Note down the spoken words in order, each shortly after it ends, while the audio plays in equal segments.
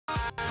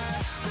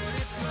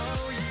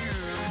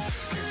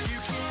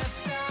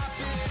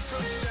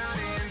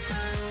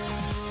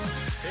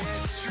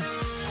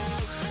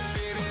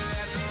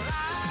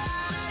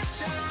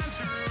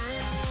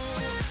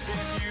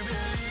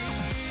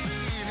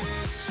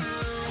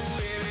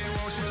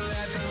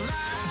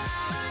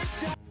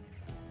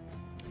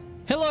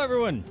Hello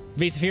everyone,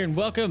 Vaesive here and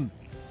welcome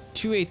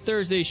to a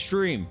Thursday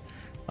stream.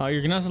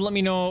 You're gonna have to let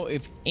me know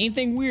if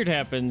anything weird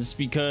happens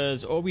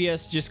because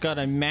OBS just got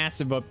a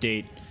massive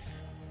update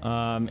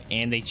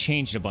and they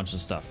changed a bunch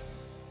of stuff.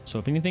 So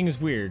if anything is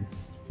weird,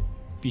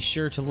 be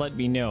sure to let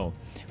me know.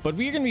 But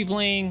we're gonna be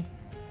playing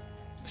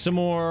some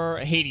more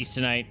Hades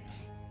tonight.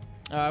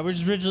 I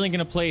was originally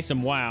gonna play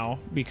some WoW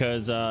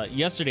because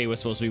yesterday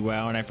was supposed to be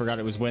WoW and I forgot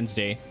it was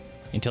Wednesday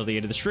until the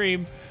end of the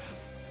stream.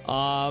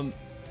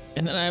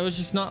 And then I was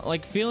just not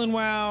like feeling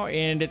WoW,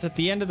 and it's at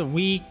the end of the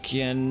week,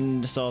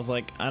 and so I was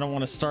like, I don't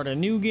want to start a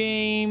new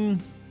game.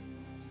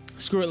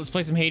 Screw it, let's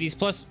play some Hades.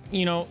 Plus,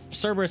 you know,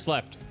 Cerberus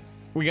left.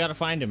 We gotta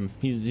find him.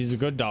 He's a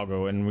good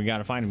doggo, and we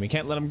gotta find him. We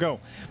can't let him go.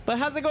 But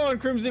how's it going,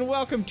 Crimson?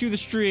 Welcome to the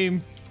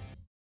stream.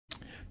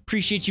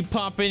 Appreciate you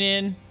popping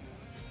in.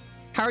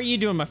 How are you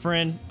doing, my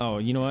friend? Oh,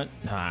 you know what?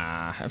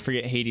 I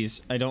forget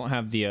Hades. I don't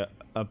have the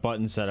a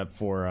button set up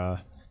for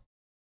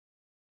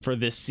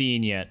this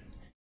scene yet.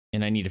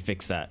 And I need to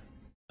fix that.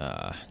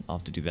 I'll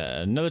have to do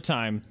that another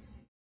time.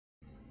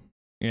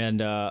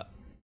 And I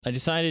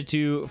decided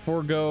to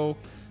forego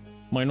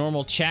my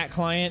normal chat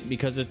client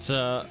because it's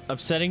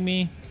upsetting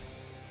me.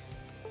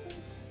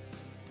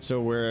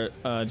 So we're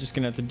just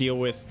gonna have to deal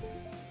with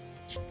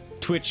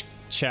Twitch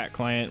chat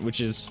client, which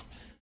is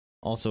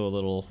also a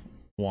little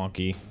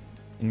wonky,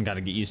 and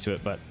gotta get used to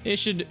it. But it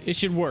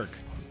should work.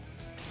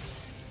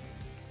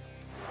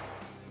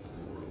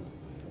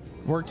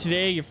 Work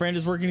today. Your friend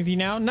is working with you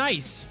now.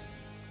 Nice.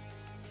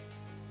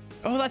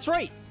 Oh, that's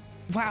right.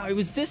 Wow, it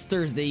was this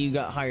Thursday you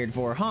got hired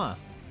for, huh?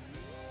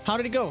 How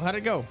did it go? How did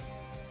it go?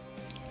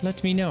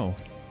 Let me know.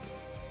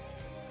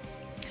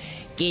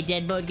 Get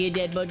that butt, get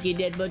that butt, get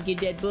that butt,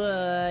 get that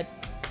butt.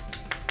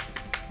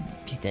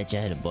 Get that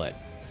giant of butt.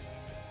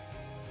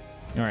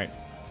 All right.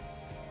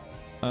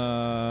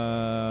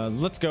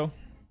 Let's go.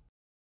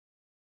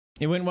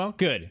 It went well?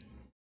 Good.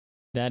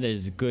 That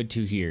is good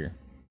to hear.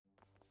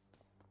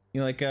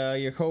 You like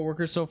your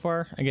coworkers so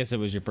far? I guess it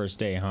was your first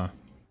day, huh?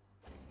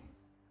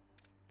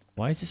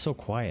 Why is it so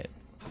quiet?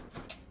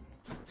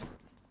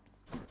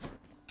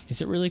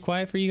 Is it really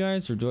quiet for you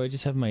guys, or do I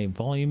just have my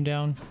volume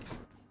down?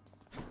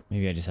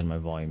 Maybe I just had my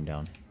volume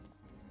down.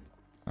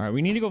 Alright,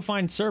 we need to go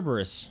find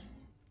Cerberus.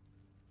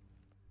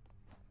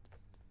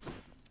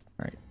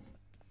 Alright.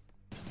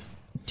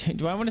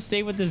 Do I want to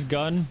stay with this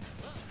gun?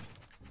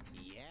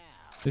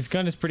 This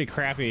gun is pretty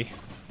crappy.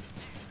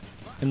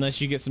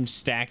 Unless you get some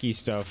stacky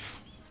stuff.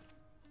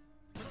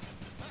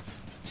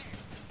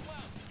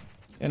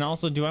 And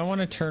also, do I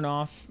want to turn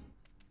off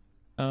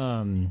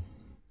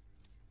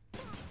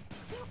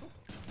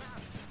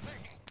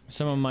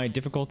some of my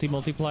difficulty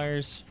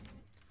multipliers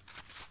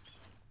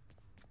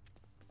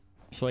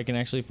so I can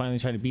actually finally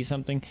try to beat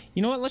something?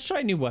 You know what? Let's try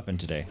a new weapon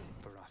today.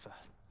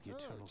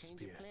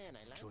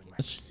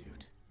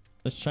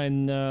 Let's try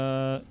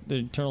the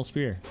Eternal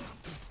Spear.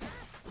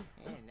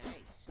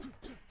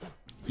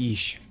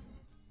 Yeesh.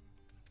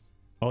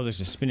 Oh, there's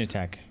a spin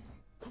attack.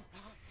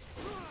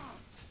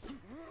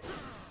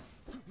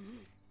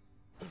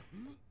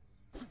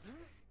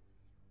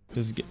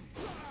 Does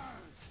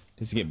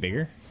it get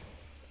bigger?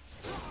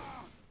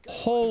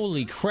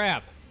 Holy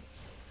crap!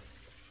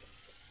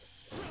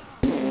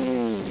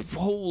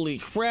 Holy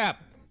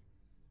crap!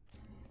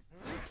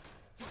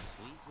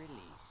 Sweet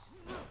release.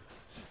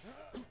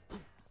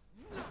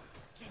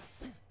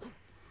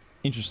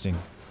 Interesting.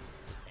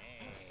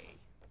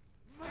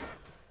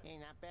 Hey,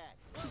 not bad.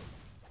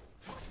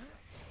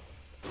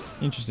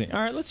 Interesting. All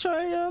right, let's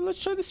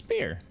try the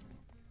spear.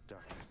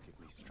 Darkness, give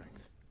me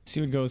strength. See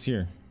what goes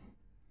here.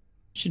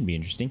 Should be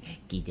interesting.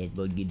 Get that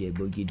butt, get that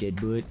butt, get that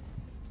butt.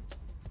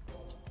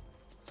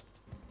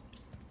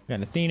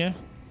 Got Athena.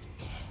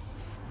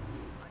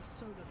 I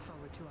so look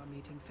forward to our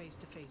meeting face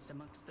to face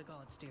amongst the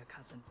gods, dear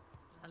cousin.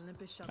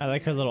 Olympus shall I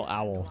like her little be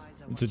owl.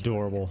 wiser It's what you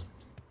adorable.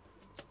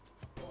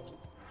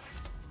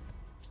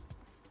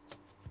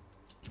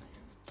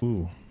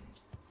 Ooh.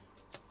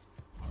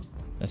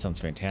 That sounds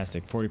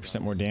fantastic.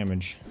 40% more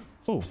damage.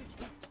 Oh,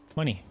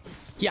 money.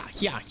 Yeah,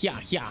 yeah, yeah,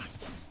 yeah.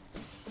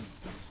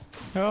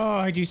 Oh,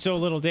 I do so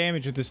little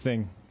damage with this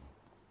thing.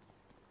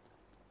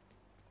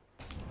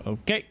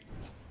 Okay.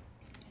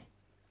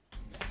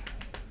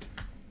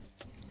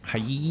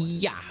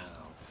 Hi-ya.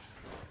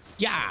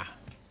 Yeah.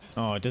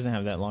 Oh, it doesn't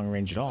have that long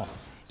range at all.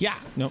 Yeah.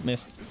 Nope,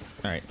 missed.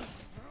 All right.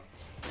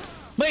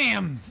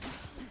 Bam!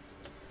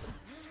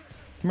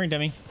 Come here,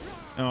 dummy.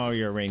 Oh,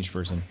 you're a ranged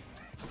person.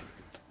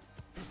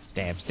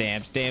 Stab,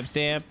 stab, stab,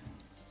 stab.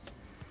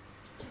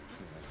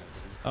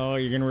 Oh,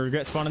 you're gonna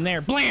regret spawning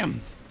there.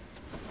 Blam!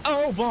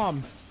 Oh,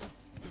 bomb!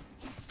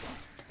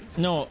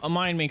 No, a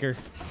mine maker.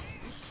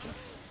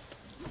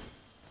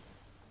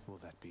 Will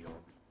that be all?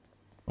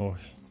 Oh,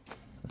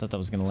 I thought that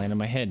was gonna land on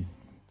my head.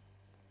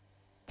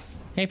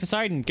 Hey,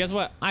 Poseidon, guess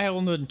what? I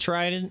hold the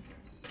trident.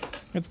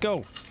 Let's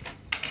go.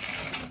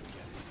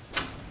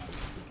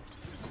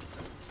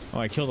 Oh,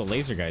 I killed the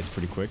laser guys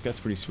pretty quick.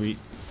 That's pretty sweet.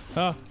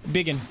 Oh,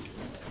 biggin.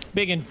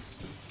 Biggin.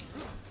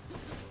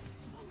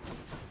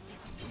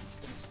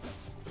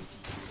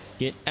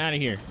 Get out of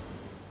here.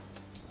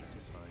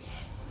 Satisfying.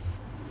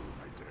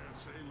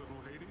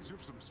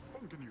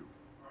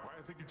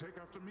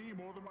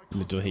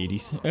 to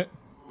Hades. We'll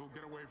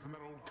get away from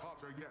that old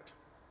Carter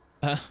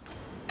yet.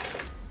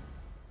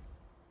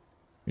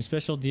 Your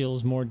special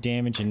deals more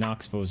damage and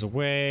knocks foes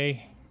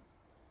away.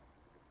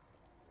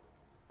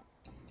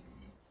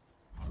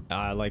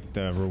 I like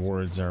the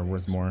rewards are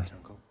worth more.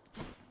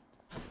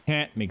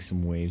 Heh, make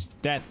some waves.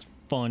 That's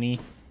funny.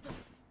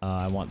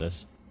 I want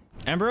this.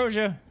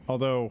 Ambrosia!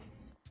 Although,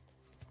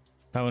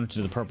 if I went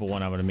to the purple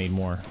one, I would have made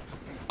more.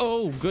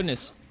 Oh,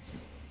 goodness.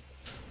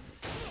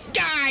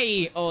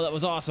 Die! Oh, that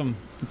was awesome.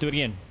 Do it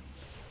again.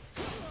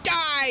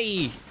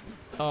 Die!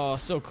 Oh,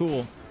 so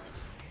cool.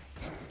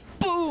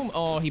 Boom!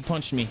 Oh, he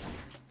punched me.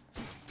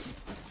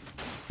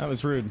 That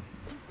was rude.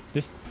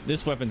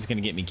 This weapon's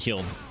gonna get me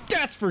killed.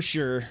 That's for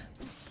sure.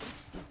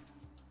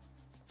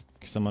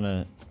 Because I'm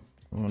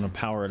gonna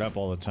power it up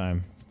all the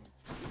time.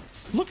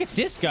 Look at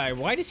this guy.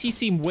 Why does he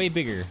seem way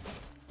bigger?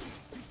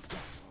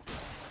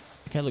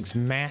 The guy looks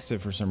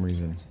massive for some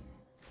reason.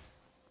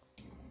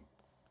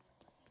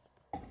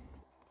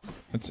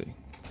 Let's see.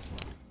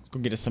 Let's go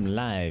get us some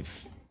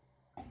live.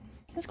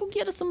 Let's go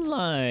get us some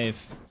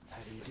live.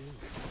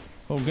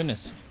 Oh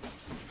goodness.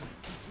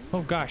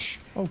 Oh gosh.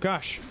 Oh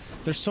gosh.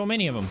 There's so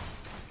many of them.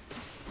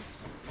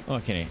 Oh,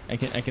 okay. I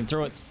can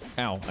throw it.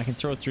 Ow. I can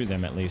throw it through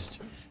them at least.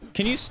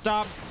 Can you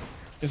stop?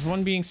 Is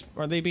one being?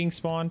 Are they being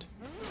spawned?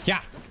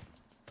 Yeah.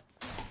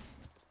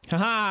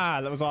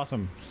 Haha! That was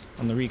awesome.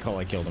 On the recall,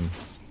 I killed him.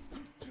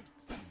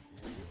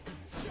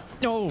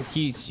 No,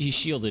 he's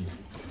shielded.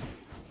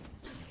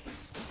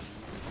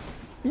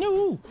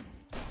 No,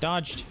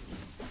 dodged.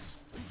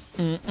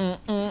 No,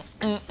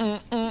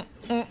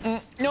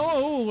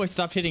 I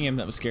stopped hitting him.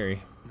 That was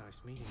scary.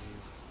 Nice meeting you.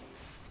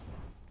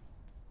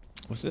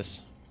 What's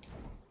this?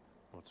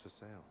 What's for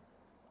sale?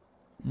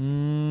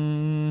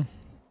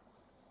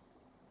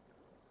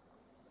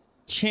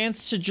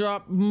 Chance to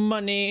drop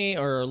money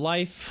or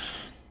life.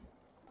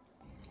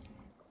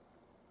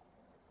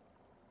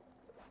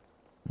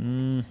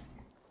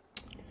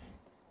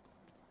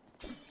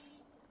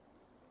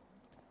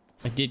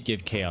 I did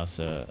give Chaos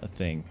a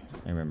thing.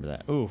 I remember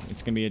that. Ooh,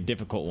 it's gonna be a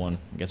difficult one.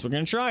 I guess we're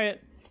gonna try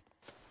it.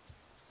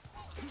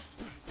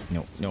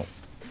 No, no.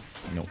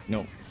 No,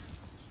 no.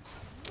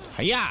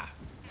 Hiya!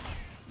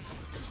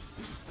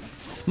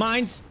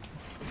 Mines!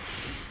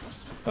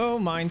 Oh,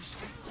 mines.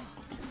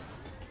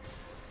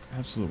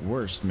 Absolute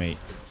worst, mate.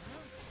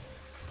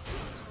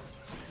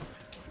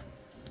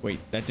 Wait,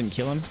 that didn't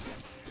kill him?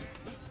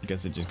 I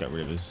guess it just got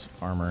rid of his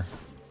armor.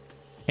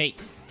 Hey!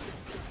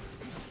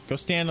 Go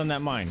stand on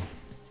that mine.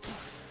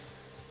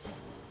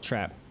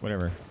 Trap,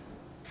 whatever.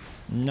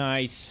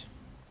 Nice.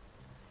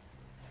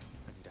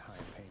 I need a higher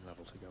pain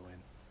level to go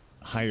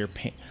in. Higher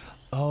pain.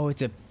 Oh,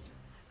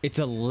 it's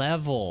a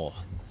level.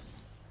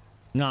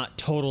 Not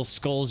total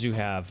skulls you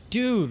have.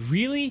 Dude,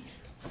 really?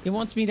 It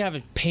wants me to have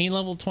a pain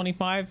level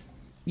 25?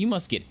 You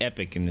must get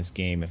epic in this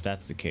game if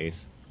that's the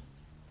case.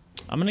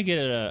 I'm gonna get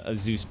a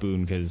Zeus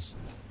boon because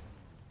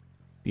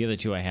the other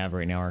two I have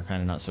right now are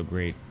kind of not so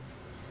great.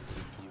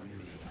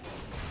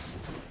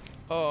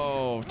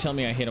 Oh, tell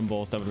me I hit them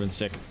both. That would have been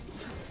sick.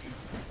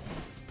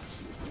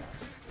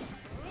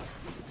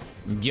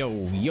 Yo,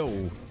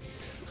 yo.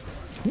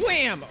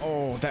 Wham!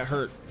 Oh, that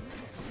hurt.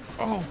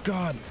 Oh,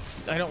 God.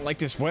 I don't like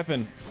this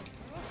weapon.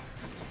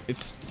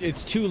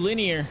 It's too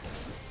linear.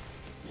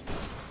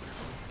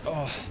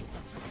 Oh.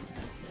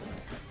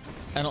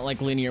 I don't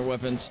like linear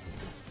weapons.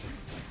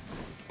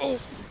 Oh.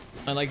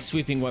 I like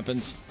sweeping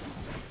weapons.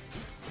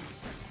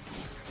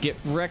 Get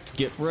wrecked,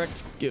 get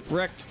wrecked, get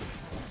wrecked.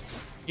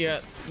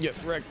 Yeah, get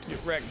wrecked, get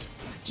wrecked.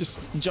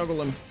 Just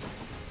juggle him.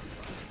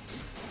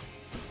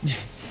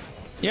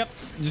 Yep,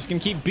 just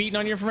gonna keep beating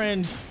on your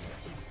friend.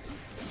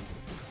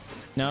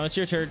 Now it's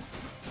your turn.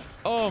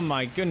 Oh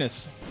my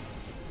goodness.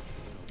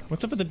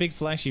 What's up with the big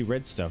flashy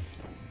red stuff?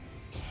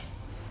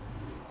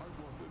 I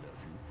wonder,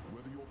 nephew,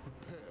 whether you're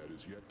prepared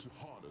as yet to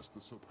harness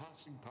the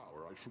surpassing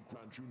power I shall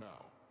grant you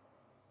now.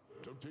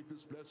 Don't take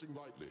this blessing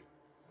lightly,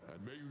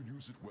 and may you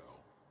use it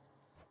well.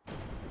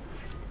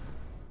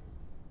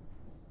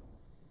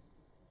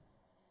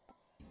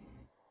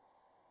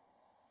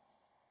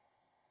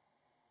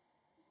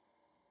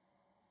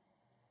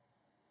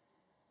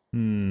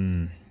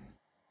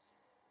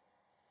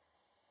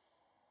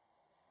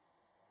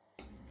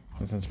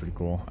 That sounds pretty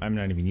cool. I'm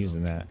not even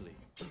using that.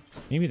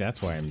 Maybe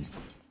that's why I'm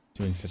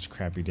doing such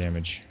crappy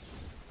damage.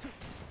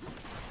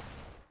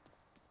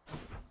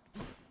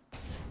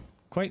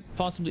 Quite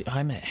possibly.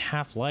 I'm at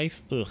half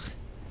life. Ugh.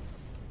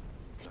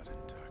 Blood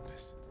and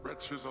darkness.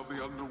 Wretches of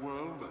the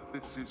underworld,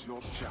 this is your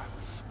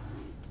chance.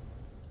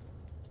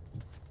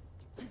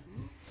 I'm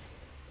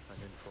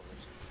in for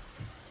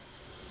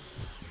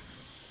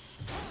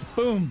it.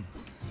 Boom.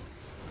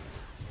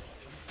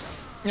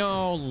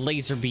 Oh,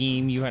 laser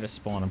beam. You had a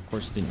spawn, of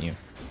course, didn't you?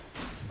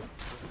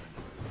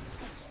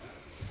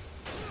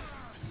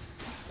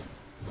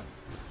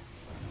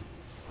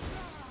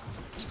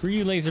 Screw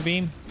you, laser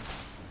beam.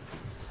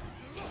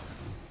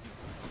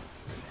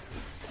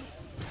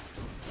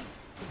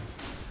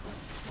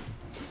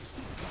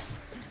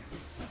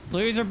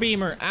 Laser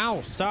beamer.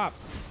 Ow, stop.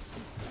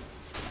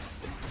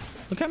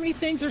 Look how many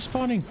things are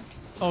spawning.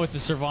 Oh, it's a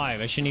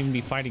survive. I shouldn't even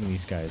be fighting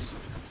these guys.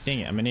 Dang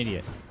it, I'm an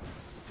idiot.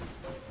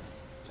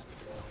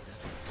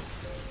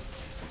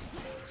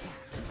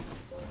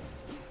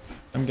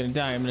 I'm gonna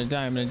die, I'm gonna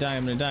die, I'm gonna die,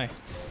 I'm gonna die.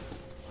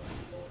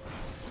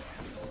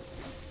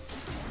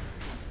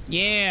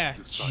 Yeah!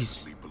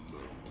 Jeez. Decidedly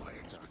below my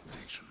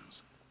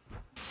expectations.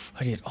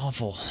 I did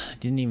awful.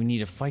 Didn't even need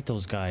to fight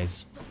those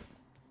guys.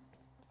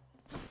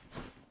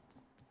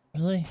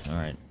 Really?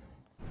 Alright.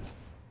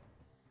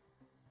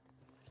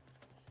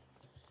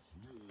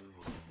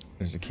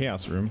 There's a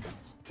chaos room.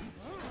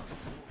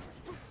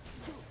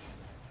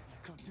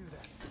 Can't do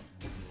that.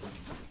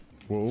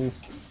 Whoa.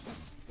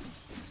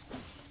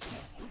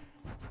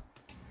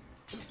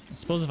 I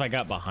suppose if I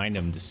got behind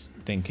him, this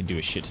thing could do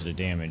a shit ton of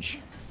damage.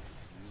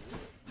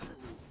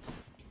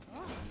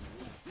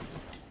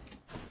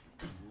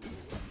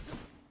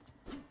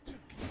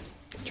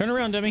 Turn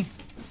around, dummy.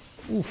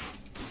 Oof.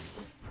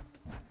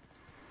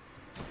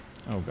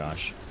 Oh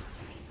gosh.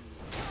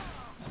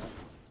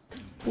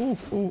 Ooh,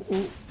 ooh,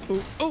 ooh,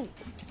 ooh, ooh.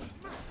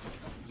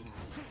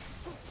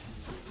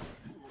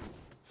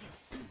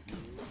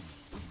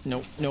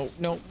 No, no,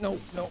 no, no,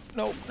 no,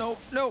 no, no,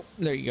 no.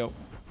 There you go.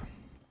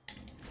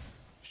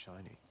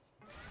 Shiny.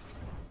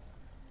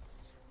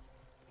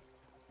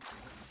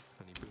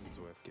 Any boons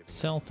worth giving?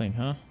 Cell thing,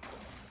 huh?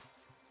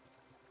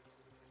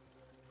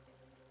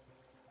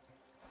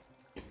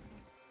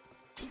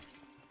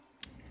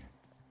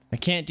 I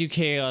can't do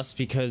chaos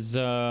because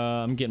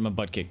I'm getting my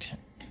butt kicked.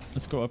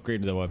 Let's go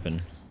upgrade the weapon.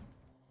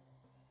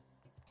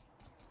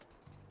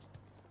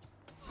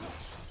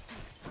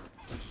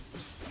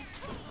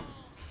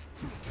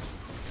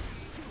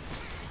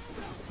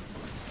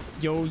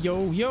 Yo,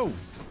 yo, yo!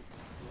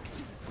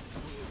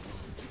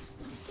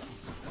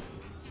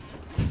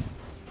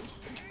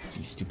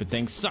 These stupid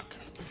things suck.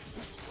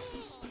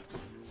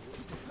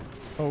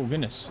 Oh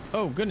goodness.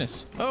 Oh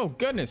goodness. Oh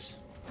goodness.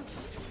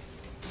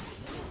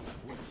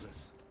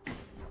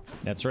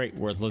 That's right,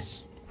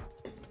 worthless.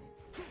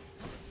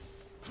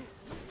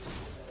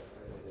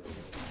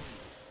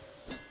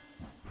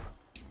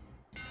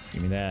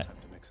 Give me that. Time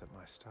to mix up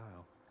my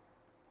style.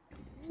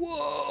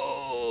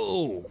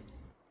 Whoa!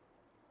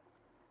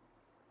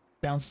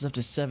 Bounces up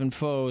to 7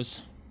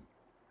 foes.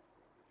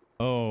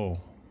 Oh.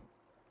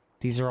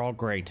 These are all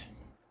great.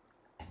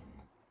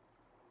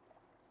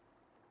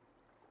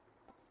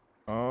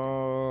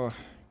 Oh.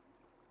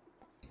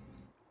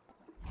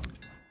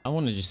 I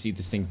want to just see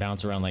this thing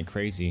bounce around like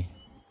crazy.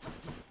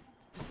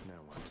 Now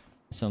what?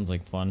 Sounds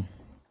like fun.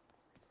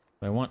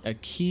 I want a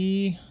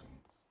key.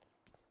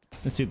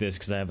 Let's do this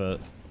because I have a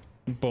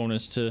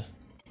bonus to,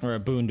 or a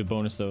boon to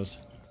bonus those.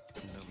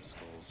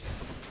 Numbskulls.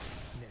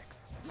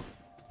 Next.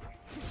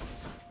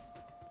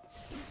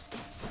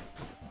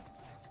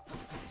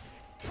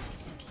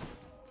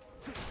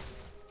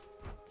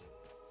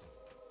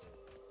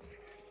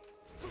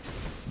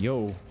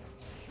 Yo.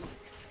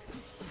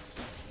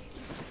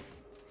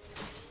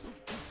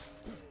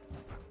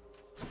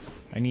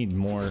 I need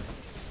more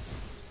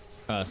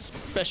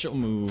special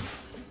move.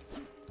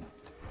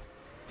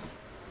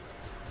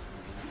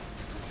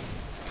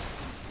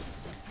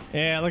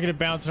 Yeah, look at it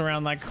bouncing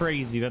around like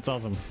crazy. That's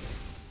awesome.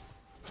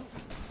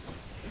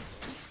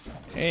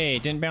 Hey,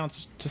 it didn't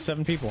bounce to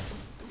 7 people.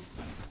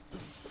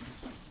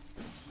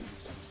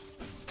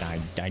 Die,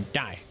 die,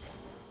 die.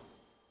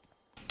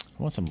 I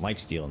want some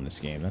lifesteal in this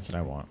game. That's what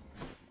I want.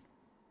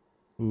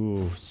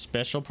 Ooh,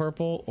 special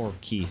purple or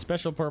key?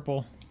 Special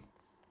purple.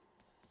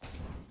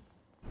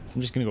 I'm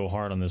just gonna go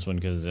hard on this one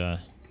because I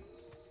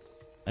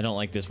don't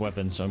like this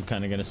weapon, so I'm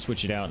kind of gonna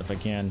switch it out if I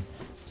can.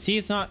 See,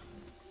 it's not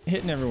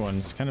hitting everyone.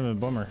 It's kind of a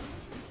bummer.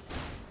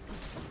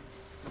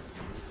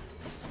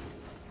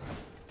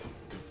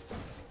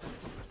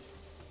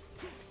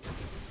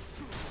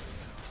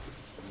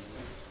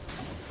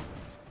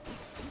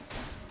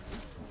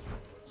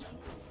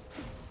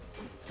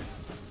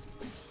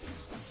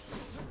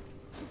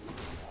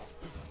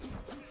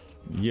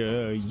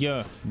 Yeah,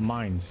 yeah,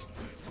 mines.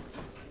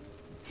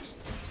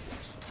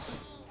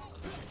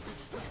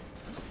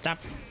 Stop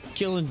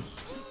killing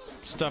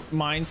stuff,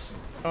 mines.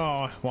 Oh,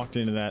 I walked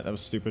into that. That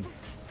was stupid.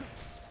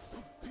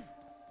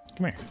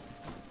 Come here.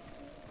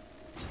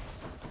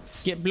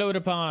 Get blowed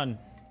upon.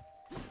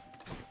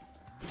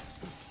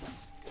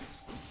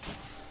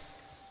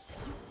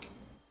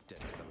 Dead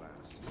to the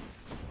last.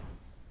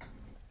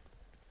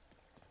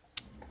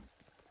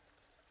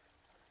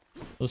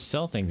 Those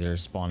cell things are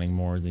spawning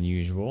more than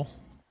usual.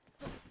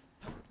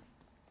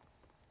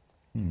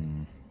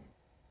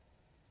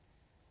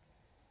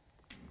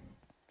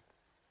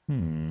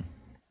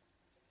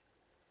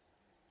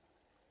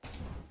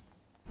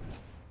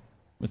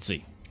 Let's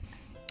see.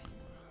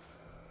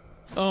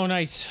 Oh,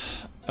 nice.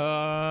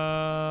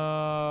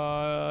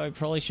 I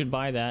probably should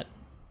buy that.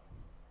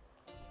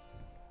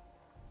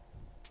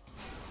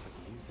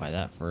 Buy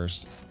that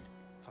first.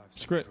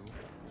 Screw it.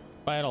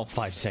 Buy it all.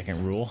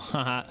 5-second rule.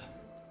 Haha.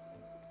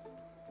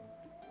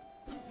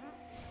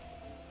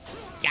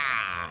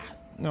 Yeah.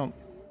 No.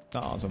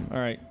 Awesome. All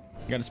right.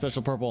 Got a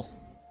special purple.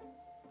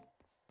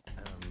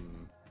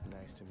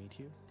 Nice to meet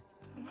you.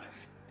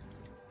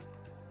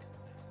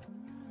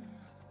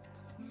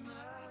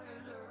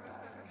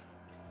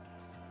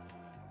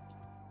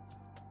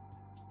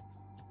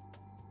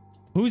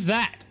 Who's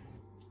that?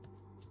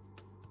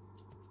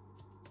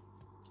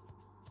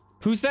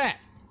 Who's that?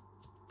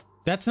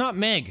 That's not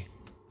Meg.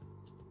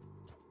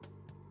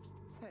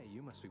 Hey,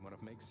 you must be one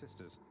of Meg's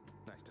sisters.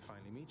 Nice to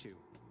finally meet you.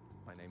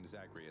 My name is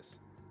Zagreus.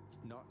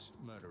 Not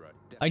murderer.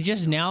 I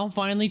just now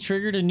finally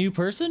triggered a new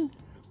person?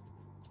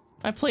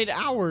 I played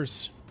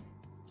hours.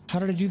 How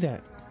did I do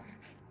that?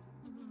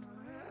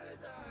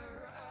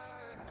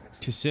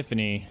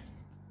 Tisiphone.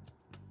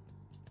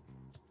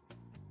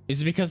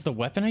 Is it because the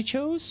weapon I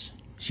chose?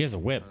 She has a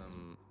whip.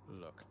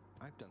 Look,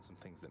 I've done some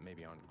things that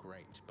maybe aren't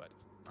great, but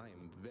I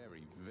am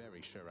very,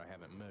 very sure I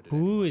haven't murdered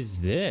Who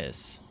is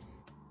this?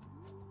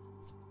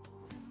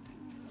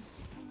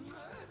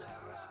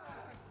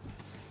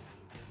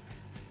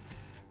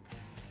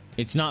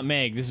 It's not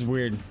Meg. This is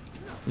weird.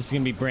 This is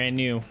gonna be brand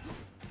new.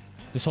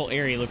 This whole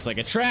area looks like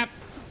a trap.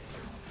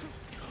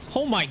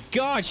 Oh my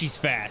god, she's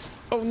fast.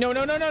 Oh, no,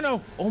 no, no, no,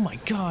 no. Oh my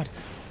god.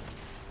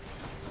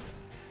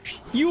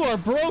 You are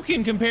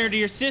broken compared to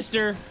your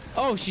sister.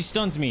 Oh, she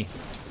stuns me.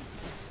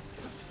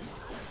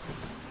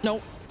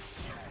 No.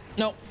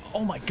 No.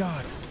 Oh my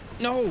god.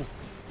 No.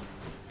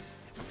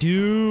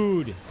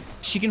 Dude.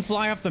 She can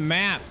fly off the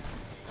map.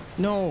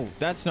 No,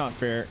 that's not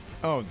fair.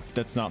 Oh,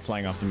 that's not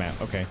flying off the map.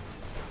 Okay.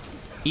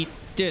 Eat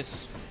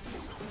this.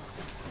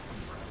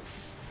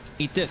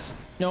 Eat this.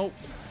 No.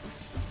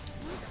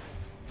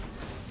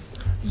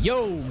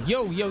 Yo,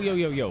 yo, yo, yo,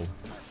 yo, yo.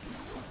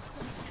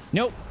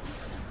 Nope.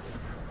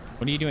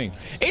 What are you doing?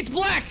 It's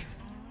black!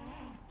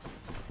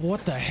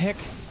 What the heck?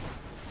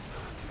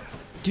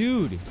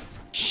 Dude,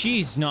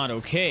 she's not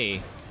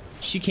okay.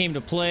 She came to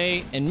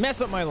play and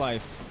mess up my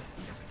life.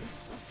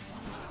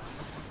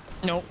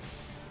 Nope.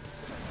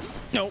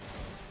 Nope.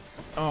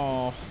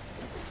 Oh.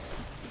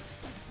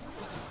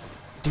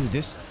 Dude,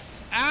 this...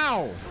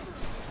 Ow!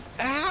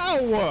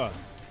 Ow!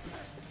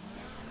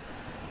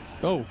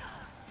 Oh.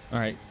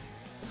 Alright.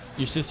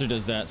 Your sister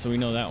does that, so we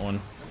know that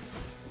one.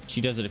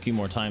 She does it a few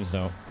more times,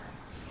 though.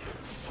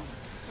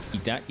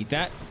 Eat that, eat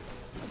that.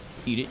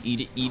 Eat it,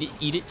 eat it, eat it,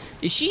 eat it.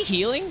 Is she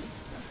healing?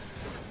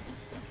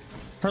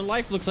 Her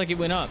life looks like it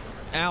went up.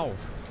 Ow.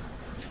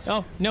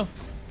 Oh, no,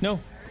 no.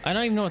 I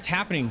don't even know what's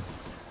happening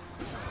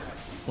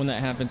when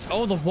that happens.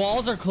 Oh, the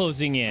walls are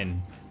closing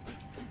in.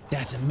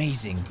 That's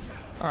amazing.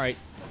 All right.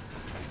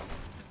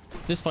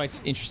 This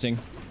fight's interesting.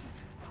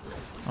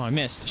 Oh, I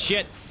missed.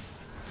 Shit.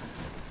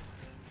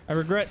 I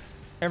regret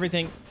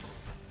everything.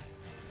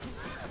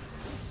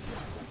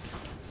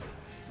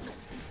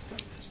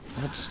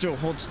 Hold still,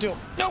 hold still.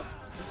 No!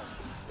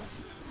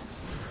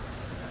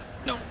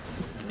 No!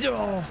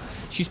 Oh,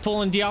 she's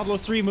pulling Diablo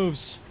 3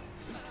 moves.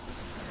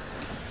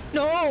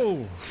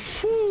 No!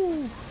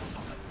 Whew.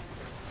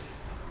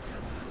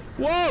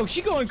 Whoa,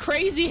 she going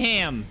crazy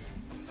ham.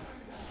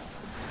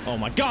 Oh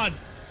my god!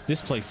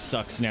 This place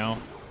sucks now.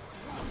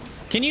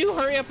 Can you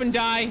hurry up and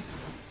die?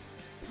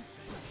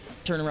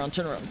 Turn around,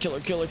 kill her, kill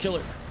her, kill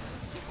her.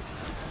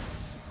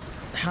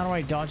 How do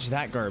I dodge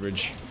that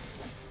garbage?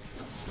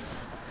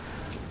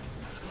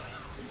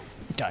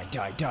 Die,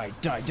 die, die,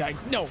 die, die.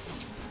 No.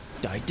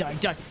 Die, die,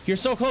 die. You're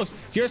so close.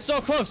 You're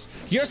so close.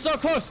 You're so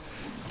close.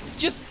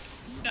 Just...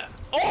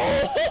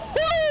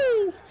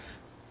 Oh!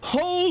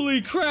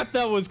 Holy crap,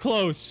 that was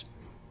close.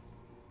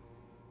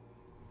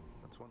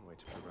 That's one way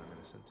to prove I'm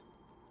innocent.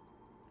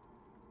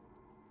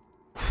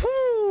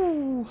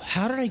 Whew.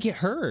 How did I get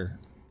her?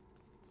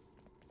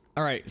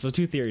 Alright, so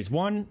two theories.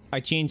 One, I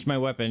changed my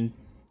weapon,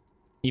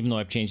 even though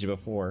I've changed it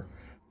before.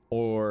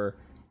 Or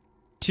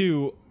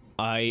two,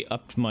 I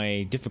upped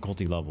my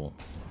difficulty level.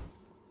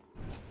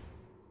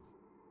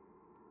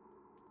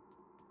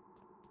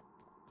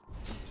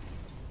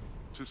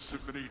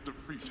 Tisiphone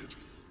defeated.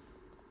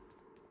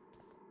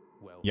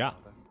 Well, Yeah.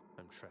 Father,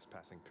 I'm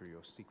trespassing through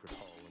your secret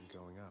hall and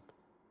going up.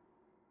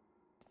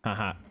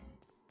 Haha.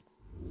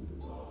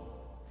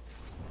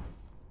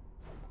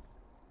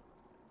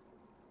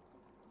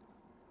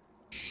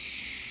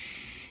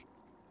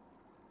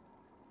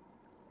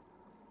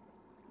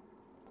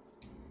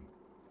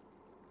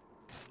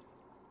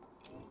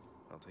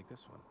 I'll take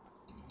this one.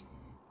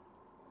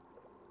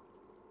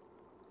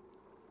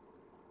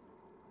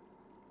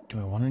 Do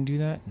I want to do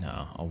that?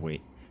 No, I'll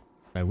wait.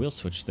 But I will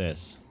switch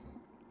this.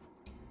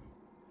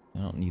 I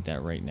don't need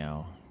that right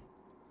now.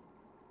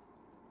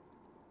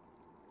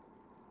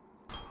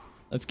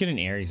 Let's get an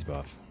Ares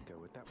buff, Go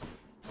with that one.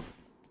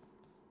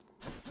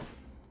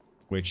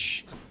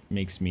 which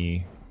makes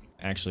me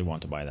actually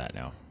want to buy that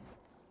now.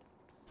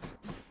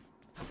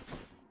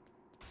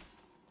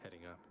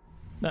 Heading up.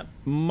 That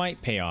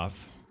might pay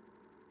off.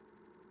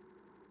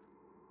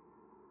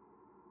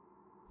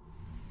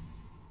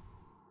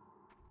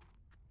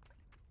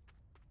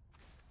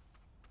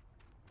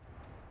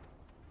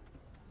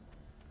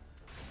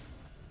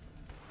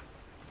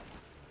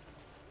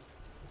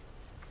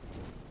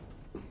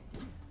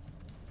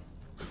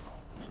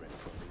 Ready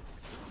for me.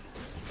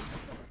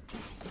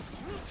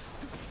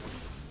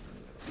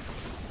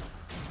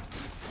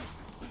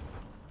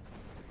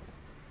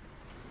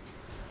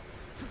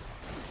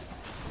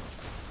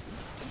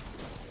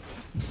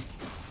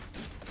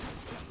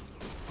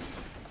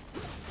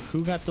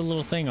 Who got the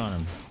little thing on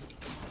him?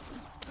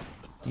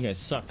 You guys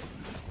suck.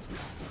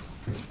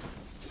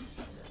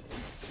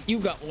 You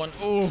got one.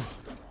 Oh,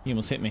 you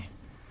almost hit me.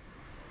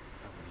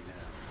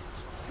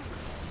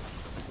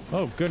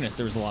 Oh goodness,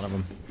 there was a lot of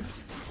them.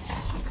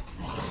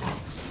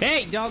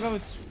 Hey,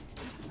 doggos!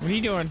 What are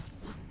you doing?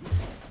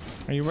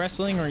 Are you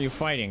wrestling or are you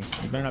fighting?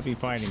 You better not be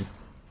fighting.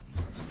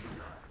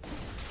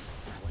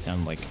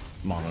 Sound like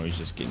Mono is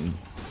just getting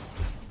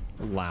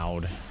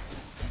loud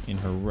in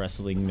her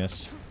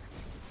wrestlingness.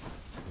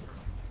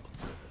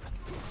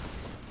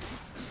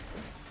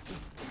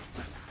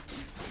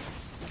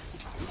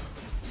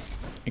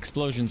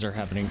 Explosions are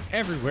happening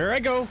everywhere I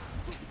go.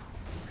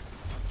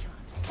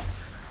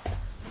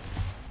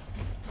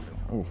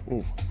 Oof,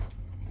 oof.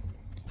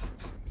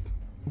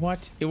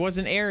 What? It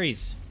wasn't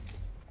Ares.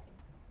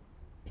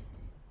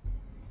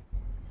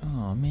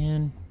 Oh,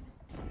 man.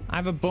 I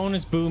have a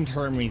bonus boomed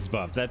Hermes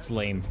buff. That's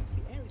lame. It's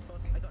the Ares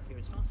boss. I got here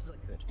as fast as I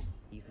could.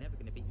 He's never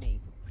going to beat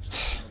me. I just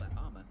have all that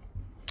armor.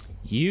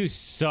 You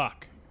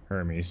suck,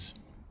 Hermes.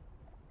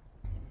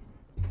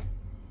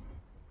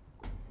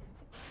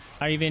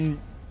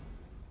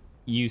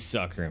 You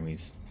suck,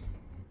 Hermes.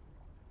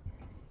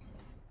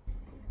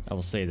 I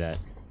will say that.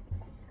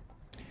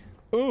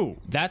 Ooh,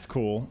 that's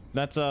cool.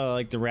 That's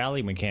like the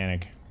rally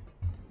mechanic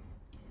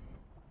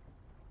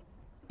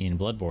in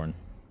Bloodborne.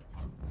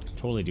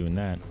 Totally doing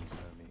that.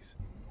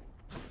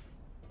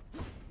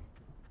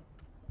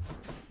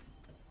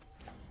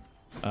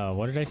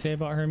 What did I say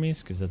about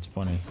Hermes? Because that's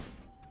funny.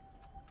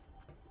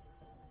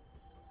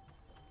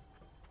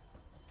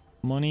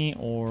 Money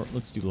or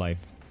let's do life.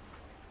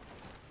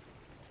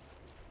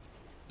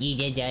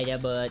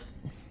 But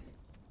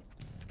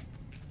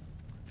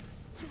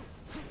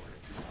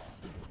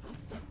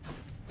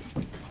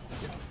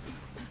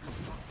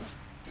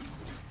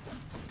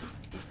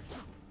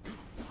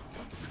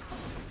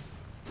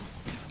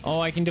oh,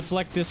 I can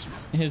deflect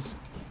his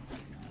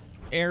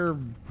air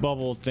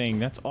bubble thing.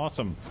 That's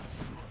awesome.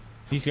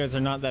 These guys are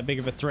not that big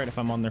of a threat if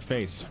I'm on their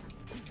face.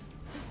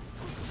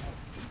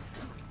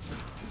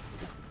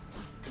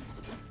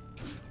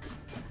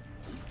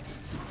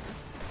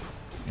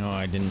 Oh,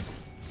 I didn't.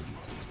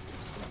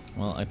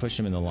 Well, I pushed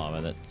him in the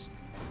lava. That's...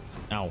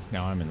 Ow,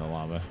 now I'm in the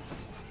lava.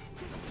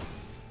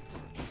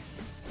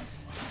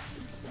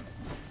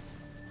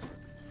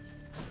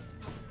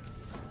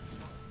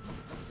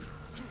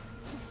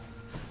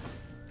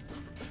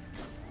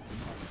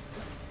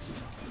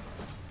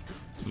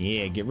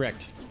 Yeah, get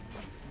wrecked.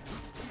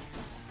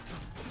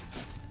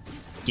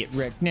 Get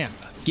wrecked now.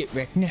 Get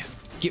wrecked now.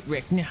 Get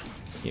wrecked now.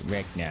 Get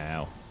wrecked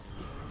now.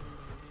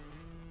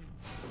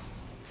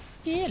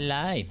 Yeah,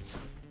 life.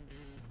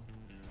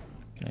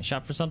 Can I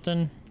shop for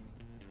something?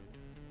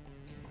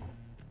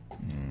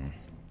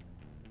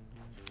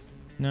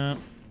 No.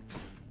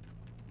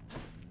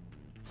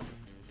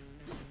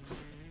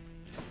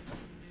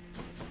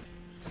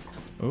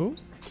 Oh?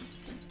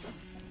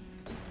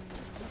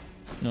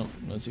 No,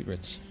 no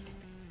secrets.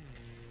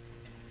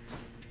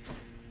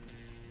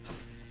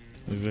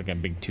 Looks like a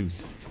big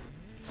tooth.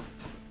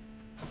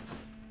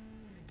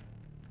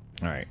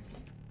 Alright.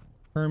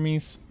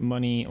 Hermes,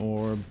 money,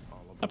 orb,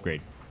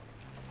 upgrade.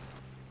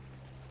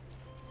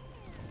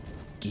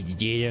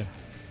 Yeah.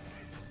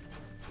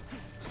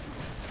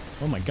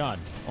 Oh my god,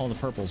 all the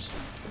purples.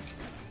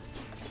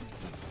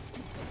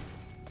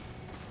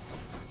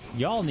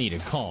 Y'all need to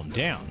calm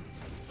down.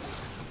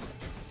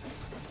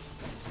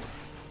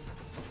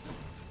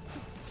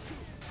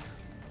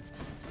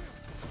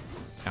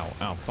 Ow,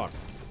 ow, fuck.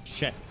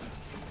 Shit.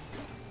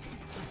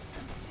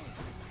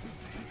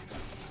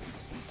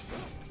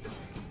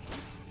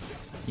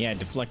 Yeah,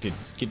 deflected.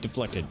 Get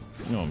deflected.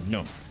 No,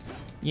 no.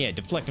 Yeah,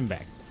 deflect him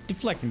back.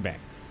 Deflect him back.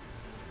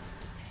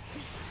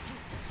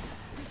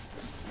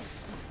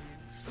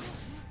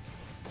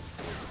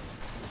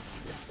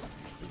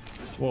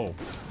 Whoa.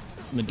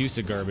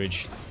 Medusa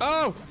garbage.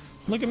 Oh!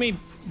 Look at me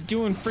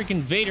doing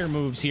freaking Vader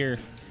moves here.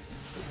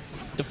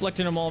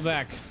 Deflecting them all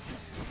back.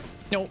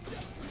 Nope.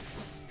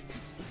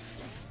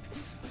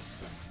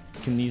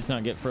 Can these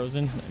not get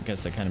frozen? I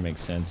guess that kind of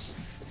makes sense.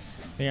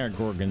 They are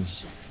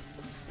Gorgons.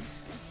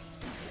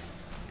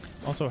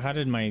 Also, how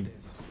did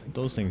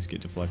those things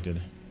get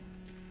deflected?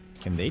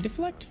 Can they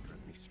deflect?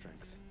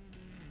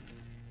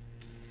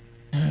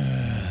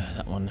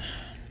 That one.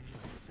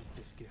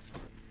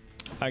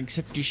 I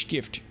accept this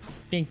gift.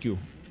 Thank you.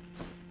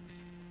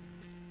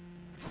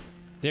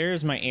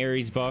 There's my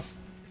Ares buff.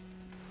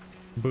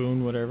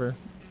 Boon, whatever.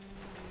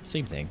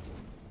 Same thing.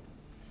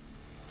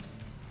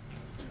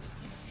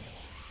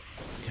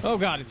 Oh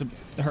god, it's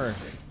her.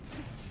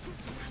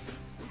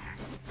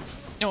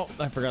 Oh,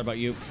 I forgot about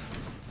you.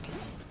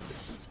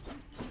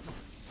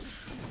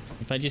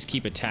 If I just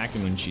keep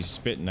attacking when she's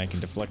spitting, I can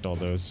deflect all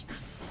those.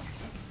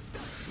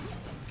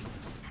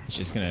 It's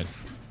just gonna...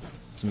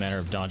 It's a matter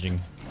of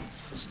dodging.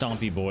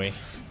 Stompy boy.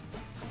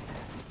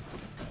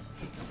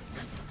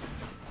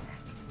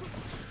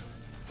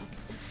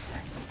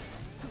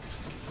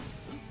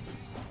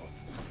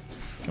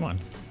 Come on.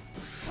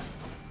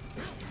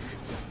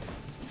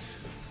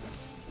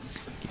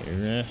 Get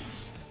her.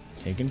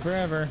 Taking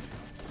forever.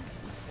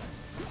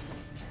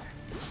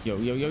 Yo,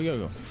 yo, yo, yo,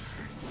 yo.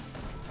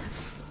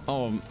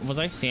 Oh, was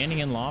I standing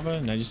in lava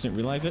and I just didn't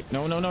realize it?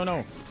 No, no, no,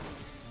 no.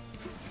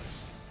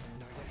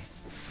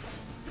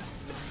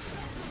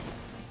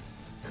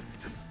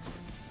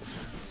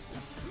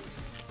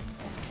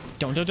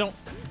 Don't.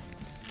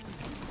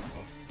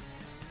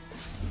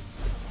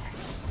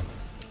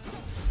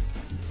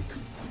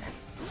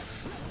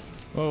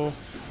 Whoa.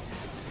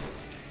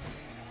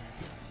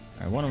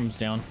 Alright, one of them's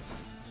down.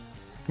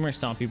 Come here,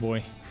 Stompy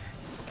boy.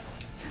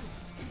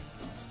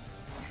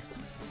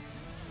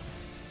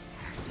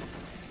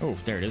 Oh,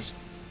 there it is.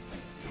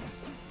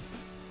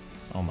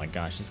 Oh my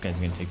gosh, this guy's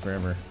gonna take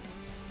forever.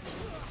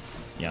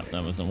 Yeah,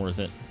 that wasn't worth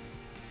it.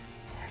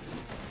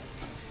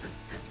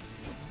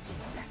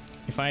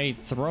 If I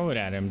throw it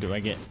at him, do I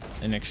get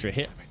an extra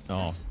hit?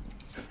 Oh.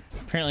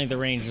 Apparently the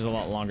range is a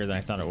lot longer than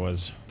I thought it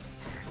was.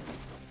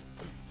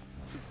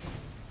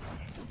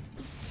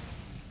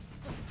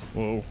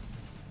 Whoa.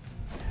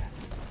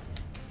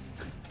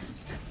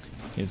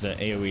 His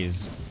AoE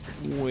is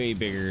way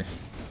bigger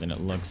than it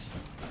looks.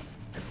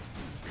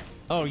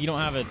 Oh, you don't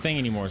have a thing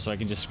anymore, so I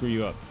can just screw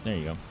you up. There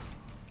you go.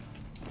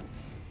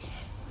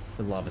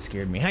 The lava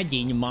scared me. Hi,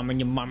 your mama,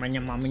 your mama,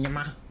 your mama, your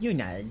mama. You're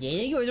not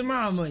dead. You're the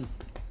mama's.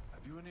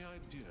 Have you any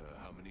idea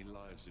how many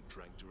lives it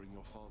drank during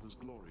your father's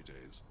glory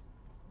days?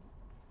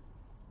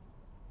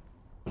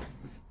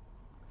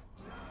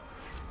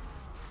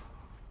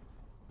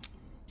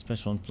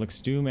 Special inflicts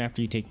doom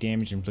after you take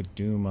damage. Inflict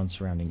doom on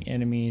surrounding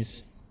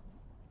enemies.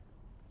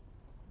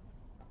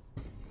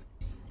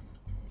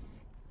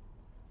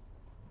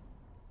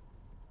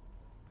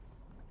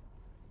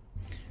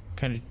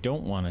 Kind of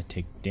don't want to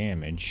take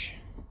damage.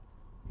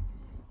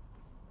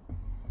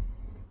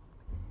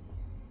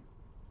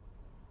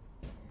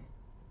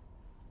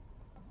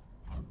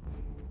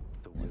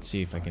 Let's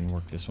see if I can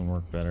work this one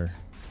work better.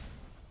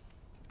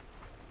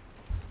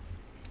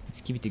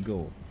 Let's give it a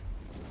go.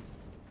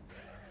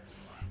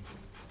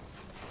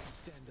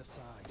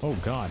 Oh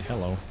god,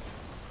 hello.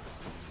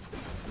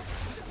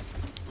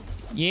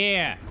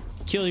 Yeah!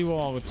 Kill you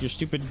all with your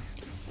stupid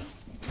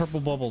purple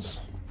bubbles.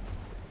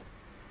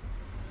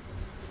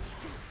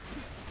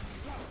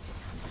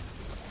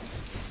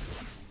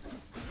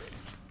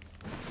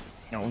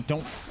 No,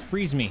 don't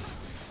freeze me.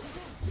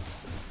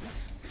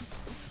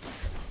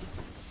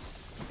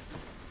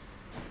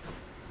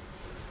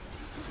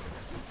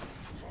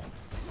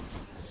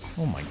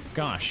 Oh my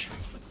gosh.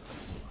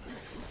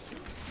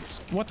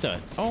 What the?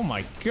 Oh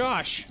my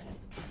gosh.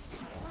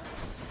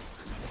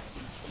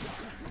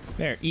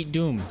 There, eat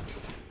doom.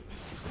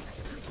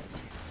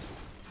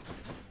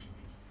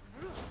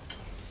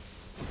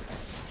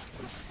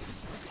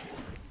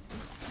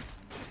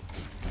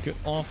 Get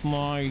off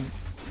my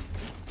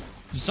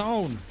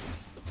zone.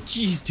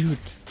 Jeez, dude.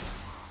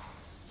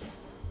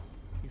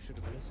 You should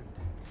have listened.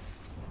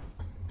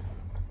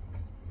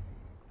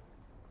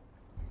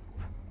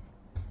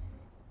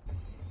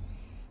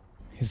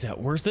 Is that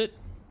worth it?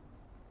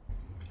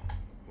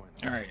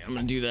 All right, I'm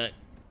gonna do that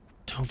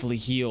to hopefully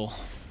heal.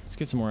 Let's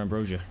get some more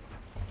ambrosia.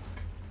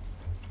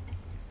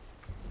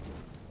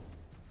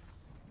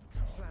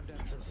 Slam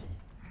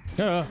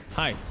dancers.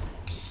 Hi.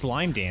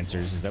 Slime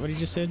dancers, is that what he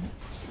just said?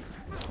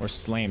 Or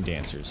slam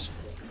dancers?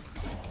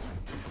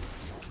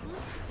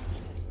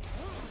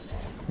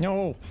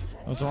 No,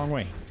 that was the wrong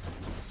way.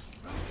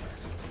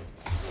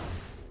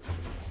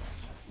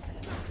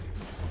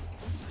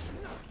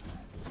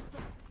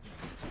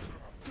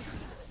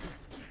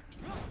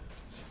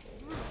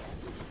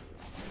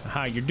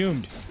 Aha, you're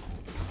doomed.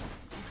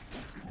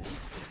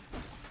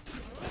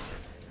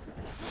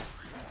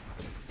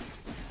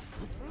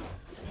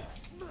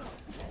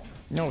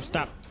 No,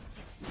 stop.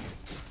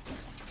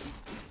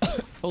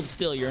 Hold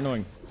still, you're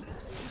annoying.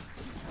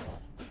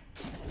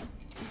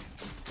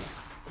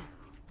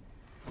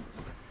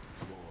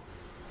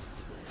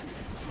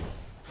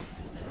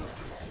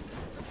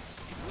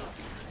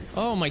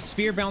 Oh, my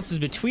spear bounces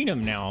between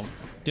them now.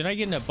 Did I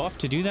get a buff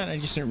to do that? I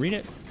just didn't read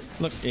it.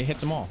 Look, it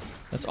hits them all.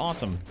 That's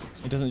awesome.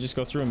 It doesn't just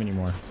go through them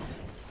anymore.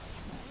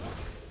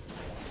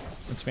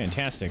 That's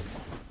fantastic.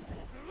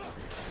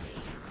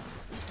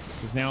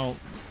 Because now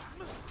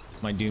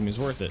my doom is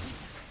worth it.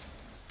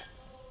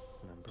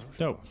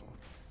 Dope.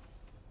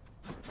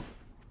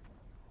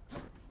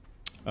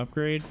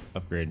 Upgrade,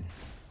 upgrade.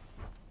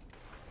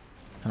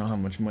 I don't have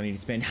much money to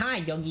spend. Hi,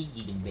 doggy,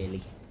 eating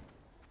belly.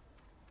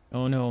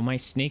 Oh no, my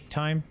snake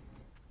time?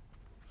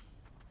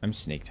 I'm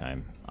snake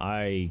time.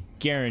 I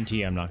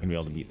guarantee I'm not gonna be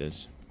able to beat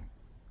this.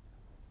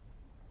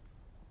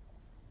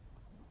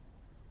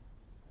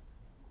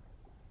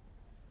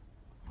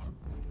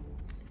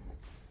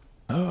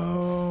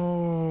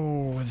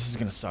 Oh, this is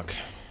gonna suck.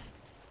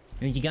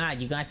 What you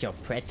got? You got your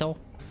pretzel?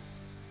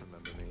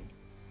 Remember me?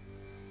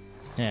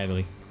 Yeah,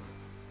 Billy.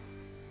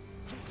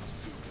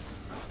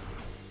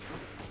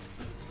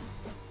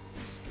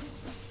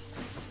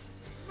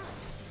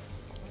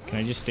 Can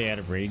I just stay out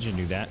of rage and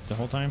do that the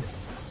whole time?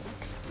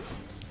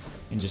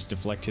 And just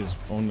deflect his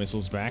own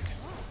missiles back?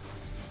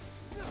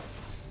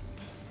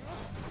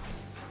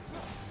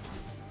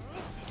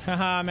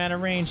 Haha, I'm out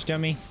of range,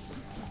 dummy.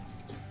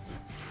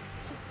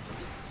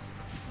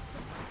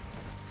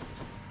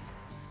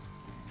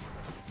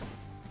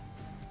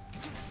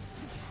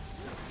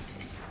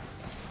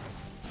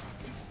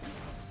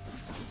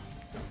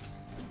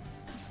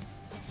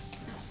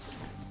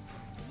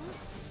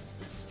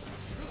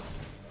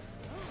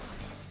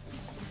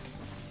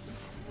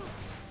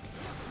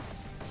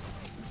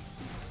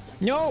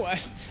 No!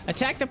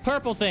 Attack the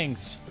purple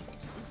things!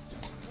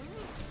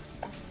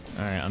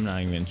 Alright, I'm not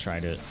even gonna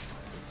try to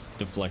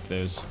deflect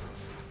those.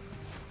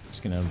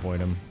 Just gonna avoid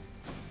them.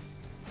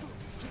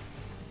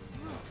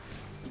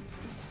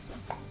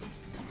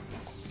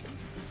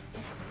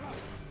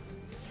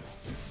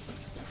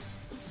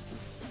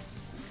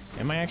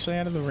 Am I actually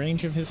out of the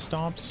range of his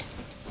stomps?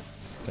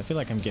 I feel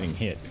like I'm getting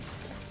hit.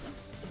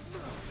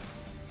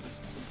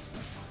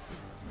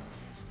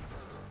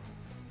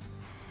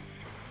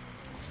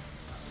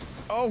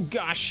 Oh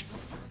gosh!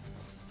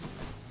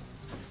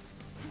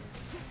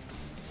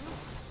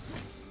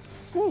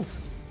 Woo!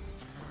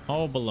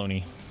 Oh,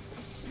 baloney.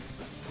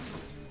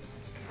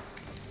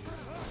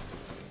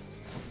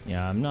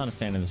 Yeah, I'm not a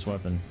fan of this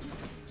weapon.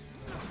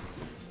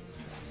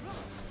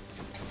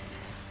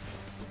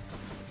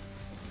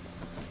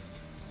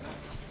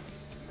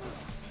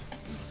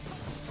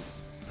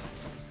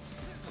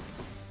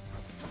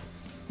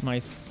 My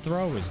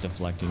throw is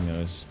deflecting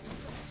those.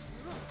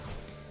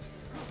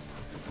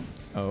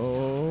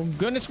 Oh,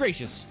 goodness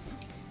gracious.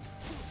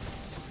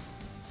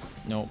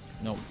 Nope,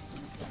 nope,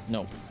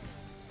 nope.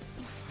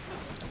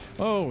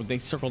 Oh, they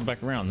circled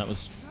back around. That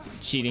was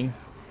cheating.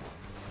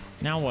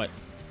 Now what?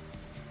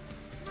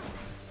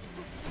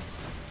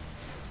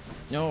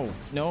 No,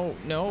 no,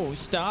 no.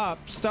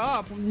 Stop,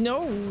 stop.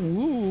 No.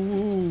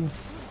 Ooh.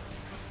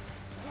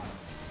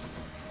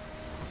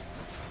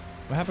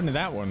 What happened to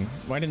that one?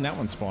 Why didn't that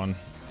one spawn?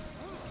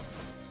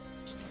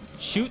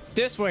 Shoot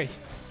this way.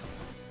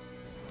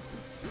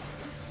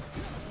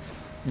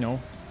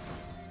 No.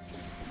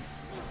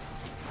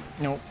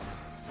 Nope.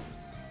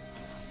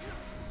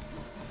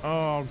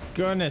 Oh,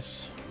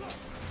 goodness.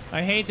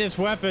 I hate this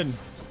weapon.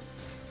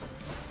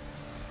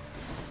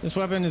 This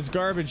weapon is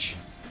garbage.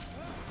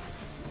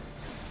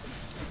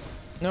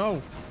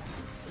 No.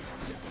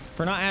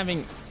 For not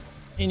having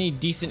any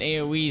decent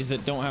AoEs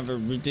that don't have a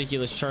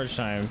ridiculous charge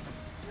time.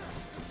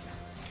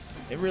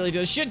 It really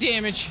does shit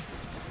damage.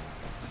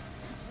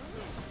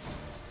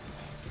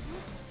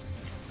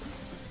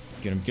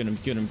 Get him, get him,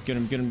 get him, get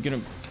him, get him, get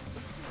him.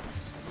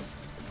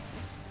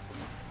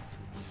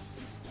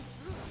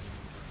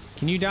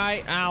 Can you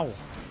die? Ow.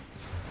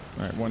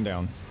 Alright, one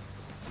down.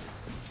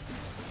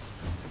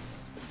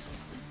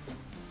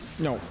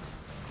 No.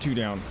 Two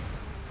down.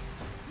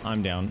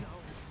 I'm down.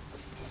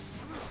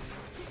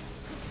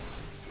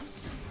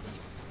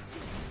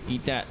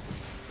 Eat that.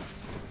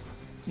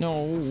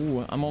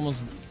 No, I'm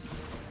almost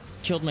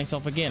killed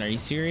myself again. Are you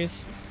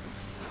serious?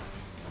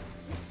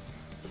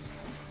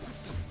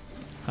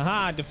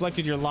 Haha,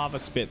 deflected your lava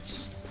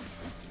spits.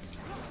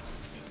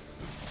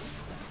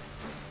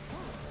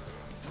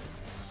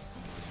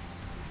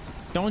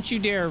 Don't you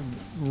dare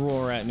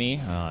roar at me.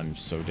 Oh, I'm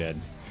so dead.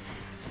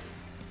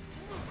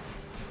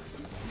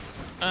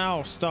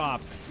 Ow,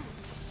 stop.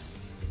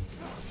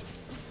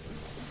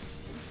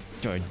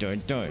 Die, die,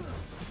 die.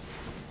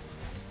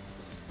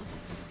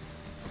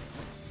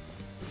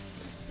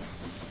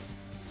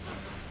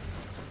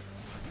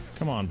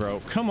 Come on,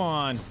 bro. Come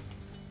on.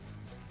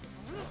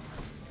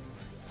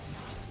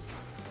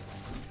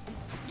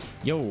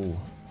 Yo.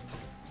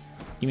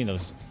 Give me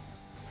those.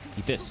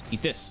 Eat this.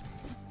 Eat this.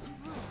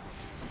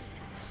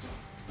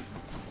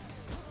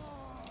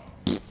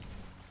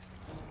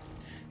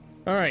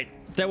 Alright.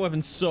 That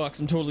weapon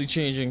sucks. I'm totally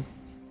changing.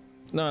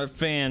 Not a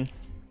fan.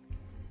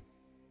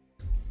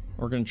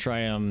 We're gonna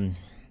try, I don't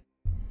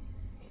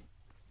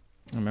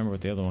remember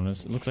what the other one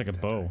is. It looks like a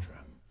bow.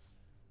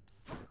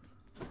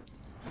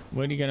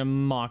 What are you gonna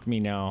mock me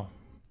now?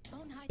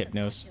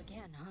 Hypnos.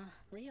 Again, huh?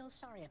 Real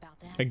sorry about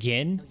that.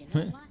 Again? So you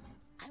know what?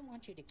 I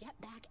want you to get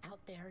back out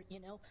there, you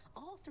know,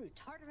 all through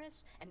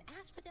Tartarus and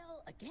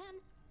Asphodel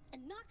again,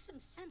 and knock some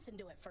sense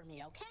into it for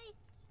me, okay?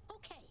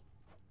 Okay.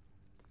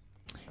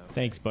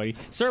 Thanks, buddy.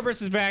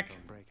 Cerberus is back.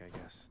 On break, I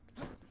guess.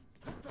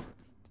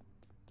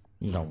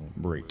 He's on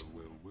break.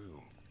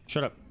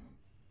 Shut up.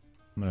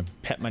 I'm gonna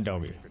pet my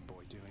doggy. Favorite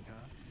boy doing,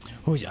 huh?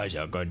 Who's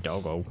a good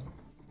doggo?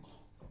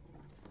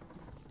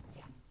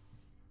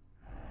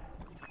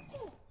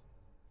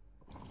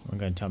 I'm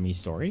gonna tell me a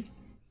story.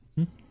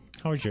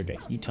 How was your day?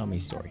 You tell me a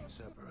story.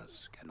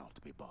 Cerberus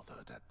cannot be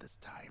bothered at this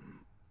time.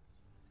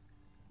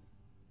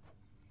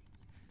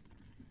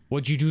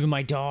 What'd you do to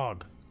my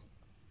dog?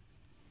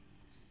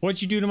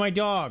 What'd you do to my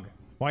dog?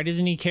 Why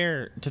doesn't he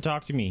care to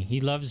talk to me?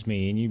 He loves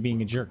me and you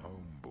being a jerk.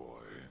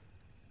 Homeboy,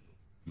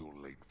 you're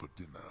late for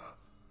dinner.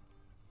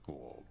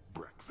 Or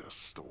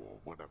breakfast, or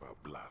whatever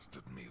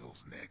blasted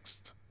meal's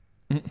next.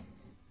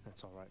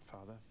 That's all right,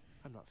 Father.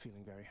 I'm not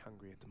feeling very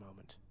hungry at the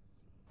moment.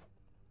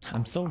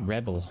 I'm so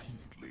rebel.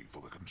 Repeatedly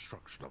for the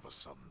construction of a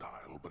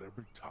sundial, but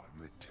every time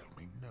they tell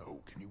me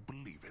no. Can you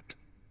believe it?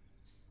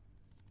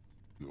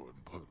 Your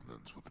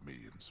impertinence with me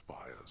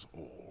inspires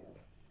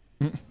all.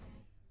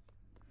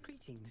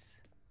 Greetings.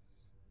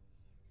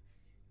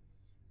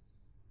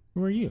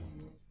 Who are you?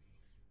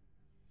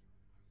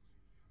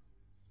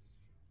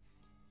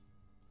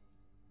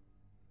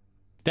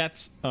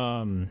 That's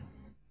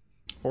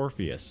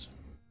Orpheus.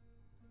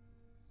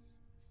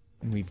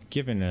 And we've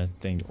given a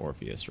thing to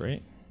Orpheus,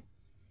 right?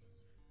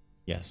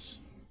 Yes.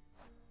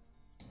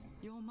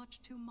 You're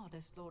much too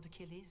modest, Lord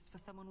Achilles, for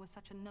someone with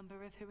such a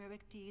number of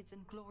heroic deeds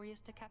and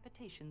glorious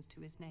decapitations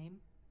to his name.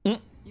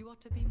 You ought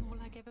to be more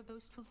like ever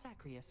boastful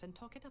Zagreus and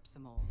talk it up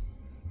some more.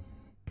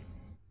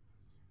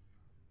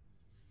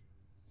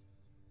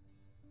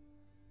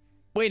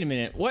 Wait a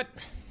minute, what?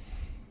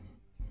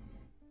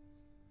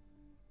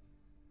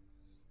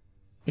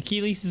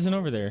 Achilles isn't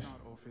over there.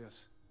 Not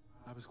Orpheus.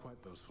 I was quite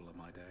boastful in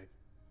my day.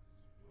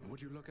 And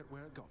would you look at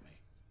where it got me?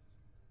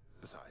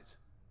 Besides,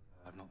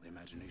 I've not the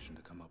imagination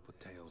to come up with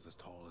tales as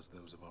tall as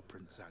those of our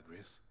Prince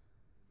Zagreus.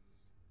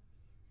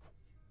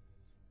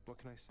 What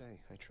can I say?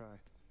 I try.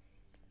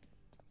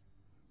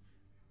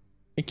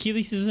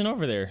 Achilles isn't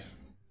over there.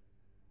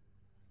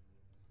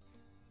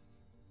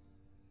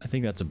 I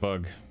think that's a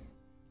bug.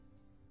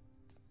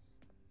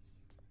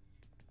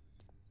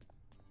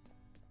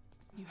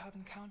 You have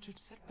encountered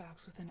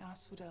setbacks within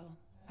Asphodel,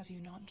 have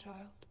you not,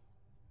 child?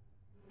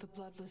 The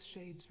bloodless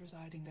shades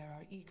residing there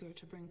are eager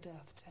to bring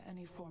death to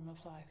any form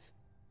of life.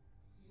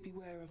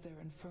 Beware of their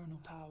infernal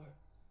power.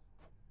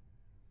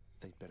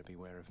 They'd better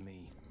beware of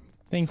me.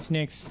 Thanks,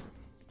 Nyx.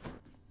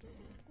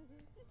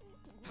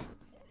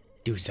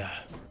 Dusa.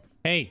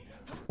 Hey,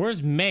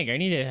 where's Meg? I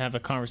need to have a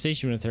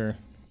conversation with her.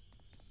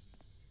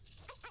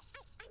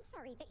 I'm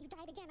sorry that you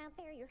died again out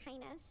there, Your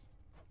Highness.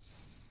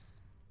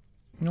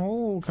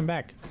 No, come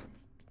back.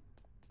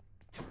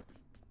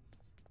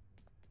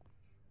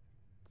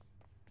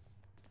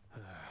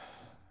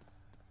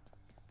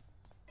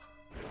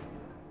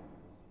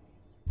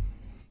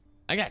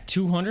 I got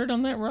 200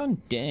 on that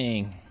run?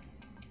 Dang.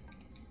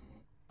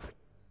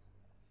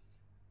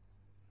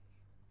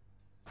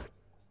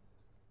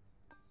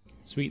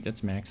 Sweet,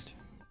 that's maxed.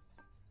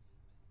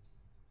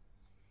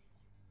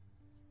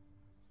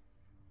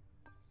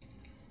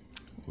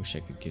 Wish I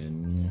could get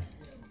in.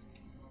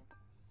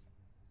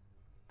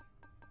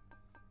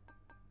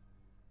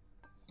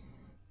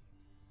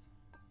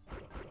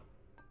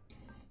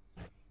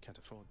 Can't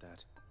afford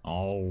that.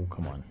 Oh,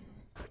 come on.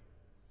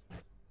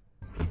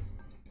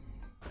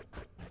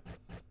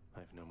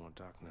 I've no more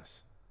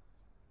darkness.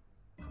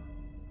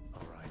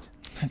 All right.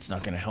 That's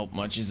not gonna help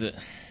much, is it?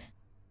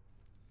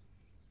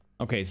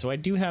 Okay, so I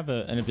do have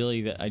an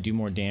ability that I do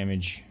more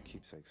damage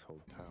Keepsakes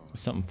hold power. with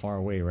something far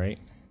away, right?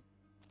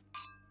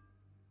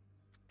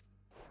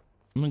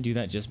 I'm gonna do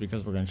that just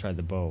because we're gonna try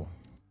the bow.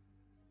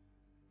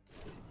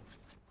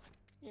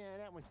 Yeah,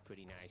 that one's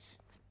pretty nice.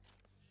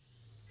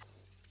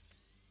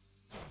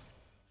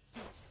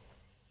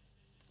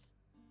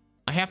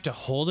 I have to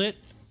hold it?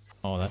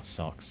 Oh, that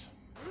sucks.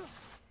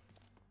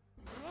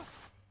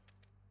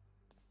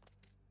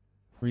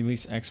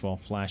 Release X while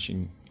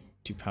flashing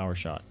to power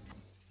shot.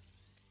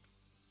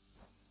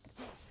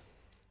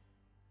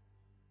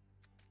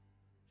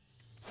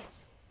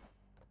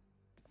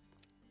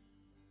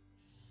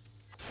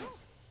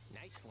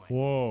 Nice one.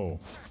 Whoa.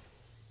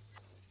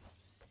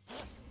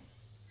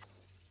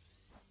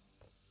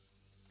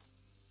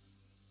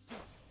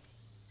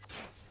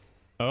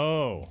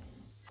 Oh.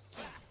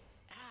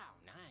 Ow,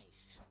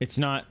 nice. It's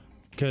not,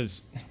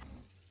 because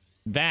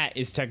that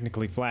is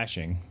technically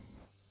flashing.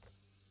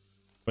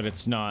 But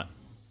it's not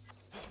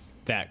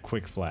that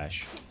quick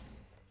flash.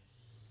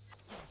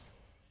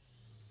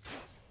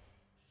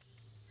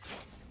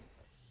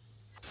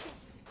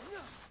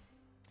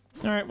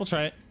 Alright, we'll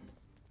try it.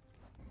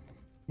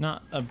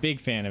 Not a big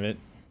fan of it,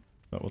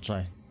 but we'll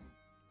try.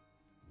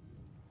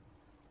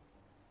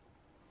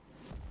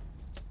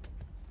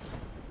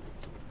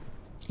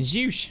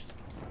 Zhoosh! It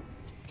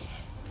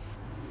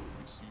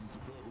seems the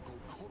biblical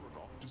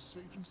Coronach is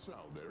safe and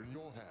sound there in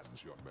your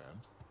hands, young man.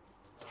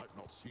 I've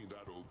not seen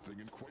that old thing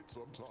in quite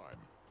some time.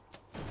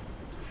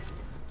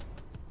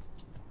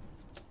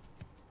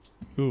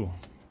 Ooh.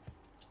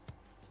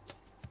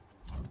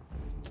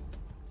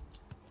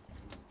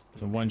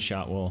 So one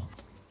shot will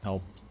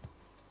help.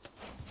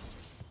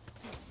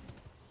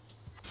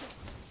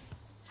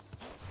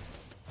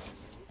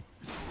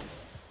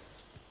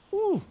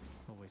 Ooh.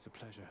 Always a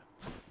pleasure.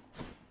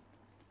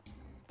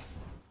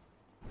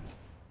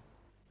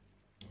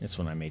 This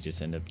one I may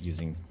just end up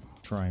using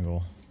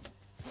triangle.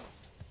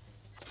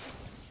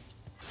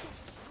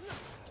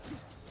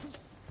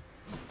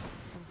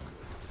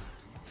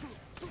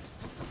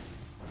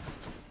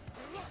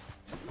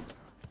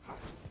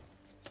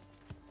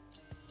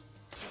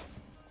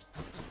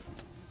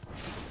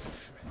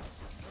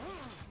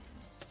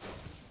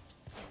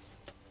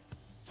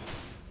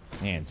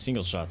 Man,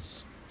 single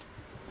shots.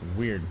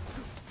 Weird.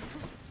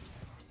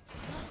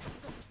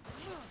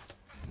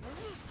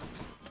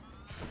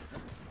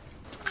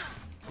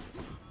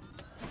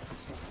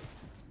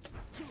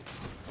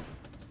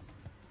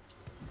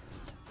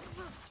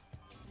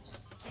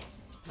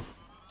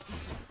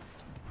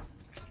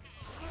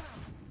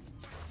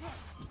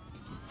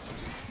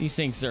 These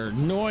things are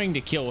annoying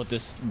to kill with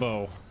this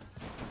bow.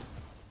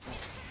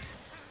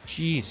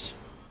 Jeez.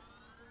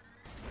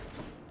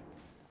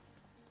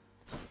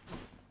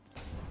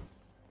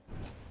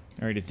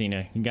 All right,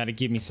 Athena, you got to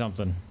give me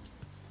something.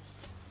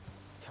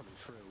 Coming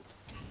through.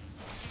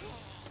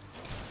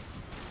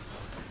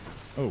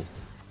 Oh.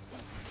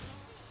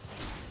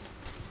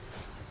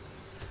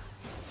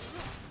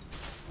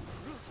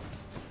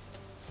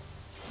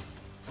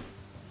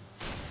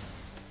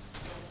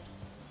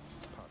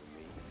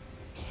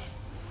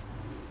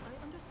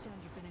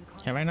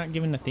 Have I not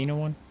given Athena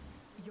one?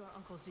 Your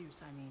Uncle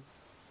Zeus, I mean.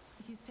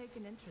 He's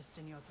taken interest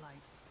in your plight.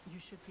 You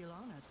should feel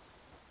honored.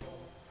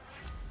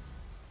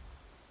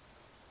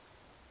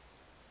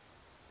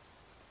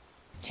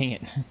 Dang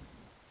it.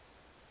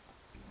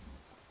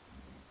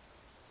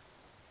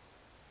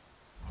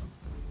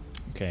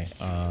 Okay,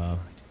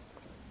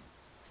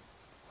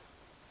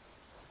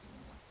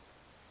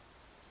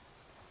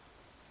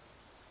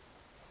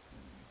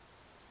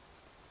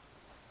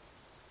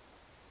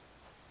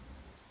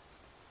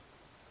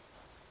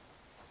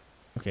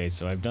 okay,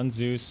 so I've done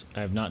Zeus. I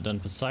have not done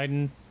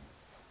Poseidon.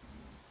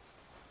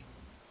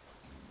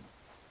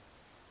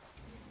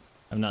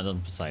 I've not done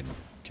Poseidon.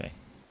 Okay.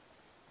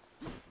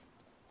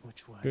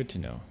 Which way? Good to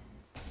know.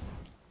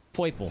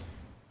 Poiple.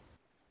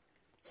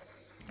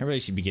 I really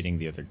should be getting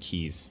the other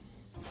keys.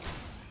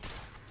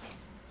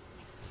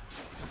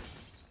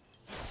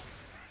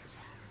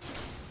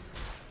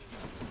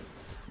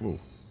 Ooh,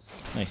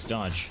 nice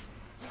dodge.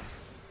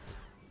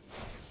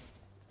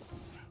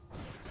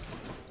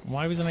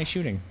 Why wasn't I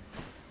shooting?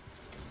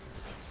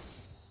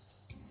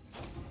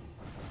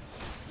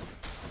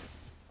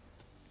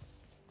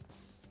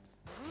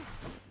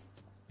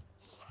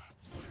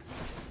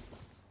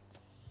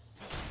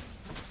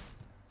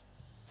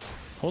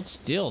 Hold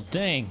still,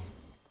 dang.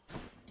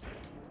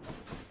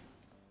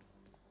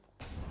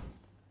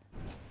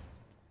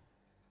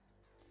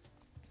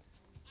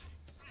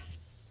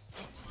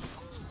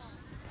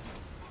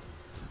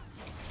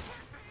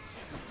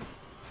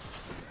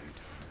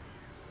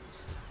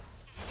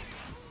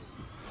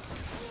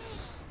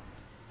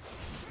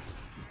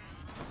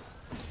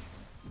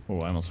 Oh,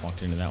 I almost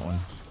walked into that one.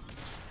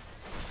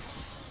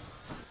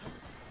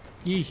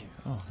 Yee.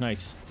 Oh,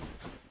 nice.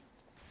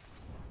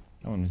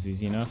 That one was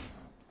easy enough.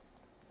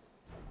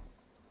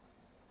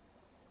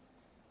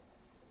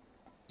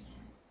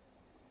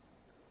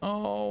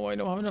 Oh, I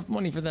don't have enough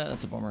money for that.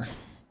 That's a bummer.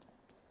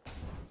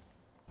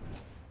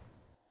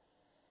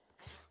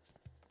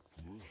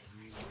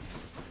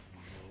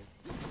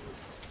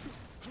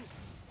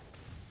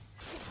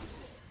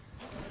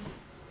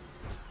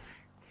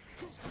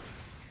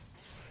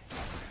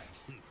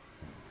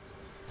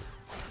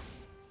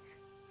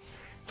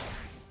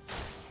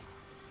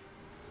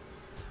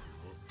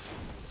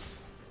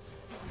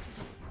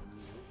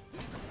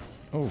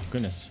 Oh,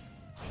 goodness.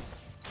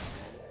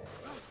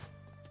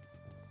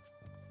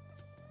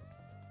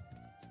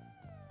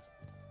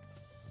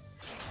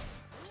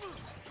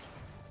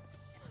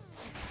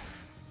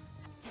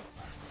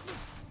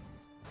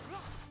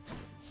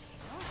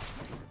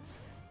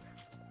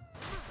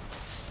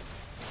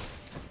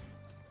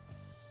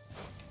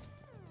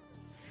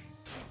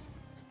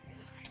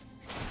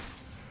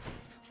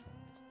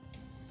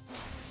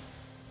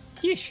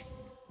 Yeesh.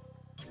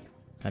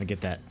 Gotta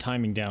get that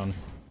timing down.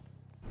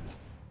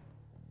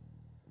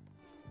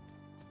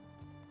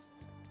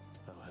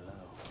 Oh, hello.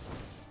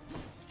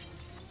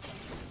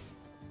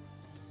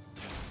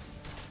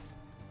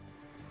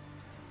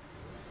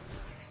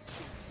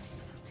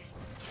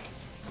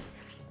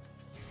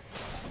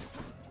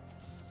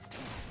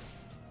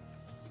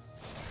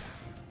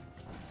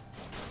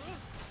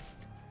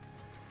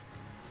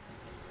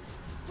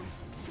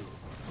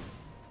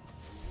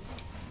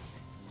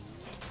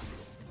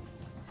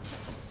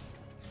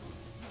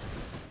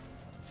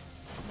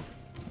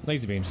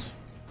 Laser beams.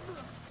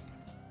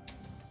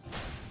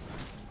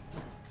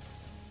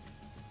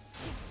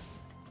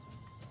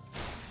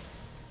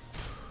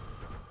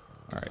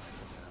 All right,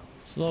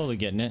 slowly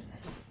getting it.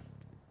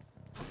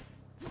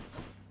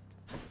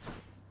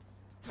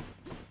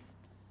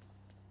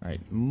 All right,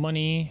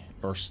 money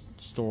or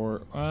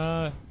store.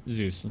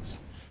 Zeus. Let's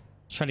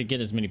try to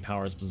get as many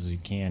powers as we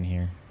can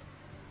here.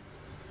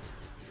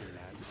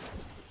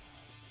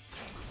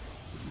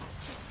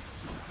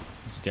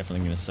 This is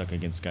definitely gonna suck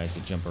against guys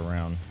that jump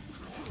around.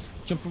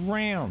 Jump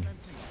around!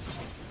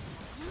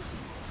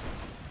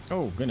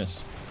 Oh,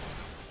 goodness.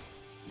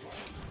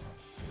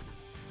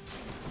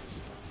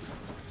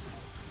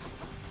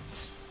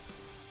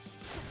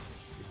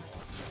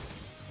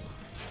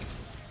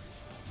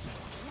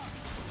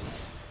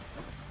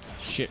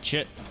 Shit,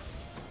 shit.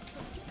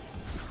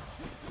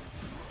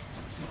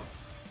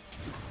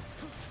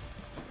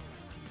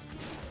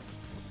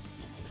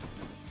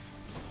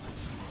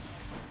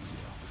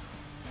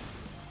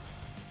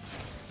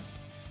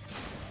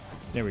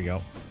 There we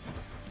go.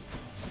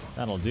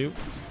 That'll do.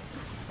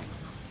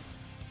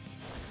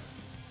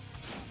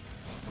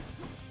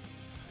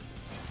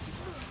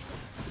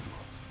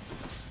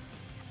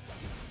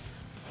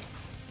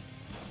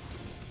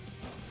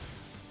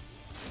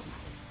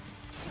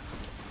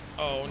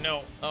 Oh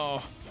no.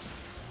 Oh.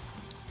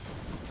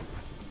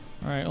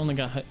 Alright, only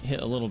got hit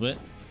a little bit.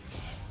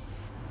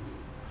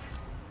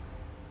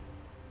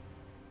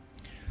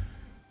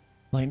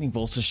 Lightning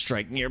bolts to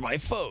strike nearby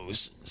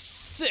foes.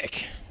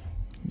 Sick!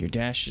 Your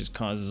dash just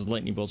causes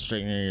lightning bolts to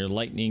strike near your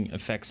lightning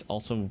effects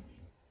also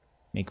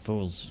make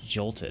foes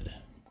jolted.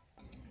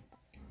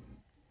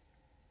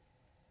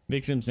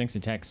 Victim's next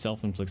attack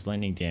self-inflicts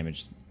lightning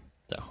damage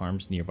that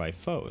harms nearby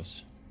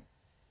foes.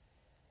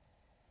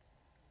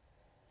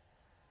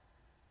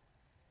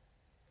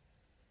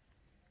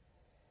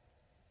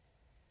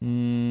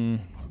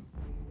 I'm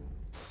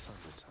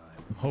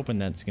hoping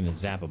that's gonna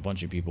zap a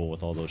bunch of people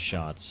with all those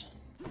shots.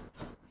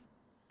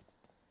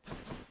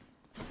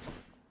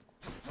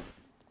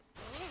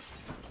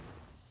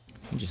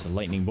 I'm just a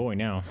lightning boy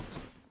now.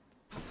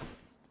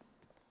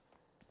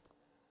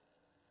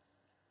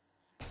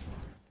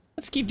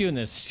 Let's keep doing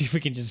this, see if we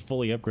can just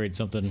fully upgrade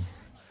something.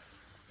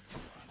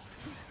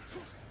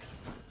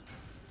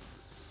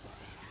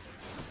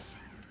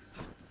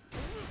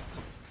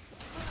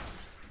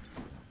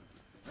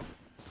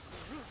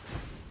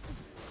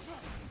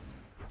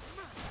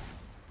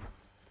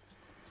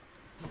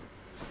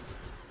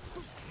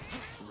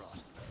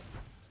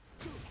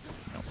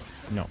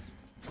 No.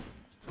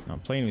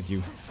 Not playing with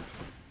you.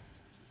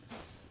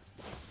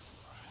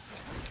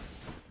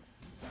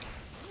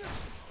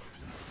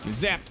 You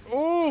zapped.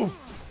 Ooh!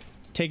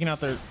 Taking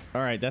out their...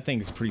 Alright, that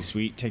thing's pretty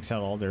sweet. Takes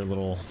out all their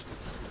little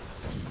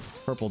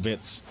purple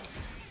bits.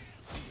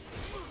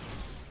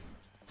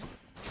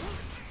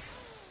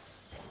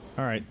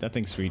 Alright, that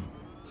thing's sweet.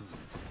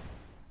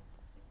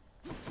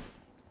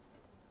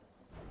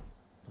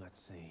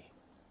 Let's see.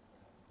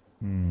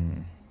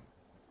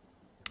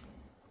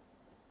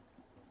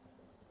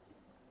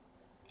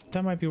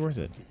 That might be worth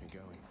it. Keep me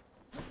going.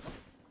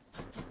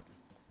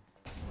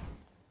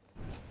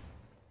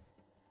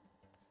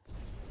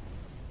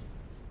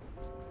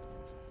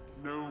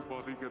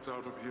 Nobody gets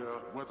out of here,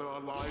 whether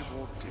alive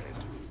or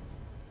dead.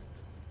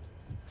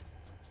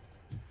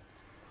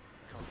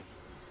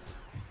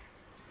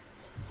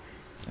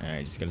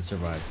 Alright, just gotta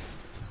survive.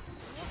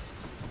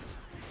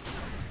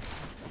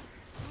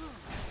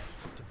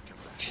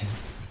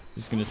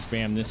 Just gonna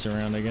spam this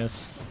around, I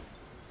guess.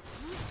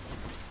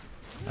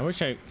 I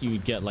wish you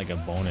would get like a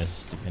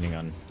bonus depending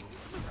on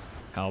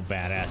how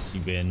badass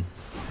you've been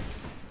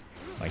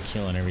by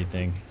killing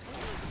everything.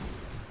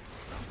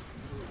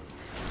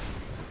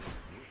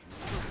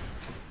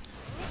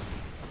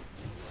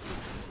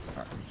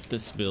 Alright,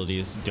 this ability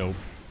is dope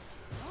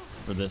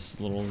for this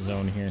little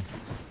zone here.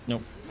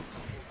 Nope.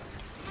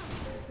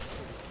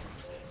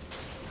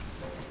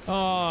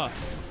 Oh,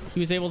 he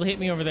was able to hit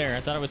me over there. I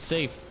thought I was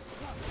safe.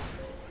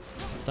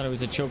 I thought it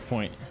was a choke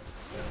point.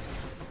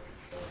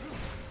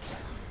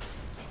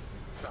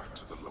 Back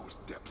to the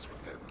lowest depths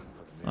within.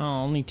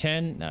 Oh, only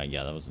 10? No,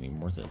 yeah, that wasn't even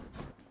worth it.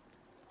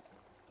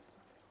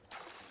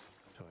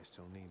 Do I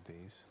still need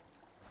these?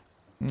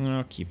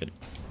 I'll keep it.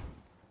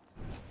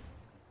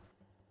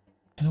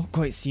 I don't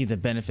quite see the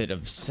benefit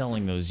of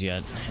selling those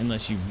yet,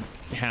 unless you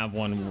have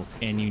one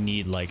and you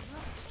need like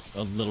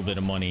a little bit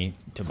of money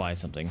to buy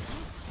something.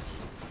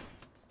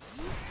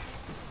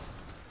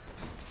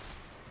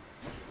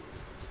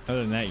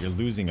 Other than that, you're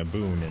losing a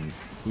boon, and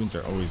boons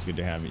are always good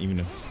to have, even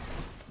if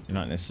you're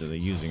not necessarily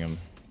using them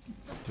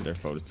to their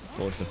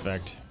fullest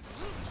effect.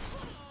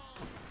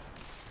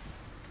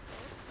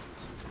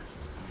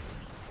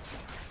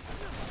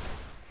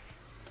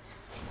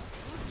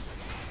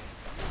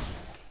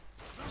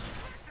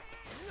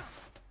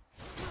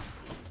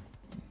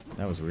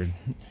 That was weird.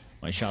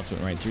 My shots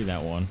went right through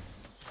that one.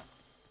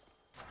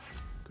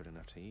 Good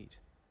enough to eat.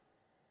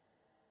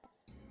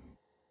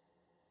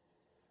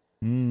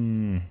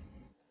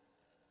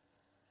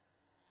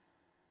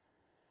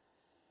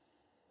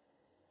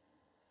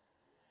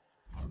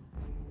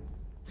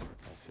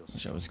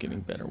 Wish I was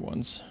getting better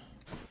ones.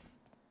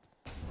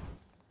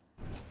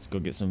 Let's go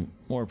get some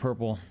more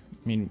purple.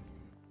 I mean,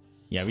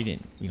 yeah, we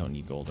don't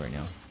need gold right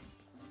now.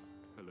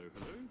 Hello,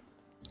 hello.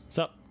 What's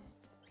up?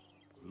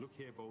 Look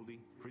here, Boldy.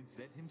 Prince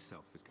Zed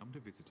himself has come to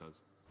visit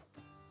us.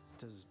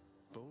 Does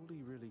Boldy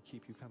really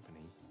keep you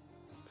company?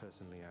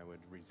 Personally, I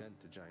would resent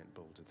a giant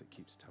boulder that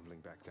keeps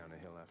tumbling back down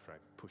a hill after I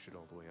push it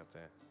all the way up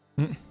there.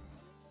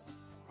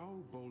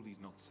 Oh,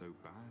 Boldy's not so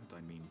bad. I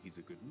mean, he's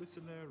a good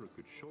listener, a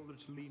good shoulder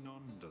to lean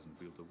on, doesn't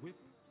wield a whip.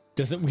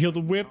 Doesn't wield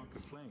a whip? Can't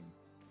complain.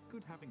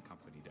 Good having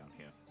company down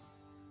here.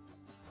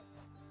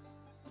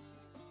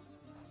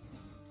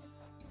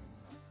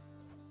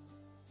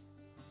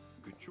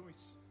 Good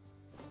choice.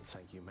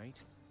 Thank you, mate.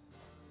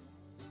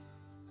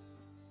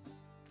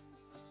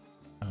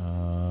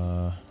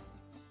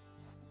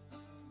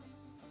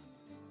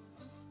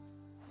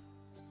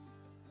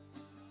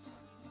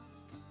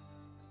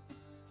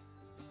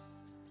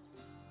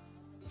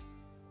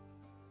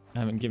 I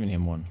haven't given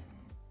him one.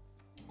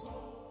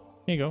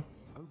 Here you go.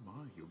 Oh my,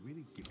 you're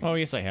really giving. Oh,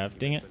 yes, I have.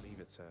 Dang it. Believe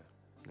it, sir.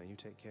 Now you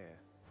take care.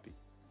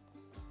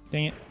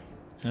 Dang it.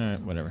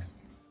 Alright, whatever.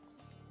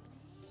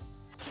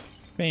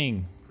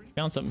 Bang.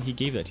 Found something. He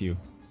gave that to you.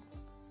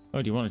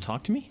 Oh, do you want to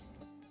talk to me?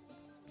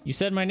 You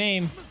said my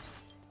name.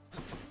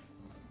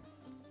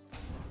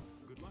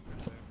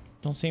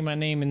 Don't say my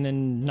name and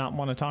then not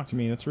want to talk to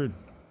me. That's rude.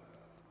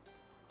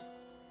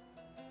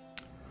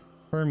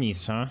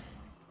 Hermes, huh?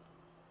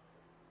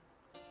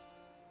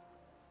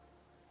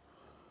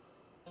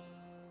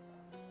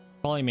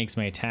 Probably makes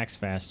my attacks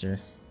faster.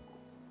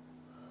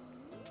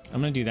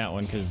 I'm gonna do that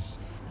one because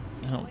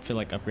I don't feel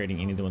like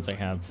upgrading any of the ones I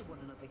have. One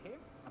another here,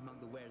 among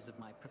the wares of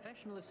my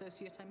professional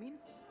associate, I mean.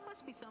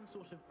 Must be some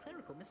sort of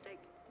clerical mistake.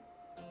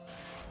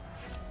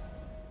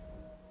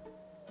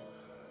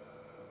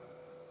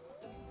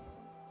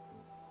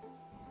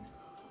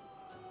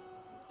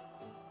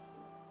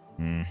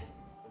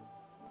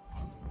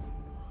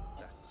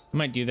 I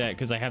might do that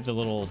because I have the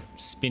little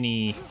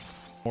spinny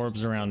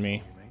orbs around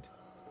me.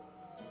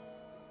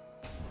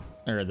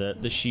 Or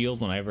the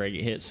shield whenever I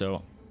get hit,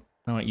 so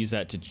I might use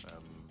that to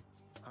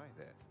Hi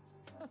there.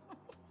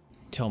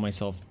 tell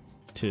myself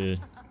to...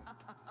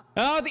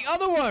 Oh, the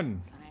other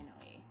one!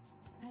 Finally.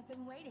 I've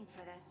been waiting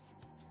for this.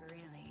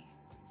 Really.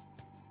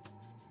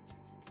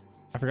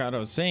 I forgot what I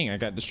was saying. I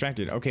got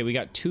distracted. Okay, we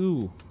got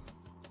 2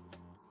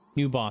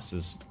 new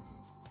bosses.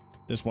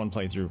 This one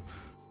playthrough.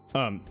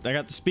 I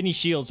got the spinny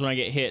shields when I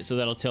get hit, so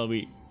that'll tell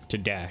me to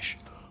dash.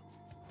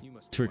 You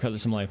must To recover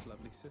some life.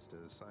 Lovely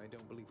sisters. I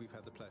don't believe we've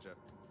had the pleasure.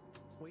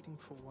 Waiting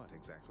for what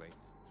exactly?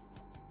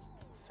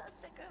 So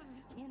sick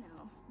of, you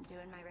know,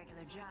 doing my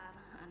regular job,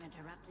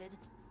 uninterrupted,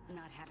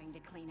 not having to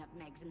clean up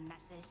Meg's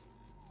messes.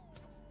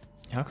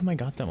 How come I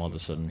got them all of a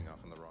sudden?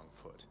 Off on the wrong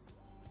foot.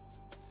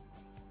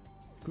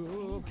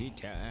 Cookie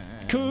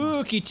time.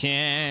 Cookie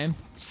time.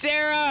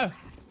 Sarah!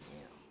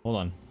 Hold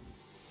on.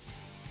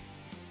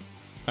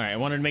 Alright, I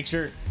wanted to make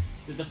sure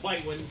that the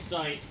fight wouldn't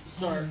start.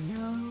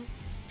 No,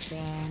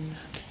 then.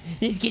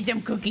 Let's get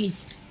them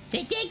cookies.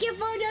 Say thank you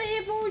for the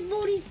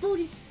apples,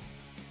 booties.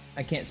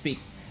 I can't speak.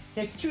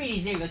 The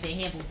treaties, there goes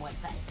a apple boy.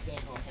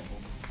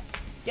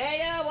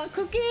 Jada, one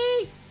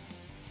cookie!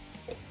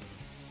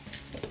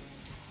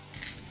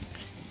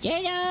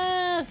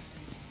 Jada!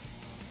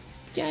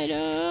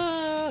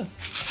 Jada!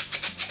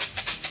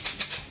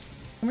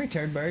 Come here,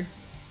 turd bird.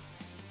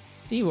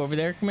 See you over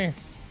there. Come here.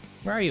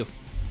 Where are you?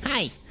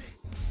 Hi.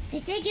 Say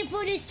thank you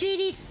for this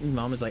treaties.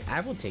 Mom is like, I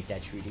will take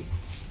that treaty.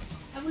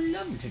 I would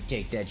love to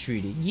take that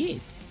treaty.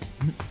 Yes.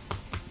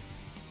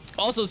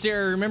 Also,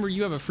 Sarah, remember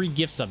you have a free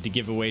gift sub to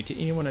give away to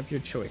anyone of your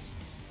choice.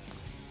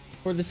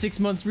 For the 6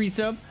 months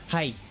resub.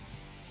 Hi.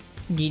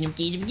 Get him,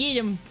 get him, get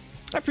him.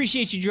 I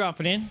appreciate you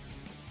dropping in.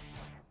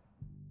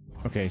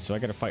 Okay, so I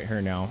gotta fight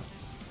her now.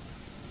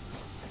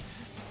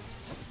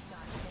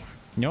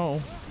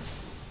 No.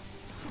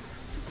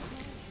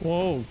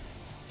 Whoa.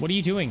 What are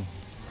you doing?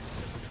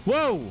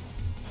 Whoa!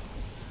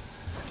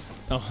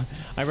 Oh,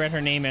 I read her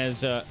name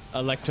as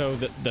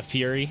Electo the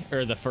Fury,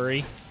 or the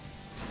Furry.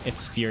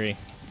 It's Fury.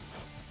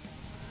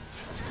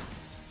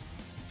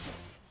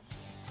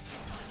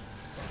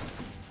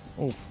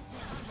 Oh.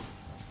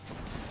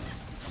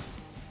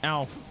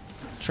 Ow.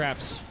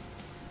 Traps.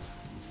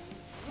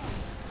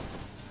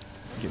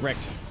 Get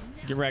wrecked.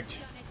 Get wrecked.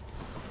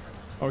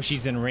 Oh,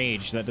 she's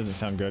enraged. That doesn't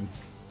sound good.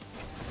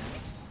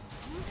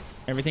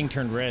 Everything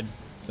turned red.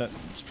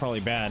 That's probably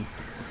bad.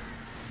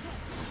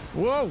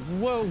 Whoa,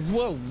 whoa,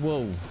 whoa,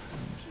 whoa.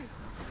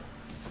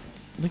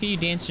 Look at you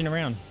dancing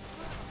around.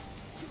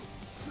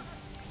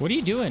 What are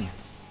you doing?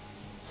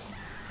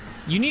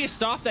 You need to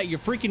stop that. You're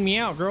freaking me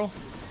out, girl.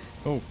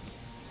 Oh.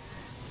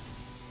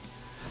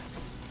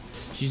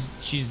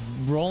 She's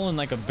rolling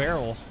like a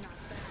barrel.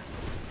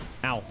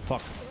 Ow,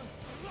 fuck.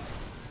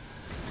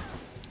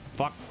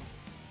 Fuck.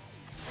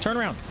 Turn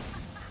around.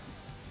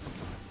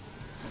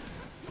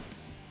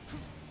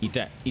 Eat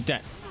that. Eat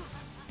that.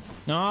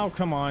 No,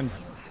 come on.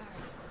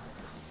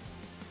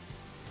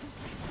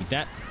 Eat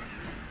that.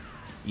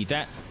 Eat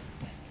that.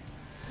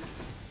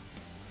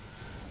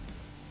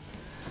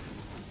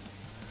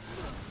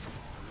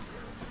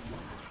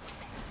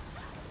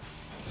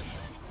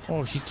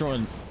 Oh, she's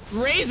throwing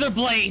razor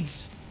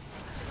blades.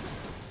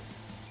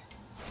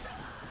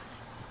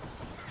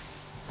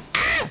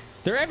 Ah!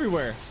 They're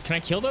everywhere. Can I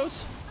kill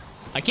those?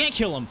 I can't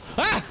kill them.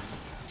 Ah!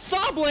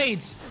 Saw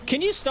blades.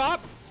 Can you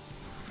stop?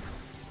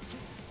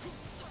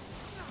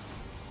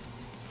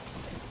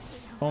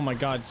 Oh my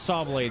god,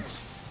 saw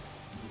blades.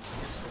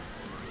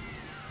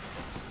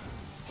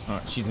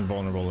 Oh, she's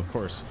invulnerable, of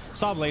course.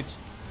 Saw blades.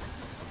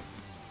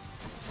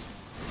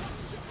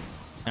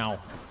 Ow.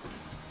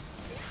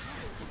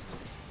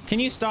 Can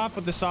you stop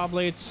with the saw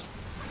blades?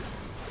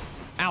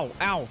 Ow,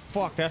 ow,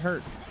 fuck, that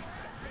hurt.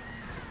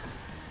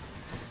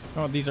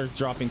 Oh, these are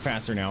dropping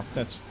faster now.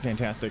 That's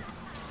fantastic.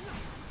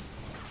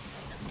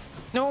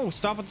 No,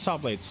 stop with the saw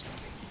blades.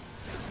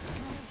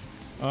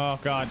 Oh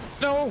god.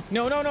 No,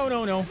 no, no, no,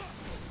 no, no.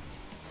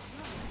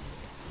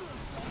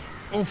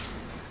 Oof.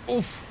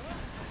 Oof.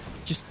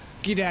 Just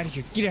get out of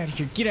here. Get out of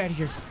here. Get out of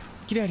here.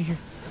 Get out of here.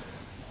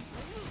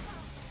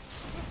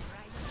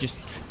 Just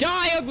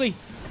die, ugly.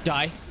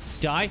 Die.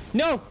 Die.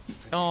 No.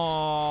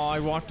 Oh,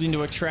 I walked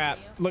into a trap.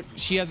 Look,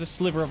 she has a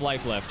sliver of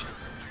life left.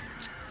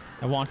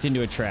 I walked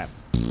into a trap.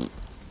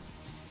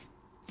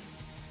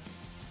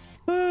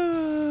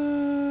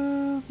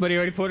 But he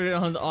already put it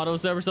on the auto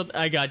sub or something.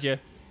 I got you.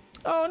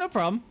 Oh, no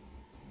problem.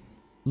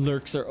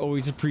 Lurks are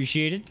always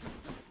appreciated.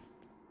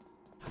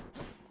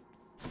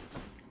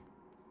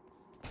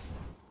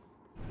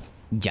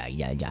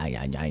 Yeah.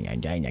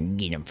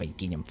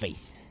 Get him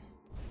face.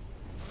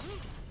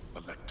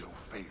 Electo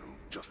failed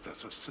just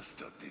as her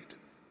sister did.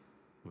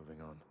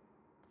 Moving on.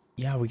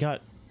 Yeah,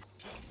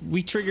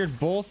 we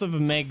triggered both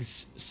of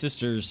Meg's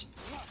sisters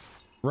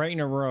right in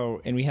a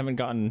row, and we haven't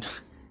gotten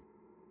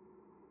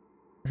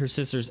her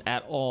sisters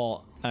at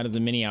all out of the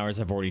many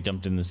hours I've already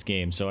dumped in this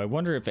game. So I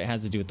wonder if it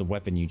has to do with the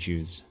weapon you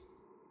choose.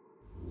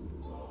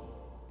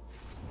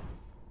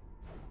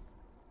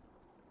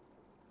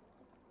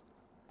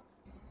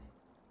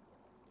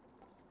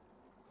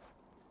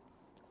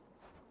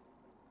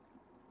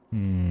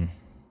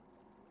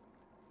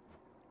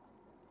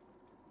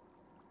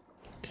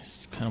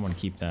 Kind of want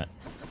to keep that.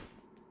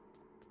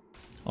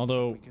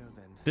 Although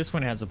this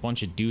one has a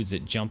bunch of dudes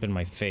that jump in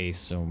my face,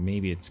 so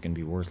maybe it's gonna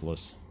be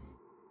worthless.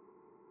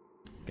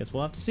 Guess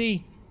we'll have to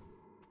see.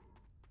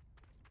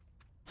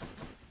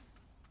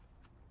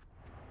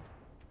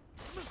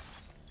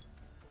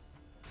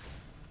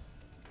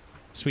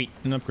 Sweet,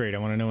 an upgrade. I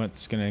want to know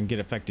what's gonna get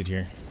affected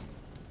here.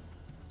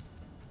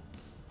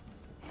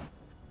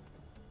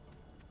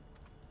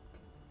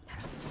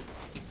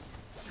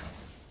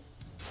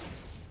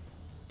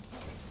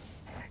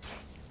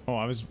 Oh,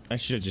 I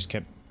should have just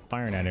kept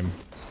firing at him.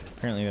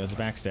 Apparently that was a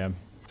backstab.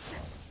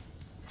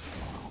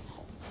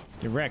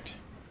 You're wrecked.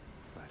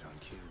 Right on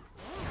cue.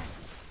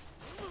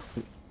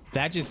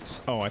 That just...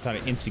 Oh, I thought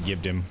it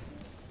insta-gibbed him.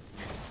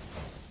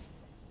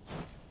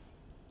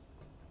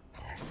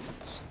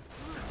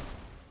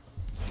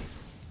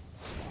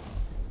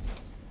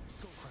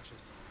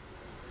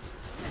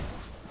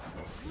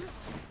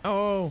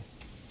 Oh!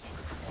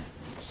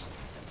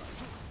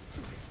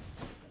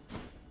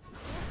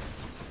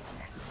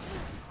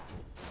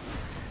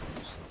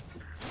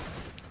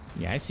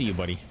 Yeah, I see you,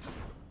 buddy.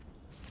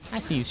 I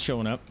see you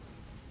showing up.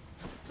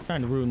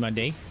 Trying to ruin my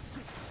day.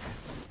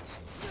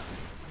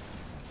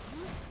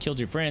 Killed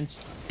your friends.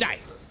 Die!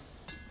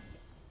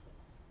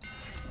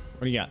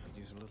 What do you got? Could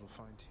use a little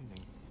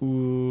fine-tuning.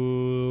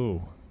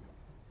 Ooh.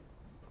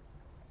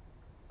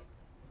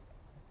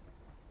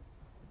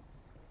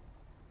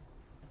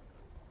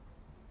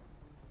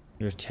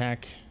 Your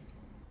attack.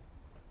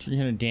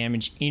 300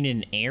 damage in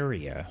an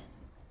area.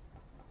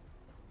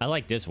 I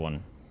like this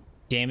one.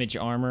 Damage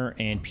armor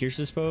and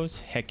pierces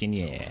foes? Heckin'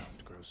 yeah.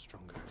 Grows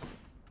stronger.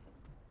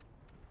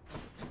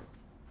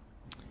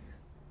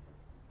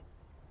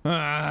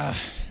 I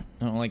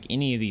don't like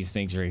any of these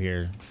things right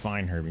here.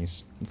 Fine,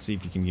 Hermes. Let's see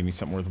if you can give me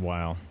something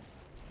worthwhile.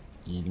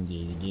 Get him,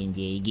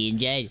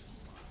 dead.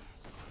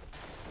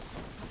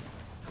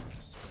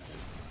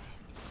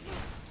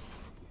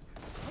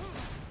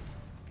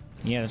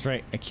 Yeah, that's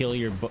right. I kill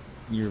your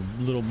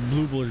little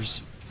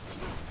blooblers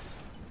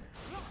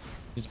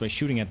just by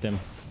shooting at them.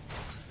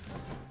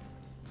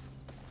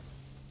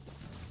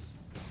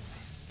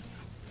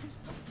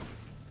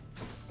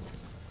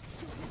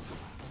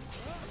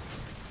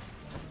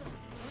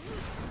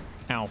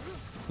 Ow.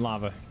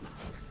 Lava.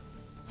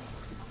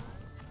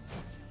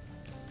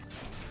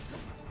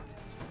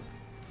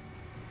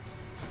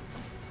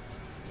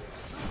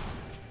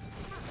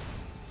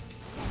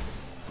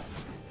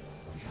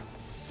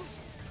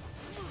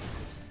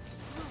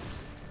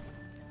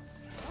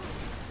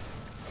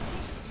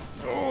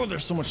 Oh,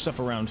 there's so much stuff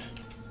around.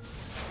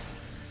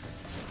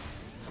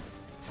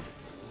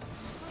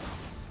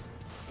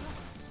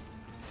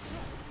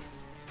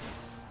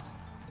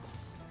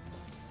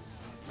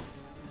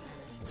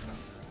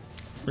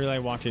 Really, I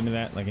walked into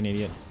that like an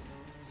idiot.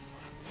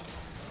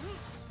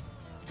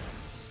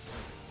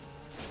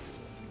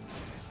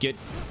 Get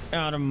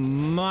out of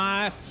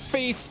my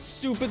face,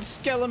 stupid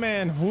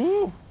Skeleman!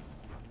 Woo!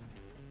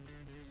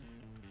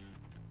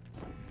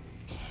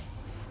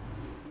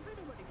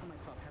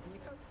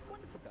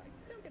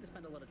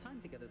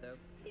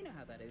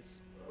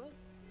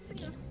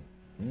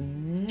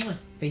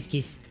 Face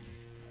kiss.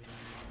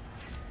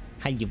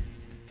 Hi, you.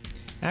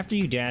 After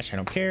you dash, I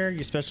don't care.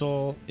 Your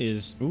special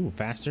is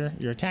faster.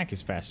 Your attack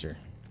is faster.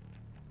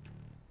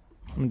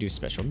 I'm gonna do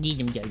special. Get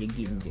him, get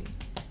him.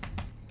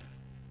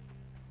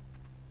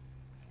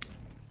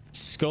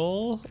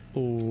 Skull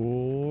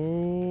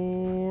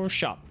or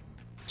shop?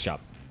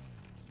 Shop.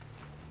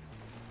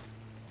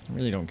 I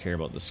really don't care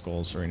about the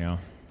skulls right now.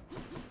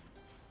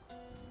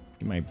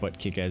 Get my butt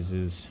kick as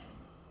is.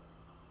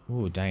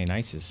 Ooh,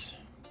 Dionysus.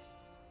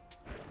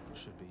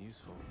 Should be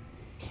useful.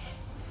 You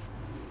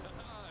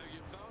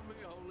found me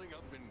holding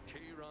up in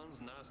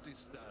Kieran's nasty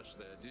stash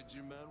there, did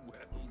you, man? Well,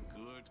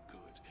 good,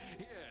 good.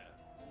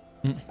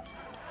 Yeah.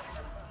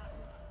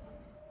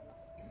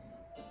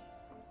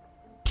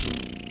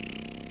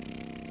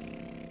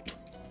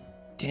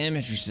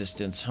 Damage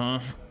resistance, huh?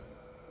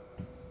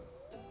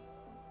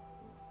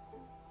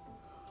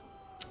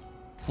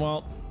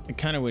 Well, I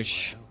kind of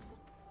wish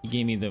you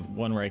gave me the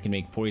one where I can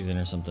make poison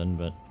or something,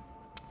 but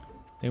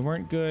they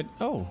weren't good.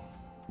 Oh,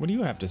 what do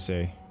you have to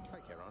say? Hi,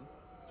 Kieran.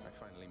 I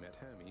finally met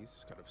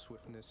Hermes. Got a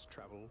swiftness,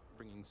 travel,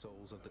 bringing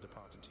souls of the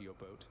departed to your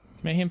boat.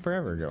 Met him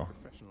forever ago.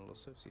 Professional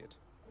associate.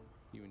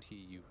 You and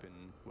you've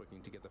been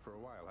working together for a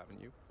while,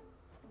 haven't you?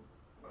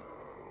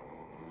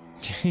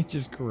 He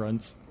just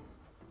grunts.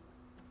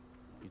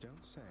 You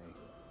don't say.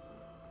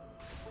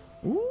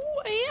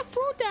 Ooh,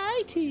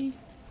 Aphrodite.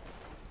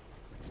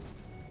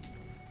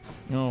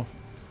 No.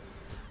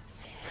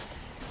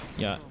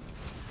 Yeah.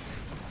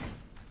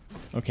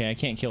 Okay, I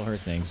can't kill her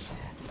things.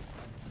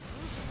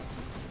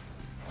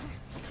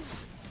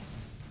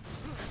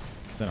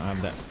 Because I don't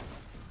have that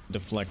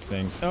deflect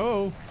thing.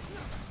 Oh!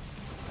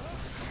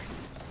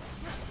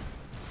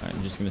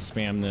 I'm just gonna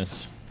spam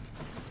this.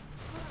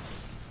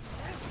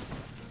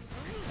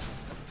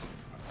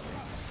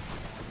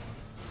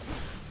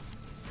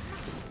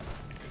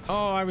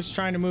 Oh, I was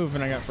trying to move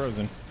and I got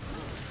frozen.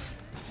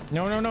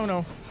 No, no, no,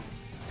 no.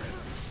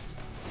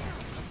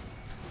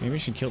 Maybe we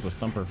should kill the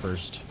thumper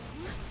first.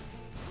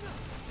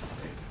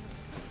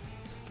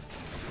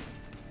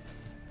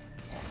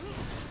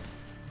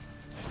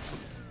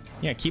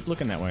 Yeah, keep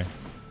looking that way.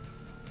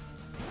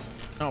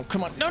 Oh,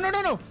 come on. No, no,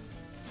 no, no!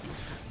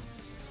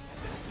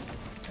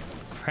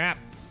 Crap.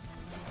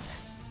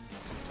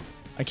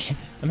 I can't.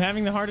 I'm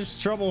having the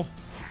hardest trouble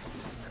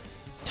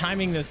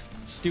timing this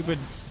stupid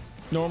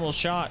normal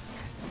shot.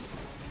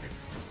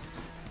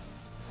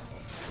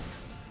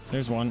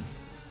 There's one.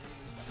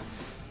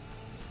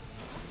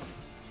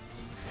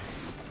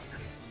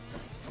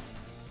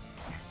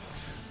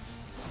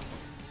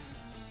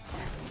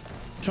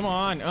 Come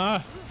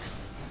on.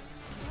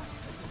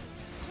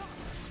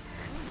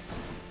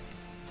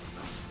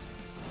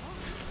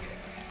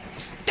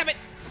 Stop it.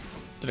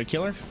 Did I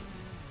kill her?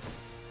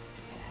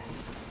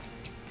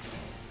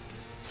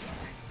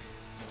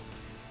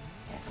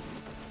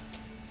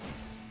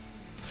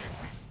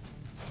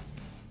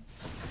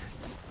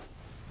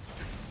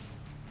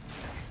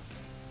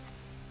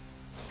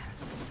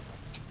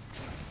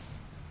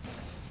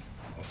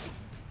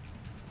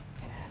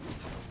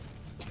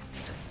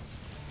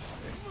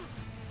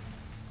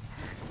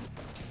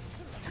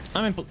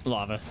 I'm in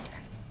lava.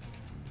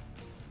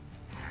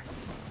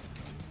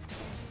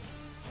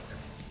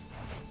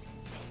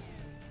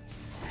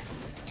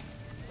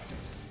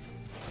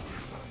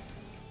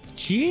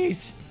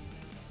 Jeez.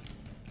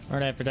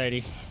 Alright, Aphrodite.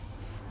 You've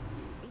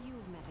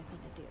met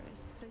Athena,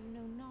 dearest, so you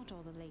know not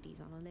all the ladies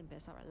on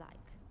Olympus are alike.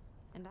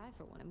 And I,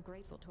 for one, am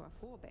grateful to our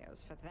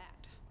forebears for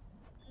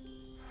that.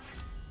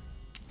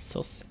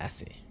 So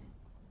sassy.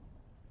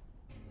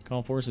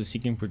 Call force is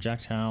seeking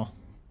projectile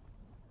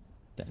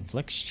that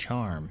inflicts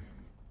charm.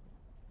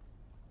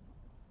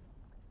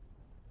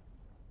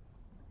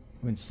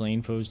 When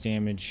slain, foes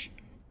damage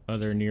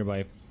other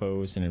nearby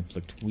foes and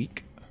inflict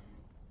weak.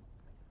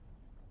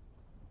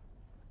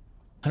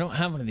 I don't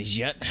have one of these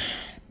yet.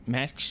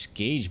 Max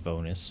gauge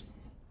bonus.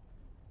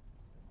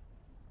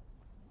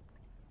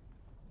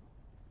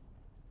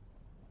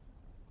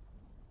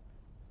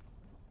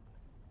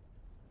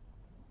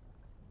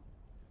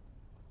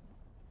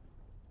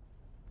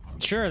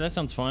 Sure, that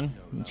sounds fun.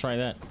 I'll try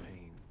that.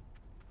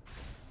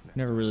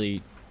 Never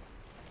really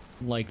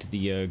liked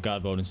the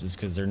god bonuses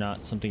because they're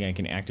not something I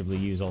can actively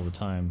use all the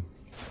time.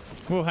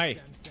 Whoa, hi.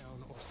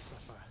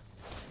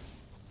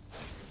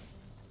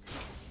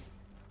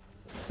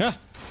 Ah!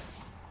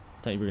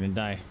 Thought you were gonna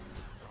die.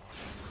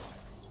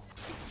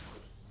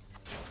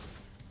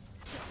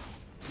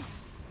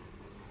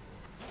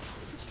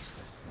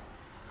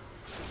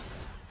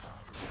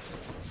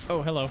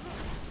 Oh, hello.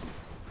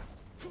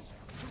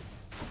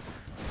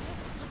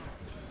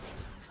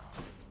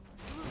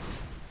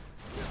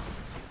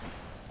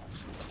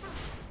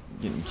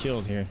 Getting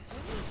killed here.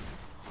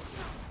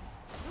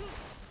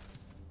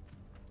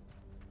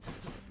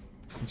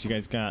 What you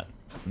guys got?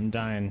 I'm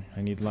dying.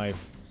 I need life.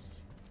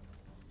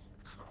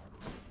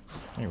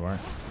 There you are.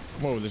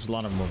 Whoa, there's a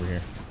lot of them over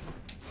here.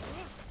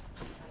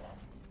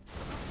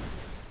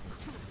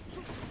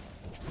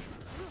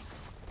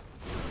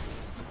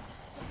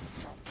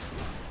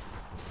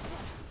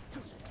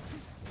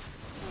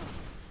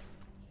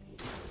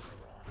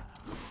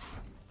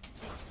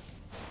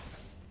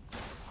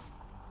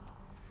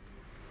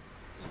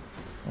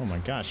 Oh my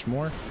gosh,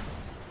 more?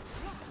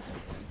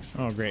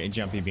 Oh great, a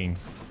jumpy bean.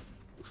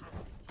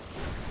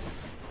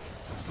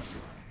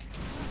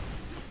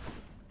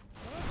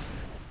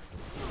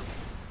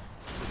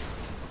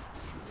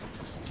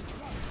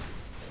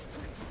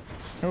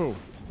 Oh,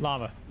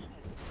 lava.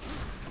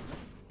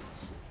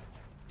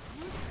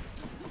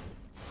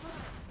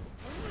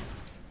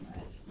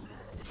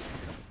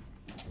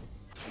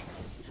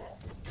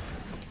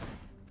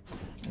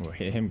 Oh,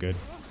 hit him good.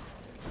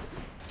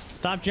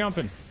 Stop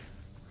jumping.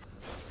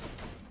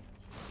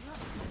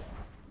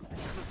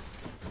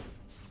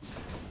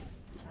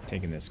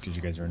 Taking this because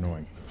you guys are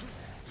annoying.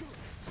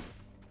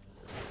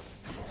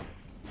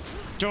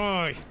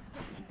 Die!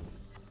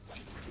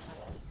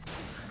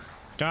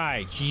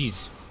 Die,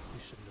 jeez.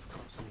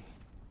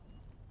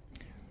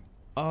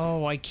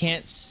 Oh, I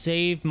can't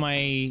save my...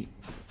 I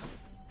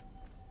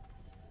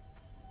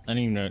don't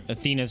even know.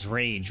 Athena's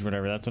Rage,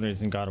 whatever. That's what it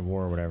is in God of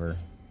War or whatever.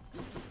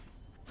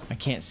 I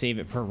can't save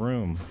it per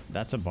room.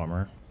 That's a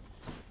bummer.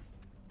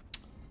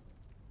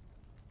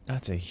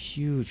 That's a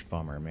huge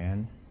bummer,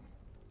 man.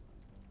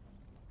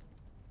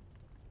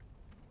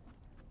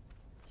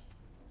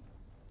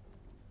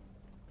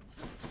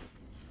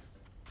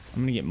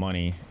 I'm gonna get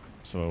money,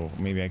 so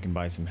maybe I can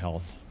buy some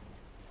health.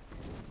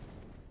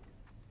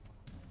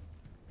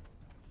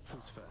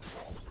 Who's first?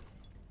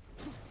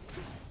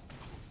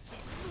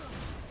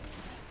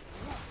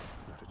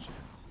 Not a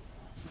chance.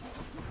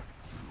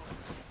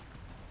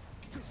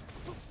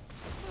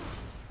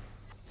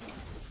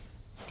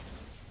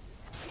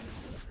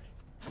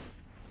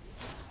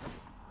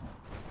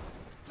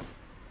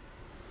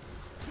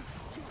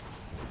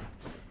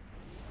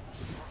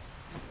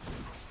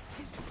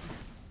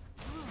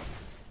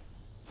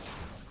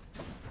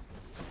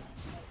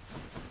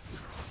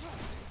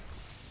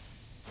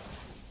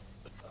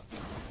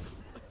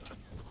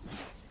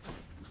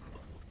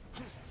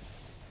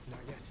 Not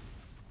yet.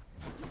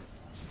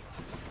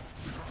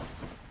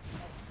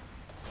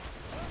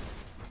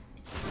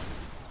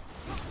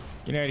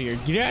 Get out of here.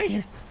 Get out of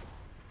here.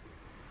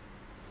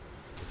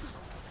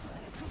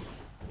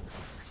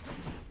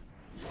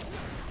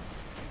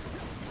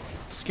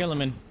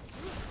 Skeleton.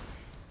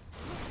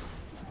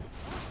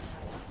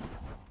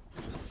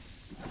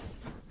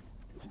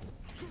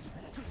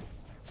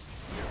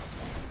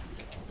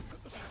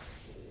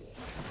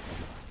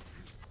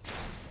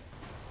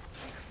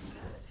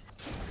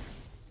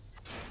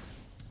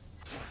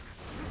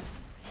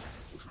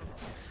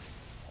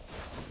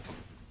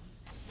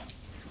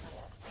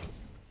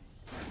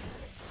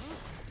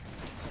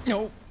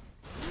 No.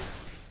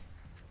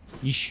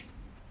 Yeesh.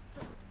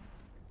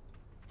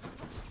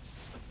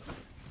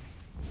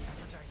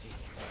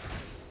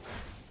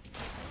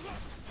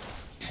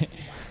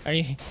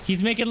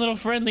 He's making little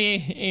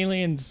friendly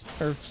aliens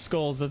or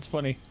skulls. That's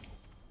funny.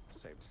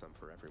 Saved some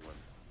for everyone.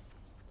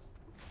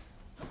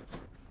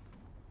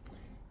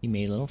 He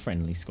made little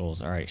friendly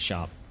skulls. All right,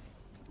 shop.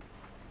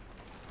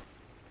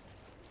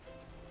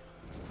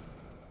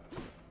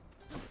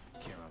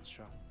 Kieran's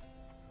shop.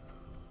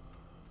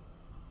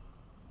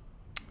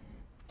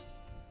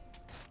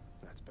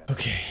 That's better.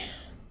 Okay.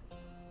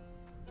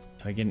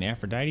 Do I get an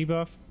Aphrodite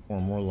buff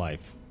or more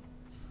life?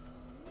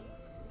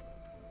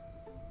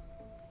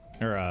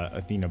 Or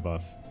Athena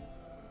buff.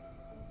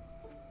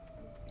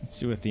 Let's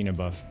do Athena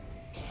buff.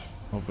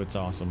 Hope it's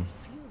awesome.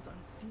 Feels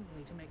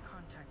unseemly to make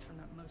contact from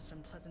that most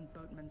unpleasant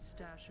boatman's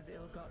stash of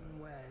ill-gotten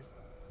wares.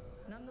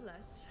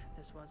 Nonetheless,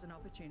 this was an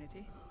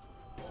opportunity.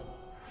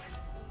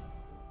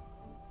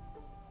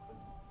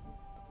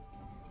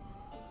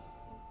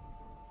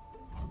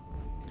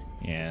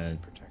 Yeah,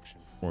 Protection.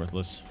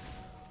 worthless.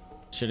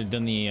 Should have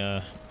done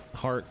the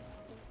heart.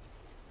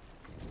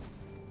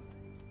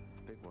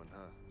 Big one,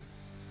 huh?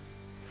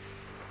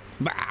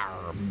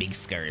 Bah, big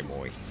scary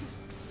boy.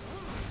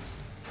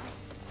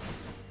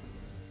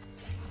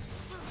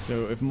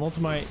 So if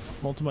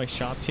multi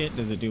shots hit,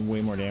 does it do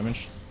way more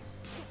damage?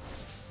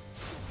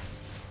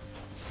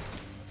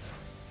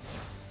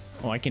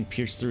 Oh, I can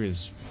pierce through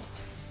his.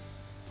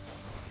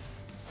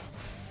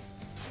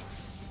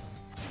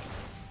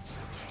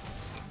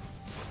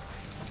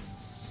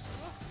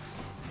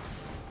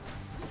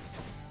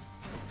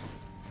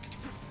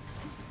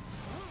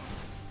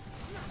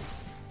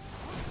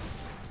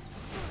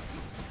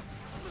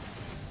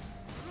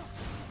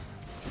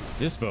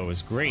 This bow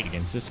is great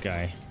against this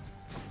guy.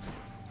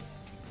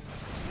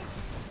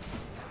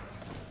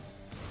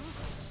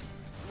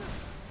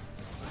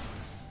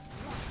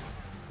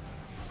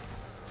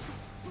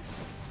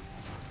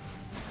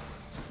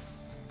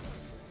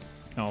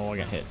 Oh, I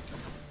got hit.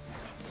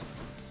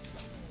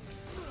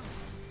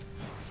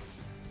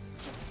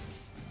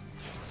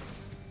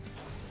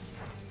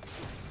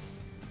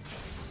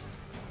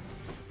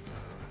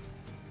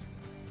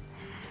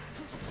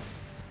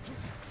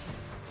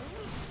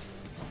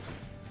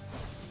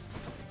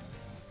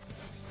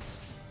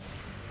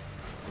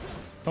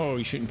 Oh,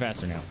 he's shooting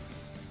faster now.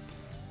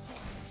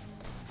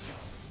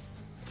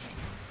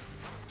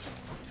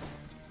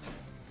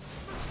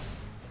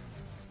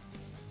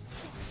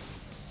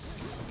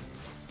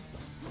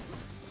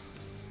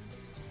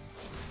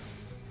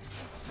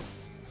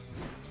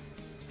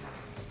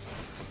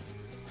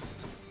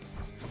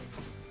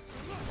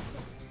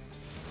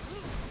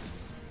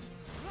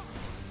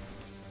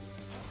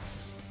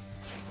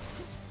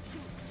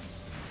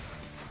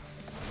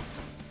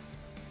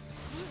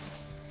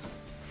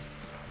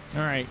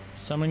 Alright,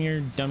 summon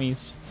your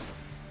dummies.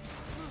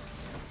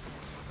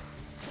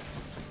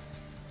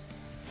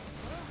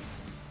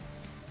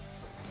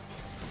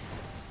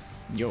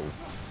 Yo.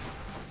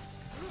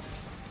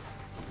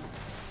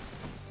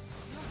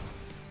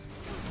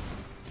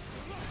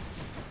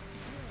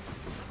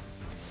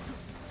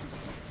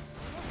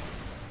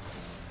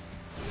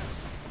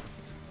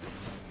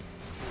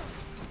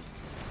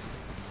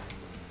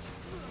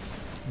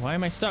 Why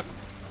am I stuck?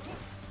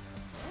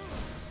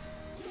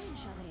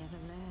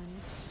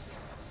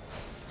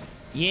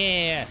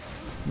 Yeah,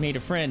 made a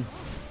friend.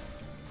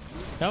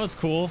 That was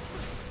cool.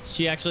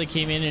 She actually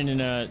came in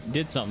and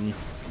did something.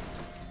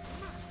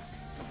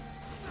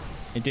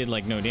 It did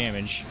like no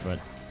damage, but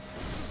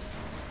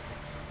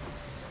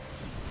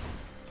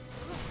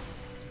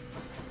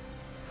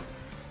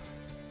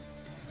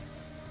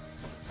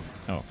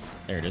oh,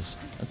 there it is.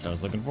 That's what I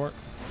was looking for.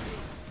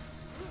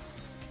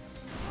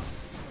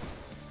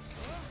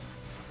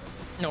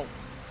 No.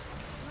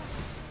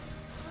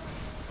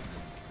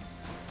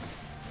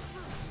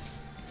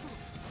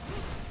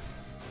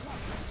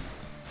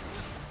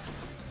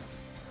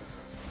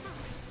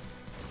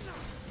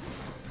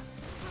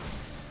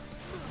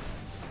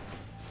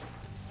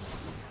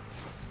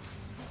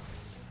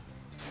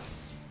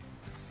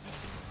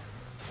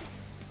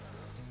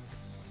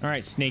 All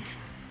right, snake.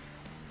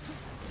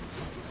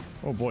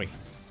 Oh boy.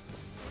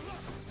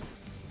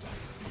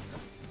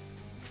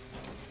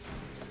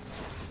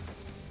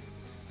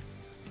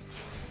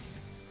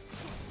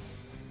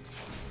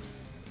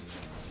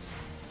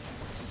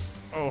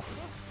 Oh.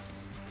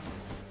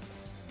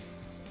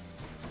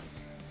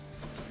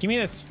 Give me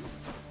this.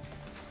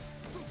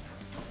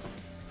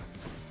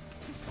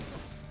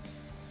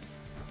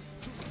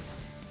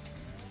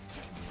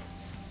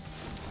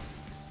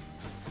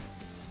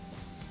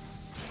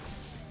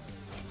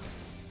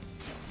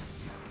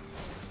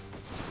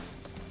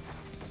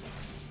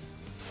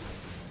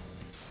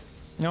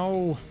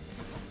 No.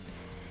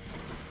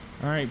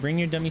 All right, bring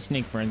your dummy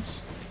snake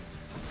friends.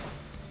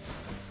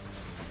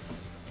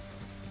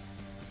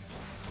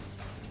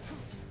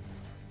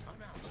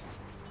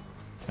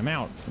 I'm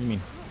out. What do you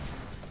mean?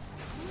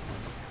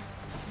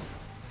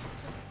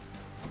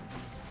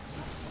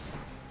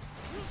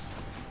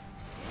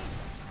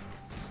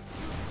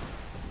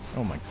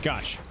 Oh my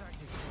gosh.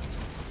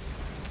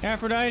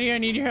 Aphrodite, I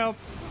need your help.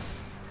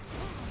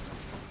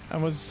 I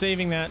was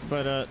saving that,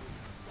 but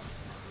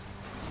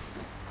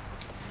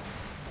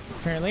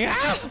apparently,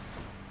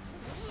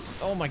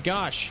 oh my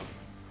gosh.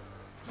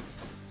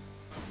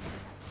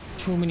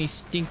 Too many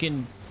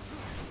stinking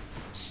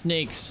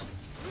snakes.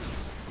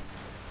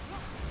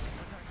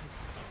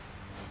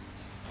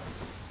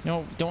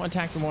 No, don't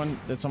attack the one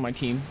that's on my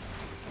team.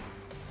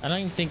 I don't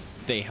even think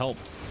they help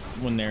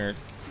when they're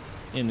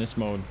in this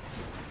mode.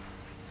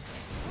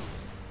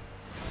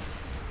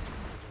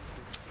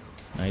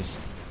 Nice.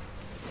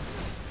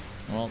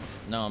 Well,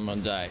 now I'm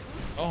gonna die.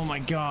 Oh my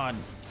god.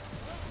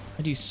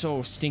 I do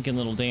so stinking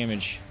little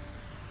damage.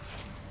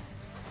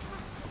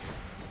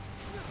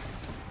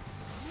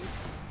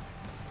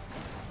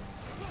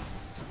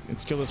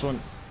 Let's kill this one.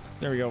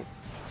 There we go.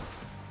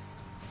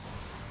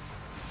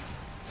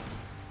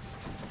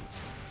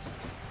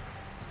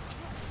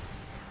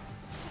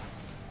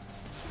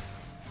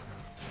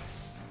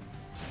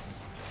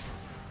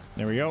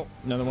 There we go.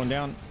 Another one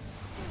down.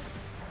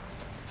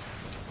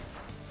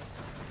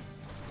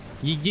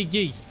 Yee yee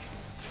yee.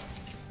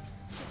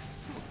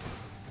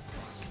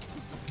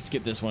 Let's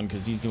get this one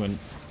because he's doing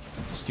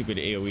stupid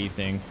AoE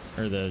thing.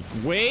 Or the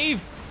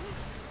wave.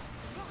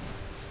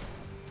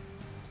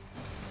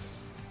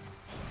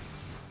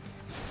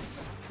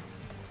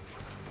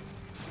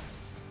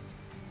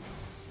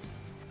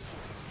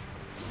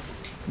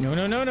 No,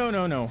 no, no, no,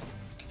 no, no.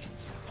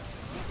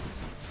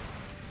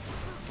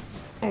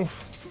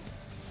 Oof.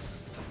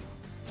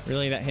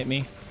 Really? That hit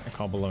me? I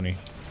call baloney.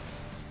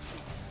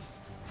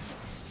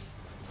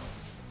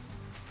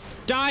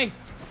 Die!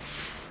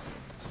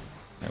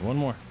 Alright, one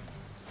more.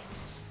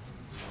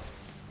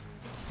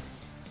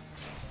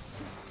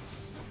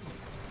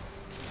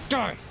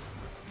 Die!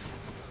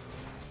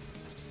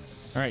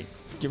 Alright,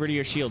 get rid of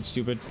your shield,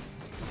 stupid.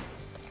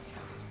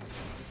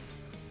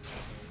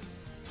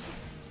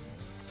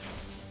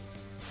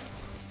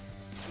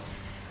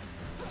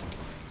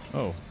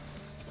 Oh.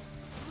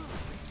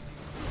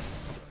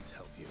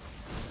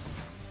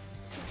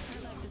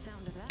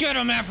 Get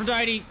him,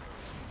 Aphrodite!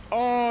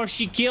 Oh,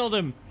 she killed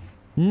him.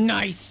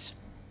 Nice.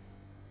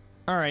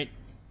 All right.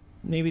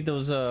 Maybe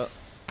those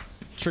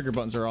trigger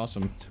buttons are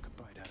awesome. Took a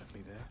bite out of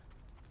me there.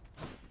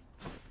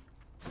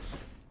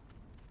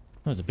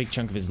 That was a big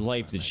chunk of his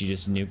life that she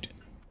just nuked.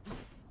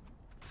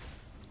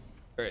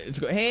 All right, let's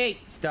go. Hey,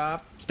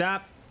 stop.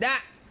 Stop.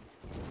 Ah!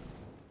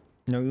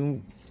 No,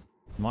 I'm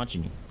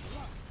watching you.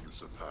 You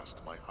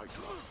surpassed my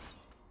Hydra.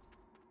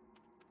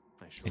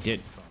 I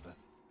did.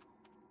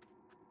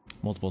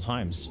 Multiple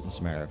times, as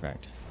a matter of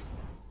fact.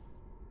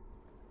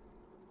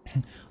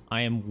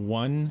 I am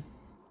 1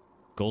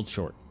 gold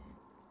short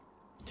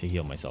to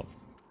heal myself.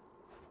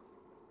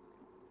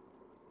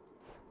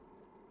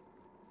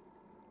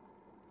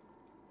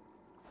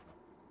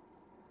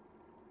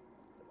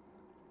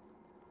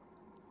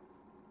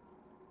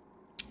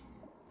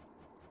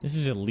 This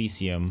is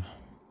Elysium.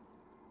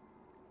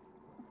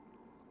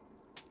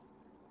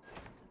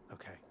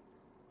 Okay.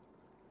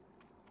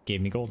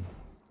 Gave me gold.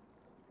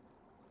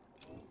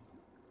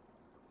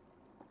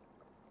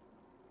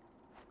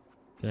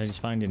 Did I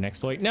just find an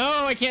exploit?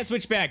 No, I can't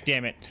switch back,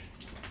 damn it.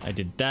 I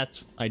did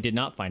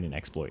not find an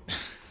exploit.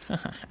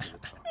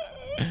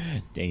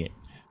 Dang it.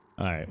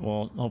 Alright,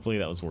 well, hopefully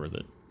that was worth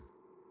it.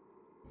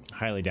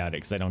 Highly doubt it,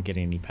 because I don't get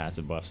any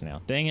passive buffs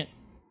now. Dang it.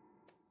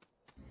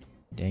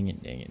 Dang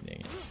it, dang it, dang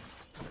it.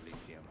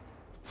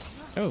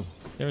 Oh,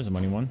 there's a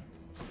money one.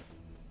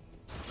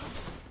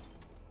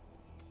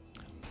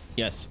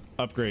 Yes,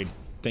 upgrade.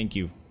 Thank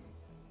you.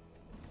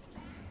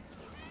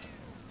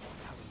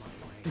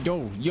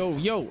 Yo, yo,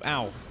 yo,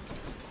 ow.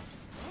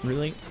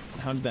 Really?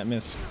 How did that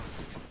miss?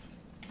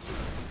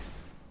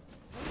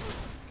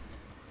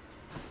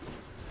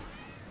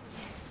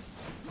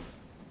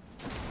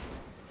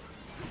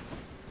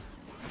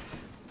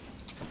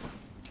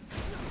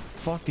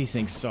 Fuck, these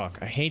things suck.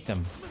 I hate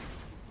them.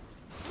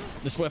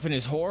 This weapon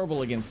is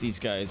horrible against these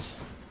guys.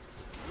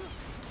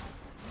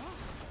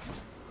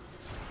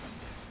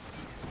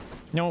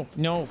 No,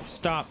 no,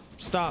 stop,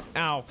 stop,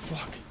 ow,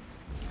 fuck.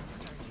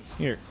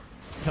 Here,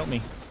 help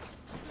me.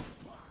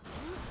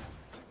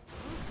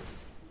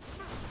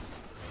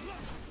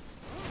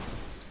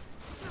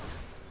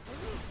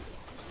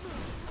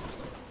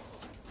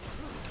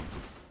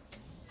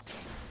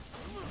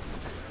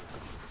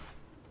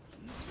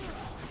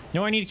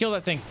 No, I need to kill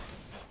that thing.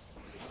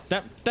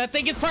 That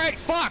thing is probably,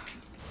 fuck!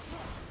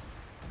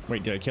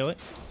 Wait, did I kill it?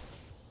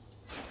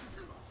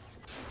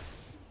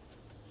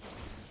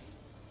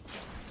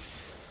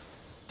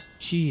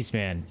 Jeez,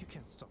 man. You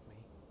can't stop me.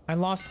 I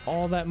lost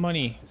all that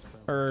money.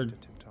 Or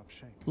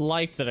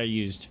life that I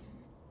used.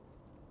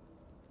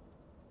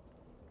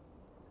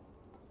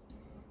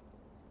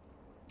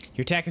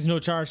 Your attack has no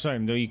charge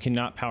time, though you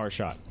cannot power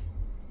shot.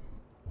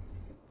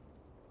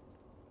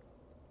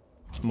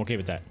 I'm okay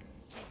with that.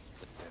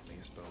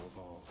 Deadliest bow of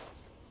all.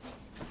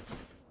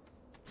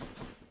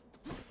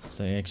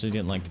 So I actually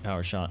didn't like the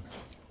power shot.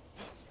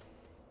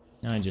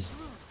 Now I just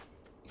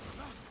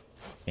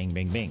bang,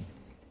 bang, bang.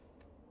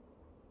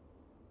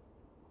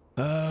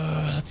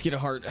 Let's get a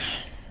heart.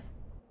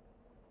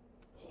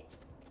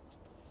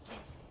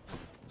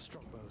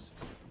 Strong bows.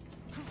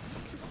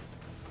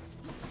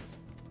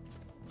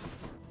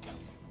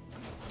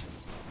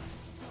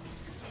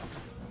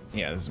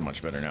 Yeah, this is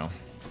much better now.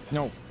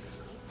 No.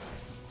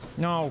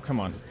 No, come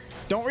on.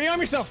 Don't rearm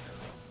yourself!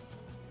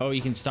 Oh,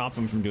 you can stop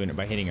him from doing it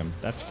by hitting him.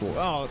 That's cool.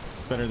 Oh,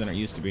 it's better than it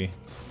used to be.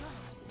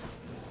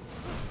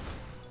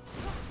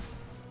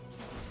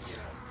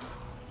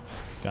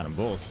 Got them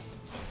both.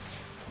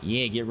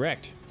 Yeah, get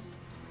wrecked.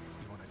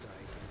 You want to die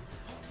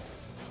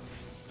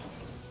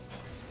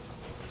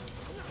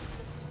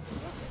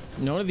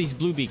again? No to these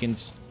blue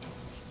beacons.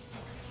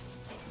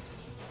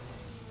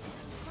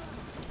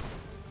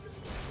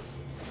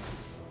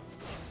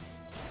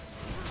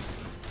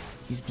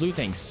 These blue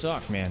things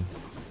suck, man.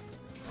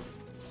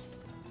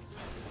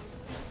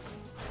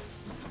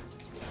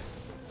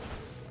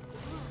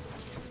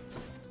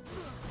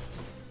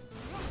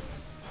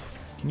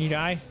 Can you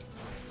die?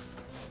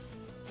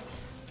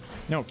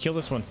 No, kill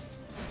this one.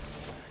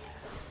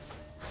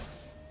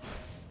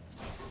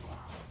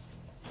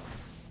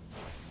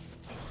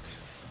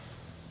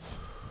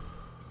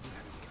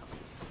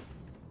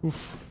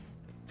 Oof.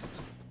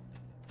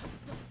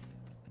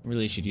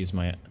 Really should use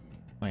my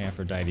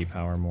Aphrodite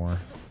power more.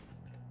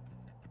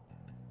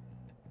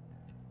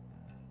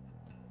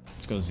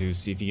 Let's go Zeus,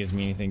 see if he gives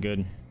me anything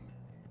good.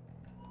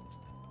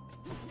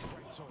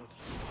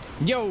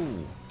 Yo!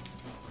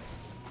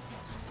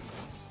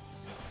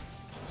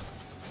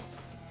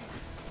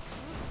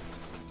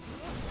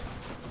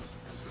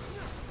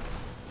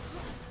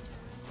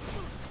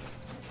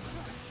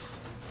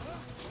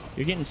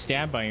 You're getting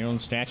stabbed by your own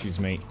statues,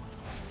 mate.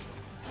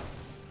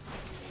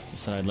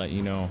 Just thought I'd let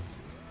you know.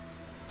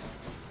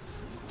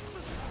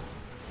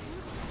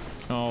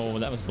 Oh,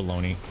 that was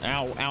baloney.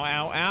 Ow, ow,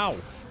 ow, ow!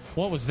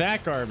 What was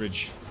that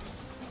garbage?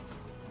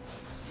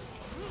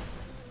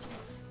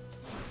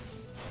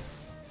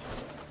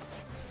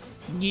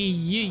 Yee,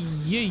 yee,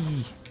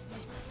 yee.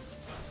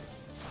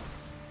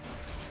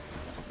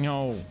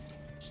 No.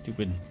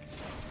 Stupid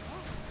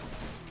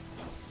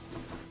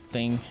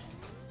thing.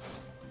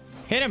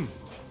 Hit him!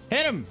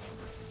 Hit him!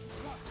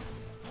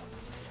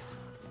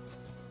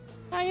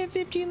 I have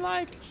 15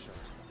 life.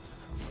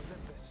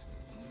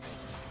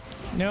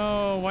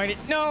 No, why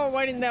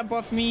didn't that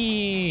buff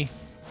me?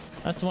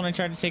 That's the one I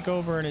tried to take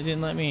over and it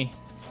didn't let me.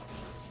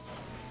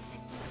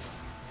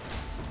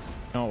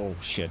 Oh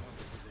shit.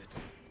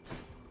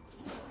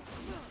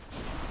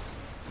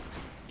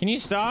 Can you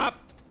stop?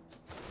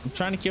 I'm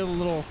trying to kill the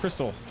little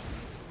crystal.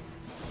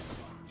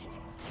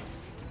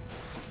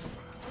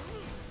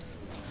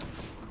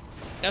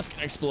 That's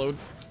gonna explode.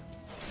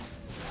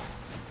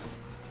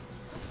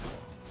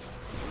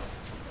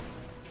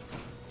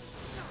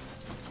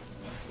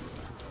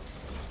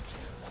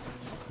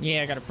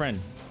 Yeah, I got a friend.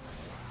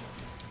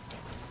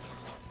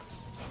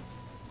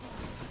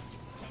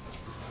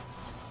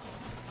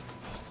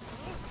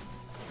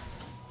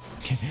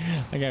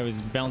 That guy was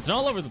bouncing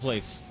all over the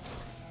place.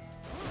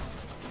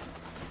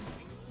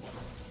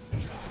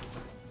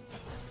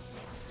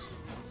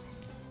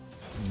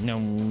 No,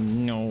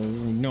 no,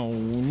 no,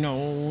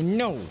 no,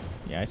 no.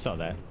 Yeah, I saw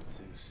that.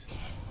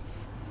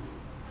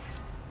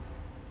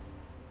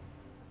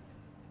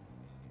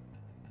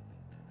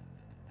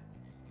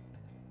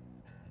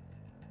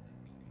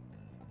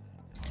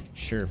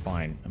 Sure,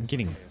 fine. I'm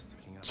getting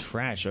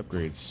trash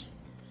upgrades.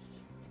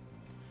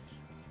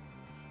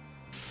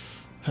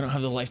 I don't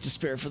have the life to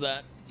spare for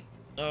that.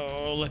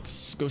 Oh,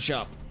 let's go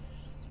shop.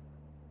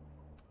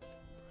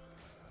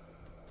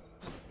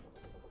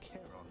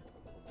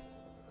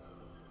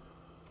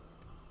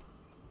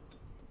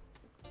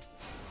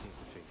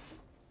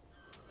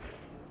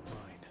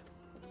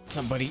 What's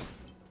up, buddy?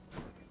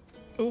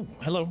 Oh,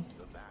 hello.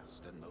 The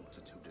vast and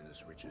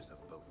multitudinous riches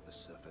of both the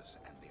surface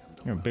and the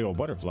underworld. You're a big old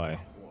butterfly.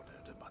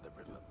 Watered by the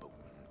river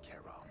boatman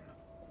Charon,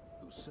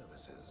 whose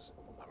services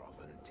are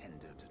often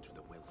tendered to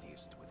the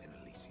wealthiest within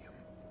Elysium.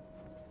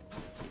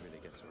 He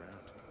really gets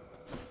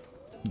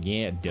around.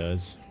 Yeah, it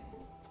does.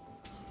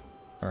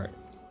 All right,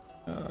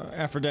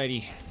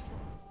 Aphrodite.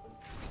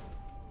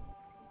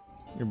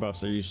 Your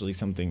buffs are usually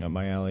something up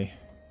my alley.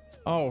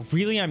 Oh,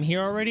 really? I'm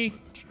here already?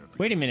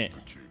 Wait a minute.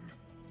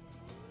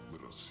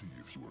 Let us see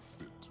if you are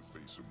fit to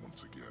face him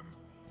once again.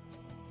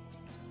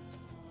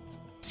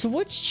 So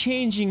what's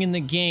changing in the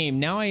game?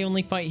 Now I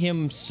only fight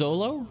him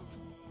solo?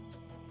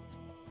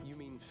 You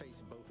mean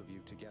face both of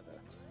you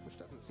together, which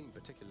doesn't seem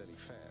particularly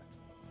fair.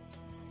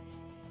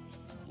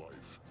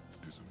 Life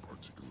isn't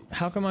particularly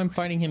How come I'm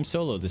fighting him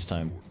solo this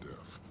time? or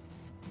death.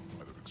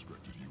 I'd have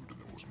expected you to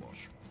know as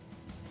much.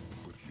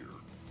 But here,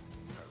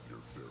 have your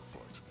fair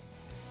fight.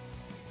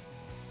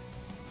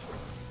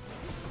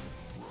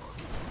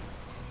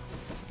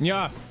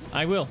 Yeah,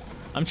 I will.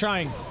 I'm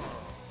trying.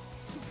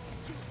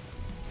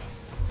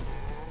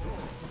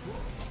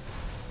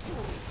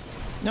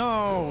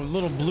 No,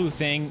 little blue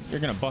thing. You're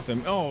gonna buff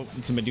him. Oh,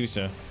 it's a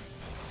Medusa.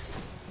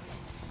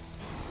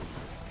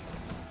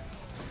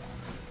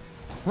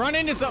 Run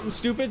into something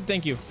stupid.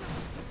 Thank you.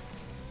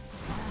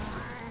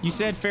 You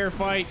said fair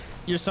fight.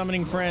 You're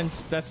summoning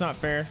friends. That's not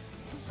fair.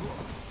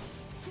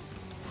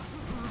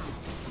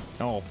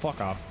 Oh, fuck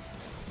off.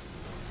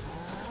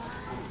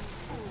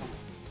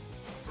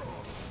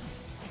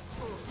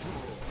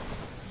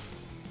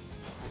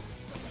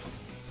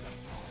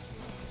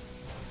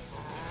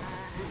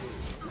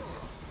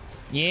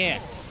 Yeah.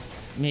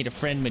 Made a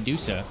friend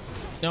Medusa.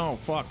 No,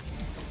 fuck.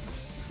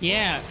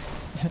 Yeah.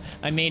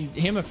 I made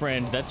him a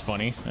friend. That's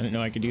funny. I didn't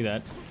know I could do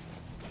that.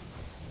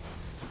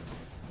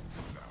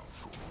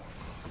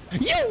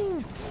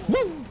 Yo!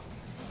 Woo!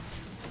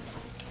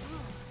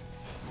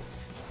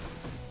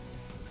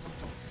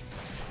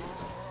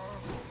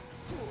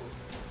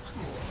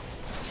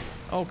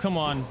 Oh, come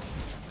on.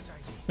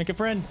 Make a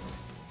friend.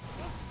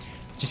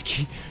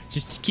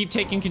 Just keep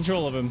taking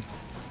control of him.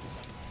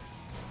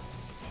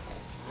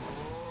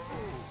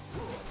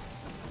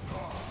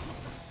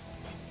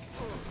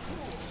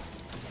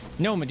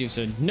 No,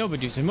 Medusa. No,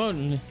 Medusa.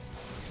 No.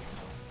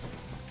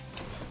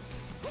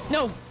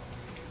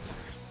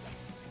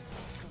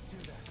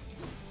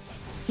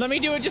 Let me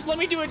do it. Just let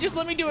me do it. Just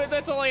let me do it.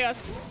 That's all I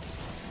ask.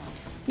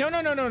 No,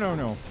 no, no, no, no,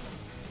 no.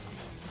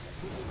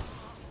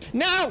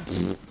 No!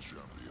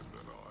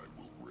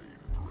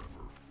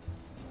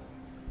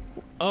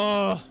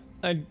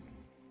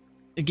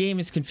 The game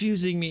is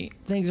confusing me.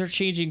 Things are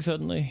changing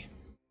suddenly.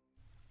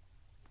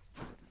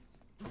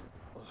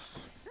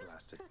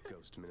 Blasted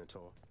ghost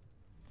minotaur.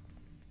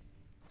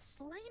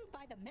 Slain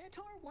by the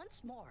Minotaur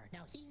once more.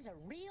 Now he's a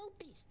real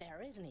beast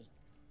there, isn't he?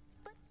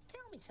 But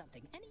tell me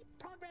something. Any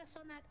progress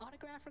on that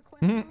autograph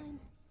request line?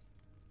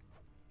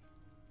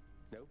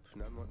 Nope,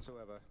 none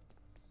whatsoever.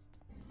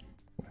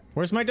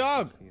 Where's my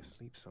dog? Must be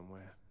asleep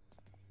somewhere.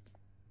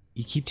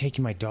 You keep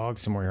taking my dog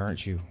somewhere,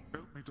 aren't you?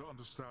 Help me to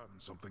understand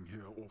something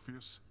here,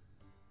 Orpheus.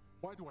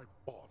 Why do I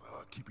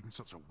bother keeping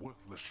such a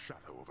worthless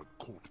shadow of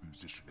a court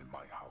musician in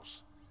my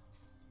house?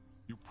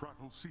 You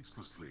prattle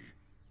ceaselessly,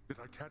 yet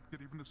I can't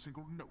get even a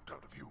single note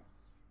out of you.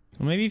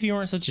 Well, maybe if you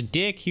weren't such a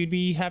dick, you'd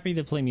be happy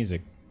to play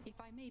music. If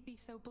I may be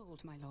so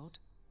bold, my lord,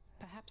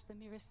 perhaps the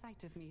merest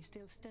sight of me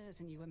still stirs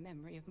in you a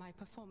memory of my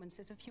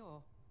performances of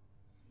yore.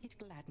 It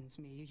gladdens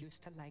me you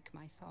used to like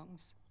my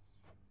songs.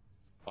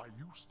 I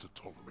used to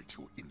tolerate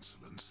your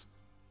insolence.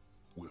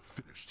 We're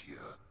finished here.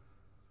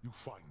 You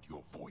find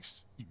your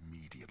voice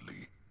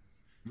immediately.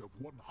 You have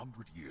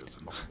 100 years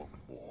and not a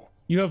moment more.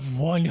 You have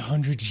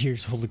 100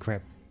 years, holy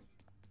crap.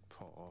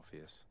 Poor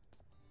Orpheus.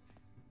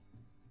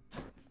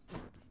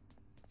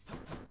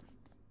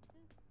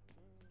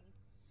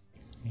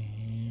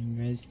 I'm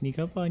gonna sneak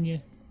up on you.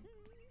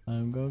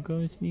 I'm gonna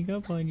go sneak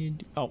up on you.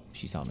 Oh,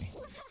 she saw me.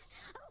 Oh,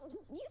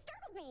 you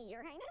startled me,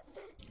 Your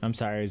Highness. I'm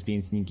sorry, I was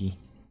being sneaky.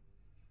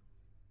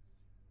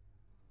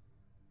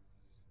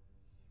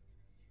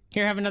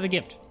 Here, have another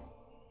gift.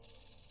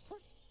 What?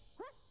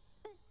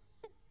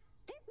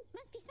 There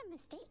must be some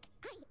mistake.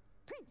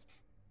 Prince,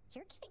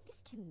 you're giving this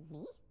to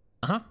me?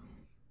 Uh-huh.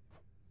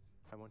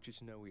 I want you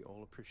to know we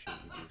all appreciate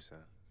you,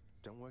 Medusa.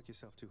 Don't work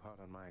yourself too hard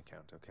on my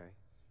account, okay?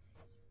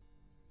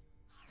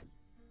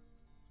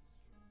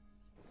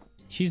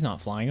 She's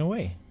not flying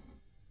away.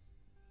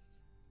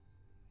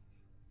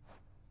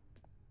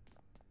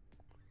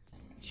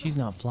 She's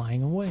not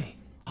flying away.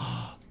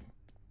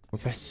 We're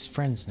best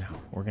friends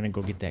now. We're gonna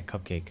go get that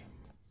cupcake.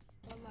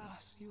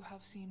 Alas, you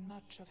have seen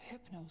much of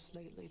Hypnos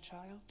lately,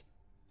 child.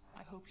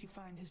 I hope you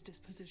find his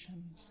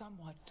disposition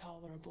somewhat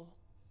tolerable.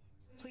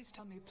 Please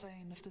tell me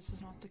plain if this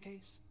is not the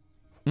case.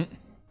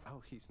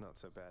 Oh, he's not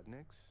so bad,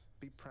 Nix.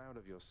 Be proud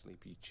of your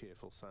sleepy,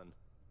 cheerful son.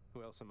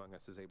 Who else among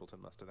us is able to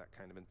muster that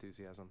kind of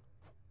enthusiasm?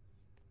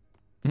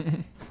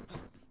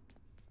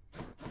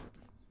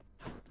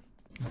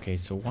 Okay,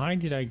 so why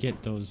did I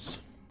get those?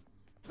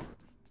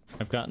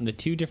 I've gotten the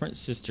two different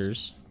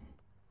sisters.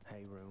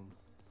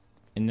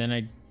 and then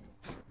I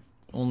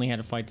only had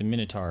to fight the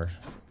Minotaur.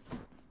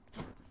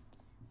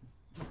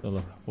 So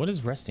look, what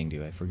does resting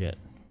do? I forget.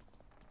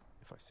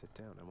 If I sit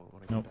down, I won't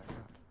want to Nope. get back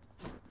up.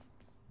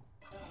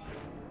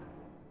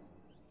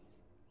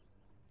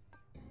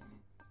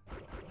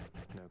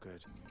 No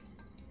good.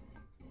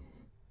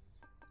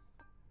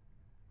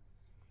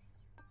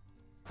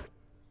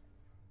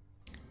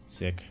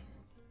 Sick.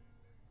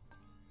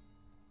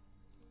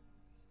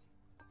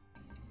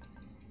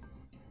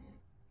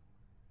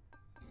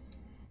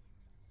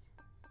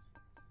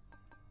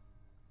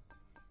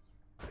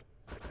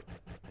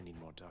 I need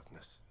more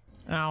darkness.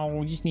 Oh,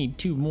 we just need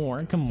 2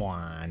 more. Come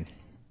on.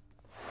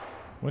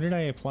 What did I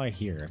apply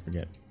here? I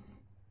forget.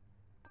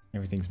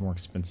 Everything's more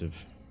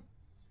expensive.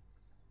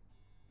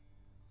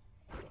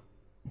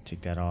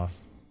 Take that off.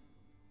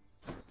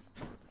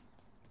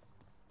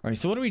 Alright,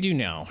 so what do we do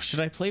now?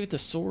 Should I play with the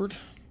sword?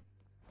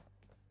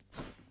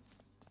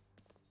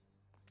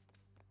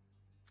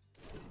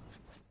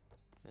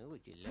 Oh, would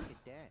you look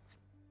at that?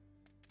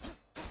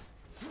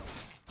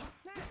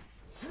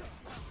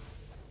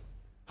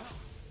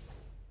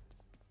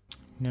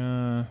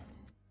 Nah. I'm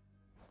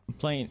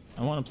playing.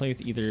 I want to play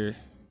with either.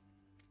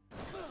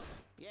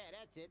 Yeah,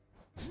 that's it.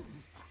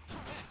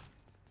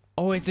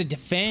 Oh, it's a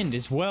defend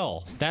as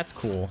well. That's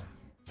cool.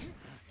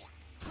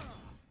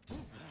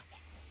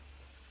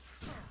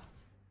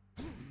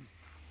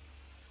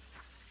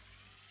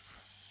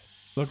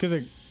 Look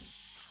at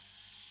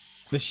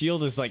the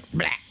shield is like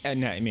blah,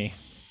 and at me.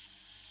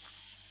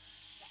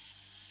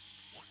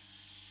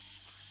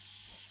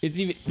 It's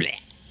even blah,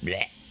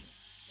 blah.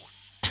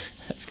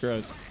 That's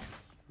gross.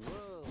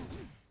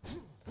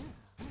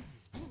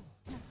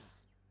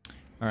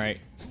 All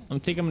right, I'm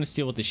gonna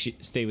stay with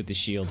the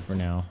shield for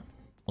now.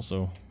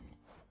 Also,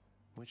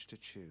 Which to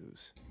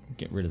choose?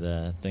 get rid of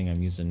the thing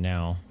I'm using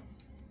now.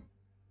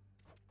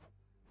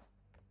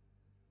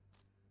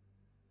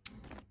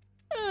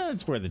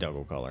 Let's wear the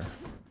doggo collar.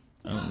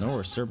 I don't know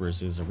where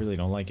Cerberus is. I really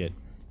don't like it.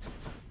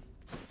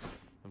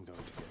 I'm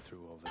going to get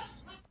through all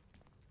this.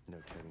 No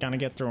turning Gonna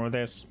get through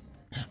this.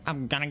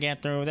 I'm gonna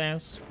get through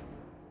this.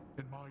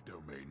 In my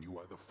domain, you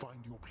either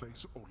find your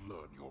place or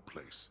learn your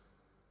place.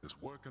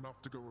 There's work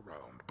enough to go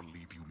around,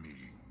 believe you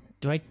me.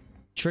 Do I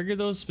trigger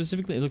those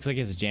specifically? It looks like he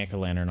has a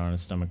jack-o'-lantern on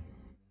his stomach.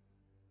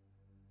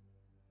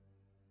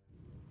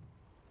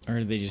 Or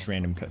are they just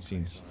random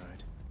cutscenes?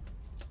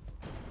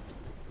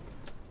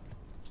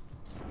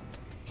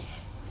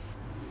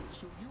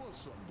 So you are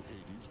summoned to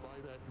Hades by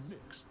that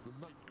Nyx, the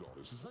night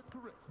goddess. Is that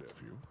correct,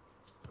 nephew?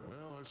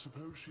 Well, I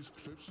suppose she's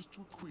closest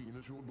to a queen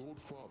as your lord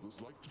fathers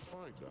like to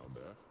find down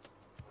there.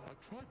 I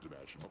tried to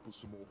match him up with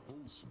some more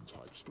wholesome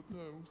types, but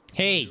no.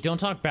 Hey, don't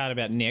talk bad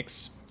about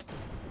Nyx.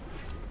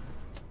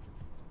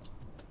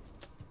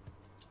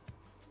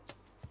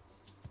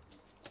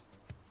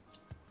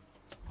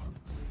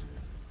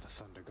 the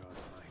Thunder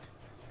God's might.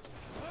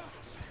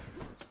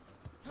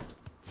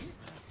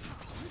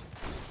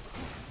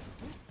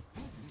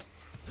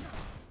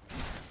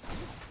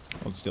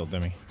 Hold still,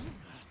 Demi.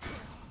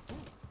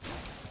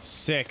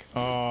 Sick.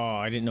 Oh,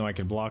 I didn't know I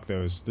could block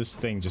those. This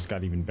thing just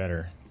got even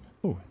better.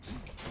 Ooh,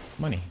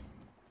 money.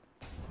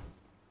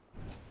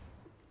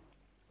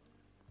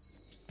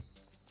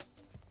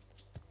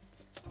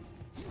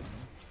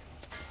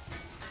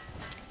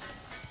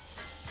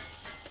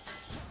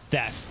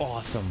 That's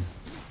awesome.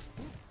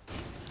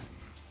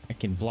 I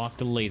can block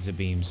the laser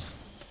beams.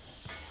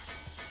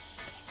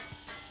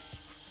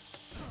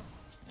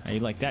 How you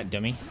like that,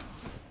 dummy?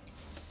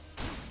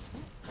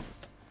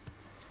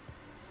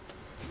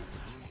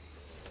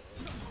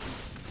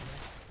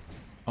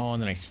 Oh,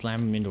 and then I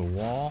slam him into a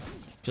wall.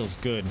 Feels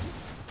good.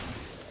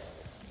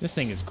 This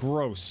thing is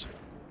gross.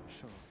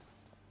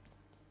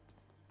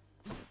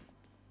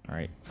 All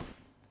right.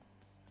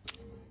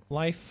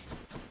 Life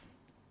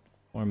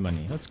or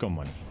money? Let's go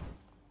money.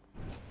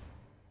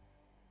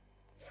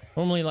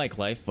 Normally like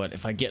life, but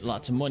if I get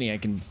lots of money, I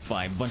can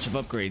buy a bunch of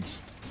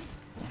upgrades.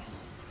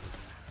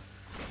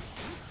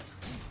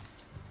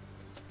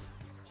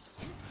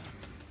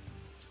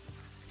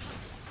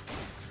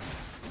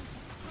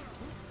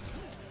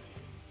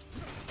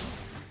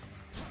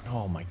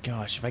 Oh my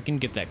gosh, if I can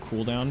get that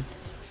cooldown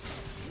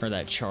or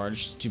that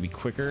charge to be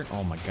quicker,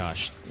 oh my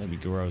gosh, that'd be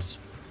gross.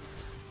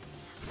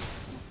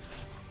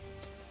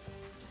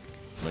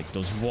 Like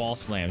those wall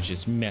slams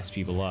just mess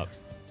people up.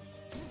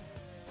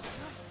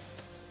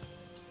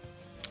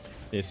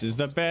 This is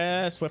the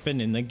best weapon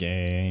in the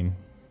game.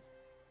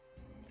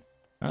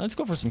 All right, let's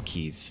go for some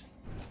keys.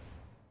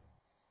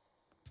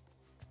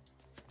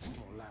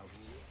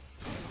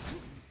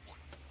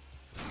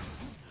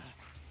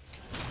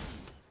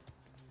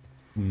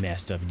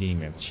 Messed up, didn't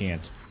even have a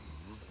chance.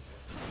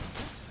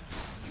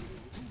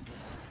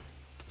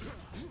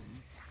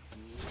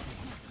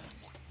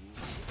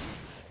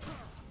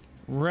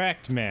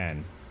 Wrecked,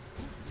 man.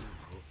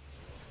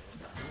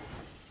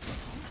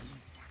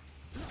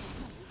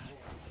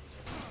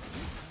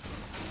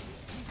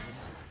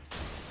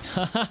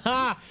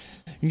 Hahaha!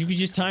 If you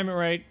just time it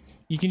right,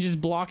 you can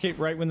just block it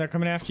right when they're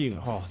coming after you.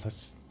 Oh,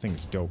 this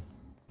thing's dope.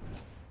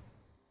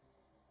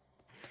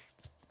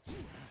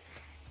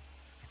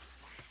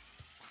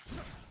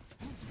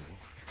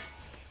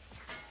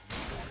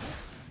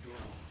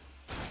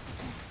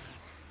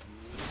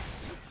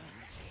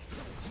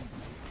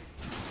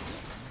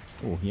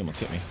 Oh, he almost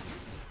hit me.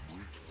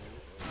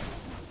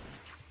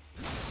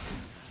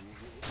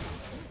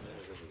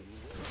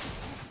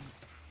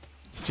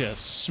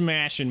 Just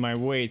smashing my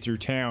way through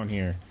town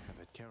here. I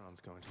bet Charon's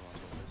going to want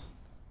all this.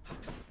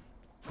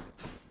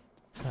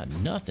 Got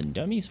nothing,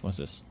 dummies. What's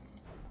this?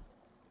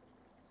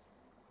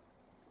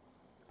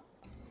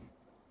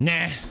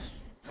 Nah.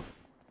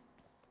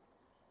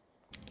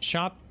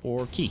 Shop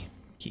or key?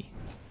 Key.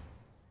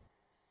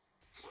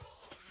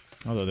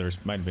 Although there's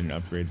might have been an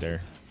upgrade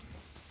there.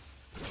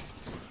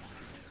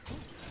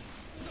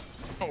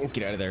 Oh,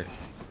 get out of there.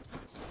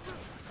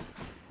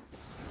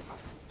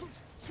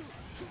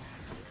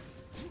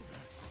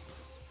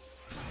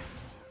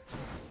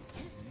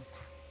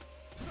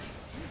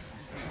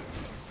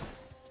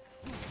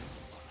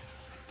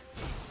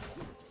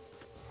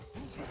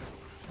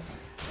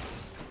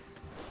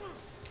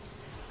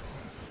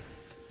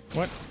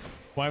 What?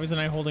 Why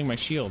wasn't I holding my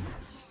shield?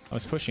 I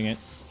was pushing it.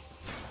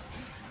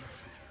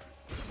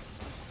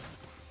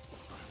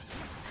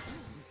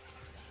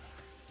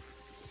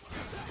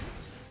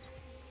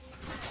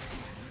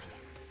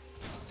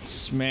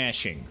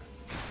 Smashing.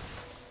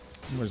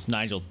 Where's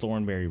Nigel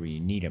Thornberry when you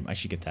need him? I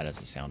should get that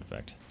as a sound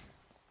effect.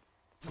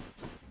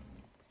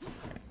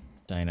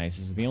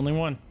 Dionysus is the only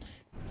one.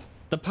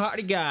 The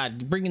party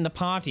god, bringing the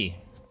party.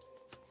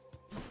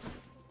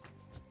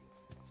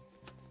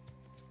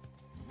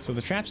 So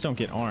the traps don't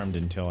get armed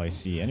until I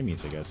see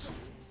enemies, I guess.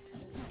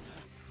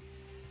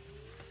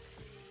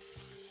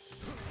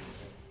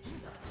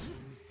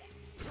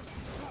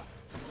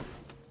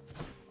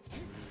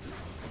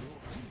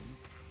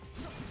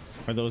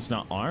 Are those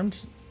not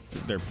armed?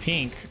 They're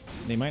pink.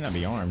 They might not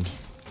be armed.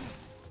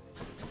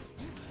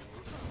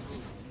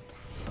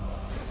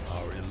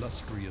 Our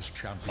illustrious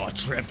champion. Our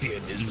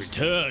champion is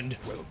returned.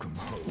 Welcome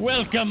home.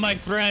 Welcome, my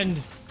friend.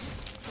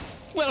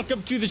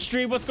 Welcome to the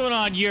stream. What's going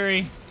on,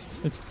 Yuri?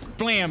 It's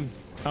blam.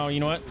 Oh,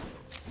 you know what?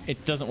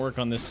 It doesn't work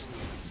on this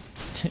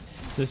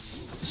this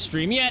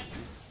stream yet,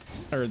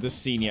 or this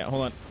scene yet.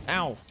 Hold on.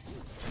 Ow.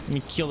 Let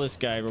me kill this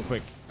guy real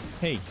quick.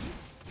 Hey,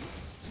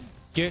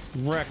 get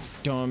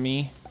wrecked,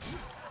 dummy.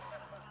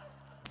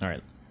 All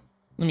right.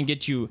 Let me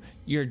get you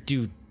your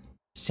dude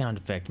sound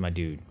effect, my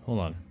dude. Hold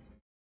on.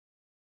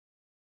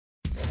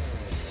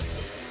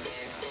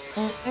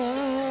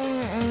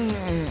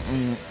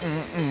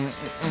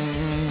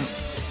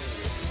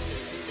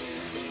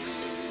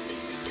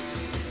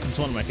 It's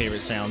one of my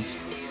favorite sounds.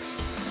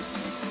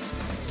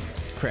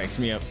 Cracks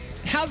me up.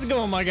 How's it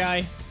going, my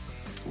guy?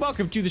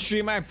 Welcome to the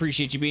stream. I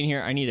appreciate you being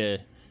here. I need to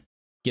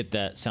get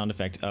that sound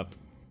effect up.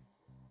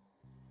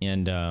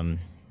 And,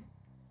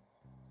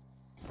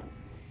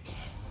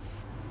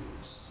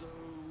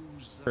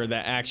 or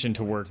that action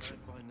to work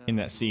in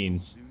that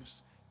scene.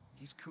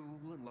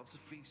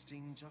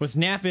 Was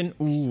napping?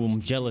 Ooh,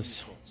 I'm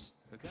jealous.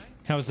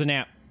 How was the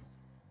nap?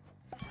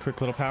 Quick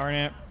little power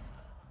nap.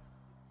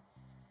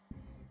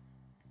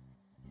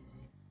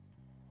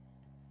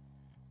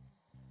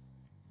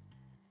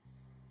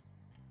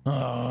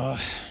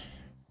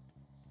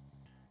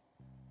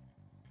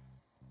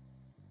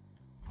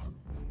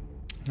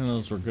 None of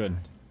those were good.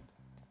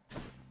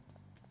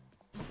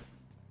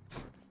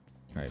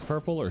 All right,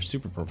 purple or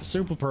super purple?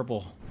 Super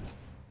purple.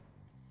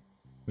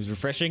 Was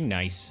refreshing.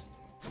 Nice.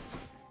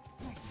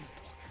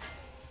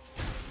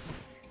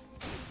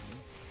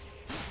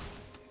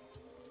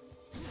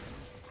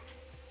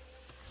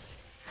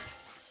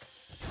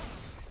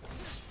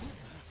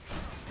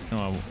 Oh,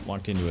 I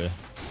walked into a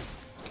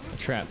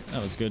trap.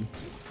 That was good.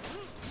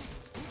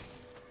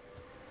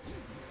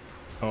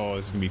 Oh,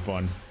 this is gonna be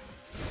fun.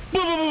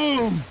 Boom, boom, boom,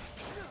 boom.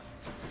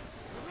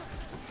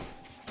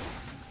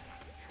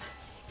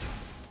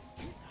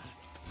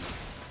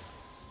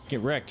 Get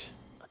wrecked.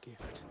 A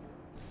gift.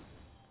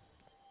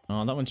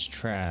 Oh, that one's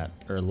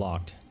trapped or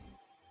locked.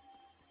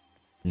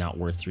 Not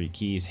worth 3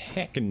 keys.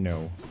 Heck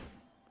no.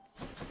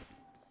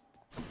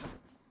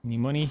 Any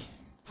money?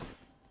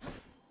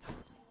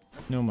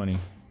 No money.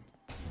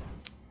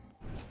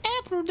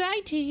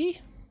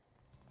 Aphrodite.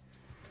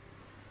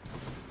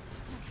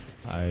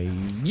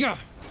 Yeah.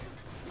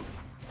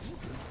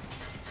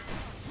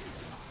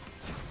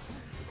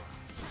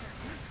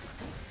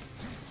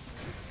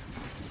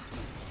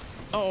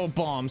 Oh,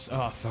 bombs.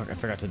 Oh, fuck. I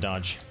forgot to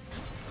dodge.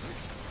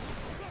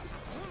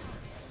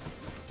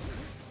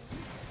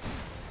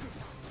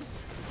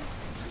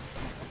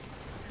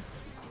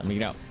 Time to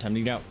get out. Time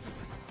to get out.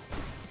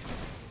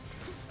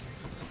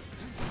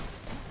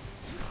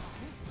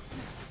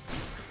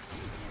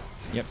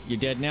 Yep, you're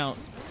dead now.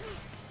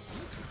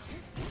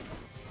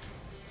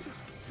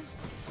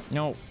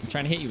 No, I'm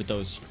trying to hit you with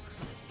those.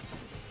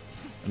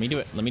 Let me do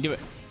it. Let me do it.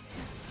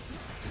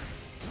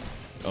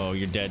 Oh,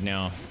 you're dead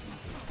now.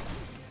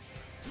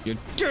 You're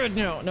dead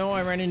now. No,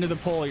 I ran into the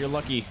pole. You're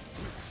lucky.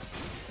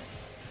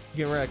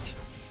 Get wrecked.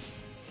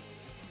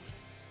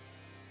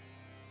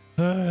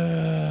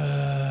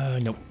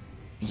 Nope.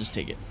 Just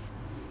take it.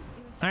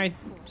 Hi,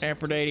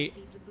 Aphrodite.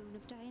 Received the boon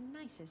of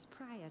Dionysus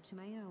prior to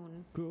my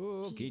own.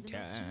 Cookie He, the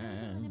most noble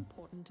and time.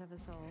 important of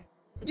us all.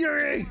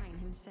 Yuri! Divine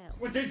himself.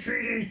 With the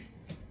treaties!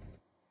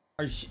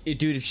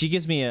 Dude, if she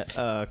gives me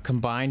a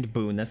combined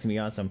boon, that's gonna be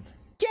awesome.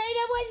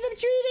 Jada, what's some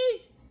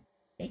treaties?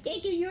 They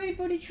take you urine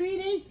for the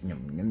treaties.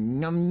 Num num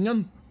num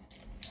num.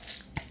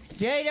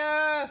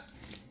 Jada,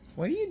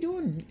 what are you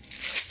doing?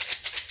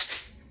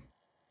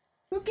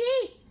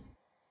 Okay.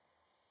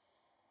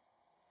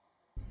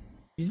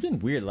 She's been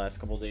weird the last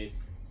couple days.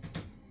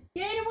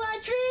 Jada, want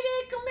a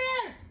treaty? Come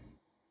here.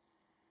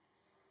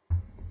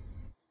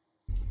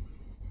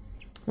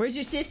 Where's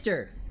your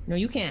sister? No,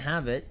 you can't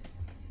have it.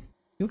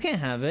 You can't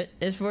have it.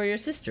 It's for your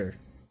sister.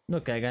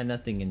 Look, I got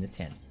nothing in this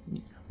hand.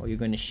 Oh, you're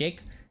gonna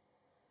shake?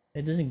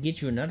 It doesn't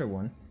get you another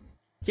one.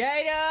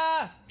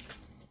 Jada!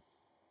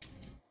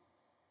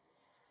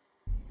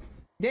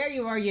 There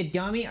you are, you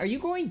dummy. Are you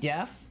going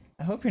deaf?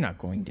 I hope you're not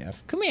going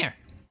deaf. Come here.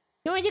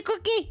 You want a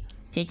cookie?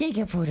 Say, take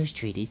your photos,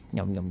 treaties.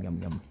 Yum, yum,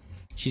 yum, yum.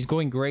 She's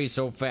going gray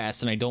so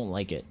fast, and I don't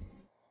like it.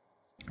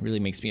 It really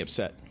makes me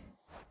upset.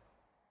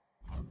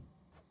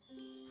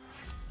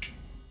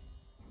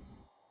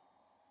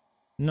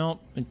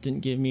 Nope, it didn't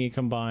give me a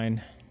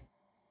combine.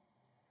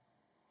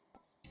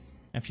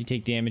 After you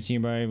take damage,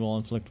 nearby will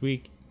inflict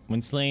weak.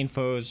 When slaying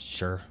foes,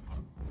 sure.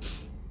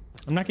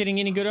 I'm not getting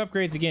any good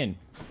upgrades again.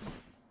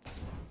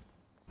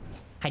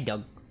 Hi,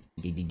 Doug.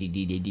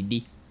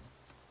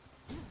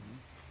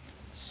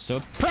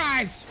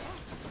 Surprise!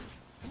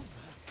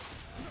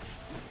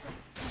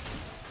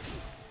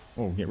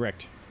 Oh, get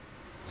wrecked.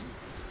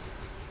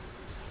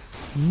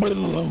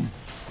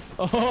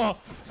 Oh,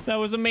 that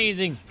was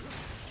amazing.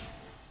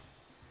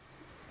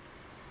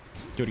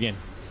 Do it again.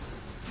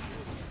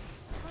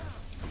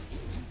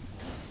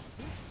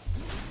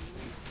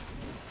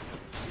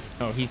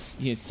 Oh, he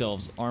still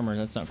has armor.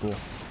 That's not cool.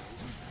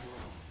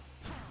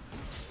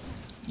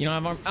 You don't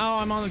have armor. Oh,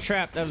 I'm on the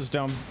trap. That was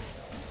dumb.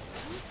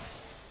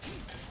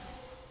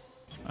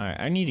 Alright,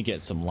 I need to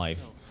get some life.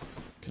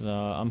 Because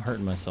I'm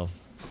hurting myself.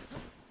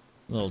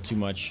 A little too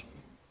much.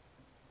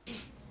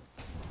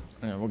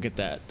 Alright, we'll get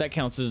that. That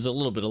counts as a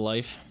little bit of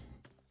life.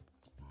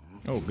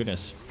 Oh,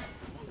 goodness.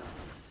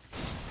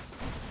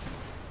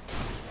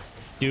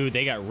 Dude,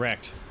 they got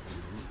wrecked.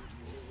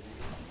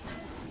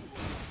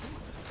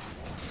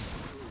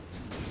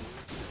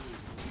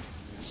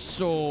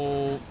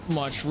 So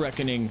much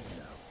reckoning.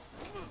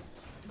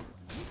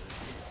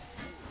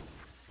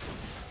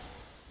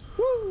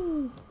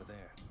 Woo! Over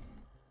there.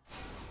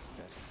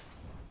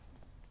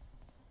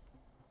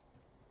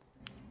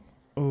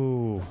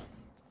 Oh.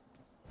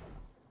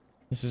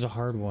 This is a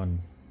hard one.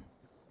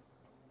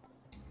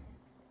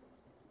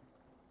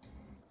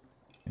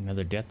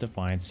 Another Death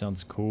Defiance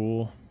sounds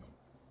cool.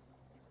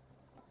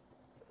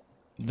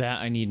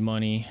 That I need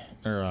money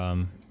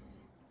or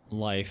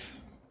life.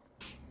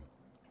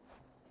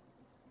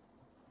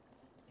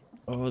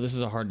 Oh, this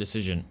is a hard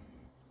decision.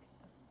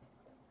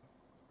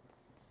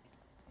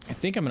 I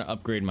think I'm gonna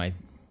upgrade my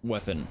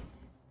weapon.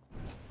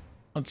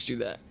 Let's do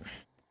that.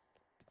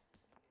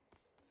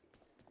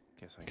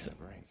 Guess I got a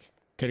break.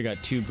 Could have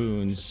got 2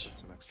 boons. Put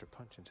some extra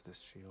punch into this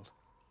shield.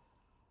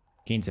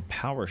 Gains a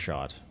power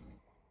shot.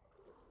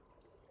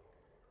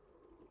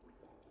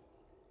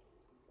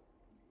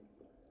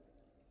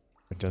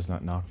 It does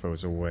not knock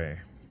foes away.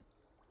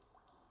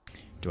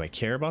 Do I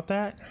care about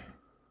that?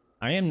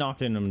 I am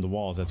knocking them to the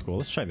walls. That's cool.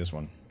 Let's try this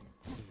one.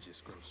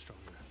 Just grow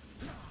stronger.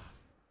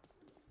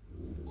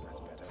 That's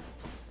better.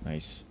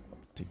 Nice.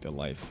 Take the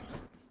life.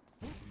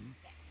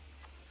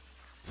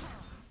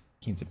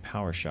 Gains a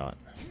power shot.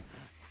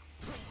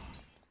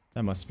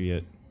 That must be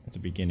it at the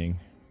beginning.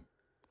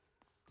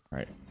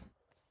 Alright.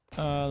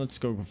 Let's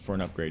go for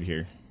an upgrade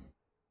here.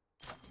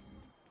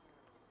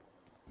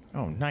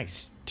 Oh,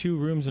 nice. 2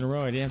 rooms in a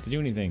row. I didn't have to do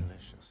anything.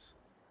 Delicious.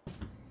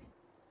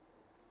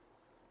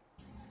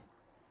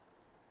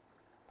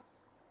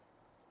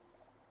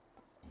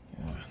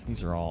 Yeah,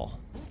 these are all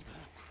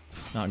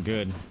not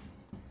good.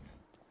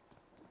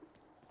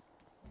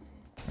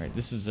 Alright,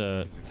 this is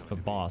a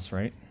boss,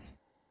 right?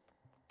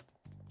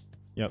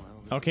 Yep.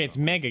 Okay, it's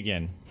Meg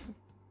again.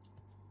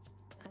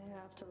 I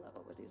have to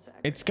level with you, Zach.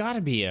 It's gotta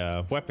be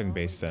a weapon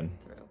based then.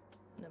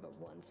 Never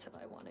once have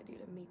I wanted you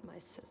to meet my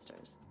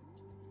sisters.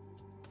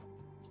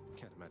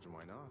 Can't imagine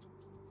why not.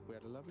 We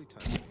had a lovely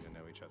time getting to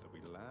know each other.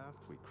 We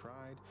laughed, we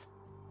cried.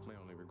 My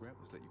only regret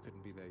was that you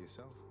couldn't be there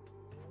yourself.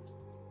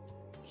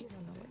 You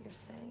don't know what you're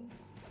saying.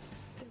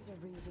 There's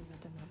a reason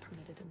that they're not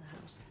permitted in the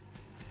house.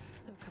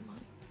 Oh, come on.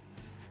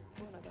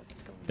 One of us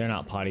is going. They're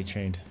not potty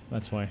trained.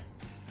 That's why.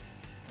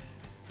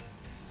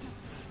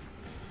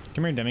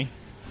 Come here, Demi.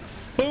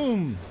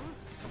 Boom!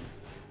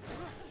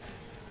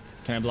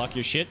 Can I block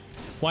your shit?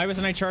 Why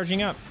wasn't I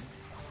charging up?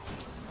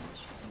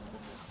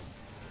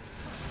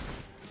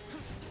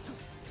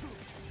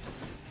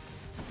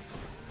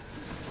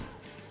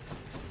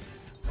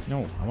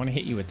 No, I want to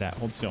hit you with that.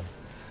 Hold still.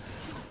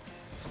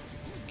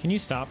 Can you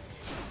stop?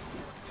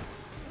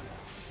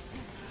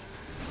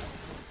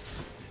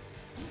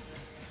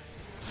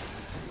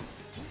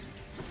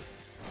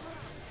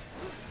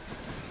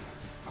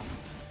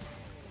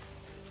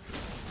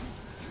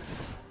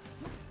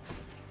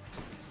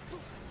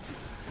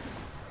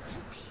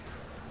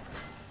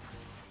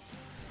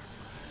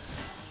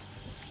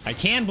 I I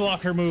can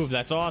block her move.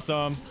 That's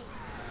awesome.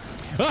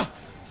 Ah!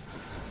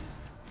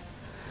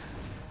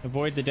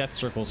 Avoid the death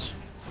circles.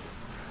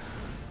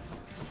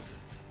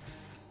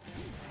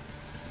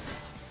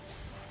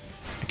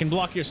 I can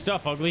block your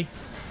stuff, ugly.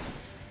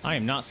 I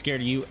am not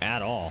scared of you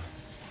at all.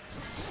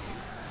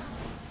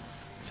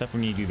 Except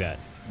when you do that.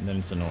 And then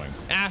it's annoying.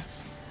 Ah!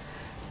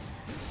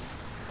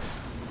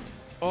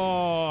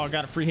 Oh, I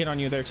got a free hit on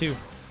you there, too.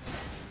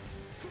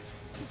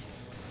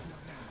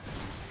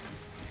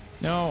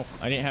 No,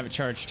 I didn't have it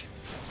charged.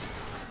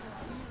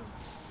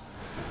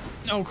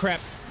 Oh, crap.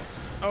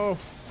 Oh.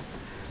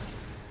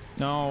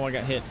 No, I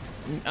got hit.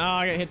 Oh,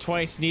 I got hit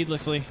twice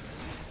needlessly.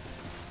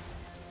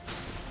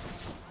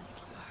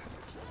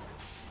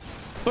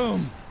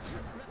 Boom.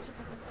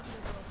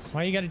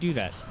 Why you gotta do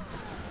that?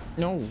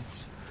 No.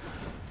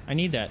 I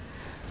need that.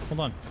 Hold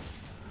on.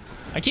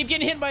 I keep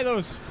getting hit by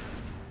those.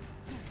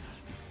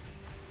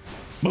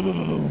 Boom, boom,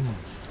 boom, boom.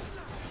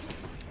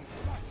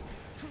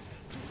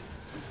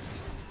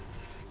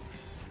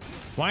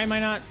 Why am I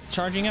not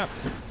charging up?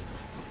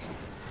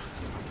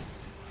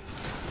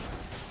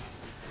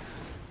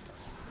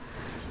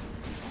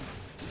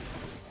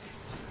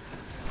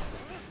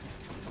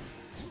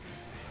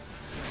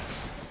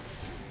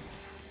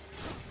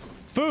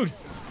 Food!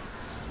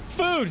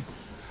 Food!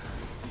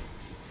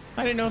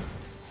 I didn't know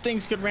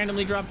things could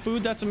randomly drop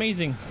food. That's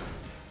amazing.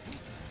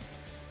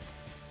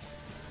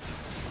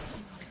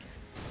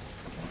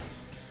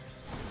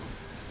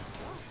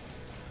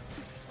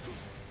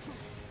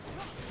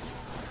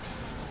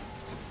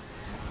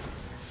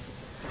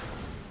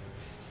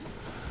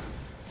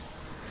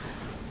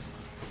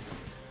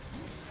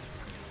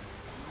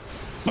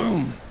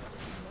 Boom!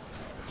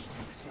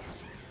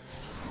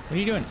 What are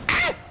you doing?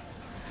 Ah!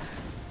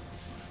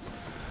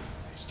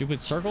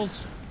 Stupid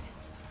circles?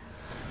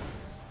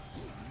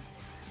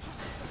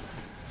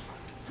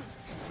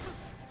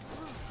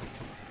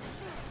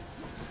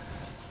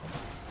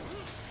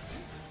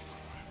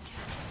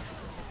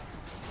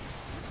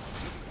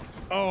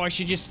 Oh, I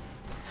should just...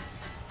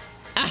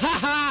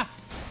 Ahaha!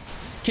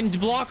 Can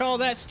block all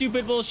that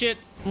stupid bullshit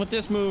with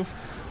this move.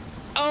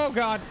 Oh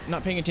god,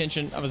 not paying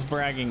attention. I was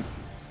bragging.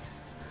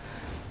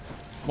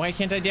 Why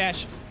can't I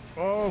dash?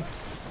 Oh.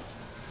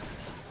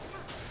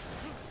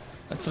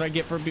 That's what I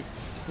get for...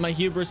 My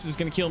hubris is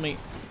gonna kill me.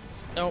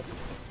 Nope.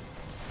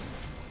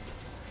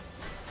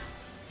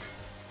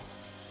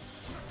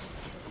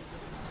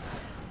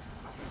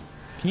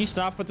 Can you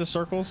stop with the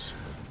circles?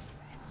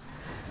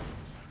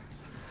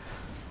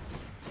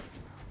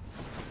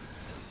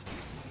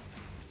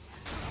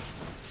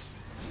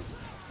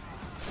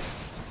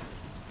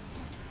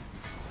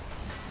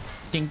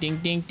 Ding, ding,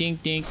 ding, ding,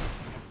 ding.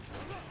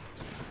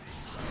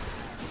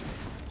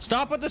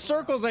 Stop with the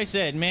circles, I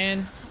said,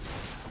 man.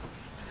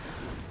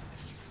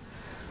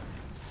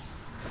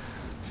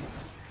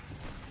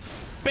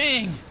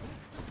 Bang!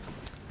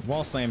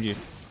 Wall slammed you.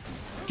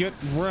 Get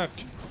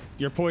wrecked.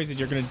 You're poisoned.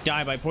 You're gonna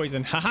die by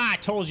poison. Haha, I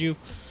told you.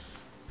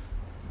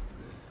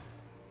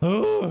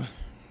 Oh.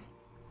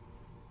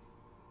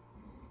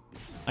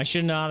 I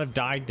should not have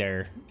died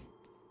there.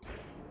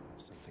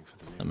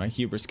 Let my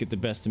hubris get the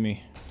best of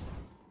me.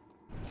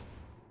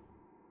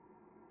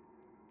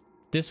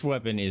 This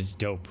weapon is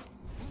dope.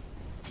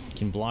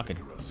 Can block a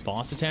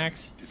boss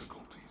attacks.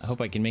 I hope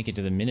I can make it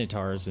to the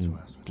Minotaurs and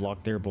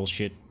block their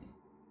bullshit.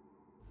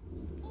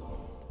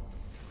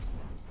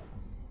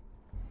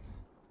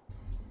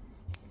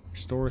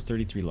 Restore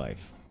 33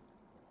 life.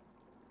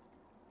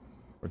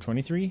 Or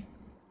 23?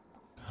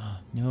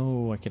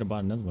 No, I could have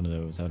bought another one of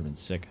those. That would have been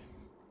sick.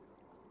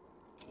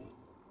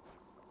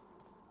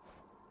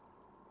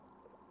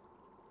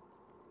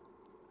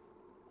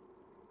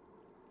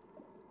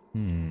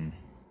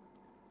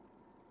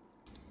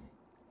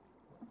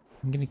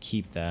 I'm gonna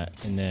keep that,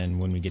 and then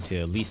when we get to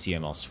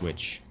Elysium, I'll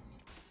switch.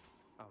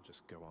 I'll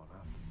just go on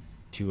up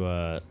to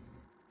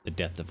the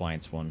Death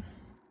Defiance one.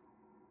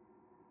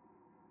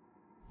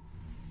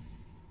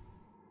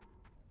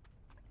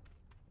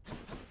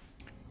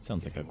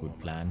 Sounds like a good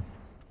plan.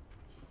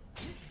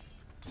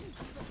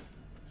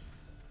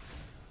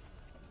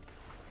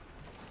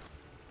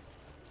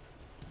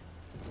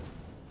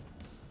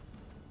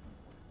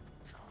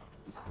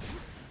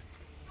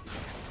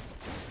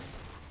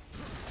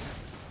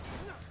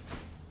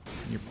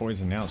 You're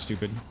poisoned now,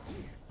 stupid.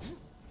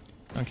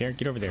 I don't care.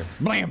 Get over there.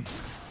 Blam!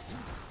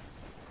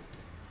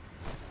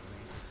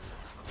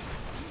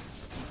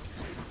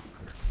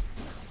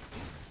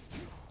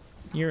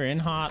 You're in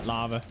hot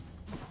lava.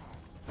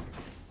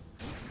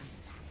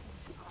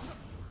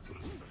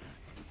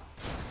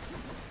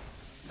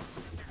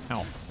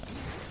 Ow.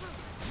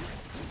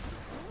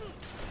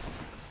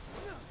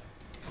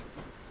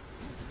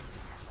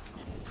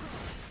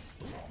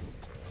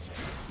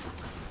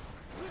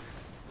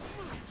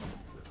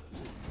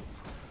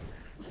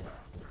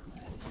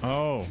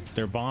 Oh,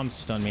 their bombs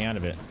stunned me out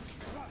of it.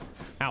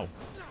 Ow.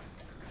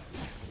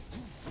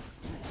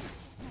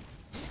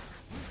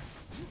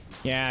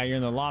 Yeah, you're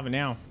in the lava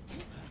now.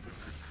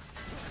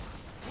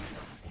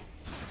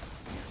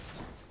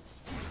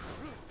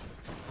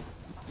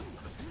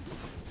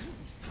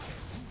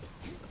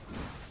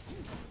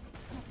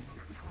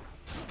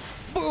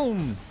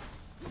 Boom!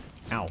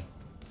 Ow.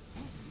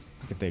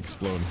 Look at they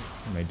explode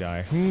when they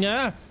die.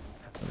 Nah!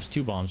 There's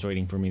 2 bombs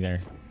waiting for me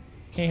there.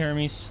 Hey,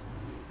 Hermes.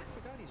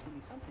 Aphrodite's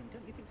really something,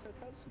 don't you think so,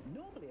 cuz?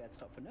 Normally I'd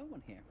stop for no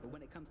one here, but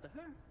when it comes to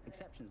her,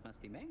 exceptions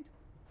must be made.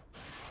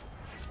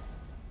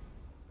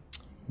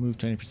 Move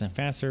 20%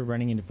 faster.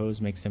 Running into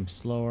foes makes them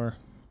slower.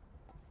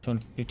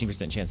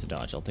 15% chance to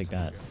dodge. I'll take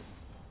that.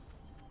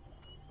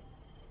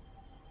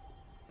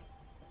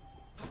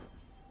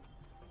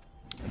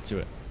 Let's do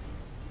it.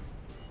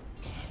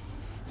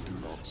 Do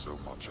not so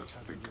much as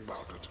think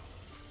about it.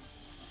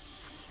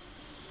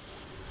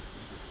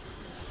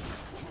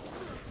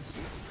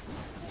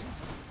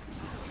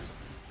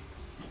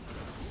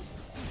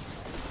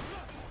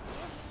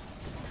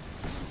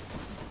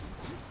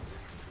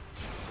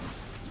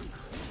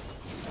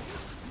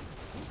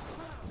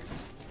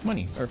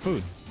 Money or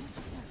food.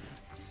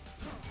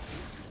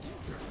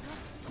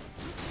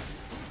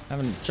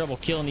 Having trouble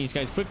killing these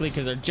guys quickly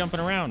because they're jumping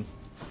around.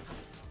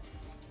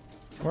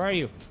 Where are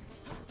you?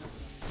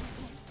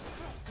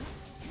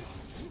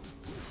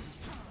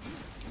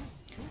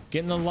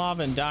 Get in the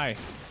lava and die.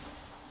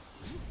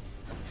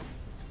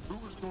 Who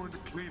is going to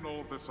clean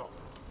all this up?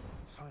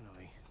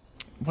 Finally.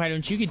 Why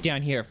don't you get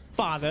down here,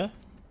 father?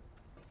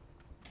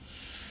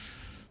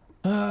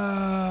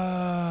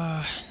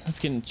 Let's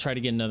try to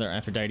get another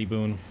Aphrodite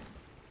boon.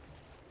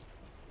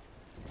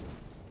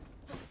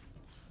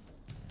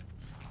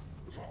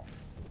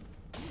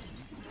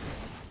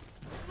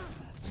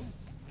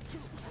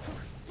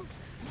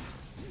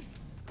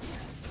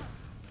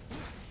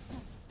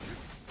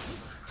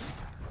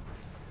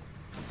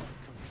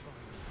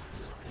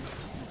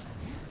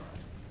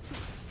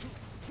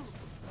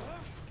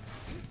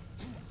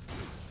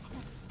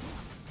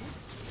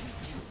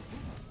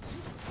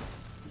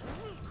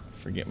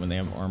 Forget when they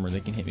have armor, they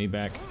can hit me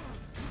back.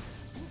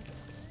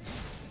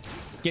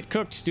 Get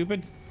cooked,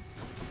 stupid.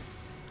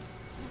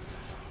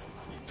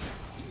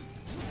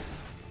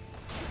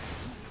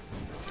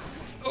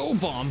 Oh,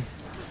 bomb.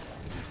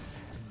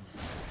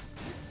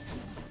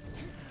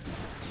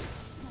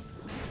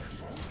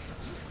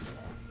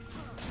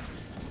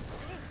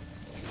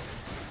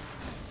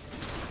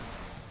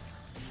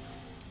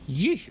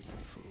 Yee.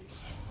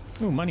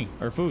 Oh, money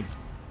or food.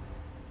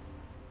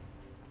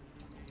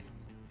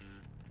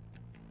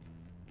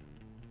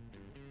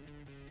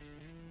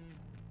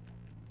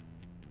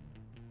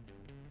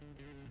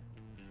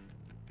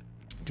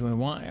 Do I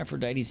want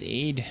Aphrodite's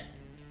aid?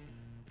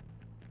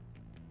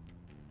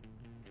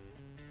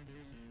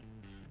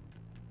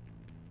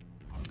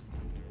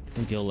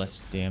 They deal less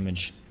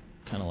damage.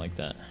 Kind of like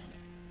that.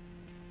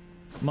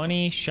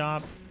 Money,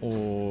 shop,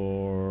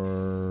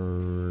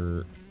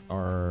 or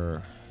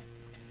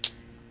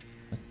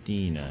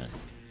Athena.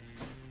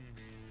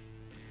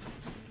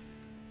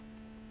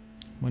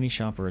 Money,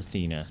 shop, or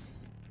Athena.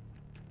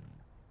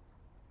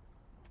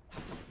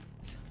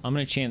 I'm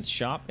gonna chance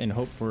shop and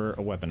hope for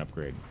a weapon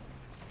upgrade.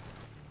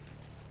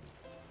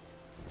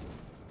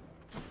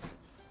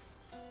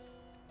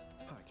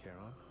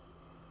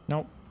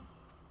 Nope.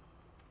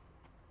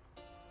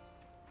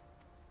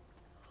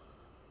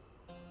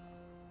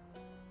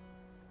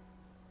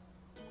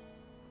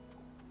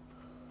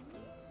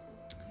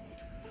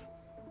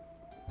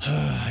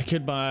 I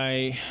could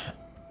buy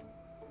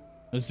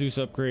a Zeus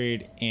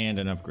upgrade and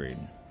an upgrade.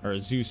 Or a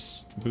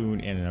Zeus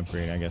boon and an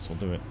upgrade. I guess we'll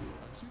do it. I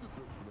see the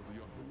boatman of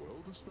the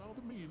underworld has found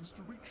the means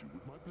to reach you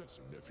with my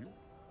blessing, nephew.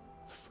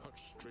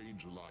 Such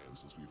strange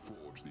alliances we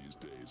forge these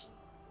days.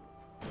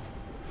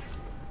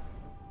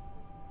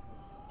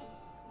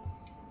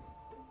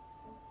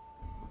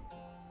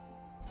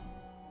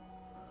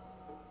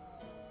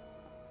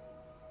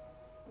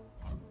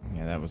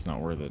 Yeah, that was not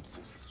worth it.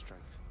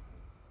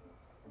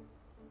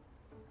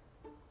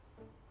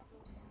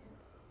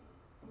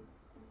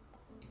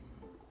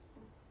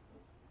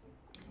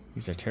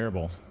 These are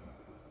terrible.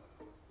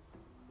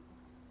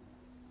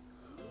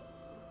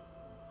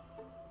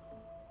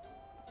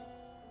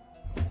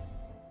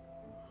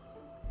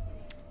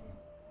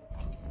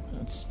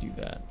 Let's do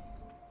that.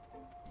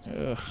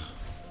 Ugh.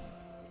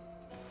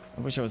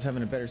 I wish I was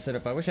having a better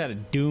setup. I wish I had a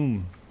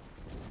Doom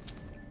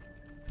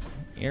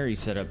Ares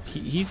setup.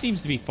 He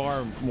seems to be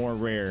far more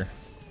rare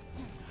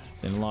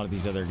than a lot of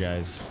these other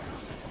guys.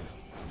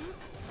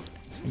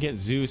 I get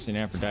Zeus and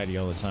Aphrodite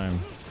all the time.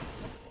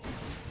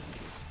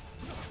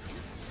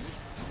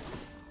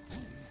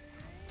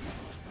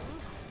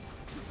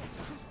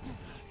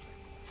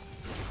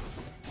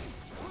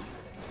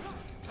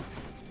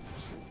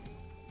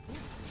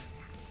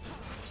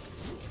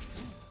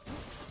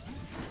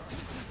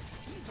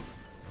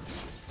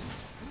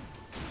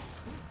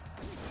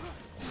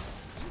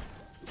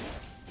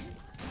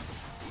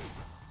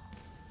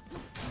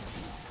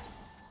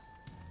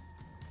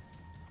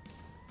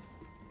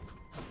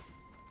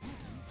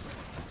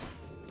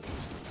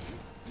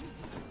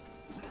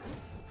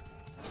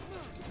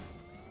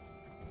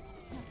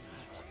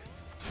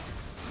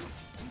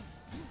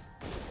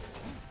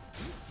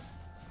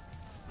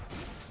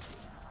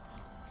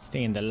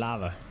 Stay in the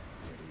lava.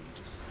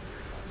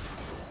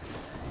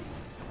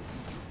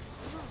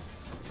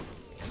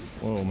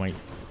 Whoa, my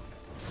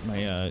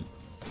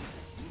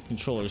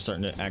controller's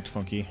starting to act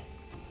funky.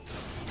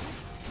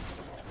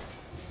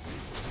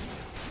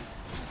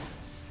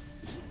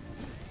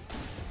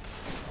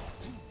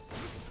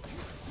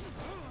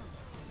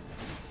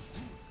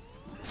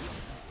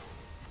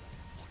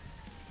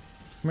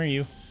 Come here,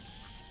 you.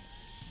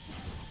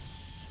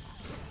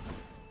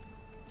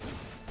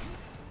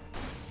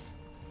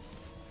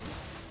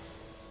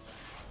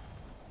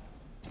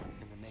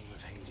 In the name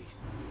of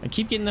Hades. I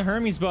keep getting the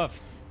Hermes buff.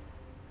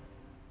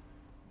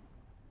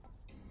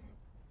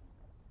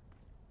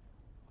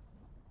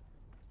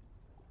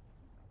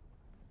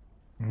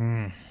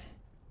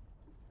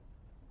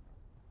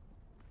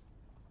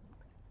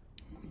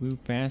 Move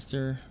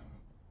faster.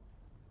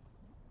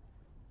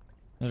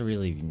 Not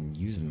really even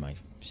using my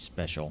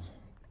special.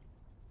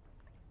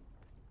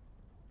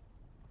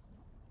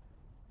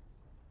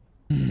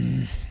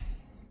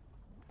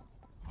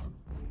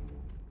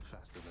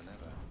 Faster than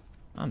ever.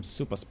 I'm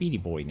super speedy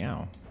boy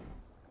now.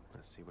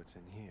 Let's see what's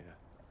in here.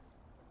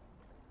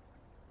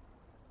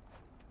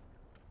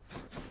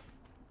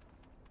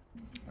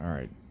 All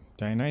right,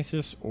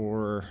 Dionysus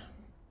or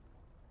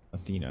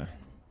Athena?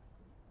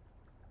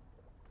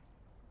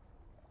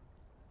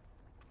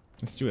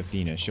 Let's do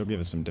Athena. She'll give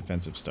us some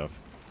defensive stuff.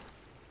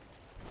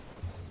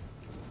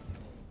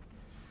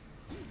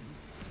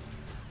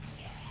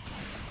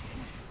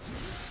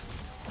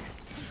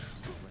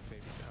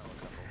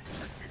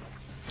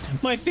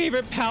 My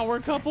favorite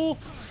power couple.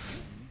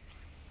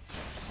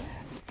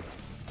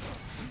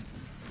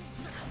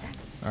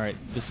 All right,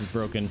 this is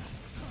broken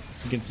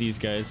against these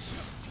guys.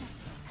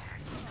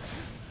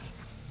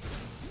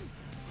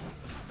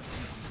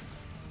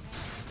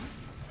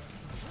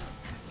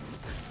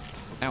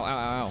 Ow, ow,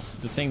 ow, ow.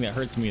 The thing that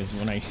hurts me is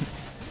when I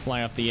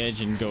fly off the edge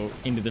and go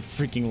into the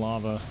freaking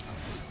lava.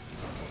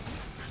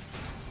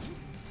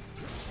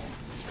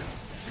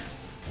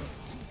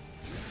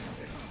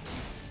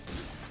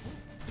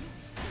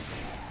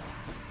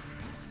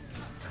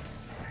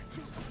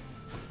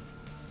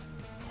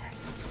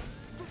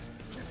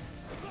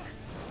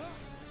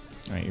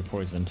 Alright, you're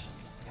poisoned.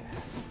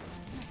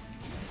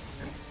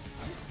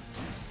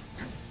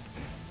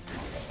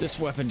 This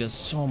weapon does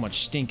so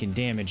much stinking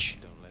damage.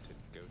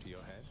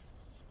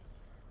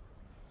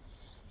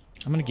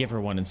 I'm gonna give her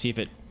one and see if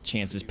it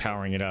chances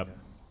powering it up.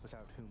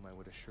 Without whom I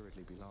would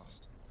assuredly be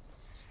lost.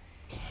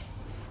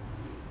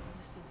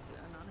 This is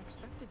an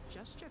unexpected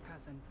gesture,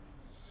 cousin.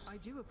 I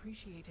do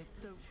appreciate it,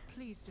 though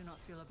please do not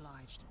feel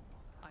obliged.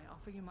 I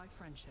offer you my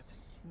friendship,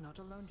 not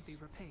alone to be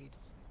repaid.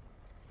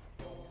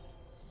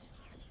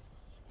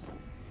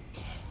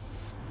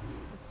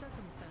 The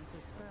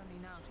circumstances spur me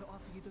now to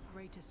offer you the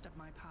greatest of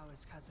my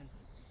powers, cousin.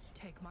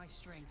 Take my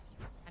strength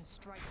and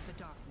strike the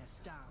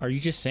darkness down. Are you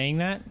just saying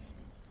that?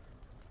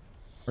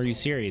 Or are you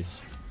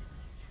serious?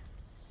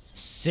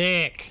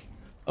 Sick!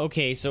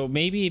 Okay, so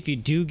maybe if you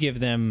do give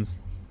them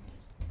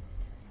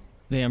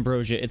the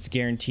ambrosia, it's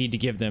guaranteed to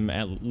give them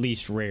at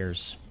least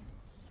rares.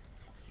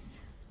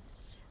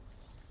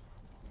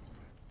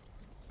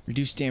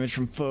 Reduce damage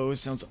from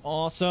foes sounds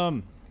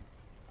awesome!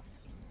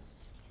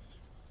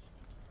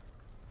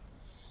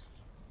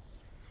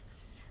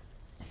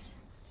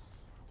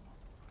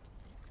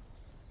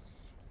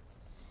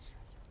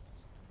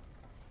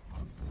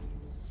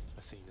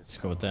 Let's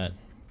go with that.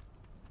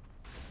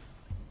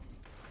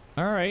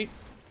 Alright.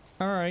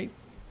 Alright.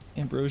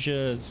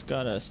 Ambrosia's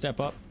gotta step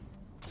up.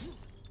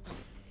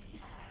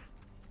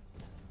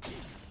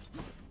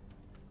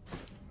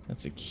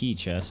 That's a key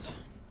chest.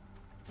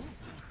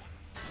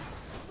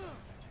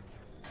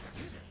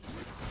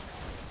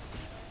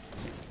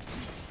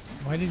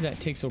 Why did that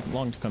take so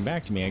long to come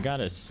back to me? I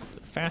got a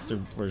faster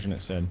version,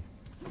 it said.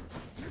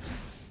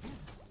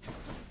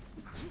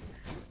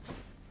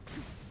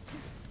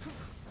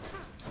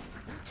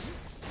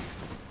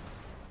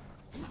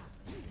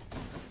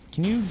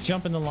 Can you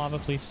jump in the lava,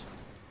 please?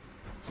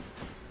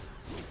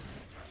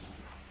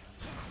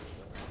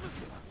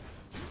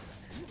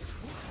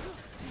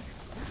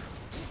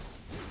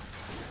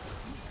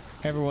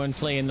 Everyone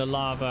play in the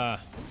lava.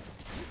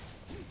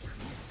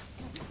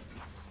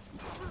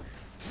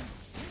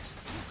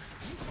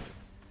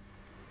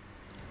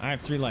 I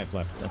have 3 life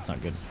left. That's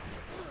not good.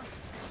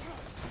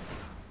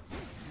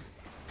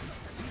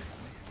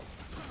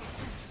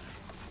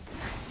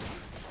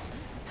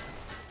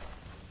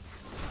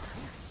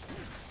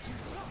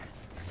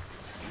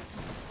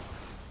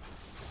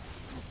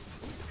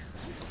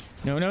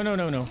 No, no, no,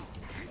 no, no.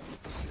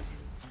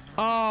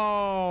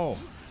 Oh!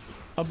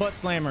 A butt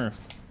slammer.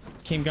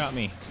 Came got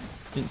me.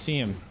 Didn't see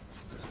him.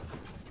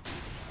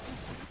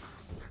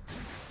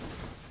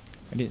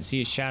 I didn't see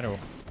his shadow.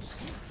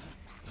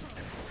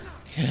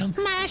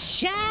 My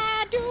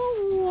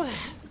shadow!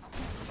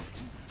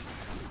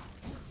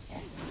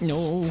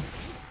 No.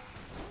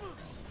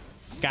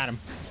 Got him.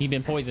 He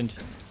been poisoned.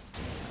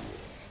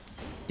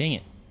 Dang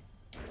it.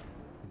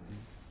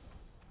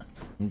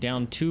 I'm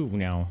down 2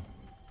 now.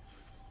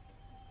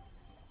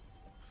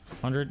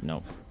 100?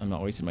 Nope. I'm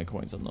not wasting my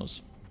coins on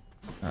those.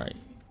 Alright.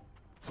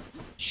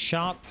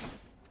 Shop.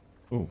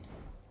 Ooh.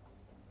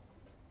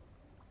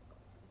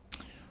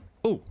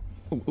 Oh,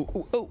 oh,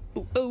 oh, oh,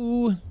 oh,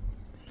 oh.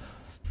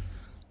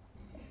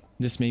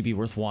 This may be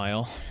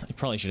worthwhile. I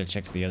probably should have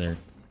checked the other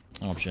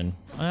option.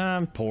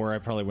 I'm poor. I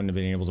probably wouldn't have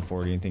been able to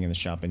afford anything in the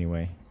shop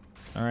anyway.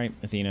 All right,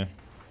 Athena.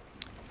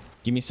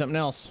 Give me something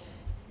else.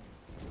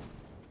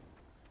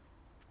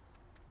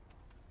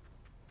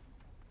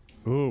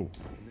 Ooh.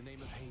 In the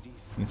name of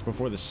Hades. It's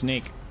before the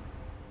snake.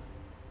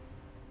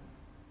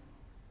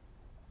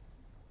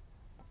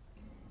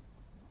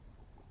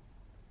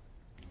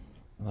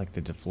 I like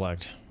the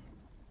deflect.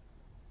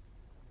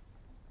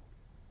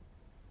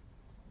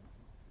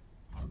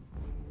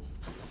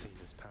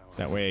 Athena's power.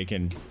 That way I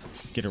can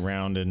get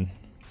around and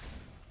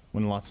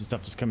when lots of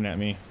stuff is coming at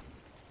me.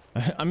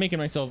 I'm making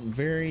myself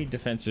very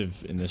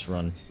defensive in this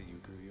run. See, you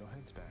grew your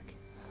heads back.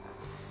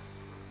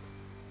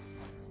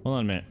 Hold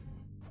on a minute.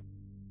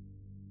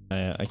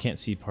 I can't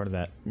see part of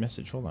that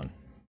message. Hold on.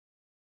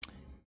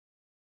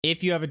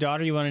 If you have a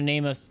daughter, you want to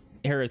name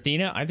her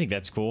Athena? I think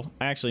that's cool.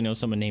 I actually know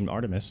someone named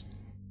Artemis.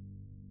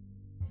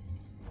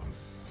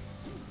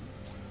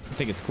 I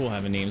think it's cool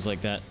having names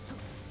like that.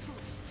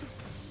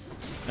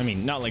 I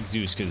mean, not like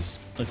Zeus, because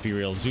let's be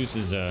real, Zeus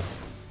is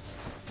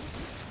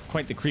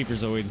quite the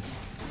creeperzoid.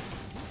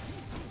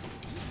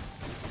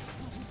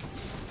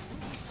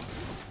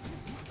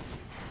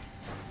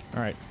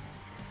 All right.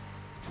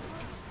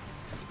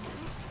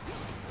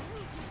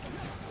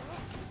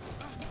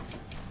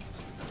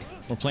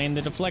 We're playing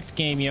the deflect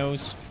game,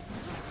 yos.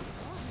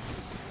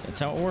 That's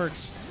how it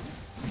works.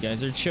 You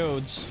guys are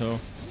chodes, so...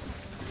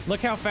 Look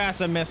how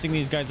fast I'm messing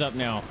these guys up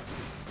now.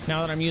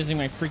 Now that I'm using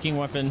my freaking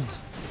weapon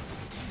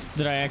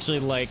that I actually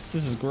like.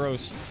 This is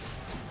gross.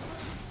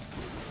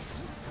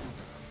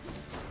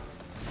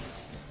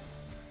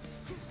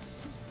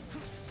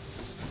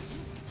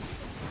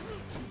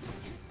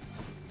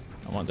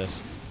 I want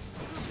this.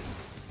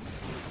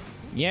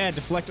 Yeah,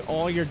 deflect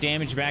all your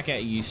damage back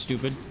at you, you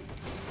stupid.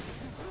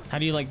 How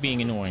do you like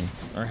being annoying?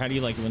 Or how do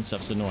you like it when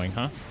stuff's annoying,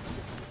 huh?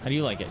 How do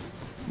you like it?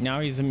 Now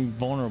he's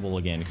invulnerable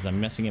again because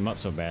I'm messing him up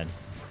so bad.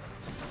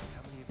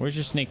 Where's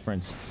your snake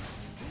friends?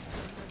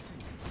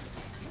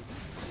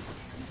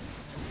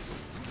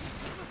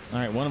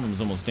 Alright, one of them's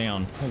almost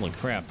down. Holy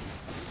crap.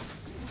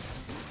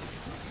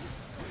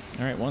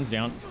 Alright, one's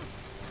down.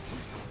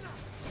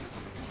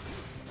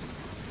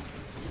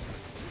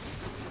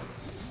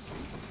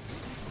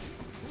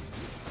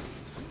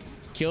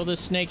 Kill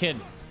this snakehead.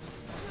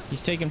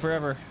 He's taking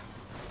forever.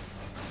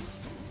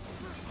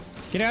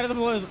 Get out of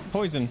the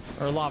poison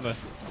or lava.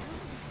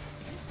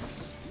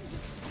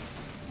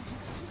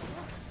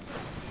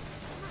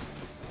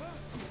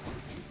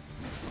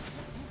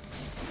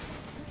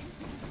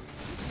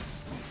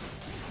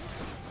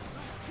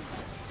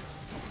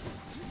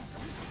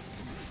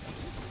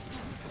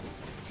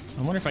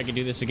 I wonder if I could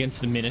do this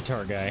against the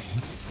Minotaur guy.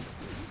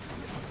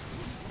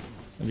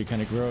 That'd be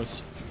kind of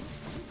gross.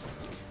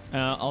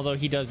 Although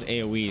he does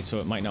AoE, so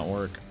it might not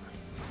work.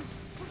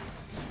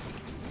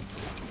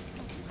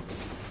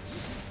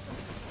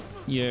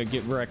 Yeah,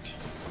 get wrecked.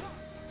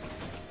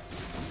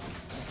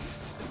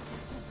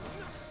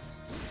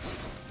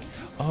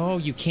 Oh,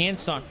 you can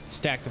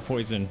stack the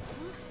poison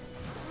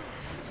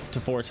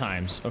to 4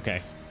 times.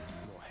 Okay.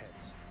 More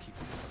heads. Keep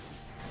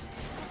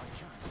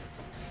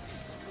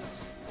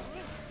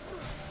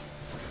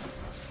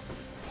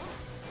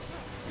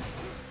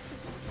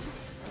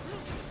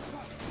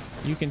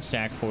You can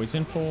stack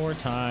poison 4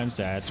 times.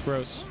 That's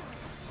gross.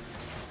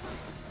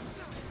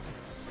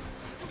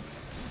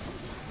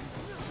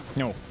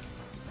 No.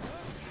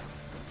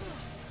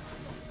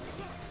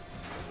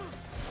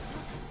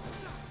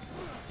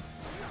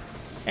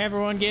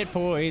 Everyone get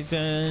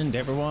poisoned.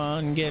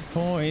 Everyone get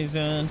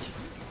poisoned.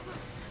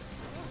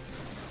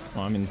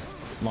 Oh, I'm in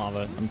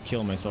lava. I'm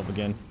killing myself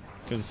again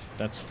because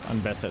I'm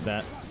best at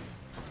that.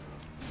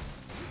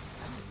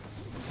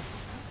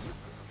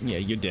 Yeah,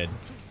 you're dead.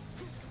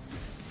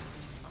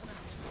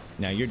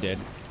 Now you're dead.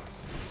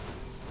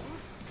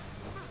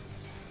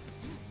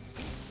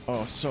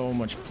 Oh, so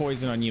much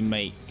poison on you,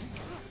 mate.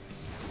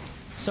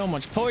 So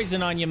much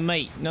poison on you,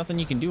 mate. Nothing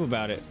you can do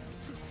about it.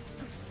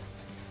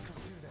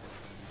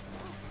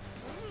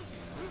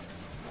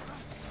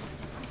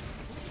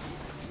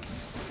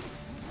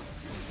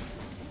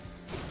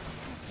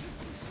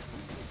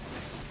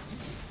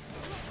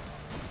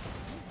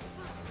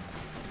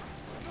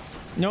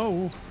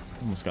 No!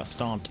 Almost got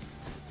stomped.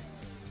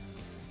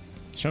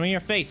 Show me your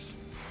face.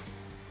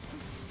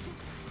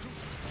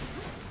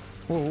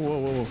 Whoa, whoa,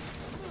 whoa, whoa.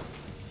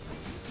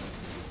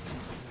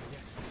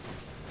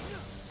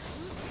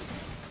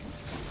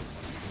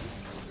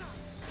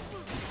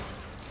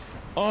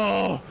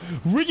 Oh!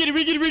 Riggedy,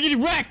 riggedy,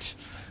 riggedy, wrecked!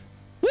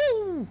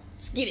 Woo!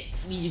 Let's get it.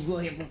 We need to go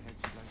ahead.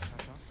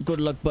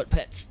 Good luck, butt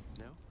pets.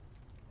 No?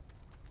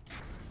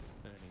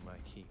 Earning my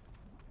keep.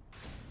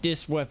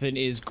 This weapon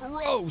is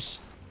gross!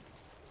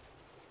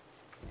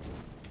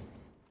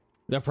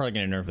 They're probably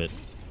gonna nerf it.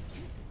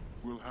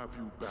 We'll have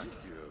you back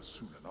here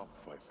soon enough,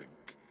 I think.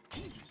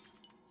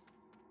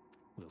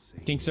 We'll see.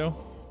 Think so?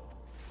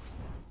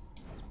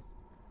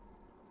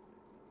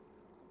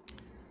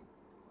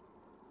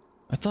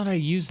 I thought I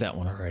used that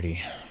one already.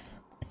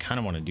 I kind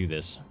of want to do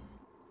this.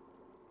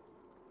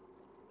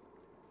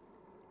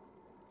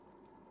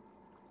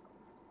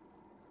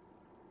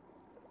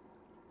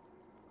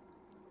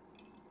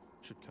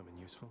 Should come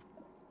in useful.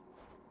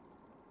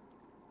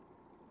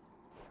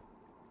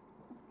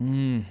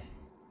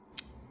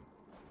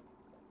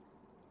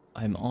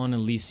 I'm on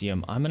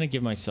Elysium. I'm gonna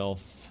give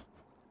myself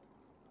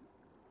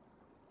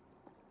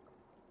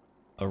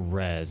a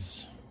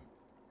res.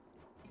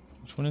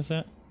 Which one is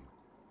that?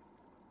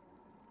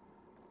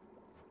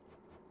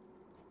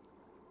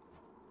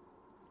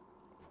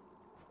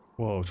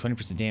 Whoa,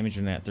 20% damage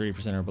when at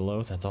 30% or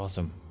below. That's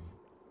awesome.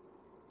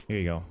 Here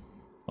you go.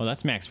 Oh,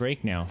 that's max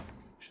rake now.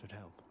 Should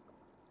help.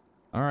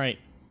 All right.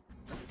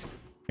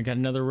 I got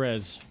another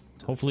res.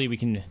 Hopefully we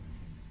can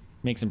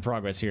make some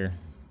progress here.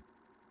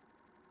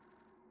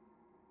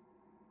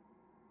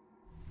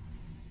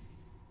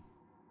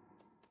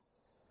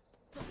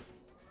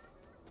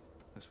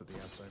 That's what the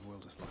outside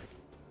world is like.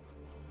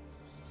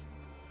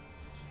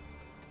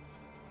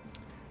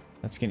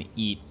 That's gonna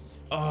eat.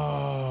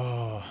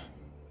 Oh.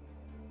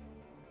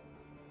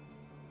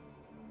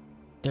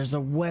 There's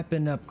a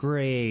weapon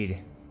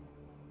upgrade.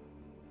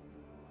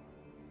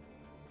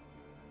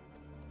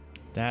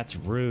 That's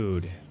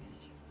rude.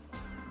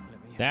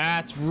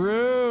 That's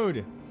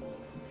rude.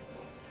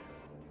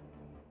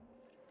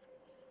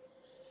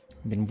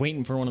 I've been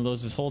waiting for one of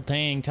those this whole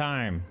dang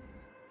time.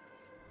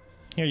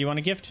 Here, you want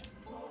a gift?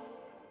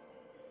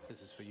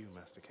 This is for you,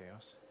 Master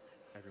Chaos.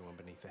 Everyone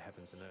beneath the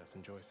heavens and earth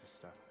enjoys this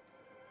stuff.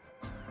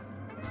 You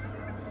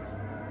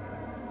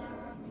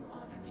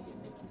honor me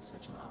in making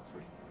such an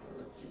offering.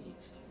 But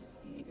please,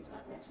 it is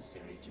not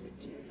necessary to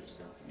endear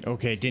yourself.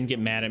 Okay, didn't get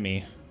mad at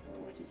me.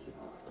 For it is the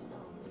thought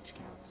alone which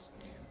counts.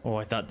 Oh,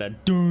 I thought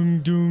that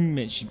doom doom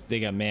meant they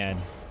got mad.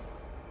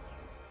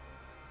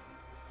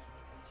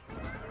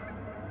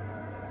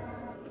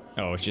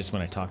 Oh, it's just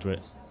when I talk to it.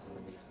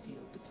 When they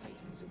sealed the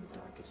Titans in the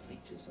darkest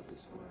reaches of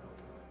this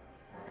world,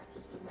 that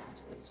was the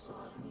last they saw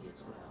of me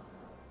as well.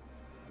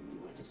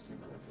 You were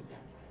dissimilar for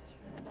them,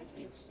 and I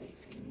feel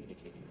safe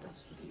communicating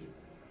thus with you.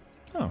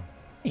 Oh,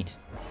 neat.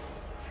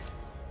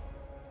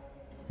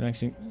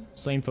 Next,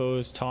 slain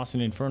foes toss an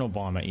infernal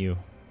bomb at you.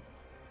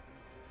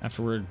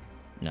 Afterward,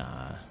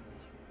 nah.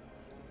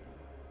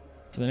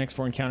 For the next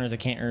 4 encounters, I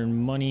can't earn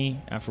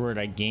money. Afterward,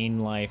 I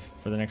gain life.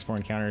 For the next 4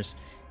 encounters,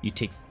 you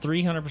take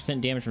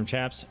 300% damage from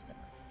chaps.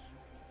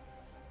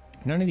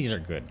 None of these are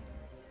good.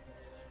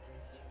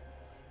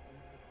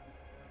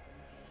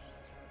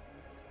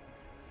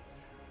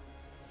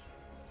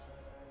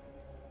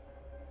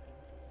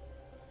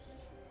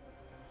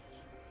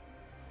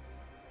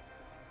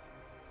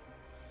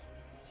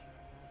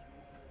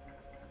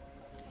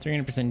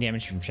 %300%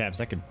 damage from chaps.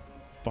 That could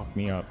fuck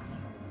me up.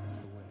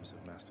 The whims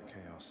of Master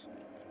Chaos.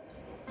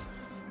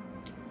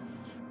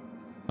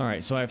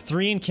 Alright, so I have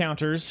 3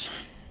 encounters.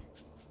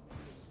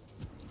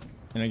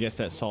 And I guess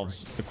that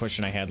solves the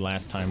question I had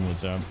last time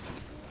was, I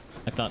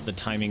thought the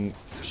timing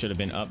should have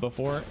been up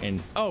before,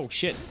 and oh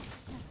shit!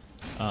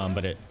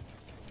 But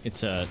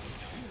it's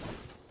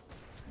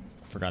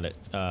forgot it.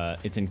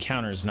 It's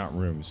encounters, not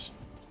rooms.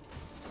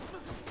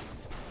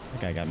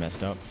 That guy got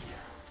messed up.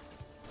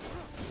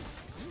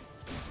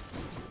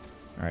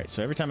 Alright,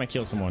 so every time I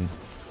kill someone,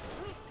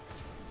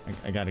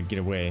 I gotta get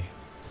away.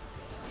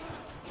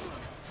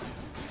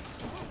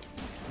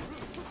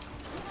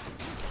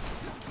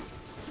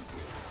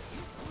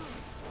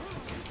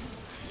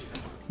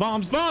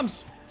 Bombs!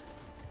 Bombs!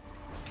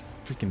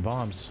 Freaking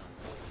bombs.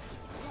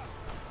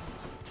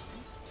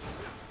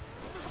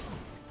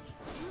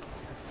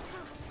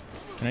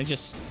 Can I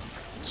just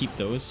keep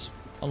those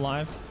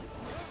alive?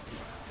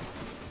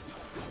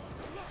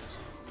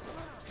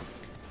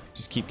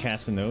 Just keep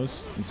casting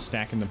those and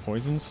stacking the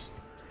poisons?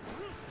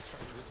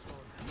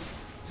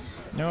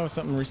 No,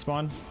 something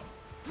respawned.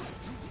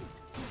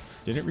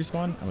 Did it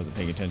respawn? I wasn't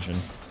paying attention.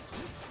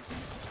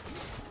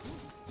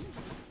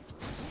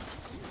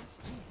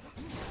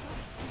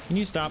 Can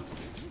you stop?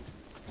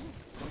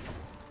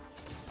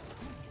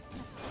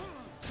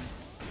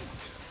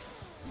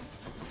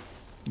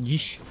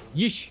 Yeesh.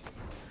 Yeesh.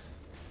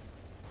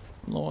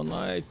 I'm low on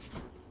life.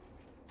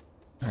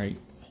 Alright.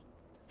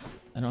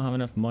 I don't have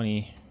enough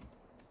money.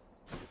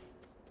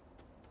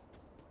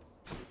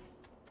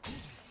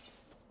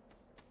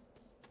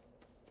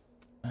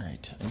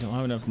 Alright. I don't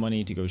have enough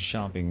money to go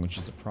shopping, which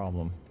is a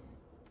problem.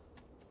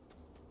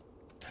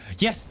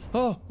 Yes!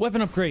 Oh!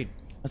 Weapon upgrade!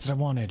 That's what I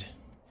wanted.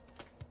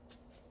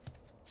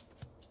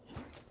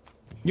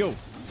 Yo!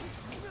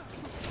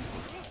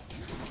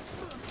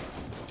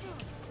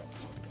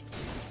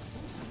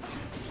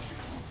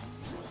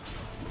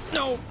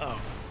 No!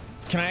 Oh.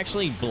 Can I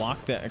actually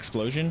block that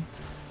explosion?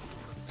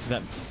 Because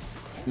that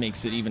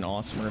makes it even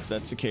awesomer if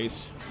that's the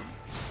case.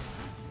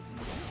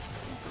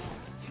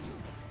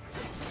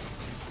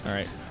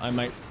 Alright, I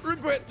might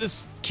regret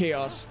this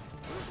chaos.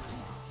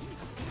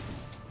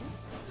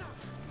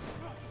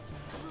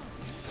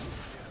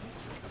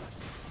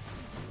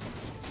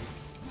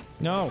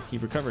 No, he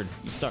recovered.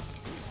 You suck.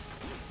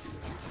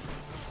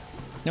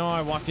 No,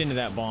 I walked into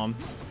that bomb.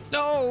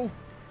 No!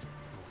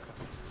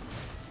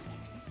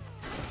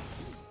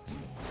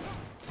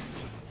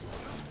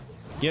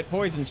 Get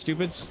poisoned,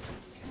 stupids.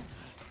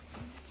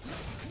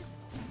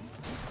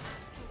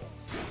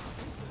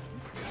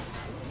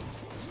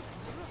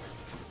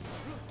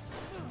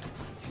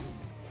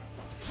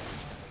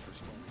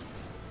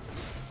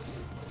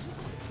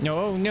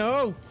 No,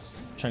 no!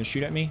 Trying to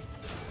shoot at me.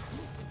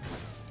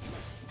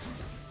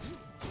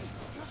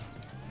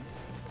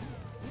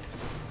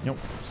 Nope.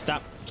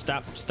 Stop,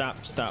 stop,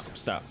 stop, stop,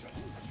 stop.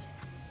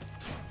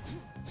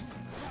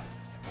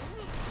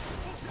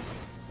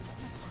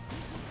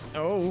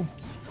 Oh.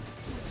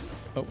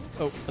 Oh,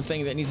 oh, a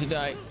thing that needs to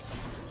die.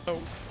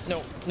 Oh,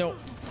 no, no.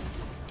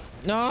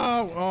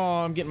 No!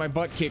 Oh, I'm getting my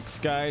butt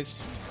kicked,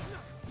 guys.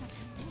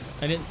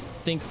 I didn't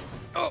think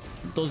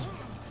those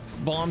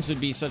bombs would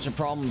be such a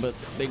problem, but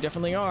they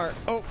definitely are.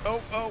 Oh,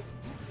 oh, oh.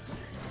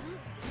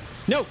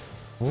 No!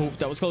 Whoa,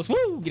 that was close.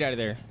 Woo! Get out of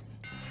there.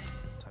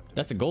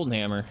 That's a golden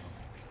hammer.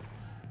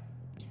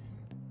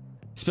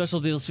 Special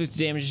deals 50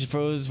 damage to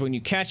foes when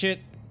you catch it.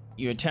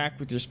 You attack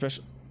with your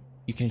special.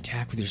 You can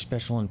attack with your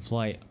special in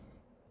flight.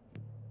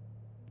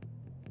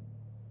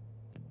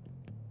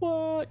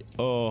 What?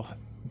 Oh,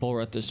 bull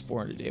rat does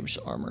 400 damage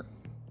to armor.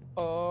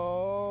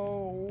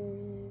 Oh,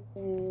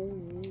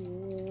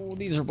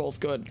 these are both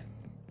good.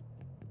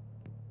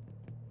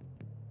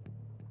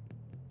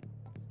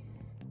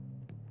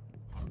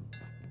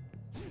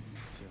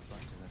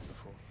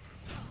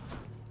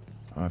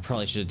 Oh, I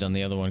probably should have done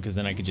the other one because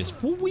then I could just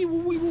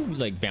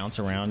like bounce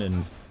around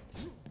and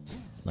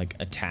like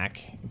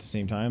attack at the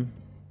same time.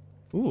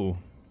 Ooh.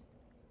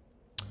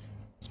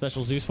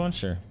 Special Zeus one?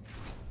 Sure.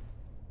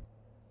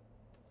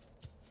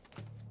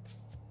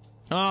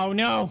 Oh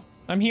no!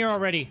 I'm here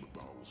already. The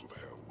bowels of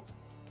hell.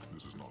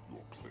 This is not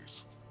your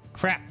place.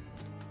 Crap.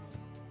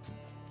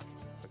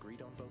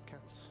 Agreed on both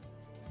counts.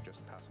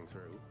 Just passing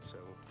through, so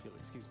you'll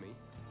excuse me.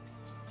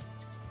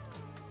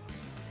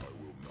 I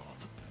will not.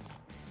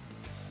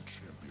 The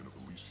champion of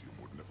Elysium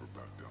would never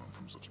back down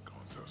from such a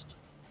contest.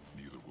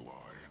 Neither will I.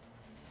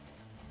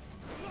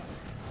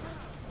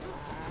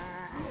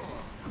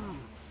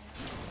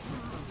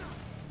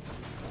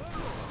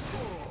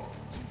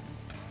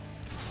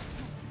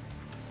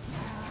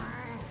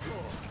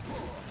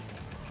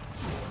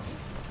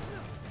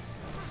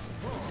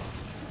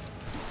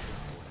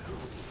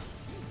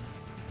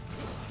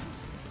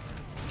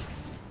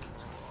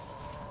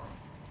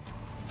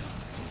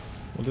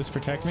 Will this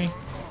protect me?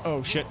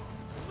 Oh shit.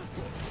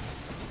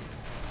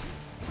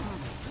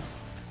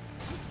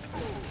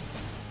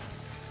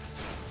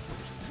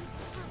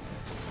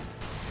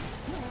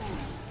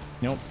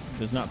 Nope,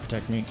 does not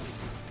protect me.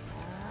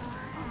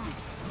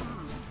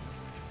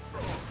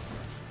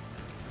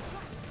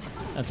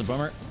 That's a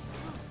bummer.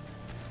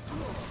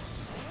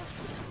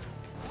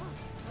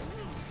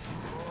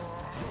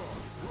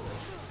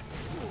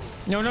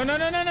 No, no, no,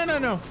 no, no, no, no,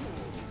 no.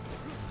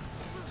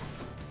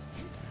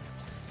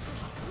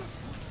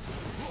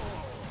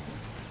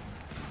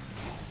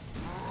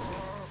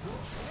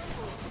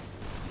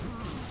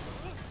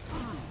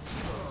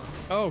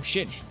 Oh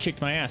shit, he kicked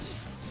my ass.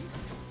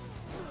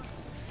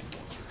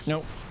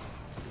 Nope.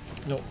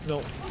 Nope,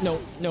 nope,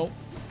 nope, nope.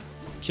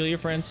 Kill your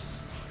friends.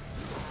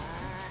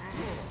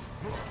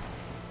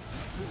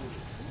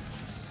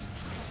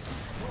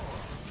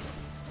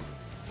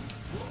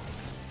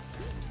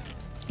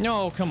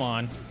 No, come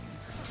on.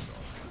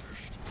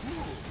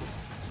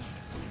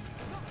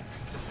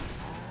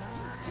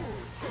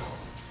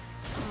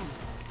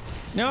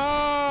 No!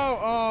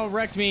 Oh,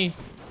 wrecked me.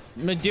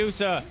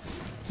 Medusa,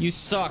 you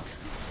suck.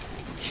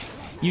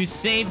 You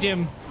saved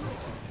him.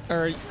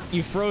 Or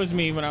you froze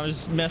me when I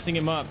was messing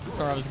him up.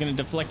 Or I was gonna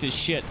deflect his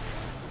shit.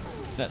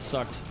 That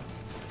sucked.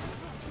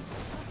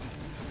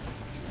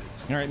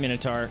 Alright,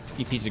 Minotaur,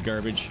 you piece of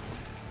garbage.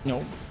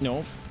 No,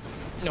 no,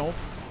 no.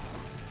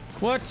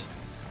 What?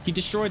 He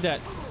destroyed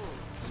that.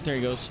 There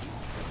he goes.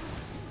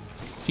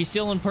 He's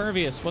still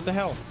impervious. What the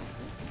hell?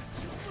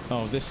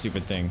 Oh, this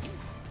stupid thing.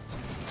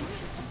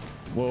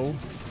 Whoa.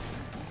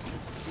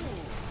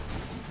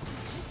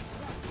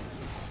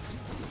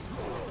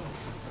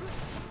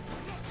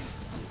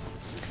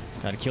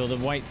 Gotta kill the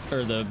white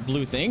or the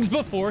blue things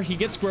before he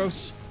gets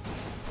gross.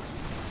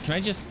 Can I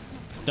just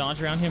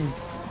dodge around him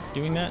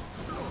doing that?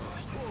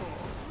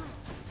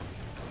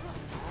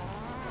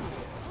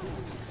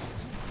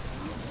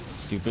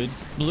 Stupid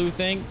blue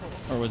thing.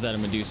 Or was that a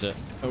Medusa?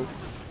 Oh.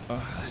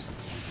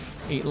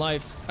 8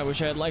 life. I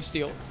wish I had life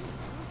steal.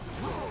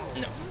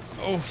 No.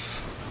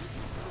 Oof.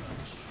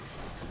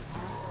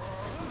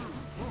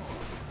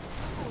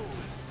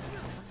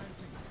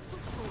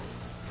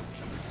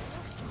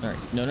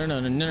 Alright. No, no, no,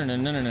 no, no, no,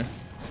 no, no, no.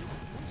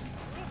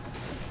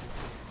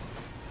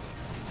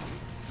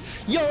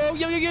 Yo,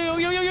 yo, yo, yo, yo,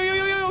 yo, yo, yo,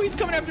 yo, yo, he's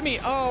coming after me.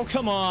 Oh,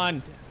 come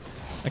on.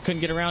 I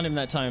couldn't get around him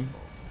that time.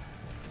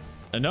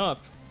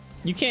 Enough.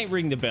 You can't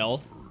ring the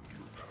bell.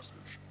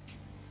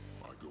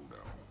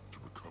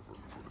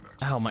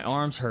 Ow, my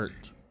arms hurt.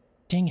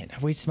 Dang it, I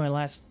wasted my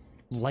last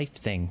life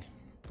thing.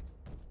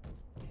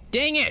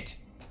 Dang it!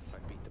 I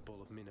beat the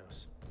bull of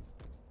Minos.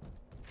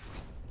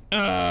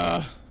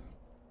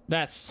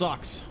 That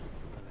sucks.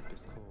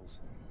 Olympus calls.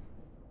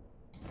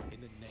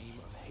 In the name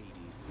of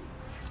Hades.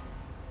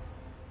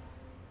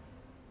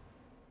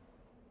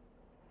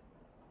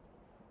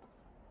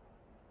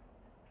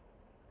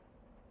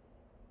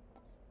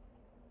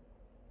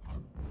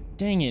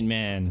 Dang it,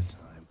 man.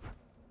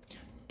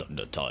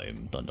 Thunder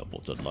time,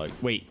 thunderbolts of light.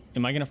 Wait,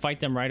 am I gonna fight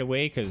them right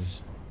away?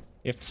 Because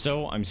if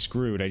so, I'm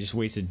screwed. I just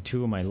wasted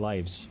 2 of my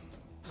lives.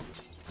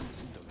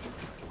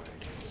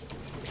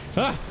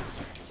 Ah!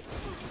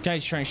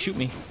 Guy's trying to shoot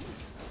me.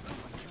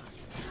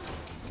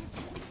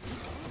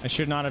 I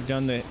should not have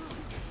done the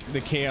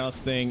chaos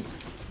thing.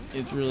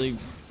 It really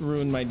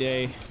ruined my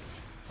day.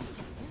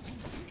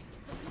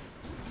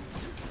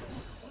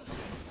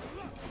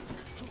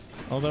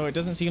 Although it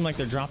doesn't seem like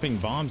they're dropping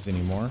bombs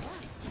anymore.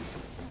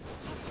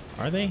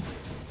 Are they?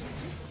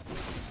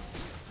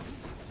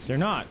 They're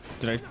not.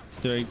 Did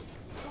I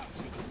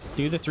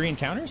do the 3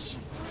 encounters?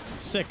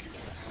 Sick.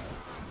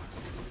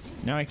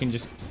 Now I can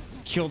just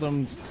kill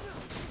them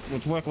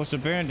with reckless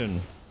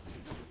abandon.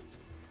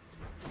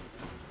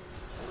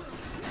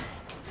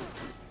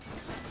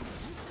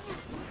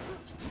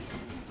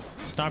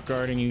 Stop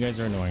guarding, you guys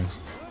are annoying.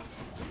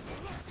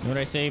 You know what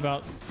I say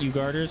about you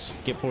guarders?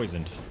 Get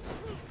poisoned.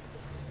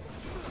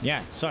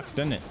 Yeah, it sucks,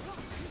 doesn't it?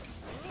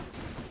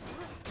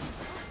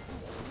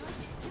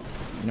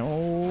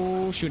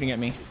 No shooting at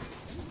me.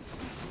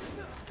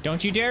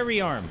 Don't you dare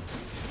rearm.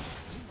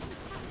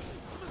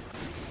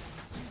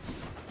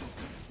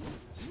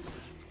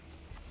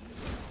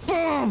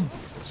 Boom!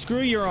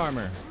 Screw your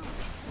armor.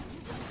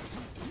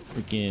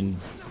 Freaking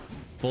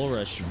bull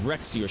rush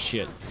wrecks your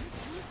shit.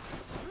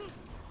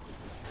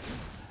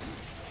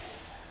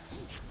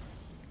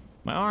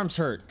 My arms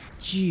hurt.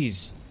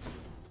 Jeez.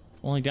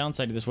 Only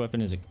downside to this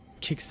weapon is it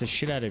kicks the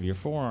shit out of your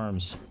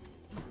forearms.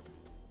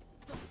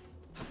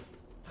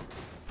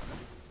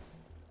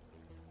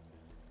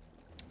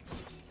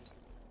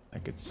 I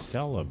could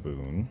sell a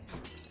boon.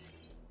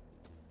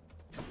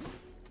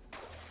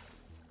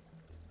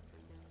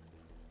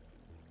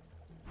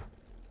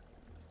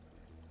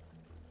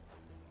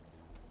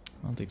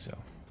 I don't think so.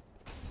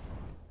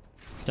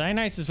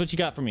 Dionysus, what you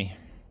got for me?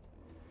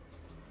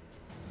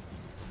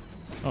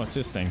 Oh, it's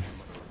this thing.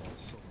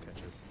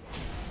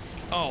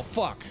 Oh,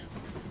 fuck.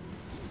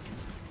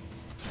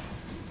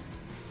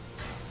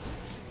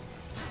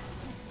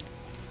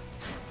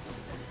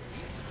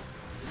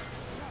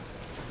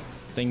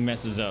 Thing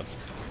messes up.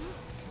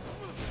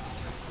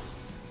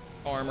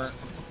 Armor.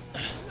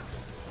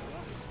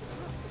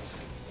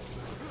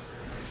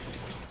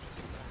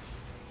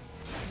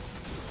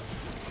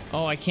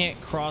 Oh, I can't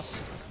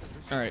cross.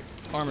 All right,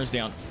 armor's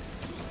down.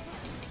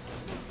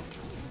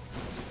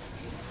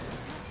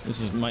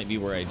 This might be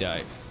where I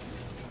die.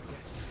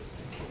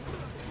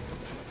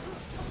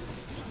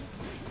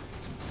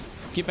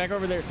 Get back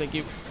over there, thank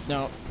you.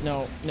 No,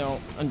 no,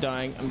 no, I'm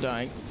dying, I'm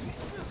dying.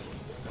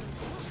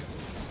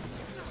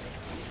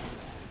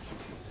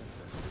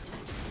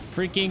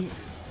 Freaking...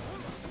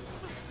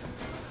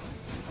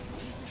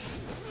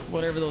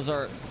 whatever those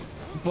are.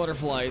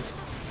 Butterflies.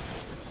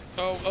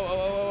 Oh, oh, oh,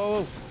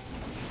 oh, oh.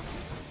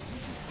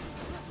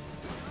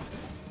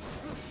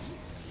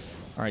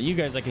 Alright, you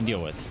guys I can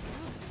deal with.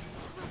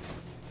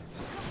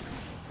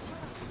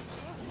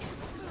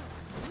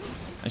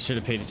 I should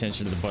have paid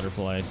attention to the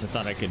butterflies. I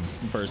thought I could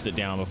burst it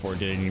down before it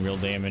did any real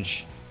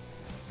damage.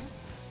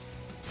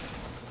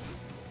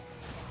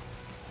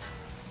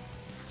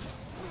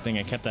 Good thing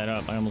I kept that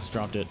up. I almost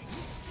dropped it.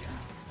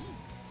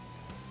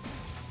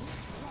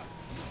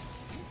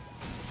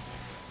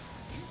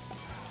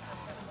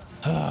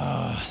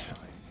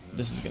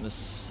 This is gonna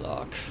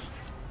suck.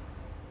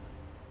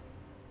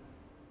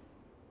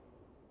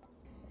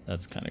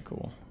 That's kind of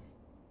cool.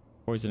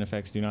 Poison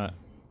effects do not,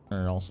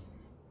 or also.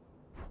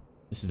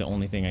 This is the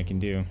only thing I can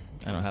do.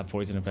 I don't have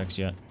poison effects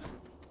yet.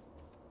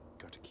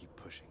 Got to keep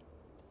pushing.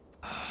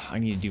 I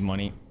need to do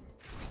money.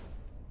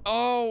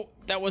 Oh,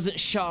 that wasn't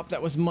shop.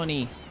 That was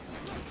money.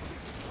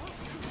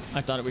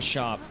 I thought it was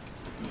shop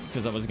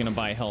because I was gonna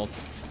buy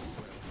health.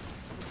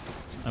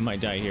 I might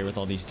die here with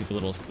all these stupid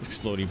little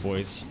explodey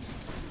boys.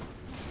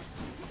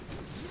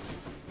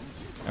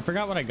 I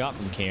forgot what I got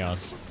from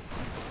Chaos.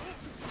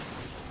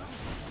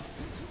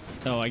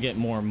 Oh, I get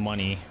more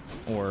money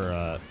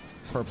or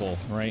purple,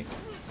 right?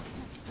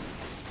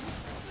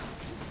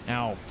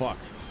 Ow, fuck.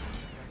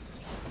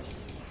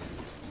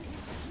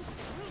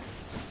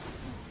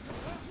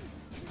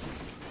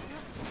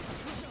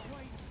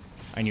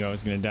 I knew I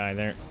was gonna die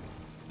there.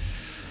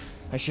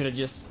 I should have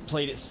just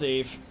played it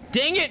safe.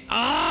 Dang it!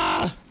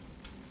 Ah!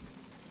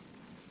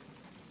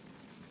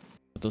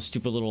 But those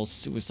stupid little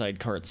suicide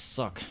carts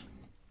suck.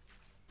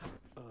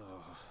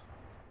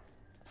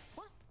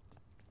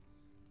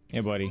 Hey,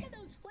 buddy. One of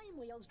those flame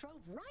wheels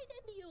drove right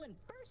into you and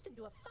burst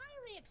into a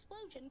fiery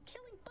explosion,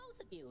 killing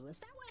both of you. Is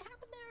that what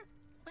happened there?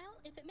 Well,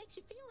 if it makes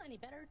you feel any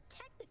better,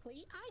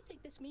 technically, I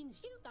think this means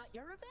you got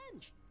your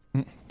revenge.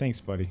 Thanks,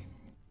 buddy.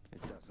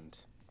 It doesn't.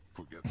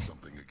 Forget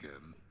something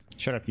again.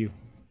 Shut up, you.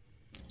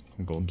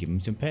 I'm going to give him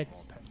some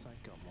pets. More pets?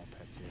 I got more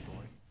pets here,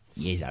 boy.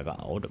 Yes, I got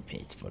all the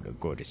pets for the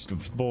goodest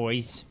of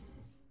boys.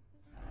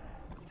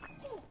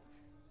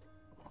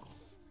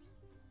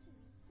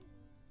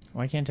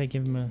 Why can't I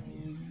give him a...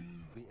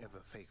 The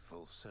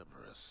ever-faithful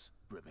Cerberus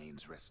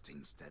remains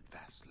resting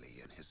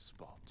steadfastly in his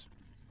spot.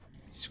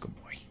 He's a good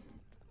boy.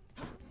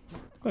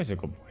 Of course, a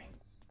good boy.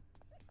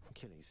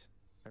 Achilles,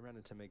 I ran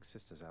into Meg's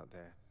sisters out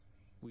there.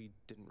 We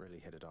didn't really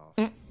hit it off.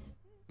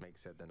 Meg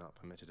said they're not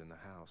permitted in the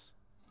house.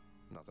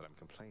 Not that I'm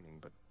complaining,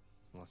 but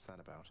what's that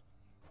about?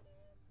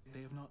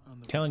 They have not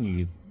Telling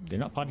you, they're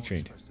not potty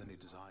trained. expressed any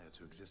desire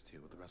to exist here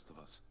with the rest of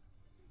us.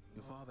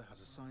 Your father has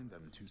assigned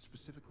them to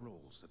specific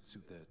roles that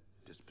suit their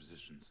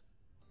dispositions.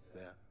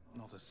 They're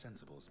not as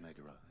sensible as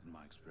Megara, in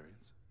my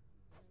experience.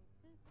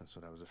 That's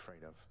what I was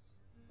afraid of.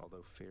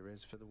 Although fear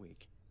is for the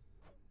weak.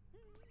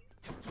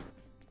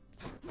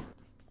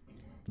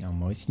 Now I'm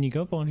gonna sneak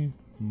up on you.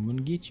 I'm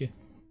gonna get you.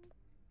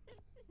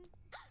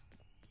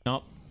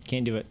 Nope,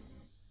 can't do it.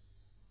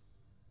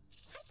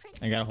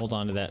 I gotta hold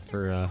on to that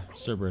for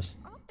Cerberus.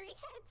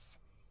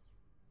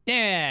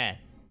 Yeah,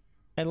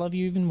 I love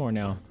you even more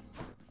now.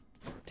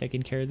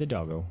 Taking care of the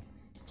doggo.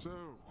 So,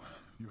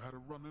 you had a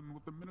run-in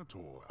with the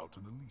Minotaur out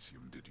in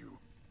Elysium, did you?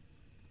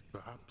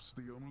 Perhaps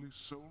the only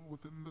soul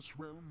within this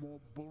realm more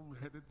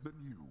bull-headed than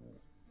you.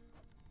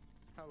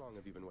 How long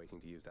have you been waiting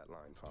to use that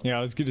line, Father? Yeah,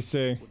 I was gonna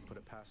say. Wouldn't put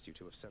it past you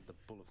to have sent the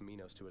Bull of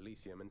Minos to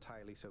Elysium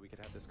entirely so we could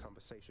have this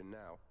conversation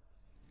now.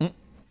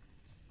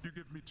 You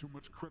give me too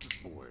much credit,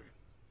 boy.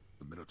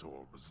 The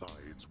Minotaur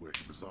resides where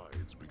he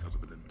resides because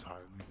of an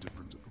entirely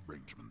different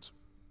arrangement.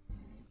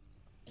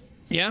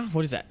 Yeah?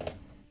 What is that?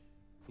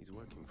 He's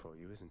working for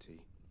you, isn't he?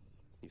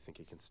 You think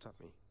he can stop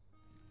me?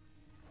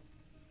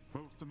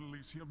 Most in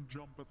Elysium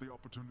jump at the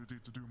opportunity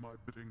to do my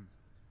bidding.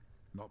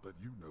 Not that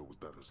you know what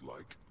that is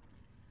like.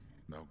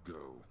 Now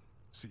go,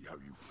 see how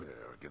you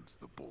fare against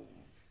the bull.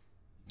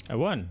 I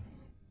won.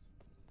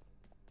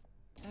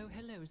 Oh,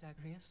 hello,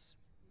 Zagreus.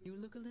 You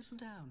look a little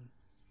down.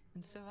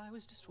 And so I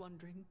was just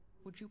wondering,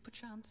 would you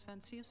perchance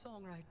fancy a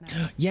song right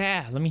now?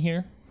 Yeah, let me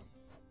hear.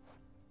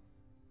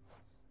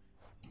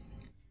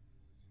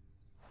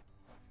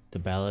 The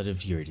Ballad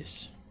of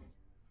Eurydice.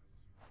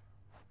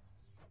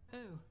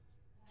 Oh,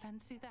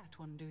 fancy that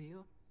one, do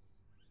you?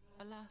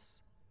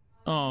 Alas,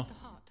 Oh. I haven't the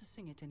heart to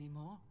sing it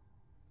anymore.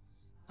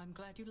 I'm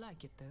glad you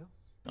like it,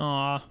 though.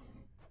 Aw.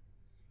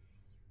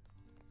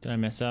 Did I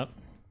mess up?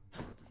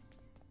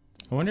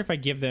 I wonder if I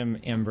give them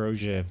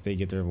ambrosia if they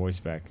get their voice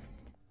back.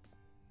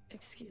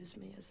 Excuse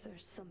me, is there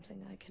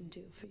something I can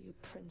do for you,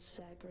 Prince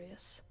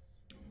Zagreus?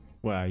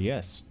 Well,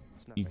 yes.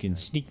 You can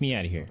sneak me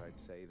out of here. I'd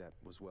say that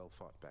was well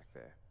fought back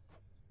there.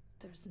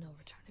 There's no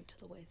returning to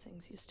the way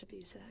things used to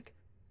be, Zag.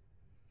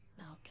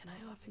 Now, can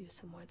I offer you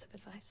some words of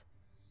advice?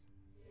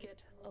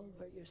 Get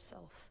over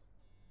yourself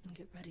and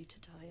get ready to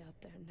die out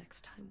there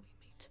next time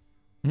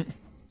we meet.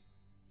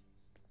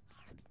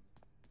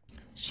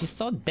 She's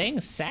so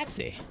dang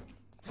sassy.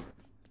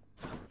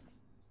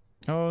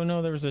 Oh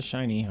no, there was a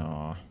shiny.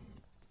 Aw.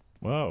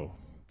 Whoa.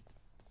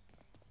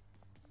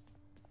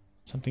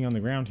 Something on the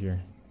ground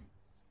here.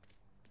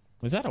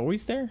 Was that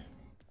always there?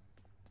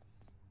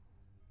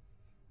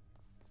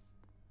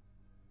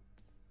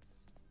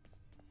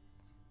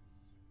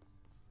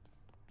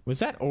 Was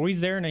that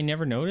always there and I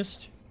never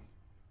noticed?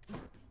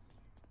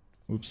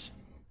 Oops.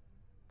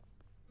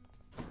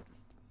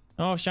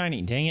 Oh,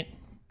 shiny. Dang it.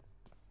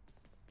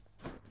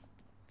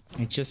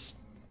 It's just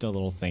the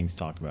little things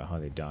talk about how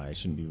they die. I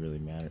shouldn't be really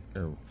mad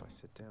or If I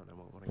sit down, I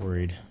won't want to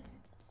worried.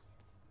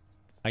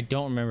 I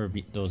don't remember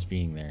those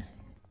being there.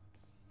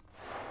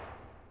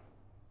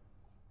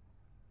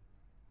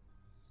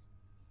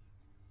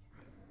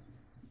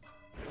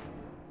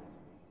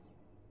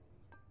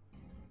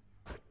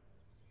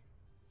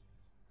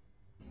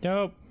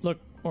 Dope. Look,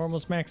 we're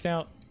almost maxed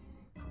out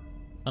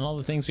on all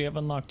the things we have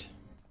unlocked.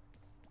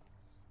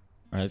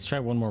 All right, let's try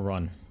one more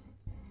run.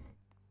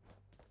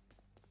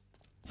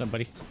 What's up,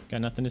 buddy?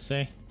 Got nothing to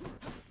say?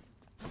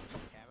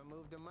 Haven't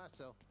moved a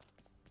muscle.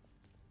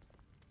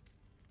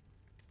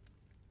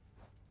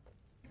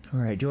 All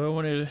right, do I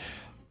want to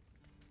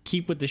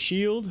keep with the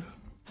shield?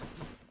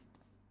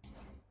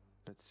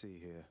 Let's see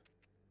here.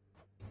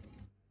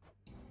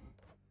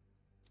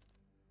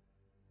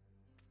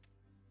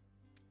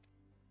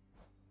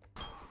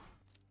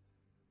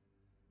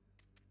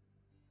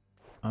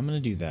 I'm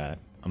gonna do that.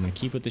 I'm gonna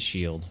keep with the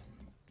shield.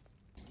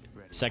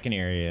 Second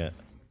area.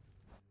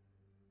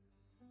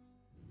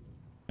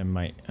 I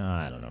might.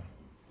 I don't know.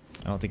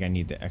 I don't think I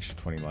need the extra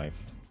 20 life.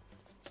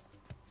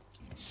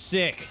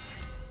 Sick.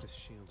 This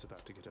shield's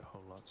about to get a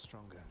whole lot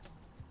stronger.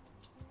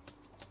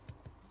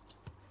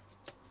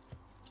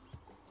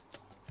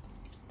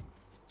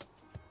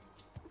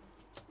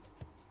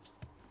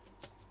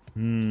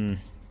 I'm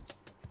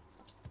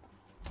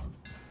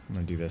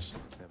gonna do this.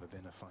 Never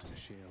been a finer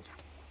shield.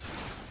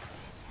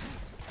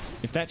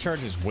 If that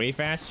charges way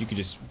fast, you could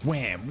just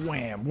wham,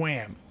 wham,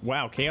 wham.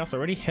 Wow, chaos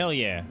already? Hell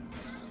yeah.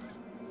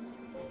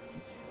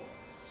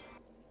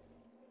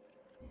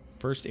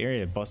 First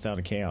area, bust out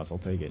of chaos. I'll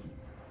take it.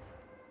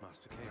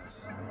 Master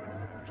Chaos,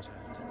 I've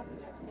returned.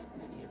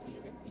 Many of the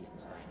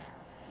Olympians by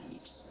now.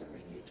 Each spirit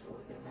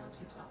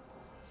top.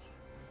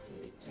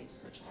 They place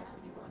such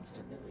value on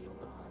familial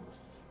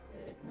bonds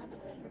that none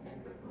of them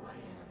remember who I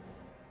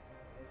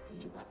am.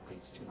 Do not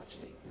place too much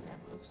faith in them,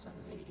 little son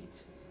of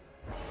Hades.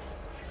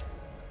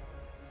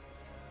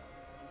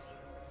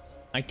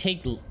 I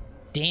take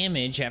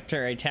damage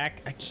after I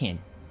attack. I can't.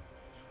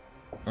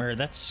 Or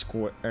that's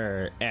square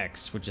or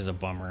X, which is a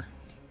bummer.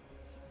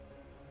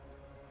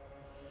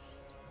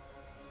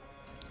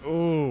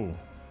 Oh.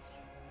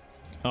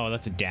 Oh,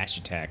 that's a dash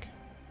attack.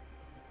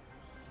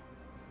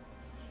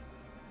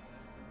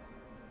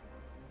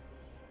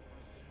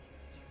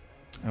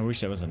 I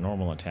wish that was a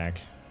normal attack.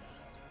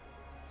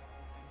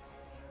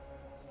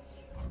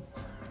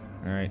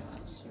 All right.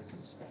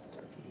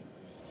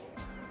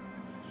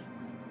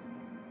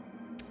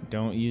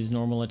 Don't use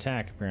normal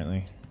attack,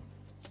 apparently.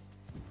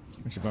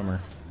 Which a bummer.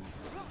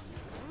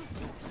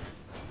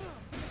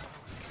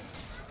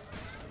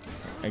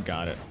 I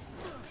got it.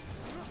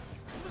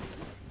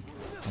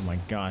 Oh my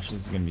gosh, this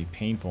is gonna be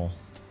painful.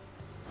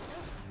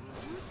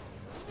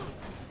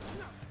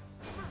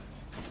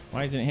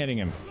 Why isn't it hitting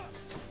him?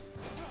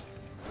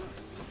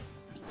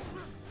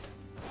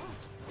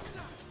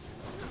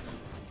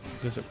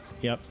 Does it?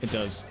 Yep, it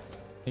does.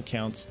 It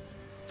counts.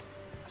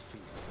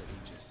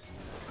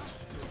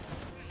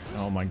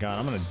 Oh my god,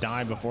 I'm gonna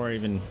die before I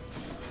even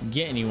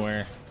get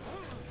anywhere.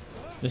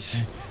 This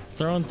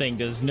throne thing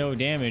does no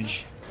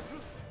damage.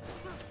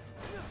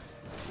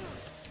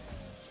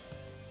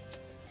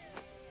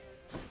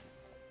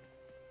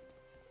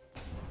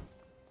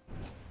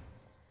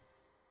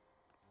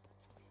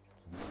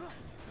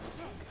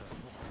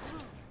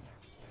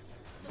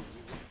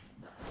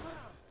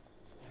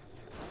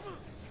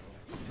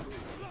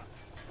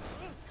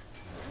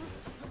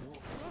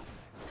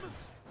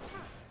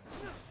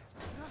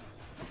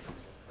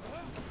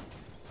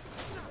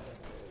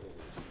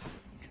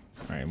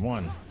 Alright,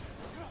 one.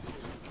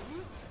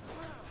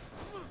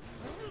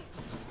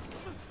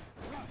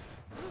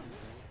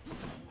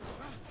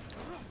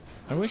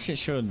 I wish it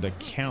showed the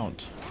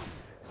count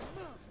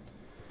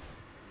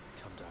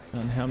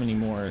on how many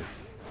more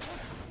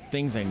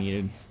things I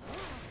needed.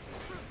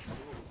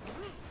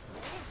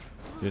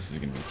 This is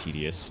gonna be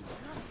tedious.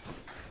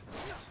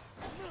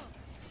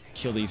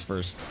 Kill these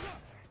first.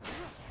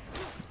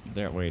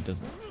 That way it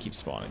doesn't keep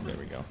spawning. There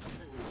we go.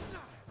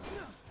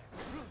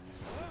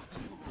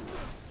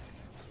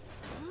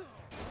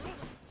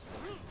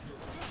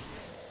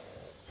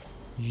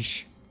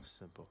 Yeesh.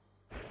 Simple.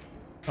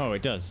 Oh,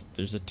 it does.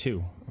 There's a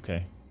 2.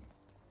 Okay.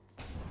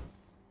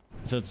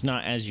 So it's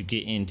not as you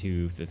get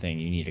into the thing,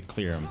 you need to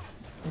clear them.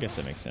 I guess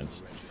that makes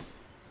sense.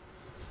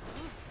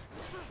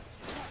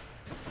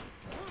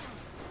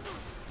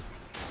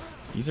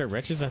 These are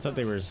wretches? I thought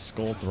they were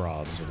skull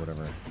throbs or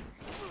whatever.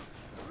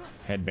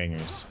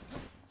 Headbangers.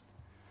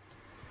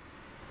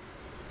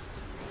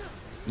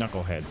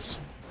 Knuckleheads.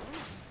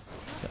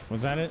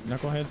 Was that it?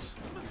 Knuckleheads?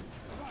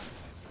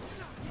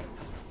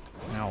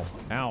 Ow,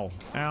 ow,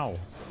 ow.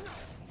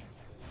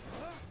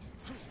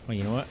 Well,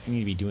 you know what? I need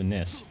to be doing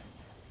this.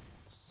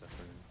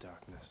 Suffer in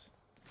darkness.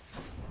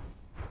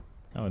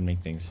 That would make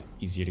things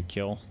easier to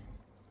kill.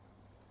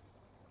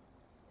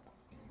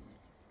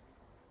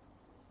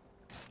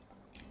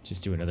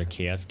 Just do another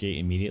chaos gate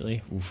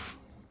immediately. Oof.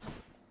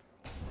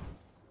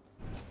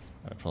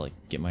 I'd probably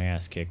get my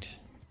ass kicked.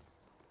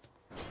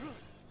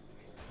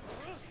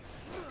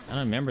 I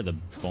don't remember the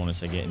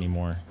bonus I get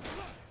anymore.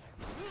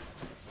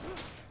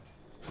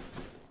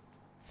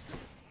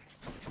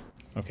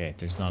 Okay,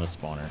 there's not a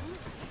spawner.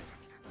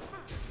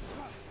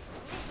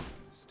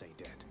 Stay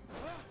dead.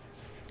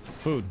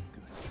 Food.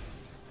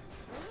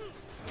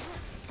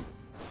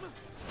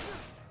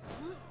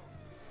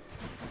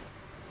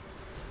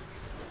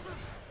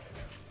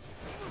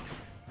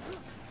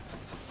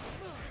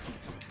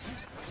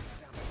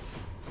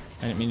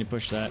 I didn't mean to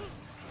push that.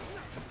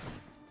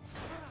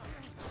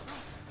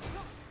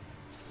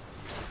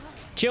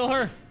 Kill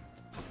her!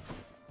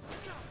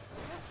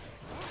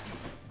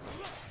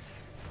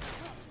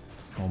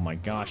 Oh my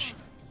gosh.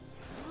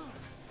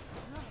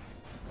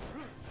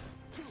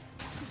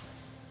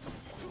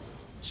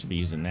 Should be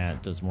using that.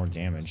 It does more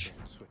damage.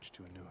 Switch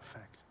to a new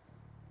effect.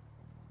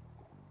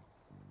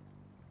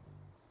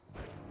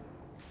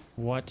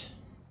 What?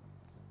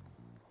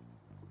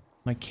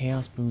 My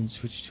chaos boon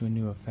switched to a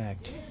new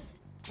effect.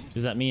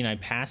 Does that mean I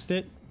passed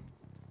it?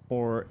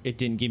 Or it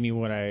didn't give me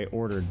what I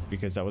ordered,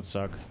 because that would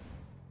suck.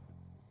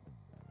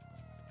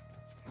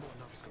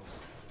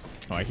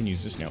 Oh, I can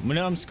use this now.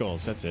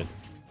 Numbskulls, that's it.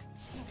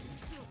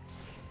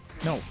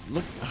 No,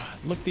 look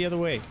the other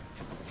way.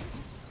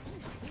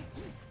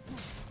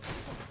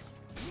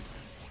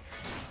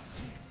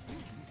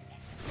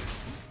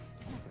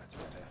 That's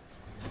better.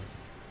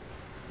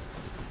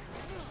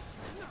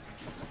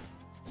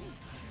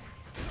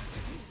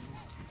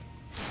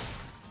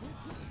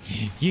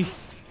 Yee.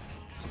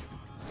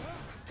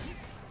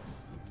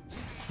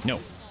 No.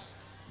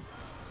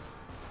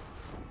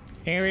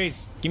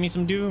 Ares, give me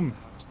some doom.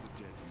 Perhaps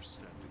the dead you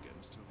stand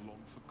against have long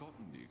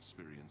forgotten the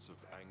experience of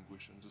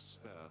anguish and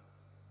despair.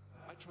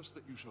 I trust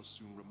that you shall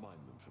soon remind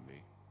them for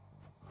me.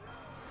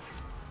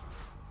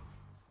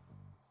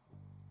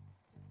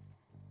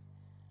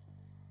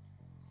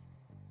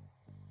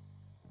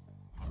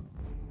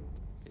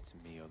 It's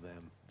me or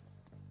them.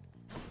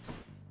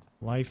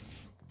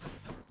 Life.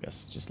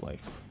 Yes, just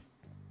life.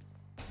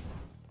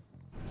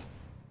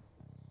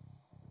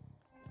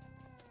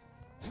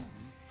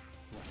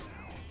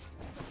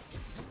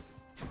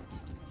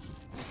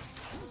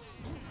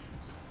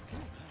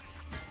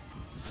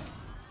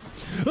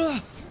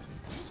 Ah!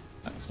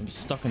 I'm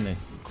stuck in the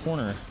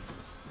corner.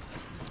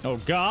 Oh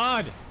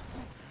God!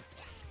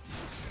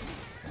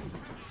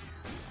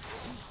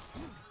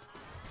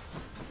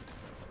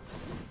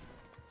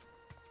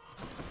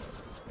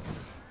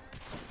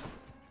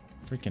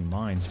 Freaking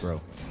mines, bro.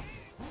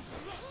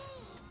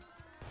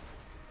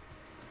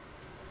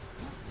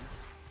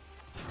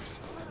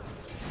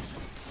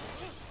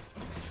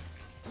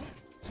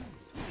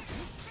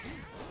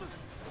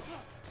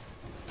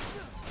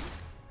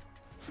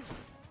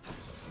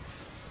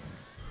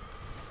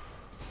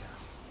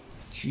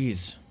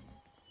 Jeez.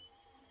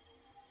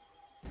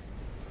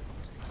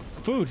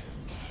 Food.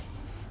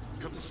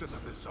 Consider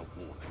this a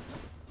warning.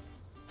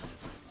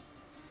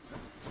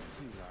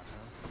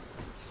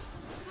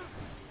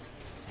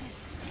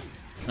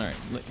 Alright,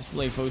 let's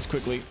lay pose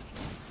quickly.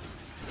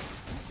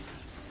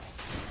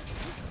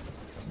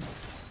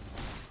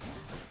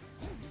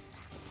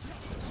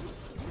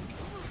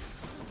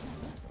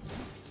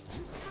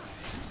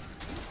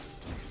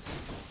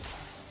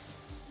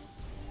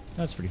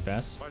 That's pretty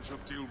fast. I shall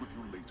deal with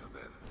you later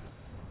then.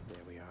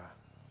 There we are.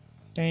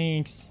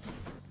 Thanks.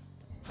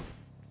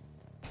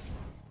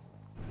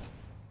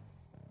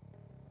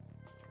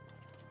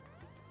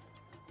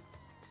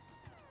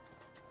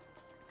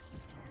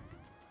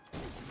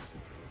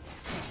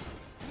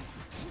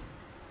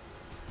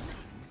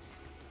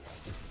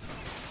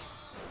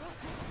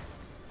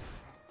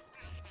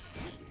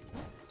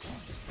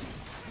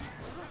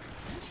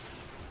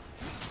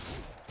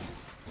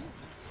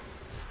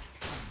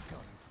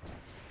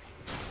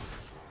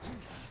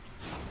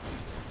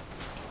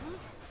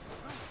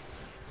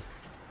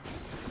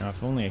 Now,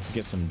 if only I could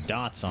get some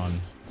dots on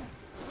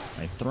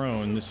my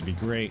throne, this would be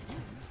great.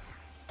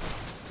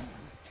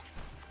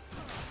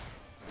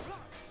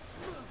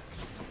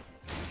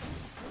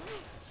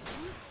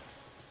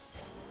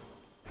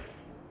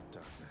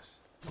 Darkness.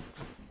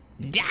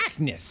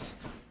 Darkness!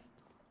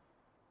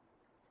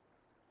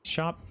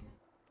 Shop.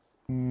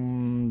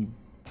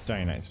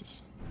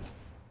 Dionysus.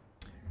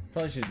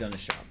 Probably should have done a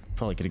shop.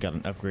 Probably could have got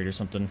an upgrade or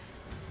something.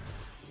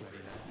 Ready,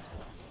 lads?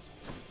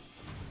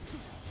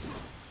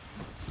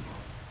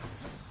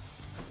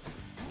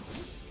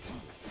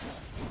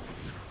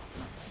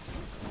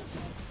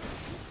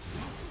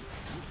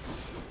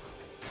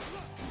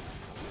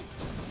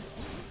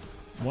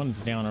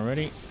 One's down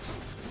already.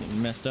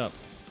 Getting messed up.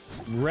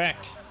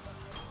 Wrecked.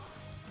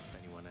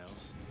 Anyone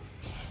else?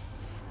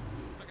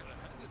 I gotta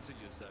hand it to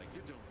you, Zag.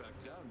 You don't back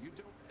down. You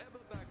don't ever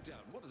back down.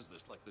 What is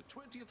this, like the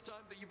 20th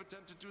time that you've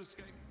attempted to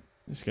escape?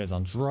 This guy's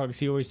on drugs.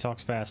 He always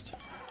talks fast.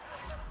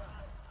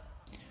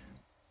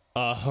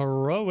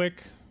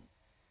 Heroic.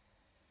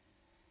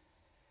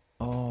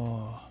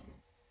 Oh.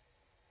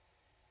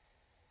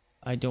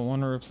 I don't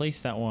want to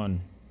replace that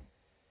one.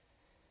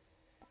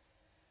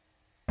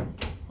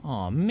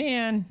 Oh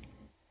man.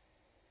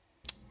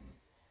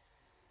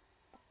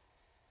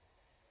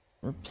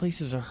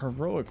 Replaces a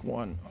heroic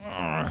one.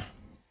 Ugh.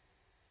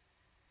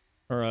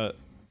 Or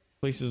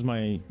replaces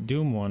my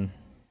doom one.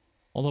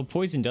 Although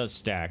poison does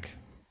stack.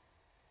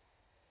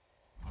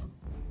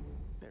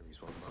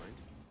 Ares won't mind.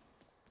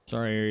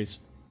 Sorry, Ares.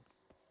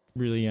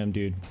 Really am,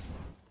 dude.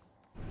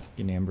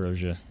 Getting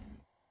ambrosia.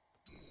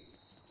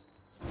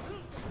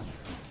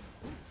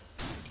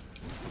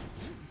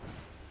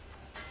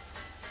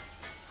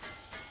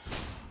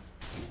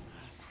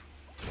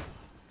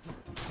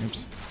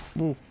 Oops.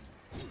 Woo.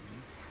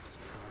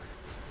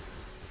 Surprise.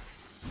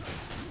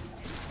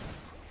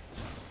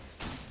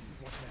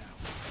 What now?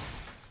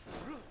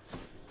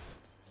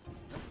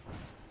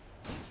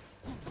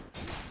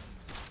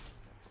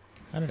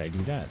 How did I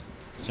do that?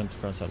 Jumped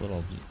across that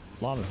little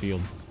lava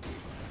field.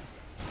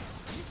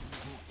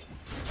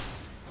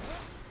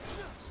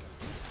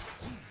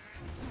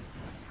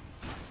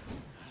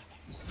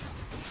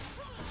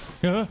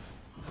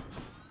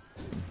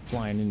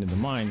 Flying into the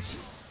mines.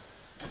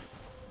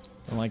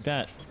 Don't like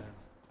that.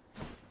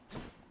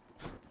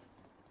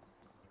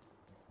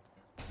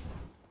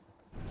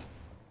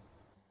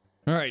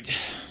 All right.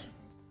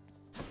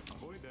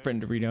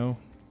 Friend Dorito.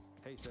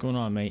 What's going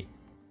on, mate?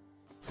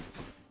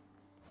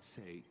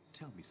 Say,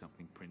 tell me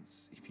something,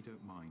 Prince, if you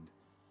don't mind.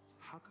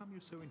 How come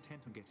you're so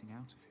intent on getting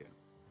out of here?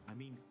 I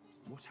mean,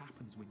 what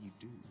happens when you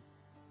do?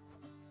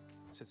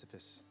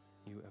 Sisyphus,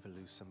 you ever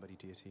lose somebody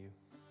dear to you?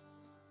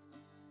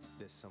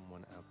 There's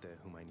someone out there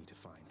whom I need to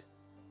find.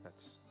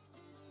 That's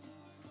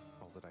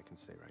all that I can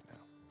say right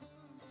now.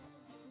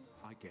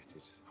 I get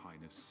it,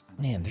 Highness. And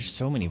Man, there's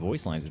so many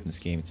voice lines in this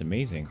game. It's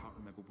amazing. I can't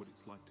remember what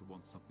it's like to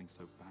want something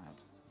so bad,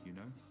 you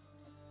know?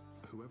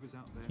 Whoever's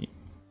out there.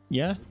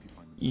 Yeah?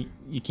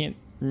 You can't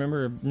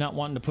remember not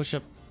wanting to push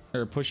up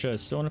or push a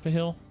stone up a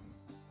hill?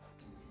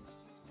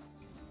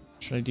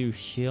 Should I do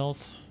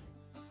health?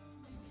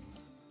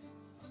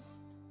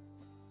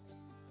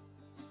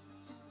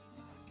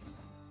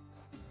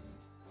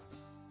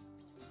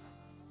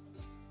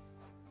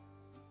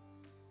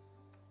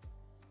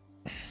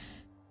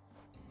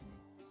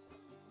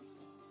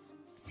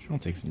 I'll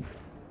take some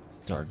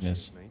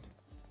darkness.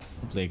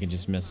 Hopefully I can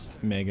just mess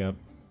Meg up.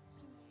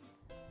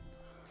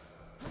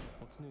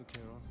 What's new,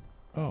 Kieran?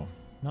 Oh,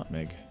 not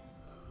Meg.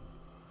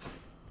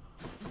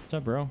 What's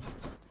up, bro?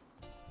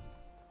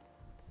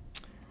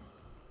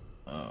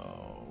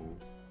 Oh.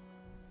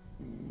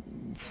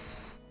 Don't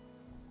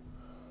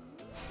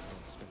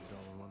spend it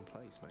all in one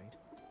place, mate.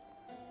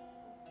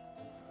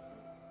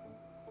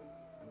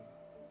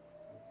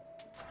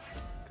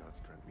 Gods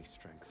grant me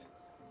strength.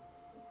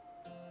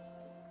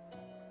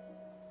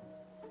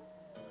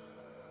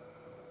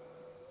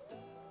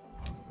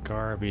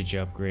 Garbage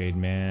upgrade,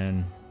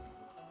 man.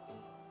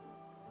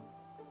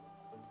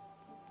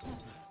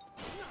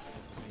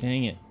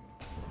 Dang it.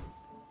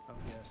 Oh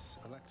yes,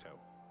 Electo.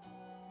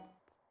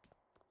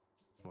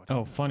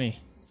 Oh, funny.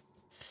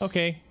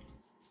 Okay.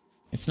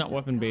 It's not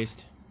weapon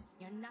based.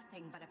 You're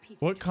nothing but a piece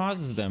What of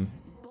causes them?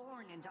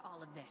 born into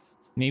all of this.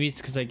 Maybe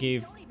it's because I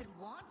gave... Don't even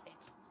want it.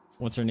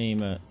 What's her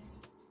name?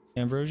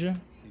 Ambrosia?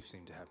 You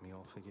seem to have me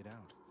all figured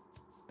out.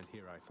 And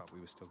here I thought we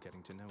were still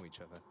getting to know each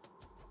other.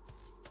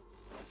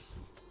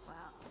 Well,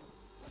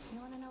 you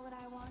want to know what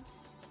I want?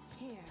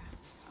 Here,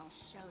 I'll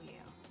show you.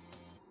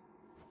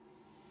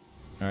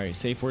 Alright,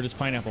 safe word is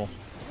pineapple.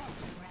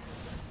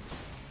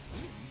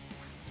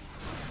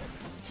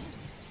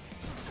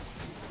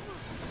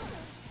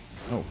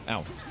 Oh,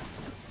 ow.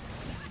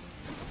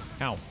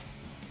 Ow.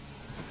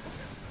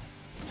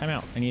 Time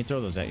out. I need to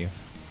throw those at you.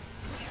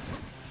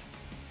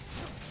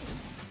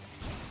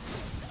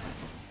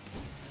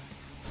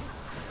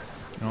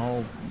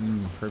 Oh,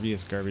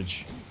 pervious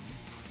garbage.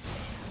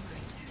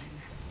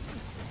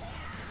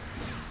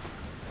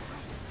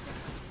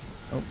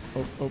 Oh,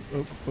 oh, oh,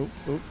 oh, oh,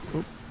 oh,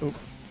 oh, oh.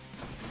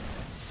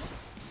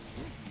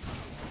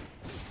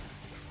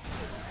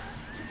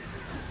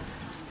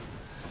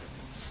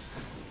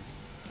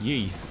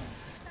 Yee.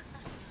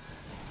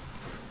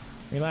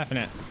 What are you laughing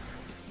at?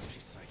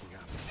 She's psyching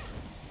up.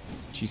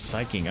 She's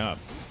psyching up.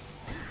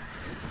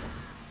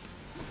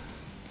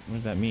 What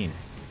does that mean?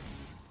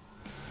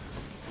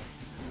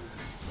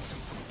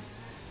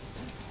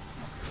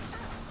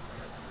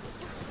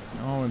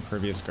 Oh,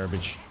 impervious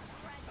garbage.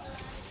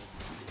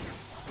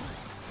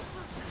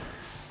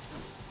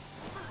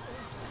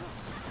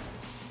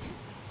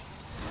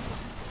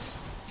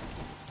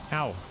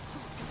 Ow.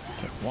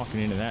 Kept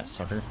walking into that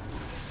sucker.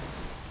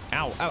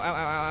 Ow, ow, ow,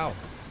 ow, ow, ow.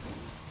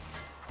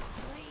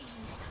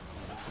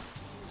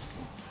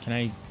 Can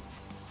I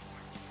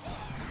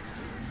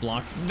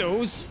block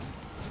those?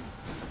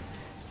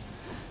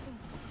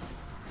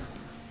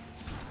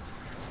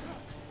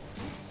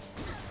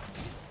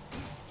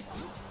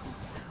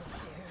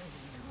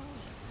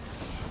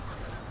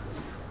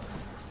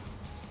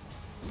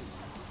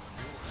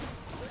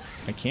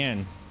 I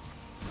can.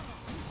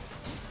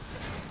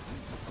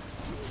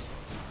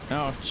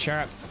 Oh,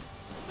 shut up.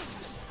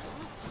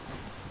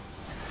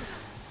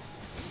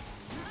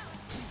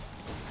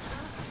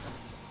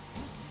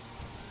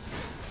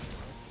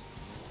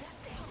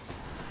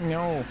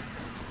 No.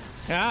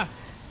 Ah.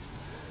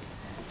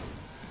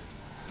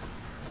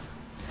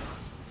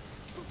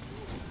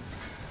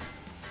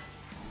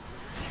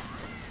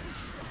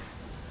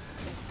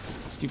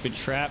 Stupid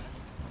trap.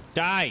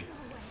 Die.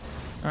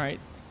 All right.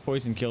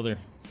 Poison killed her.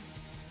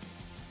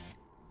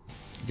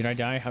 Did I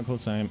die? How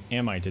close am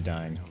I to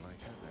dying? I don't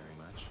like her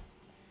very much.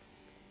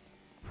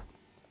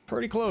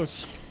 Pretty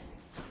close.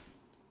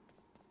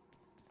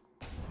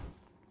 All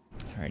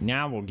right,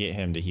 now we'll get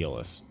him to heal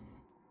us.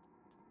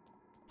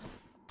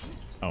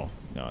 Oh,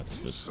 no, it's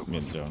this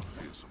mid zone.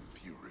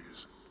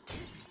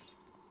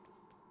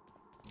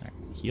 Right,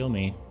 heal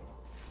me.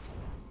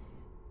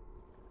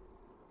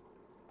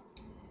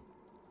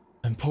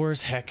 I'm poor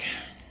as heck.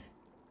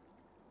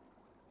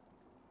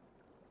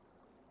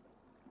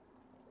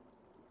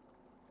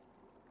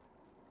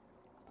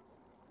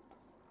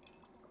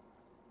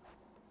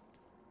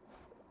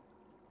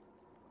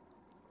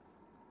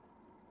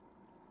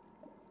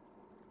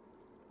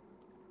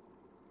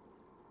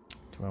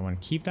 Do I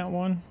want to keep that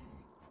one?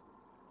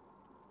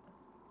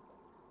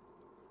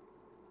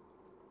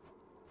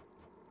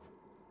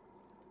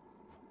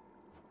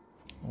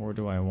 Or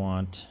do I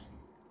want...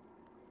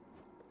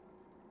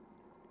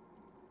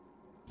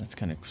 That's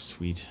kind of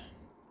sweet.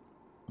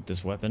 With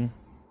this weapon.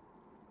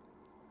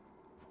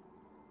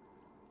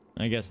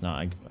 I guess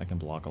not. I can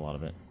block a lot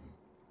of it.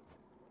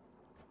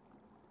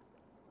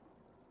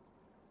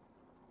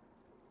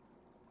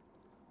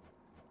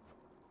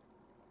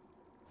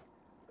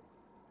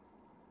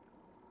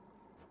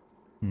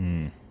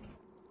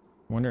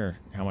 Wonder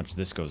how much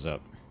this goes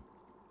up.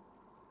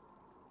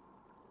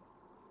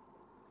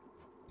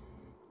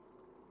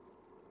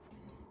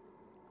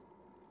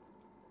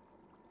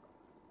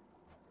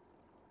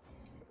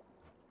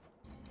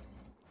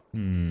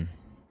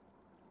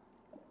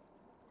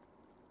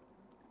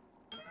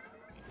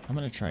 I'm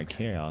gonna try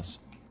chaos.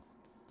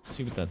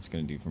 See what that's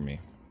gonna do for me.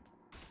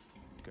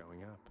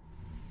 Going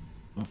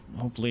up.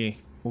 Hopefully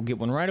we'll get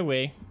one right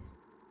away.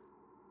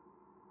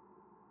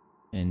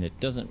 And it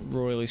doesn't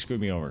royally screw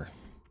me over.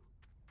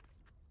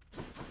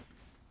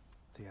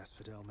 The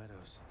Asphodel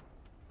Meadows.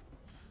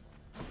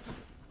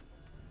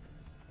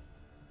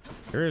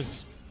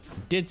 There's...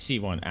 Did see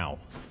one. Ow.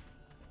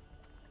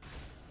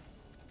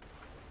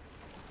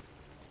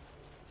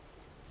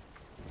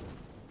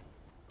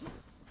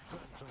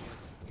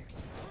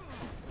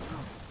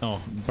 Oh,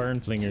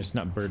 burn flingers,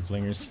 not bird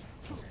flingers.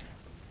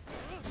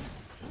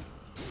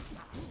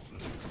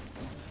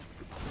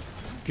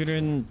 Get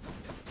in.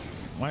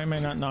 Why am I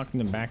not knocking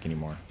them back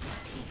anymore?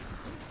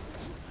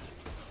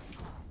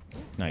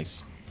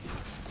 Nice.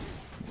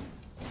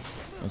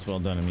 That's well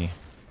done of me.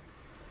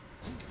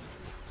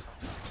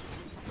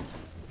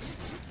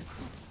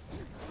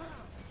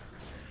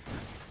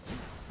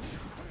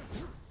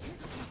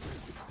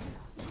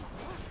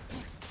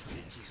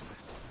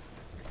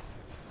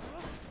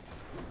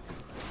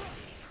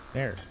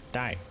 There,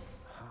 die.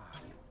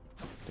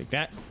 Take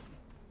that.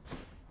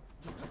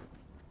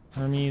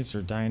 Hermes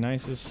or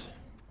Dionysus.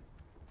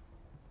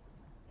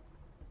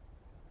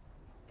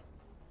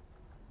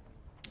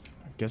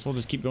 Guess we'll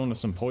just keep going with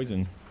some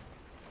poison.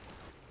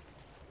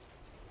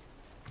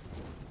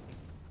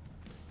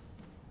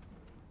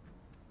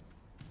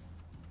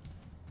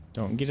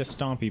 Don't get a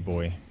stompy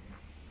boy.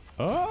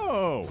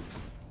 Oh!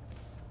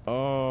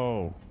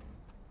 Oh.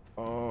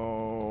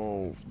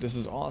 Oh. This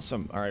is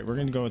awesome. Alright, we're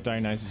gonna go with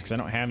Dionysus because I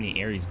don't have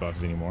any Ares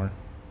buffs anymore.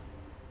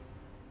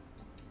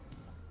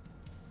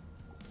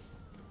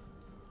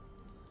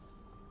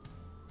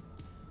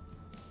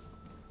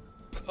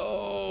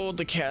 Oh,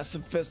 the cast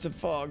of Festive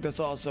Fog. That's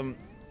awesome.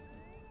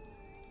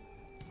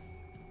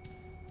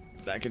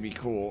 That could be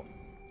cool.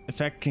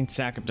 Effect can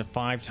stack up to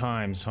 5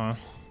 times, huh?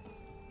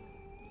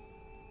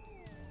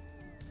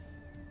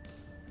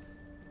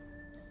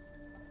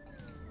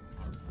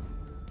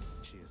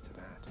 Cheers to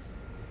that.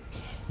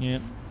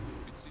 Yep.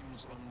 It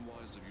seems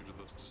unwise of you to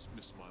thus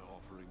dismiss my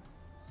offering.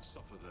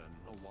 Suffer then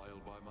a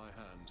while by my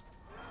hand.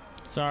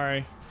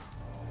 Sorry.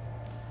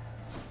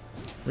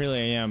 Really,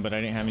 I am, but I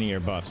didn't have any of your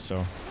buffs,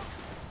 so.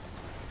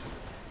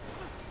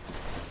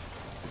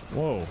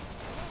 Whoa.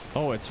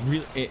 Oh, it's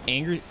real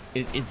angry.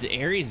 It's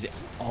Ares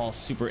all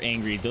super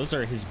angry. Those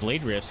are his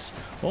blade rifts.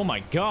 Oh my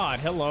god,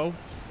 hello.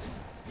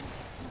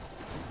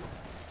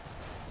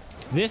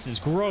 This is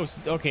gross.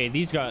 Okay,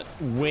 these got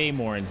way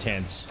more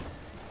intense.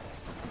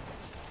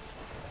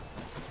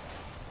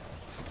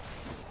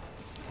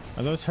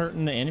 Are those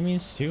hurting the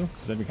enemies too?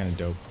 Because that'd be kind of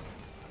dope.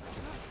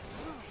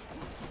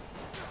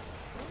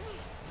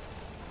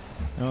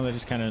 Oh, they're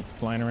just kind of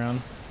flying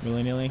around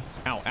willy-nilly.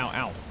 Ow, ow,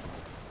 ow.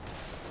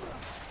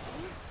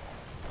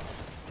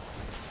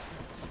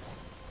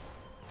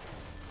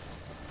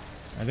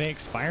 Are they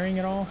expiring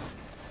at all?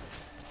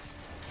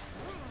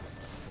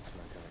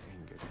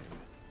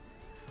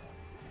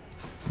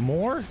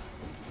 More?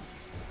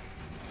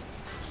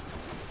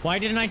 Why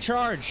didn't I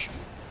charge?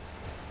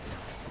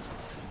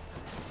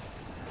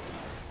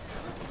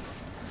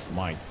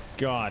 My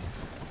god.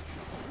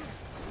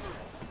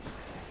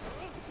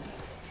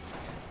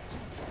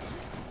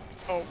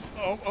 Oh,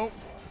 oh, oh.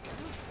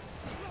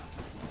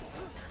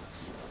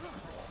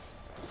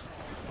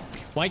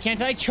 Why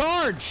can't I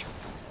charge?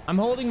 I'm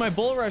holding my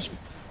bull rush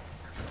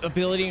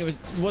ability and it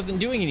wasn't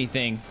doing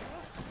anything.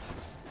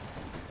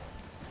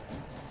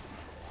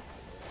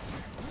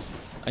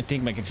 I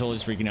think my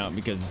controller's freaking out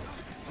because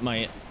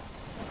my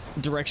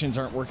directions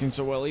aren't working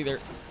so well either.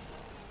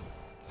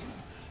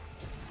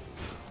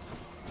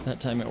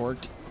 That time it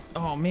worked.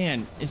 Oh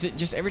man, is it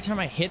just every time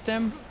I hit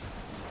them?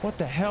 What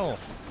the hell?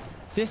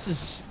 This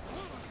is...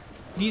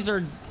 These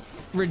are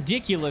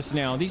ridiculous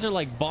now. These are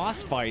like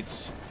boss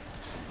fights.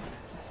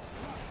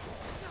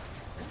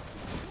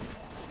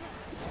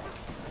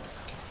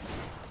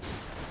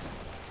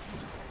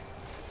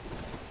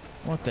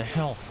 What the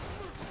hell?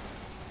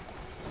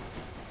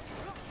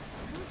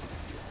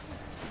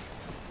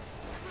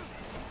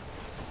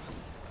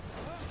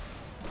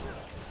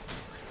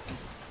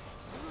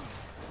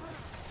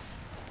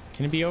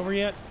 Can it be over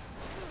yet?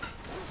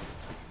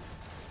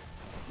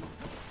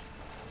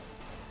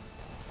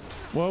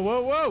 Whoa,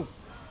 whoa, whoa!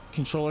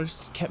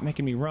 Controllers kept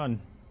making me run.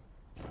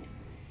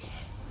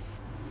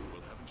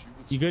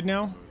 You good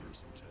now?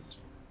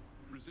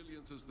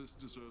 Resilience as this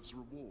deserves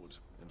reward,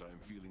 and I am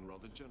feeling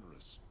rather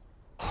generous.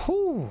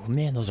 Whew,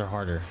 man, those are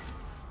harder.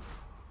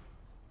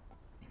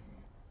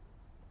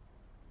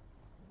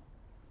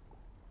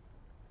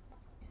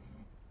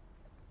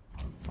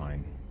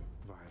 Fine.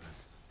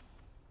 Violence.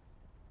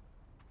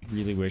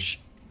 Really wish.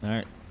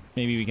 Alright,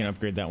 maybe we can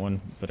upgrade that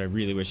one, but I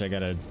really wish I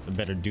got a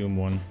better Doom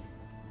one.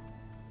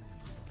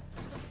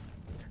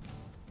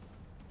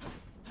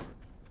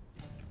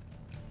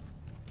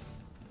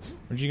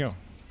 Where'd you go?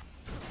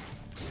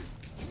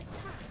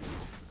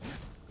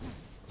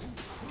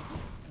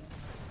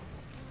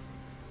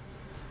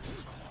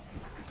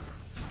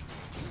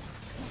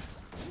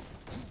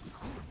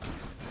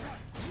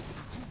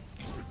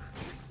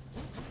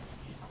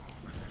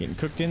 Getting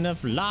cooked in the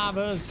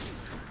lavas.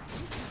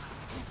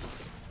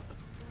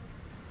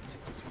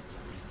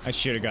 I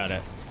should have got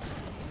it.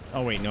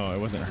 Oh wait, no, it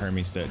wasn't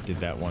Hermes that did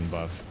that one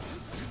buff.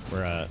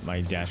 Where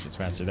my dash was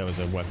faster. That was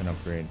a weapon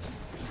upgrade.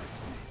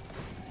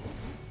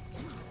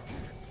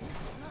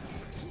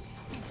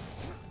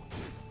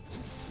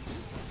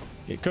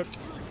 Get cooked.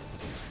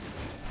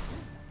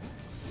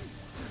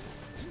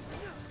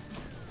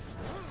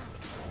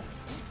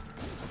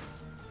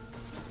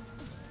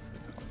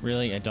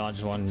 Really? I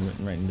dodged one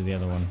right into the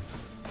other one.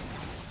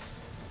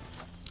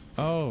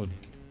 Oh,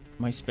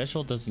 my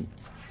special doesn't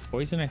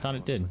poison? I thought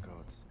it did.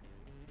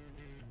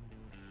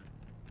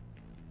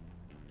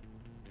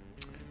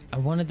 I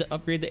wanted to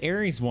upgrade the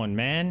Ares one,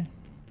 man.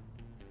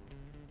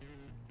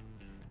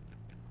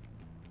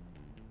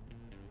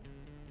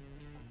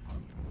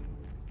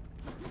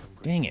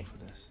 Dang it.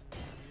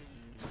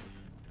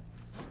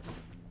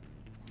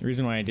 The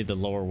reason why I did the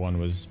lower one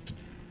was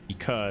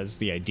because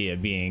the idea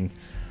being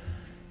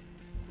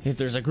if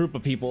there's a group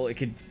of people, it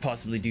could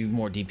possibly do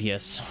more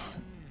DPS.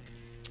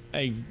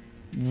 I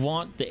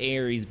want the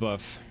Ares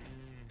buff,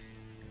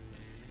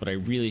 but I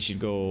really should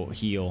go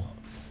heal.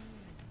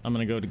 I'm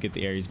gonna go to get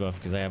the Ares buff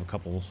because I have a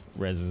couple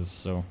reses,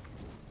 so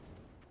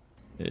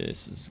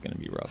this is gonna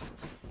be rough.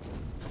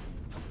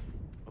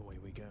 Away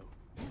we go.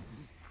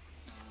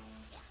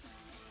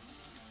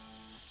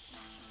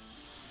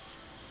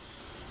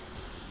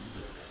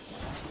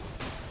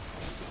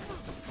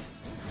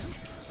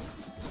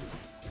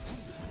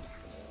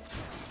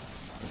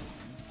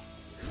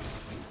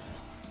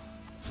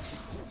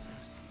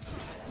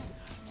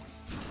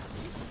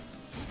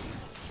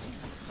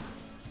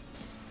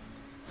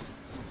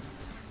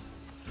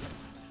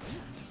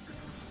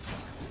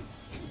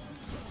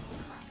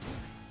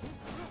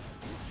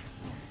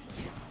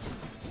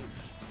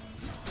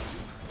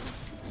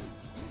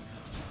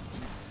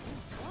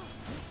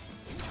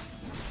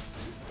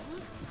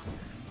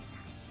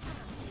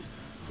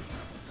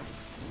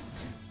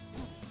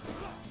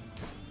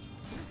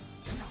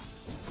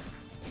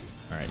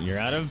 Alright, you're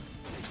out of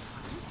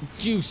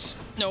juice.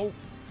 No.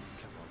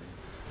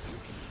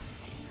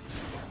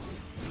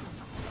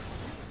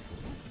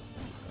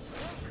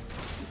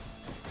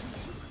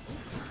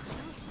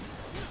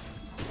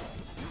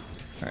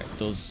 Alright,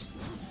 those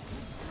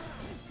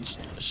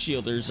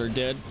shielders are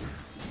dead.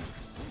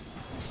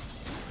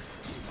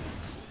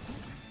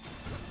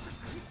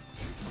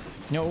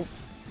 No.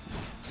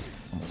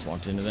 Almost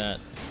walked into that.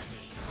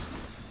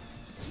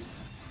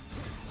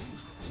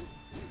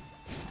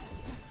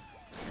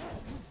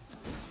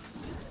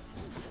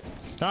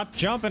 Stop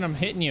jumping, I'm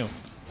hitting you.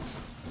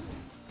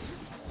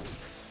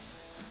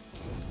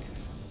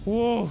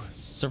 Whoa,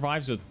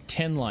 survives with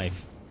 10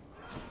 life.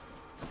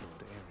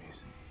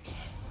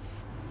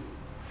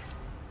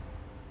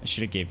 I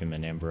should have gave him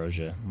an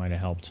ambrosia, might have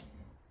helped.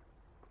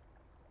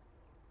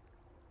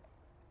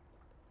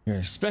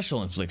 Your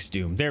special inflicts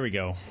doom. There we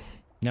go.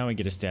 Now we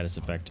get a status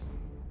effect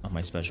on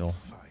my special.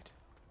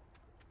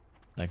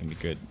 That can be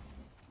good.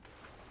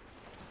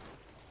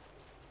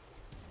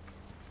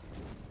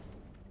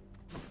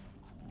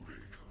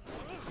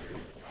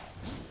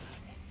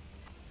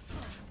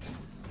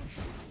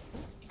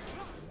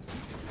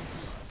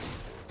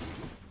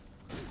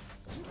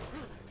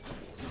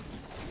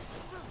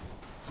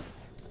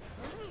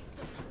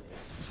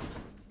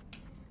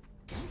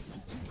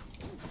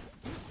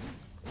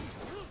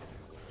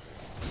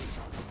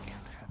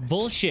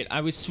 Bullshit,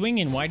 I was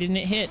swinging. Why didn't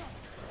it hit?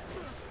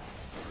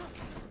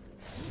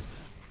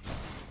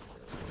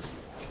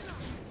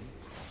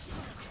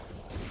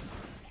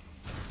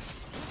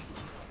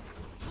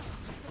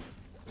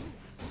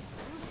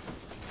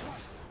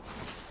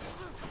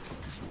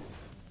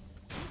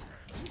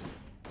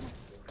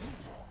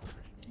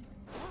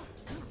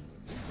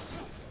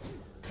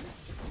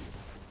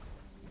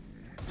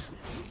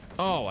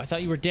 Oh, I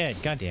thought you were dead.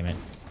 God damn it.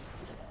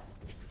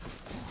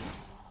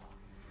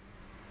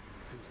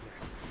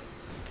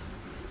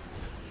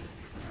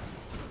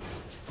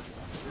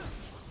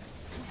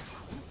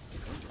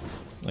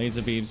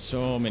 Laser beams,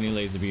 so many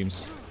laser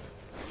beams.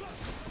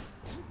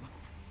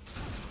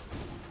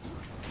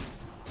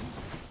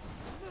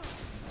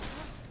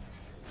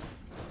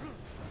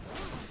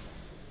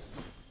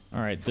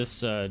 All right,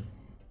 this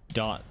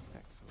dot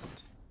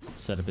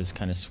setup is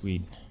kind of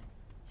sweet.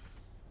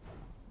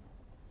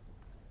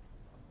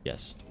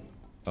 Yes.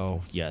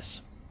 Oh,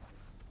 yes.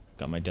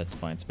 Got my Death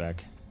Defiance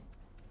back.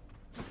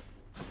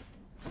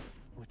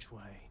 Which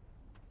way?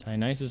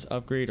 Dionysus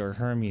upgrade or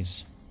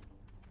Hermes?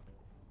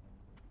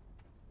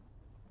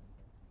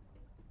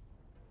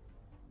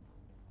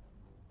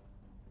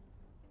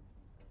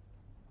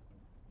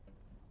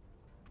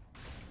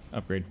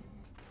 Upgrade.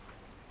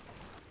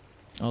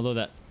 Although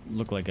that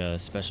looked like a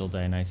special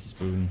Dionysus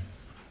boon.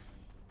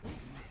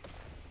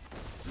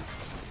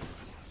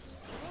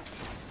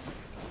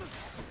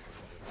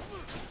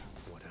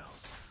 What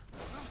else?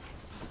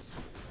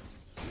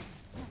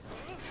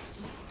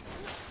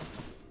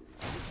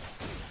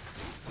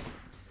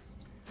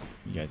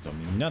 You guys don't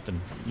mean nothing.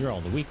 You're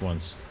all the weak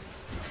ones.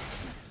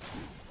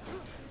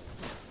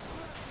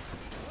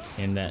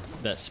 And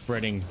that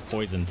spreading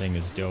poison thing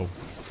is dope.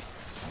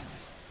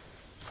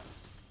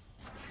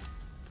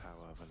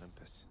 Power of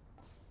Olympus.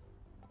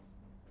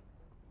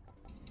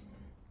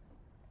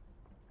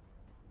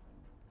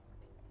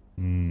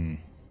 Hmm.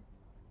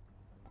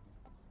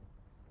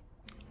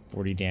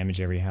 40 damage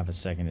every half a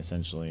second,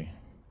 essentially.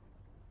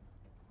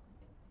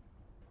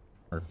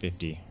 Or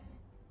 50.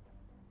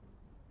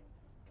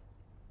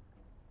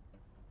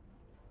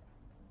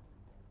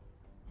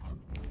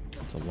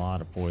 That's a lot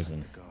of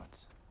poison.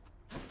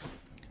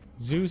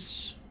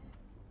 Zeus,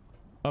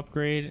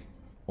 upgrade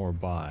or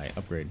buy?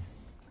 Upgrade.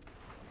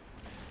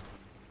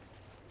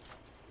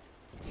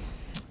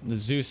 The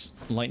Zeus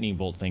lightning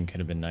bolt thing could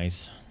have been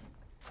nice.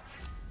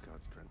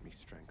 Gods grant me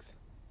strength.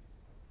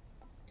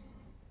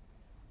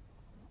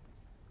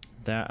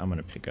 That I'm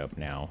gonna pick up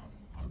now.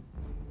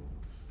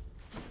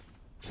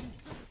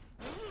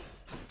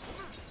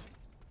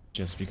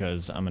 Just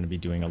because I'm gonna be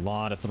doing a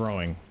lot of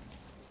throwing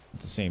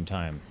at the same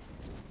time.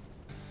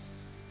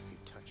 You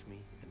touch me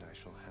and I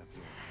shall have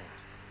your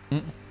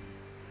head.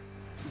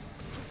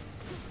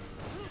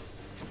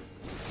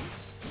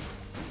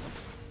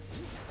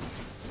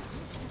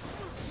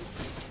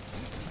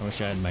 I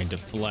wish I had my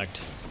deflect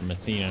from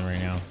Athena right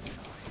now.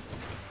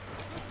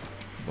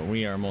 But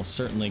we are most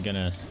certainly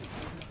gonna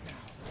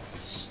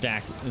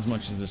stack as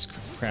much of this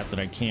crap that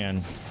I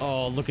can.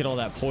 Oh, look at all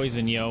that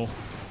poison, yo.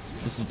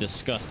 This is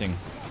disgusting.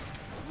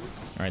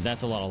 Alright,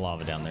 that's a lot of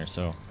lava down there,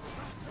 so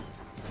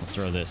let's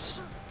throw this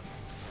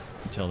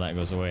until that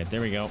goes away. There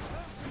we go.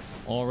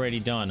 Already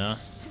done, huh?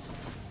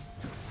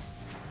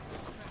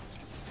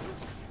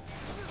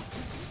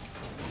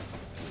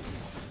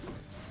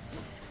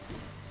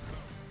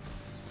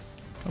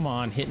 Come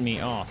on, hit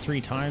me. Oh, 3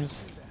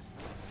 times.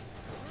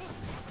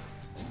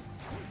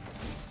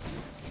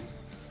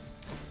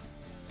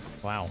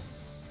 Wow.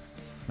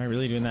 Am I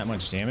really doing that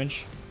much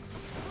damage?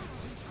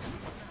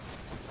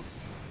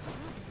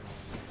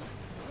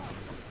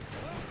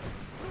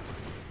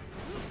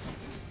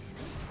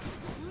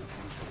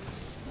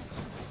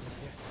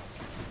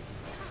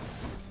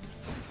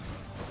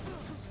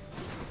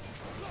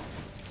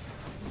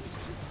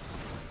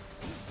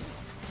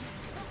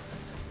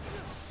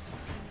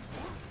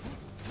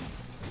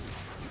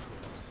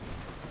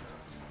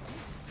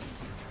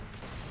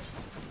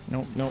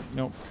 Nope, nope,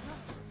 nope.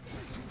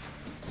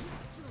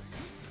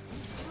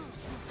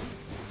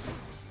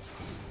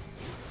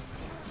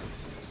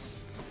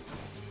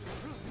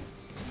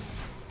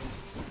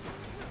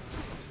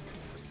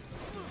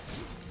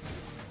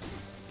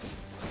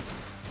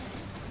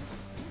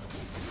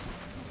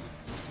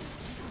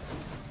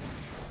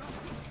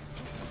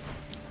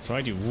 So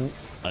I do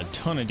a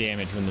ton of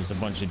damage when there's a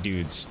bunch of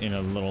dudes in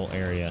a little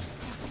area.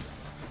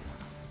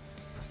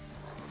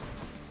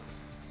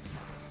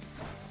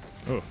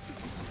 Oh.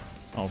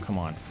 Oh, come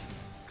on.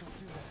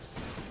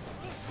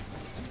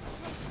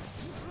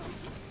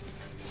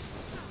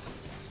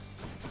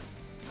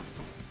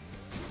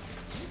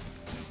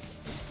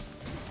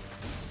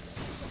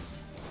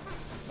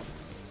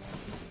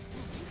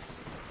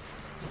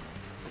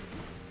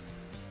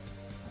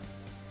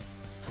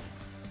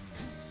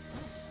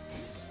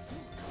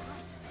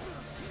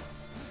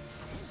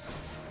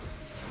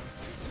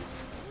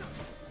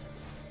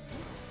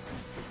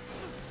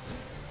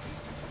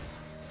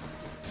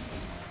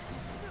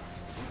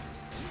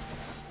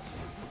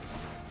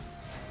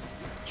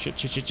 Shit,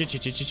 shit, shit, shit,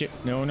 shit, shit, shit,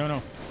 shit. No, no,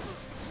 no.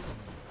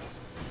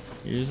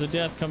 Here's the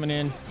death coming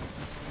in.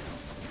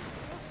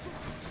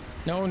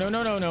 No, no,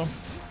 no, no, no.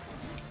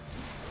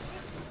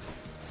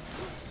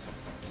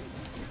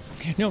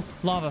 No,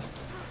 lava.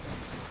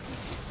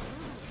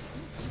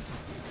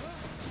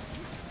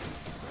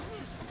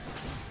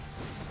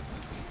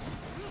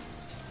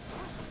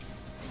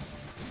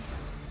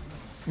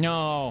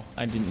 No,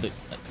 I didn't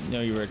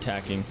know you were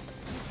attacking.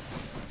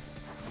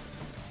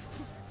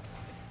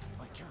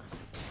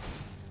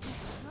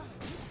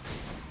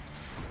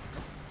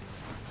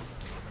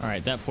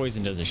 Alright, that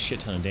poison does a shit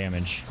ton of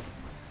damage.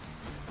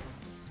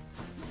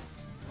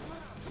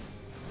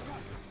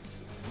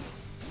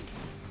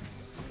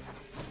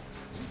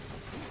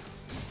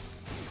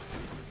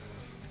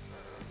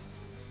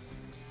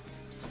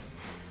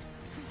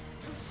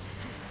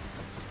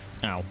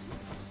 Ow.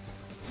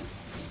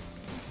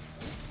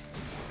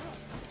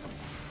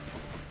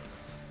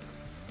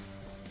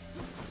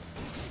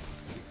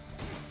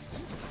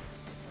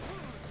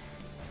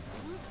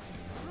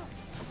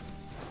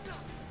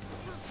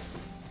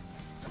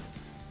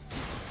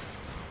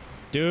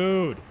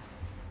 Dude.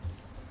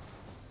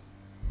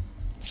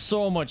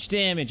 So much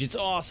damage. It's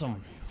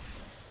awesome.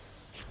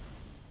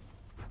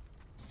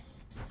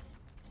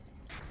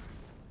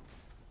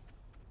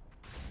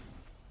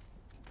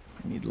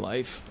 I need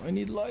life. I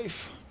need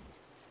life.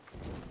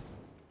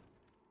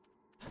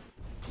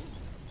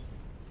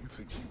 You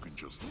think you can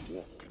just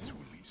walk into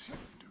Elysium,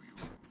 do you?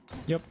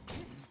 Yep.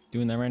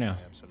 Doing that right now.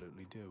 I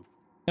absolutely do.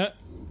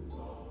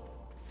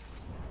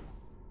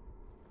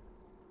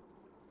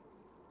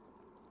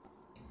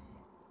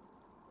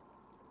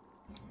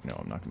 No,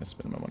 I'm not going to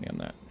spend my money on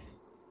that.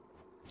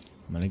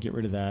 I'm going to get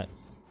rid of that.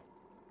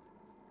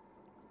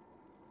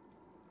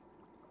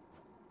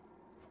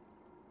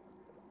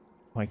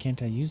 Why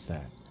can't I use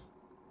that?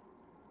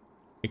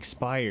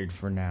 Expired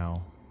for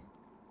now.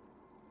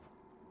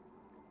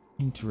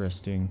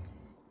 Interesting.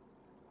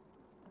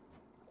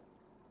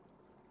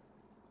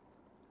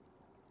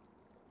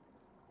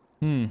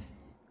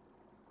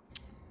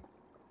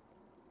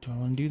 Do I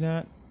want to do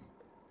that?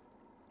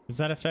 Does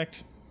that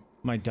affect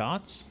my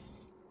dots?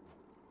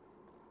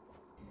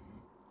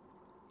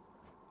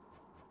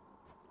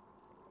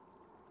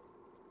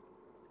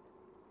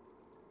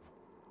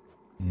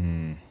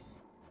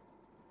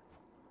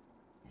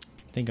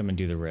 I think I'm gonna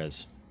do the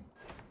res.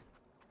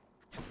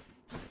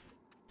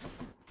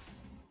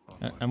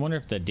 I wonder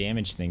if the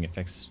damage thing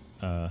affects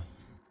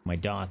my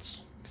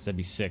dots, because that'd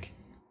be sick.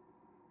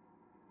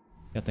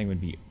 That thing would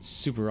be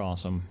super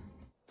awesome,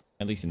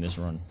 at least in this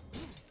run.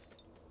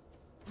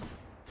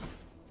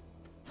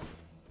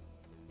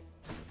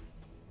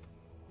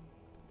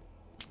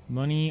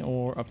 Money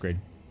or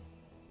upgrade?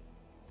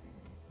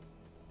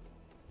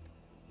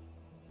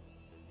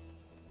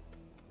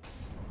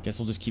 Guess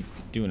we'll just keep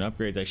doing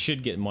upgrades. I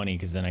should get money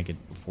because then I could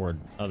afford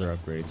other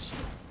upgrades.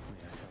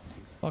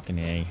 Fucking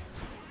A.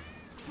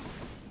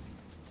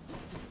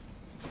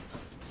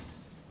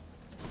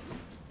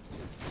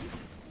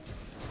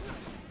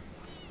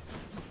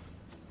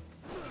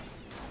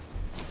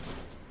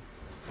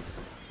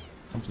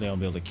 Hopefully I'll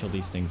be able to kill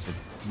these things with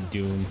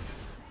Doom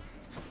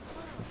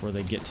before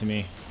they get to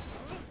me.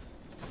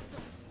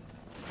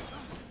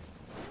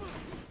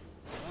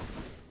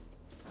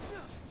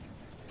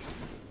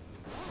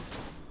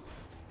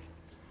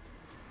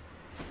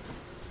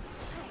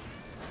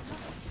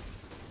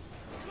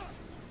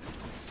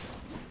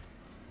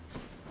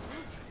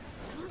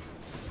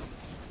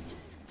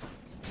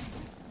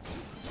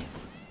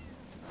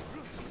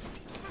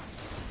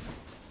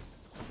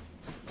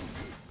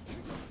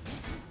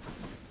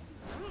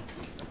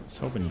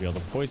 Hoping to be able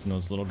to poison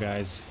those little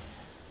guys.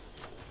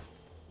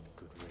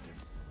 Good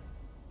riddance.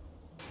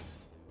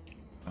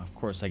 Of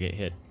course I get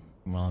hit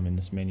while I'm in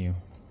this menu.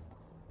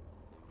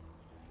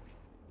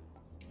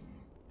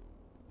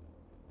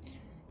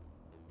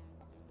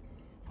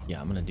 Yeah,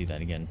 I'm gonna do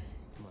that again.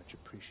 Much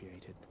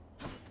appreciated.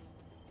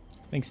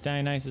 Thanks,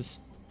 Dionysus.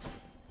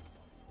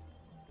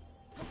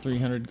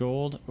 300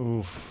 gold.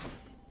 Oof.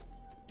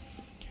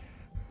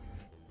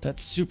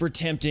 That's super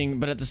tempting,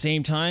 but at the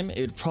same time,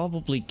 it would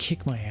probably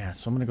kick my ass.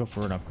 So I'm gonna go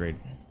for an upgrade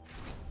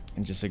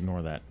and just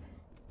ignore that.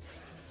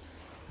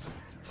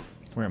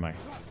 Where am I?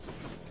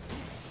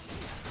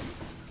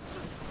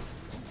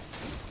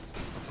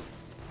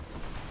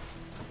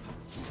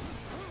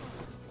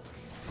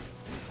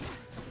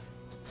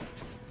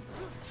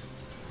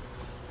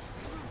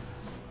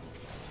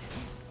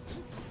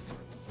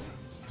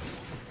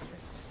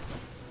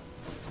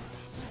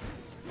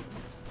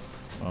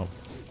 Oh,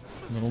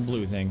 little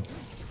blue thing.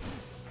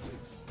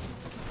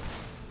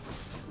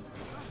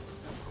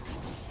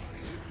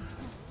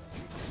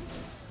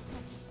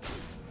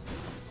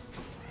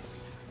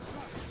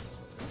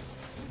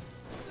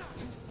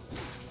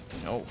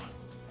 Oh.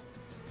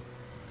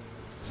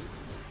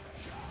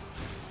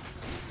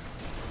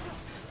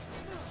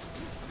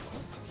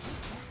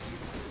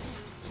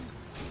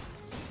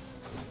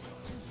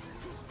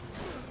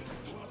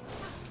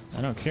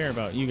 I don't care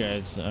about you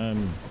guys.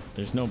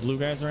 There's no blue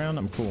guys around.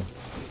 I'm cool.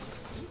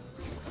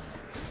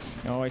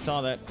 Oh, I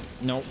saw that.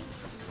 Nope.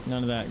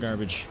 None of that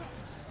garbage.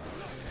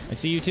 I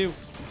see you too.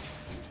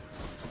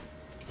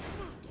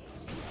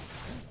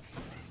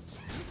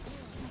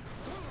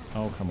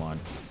 Oh, come on.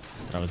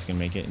 Thought I was gonna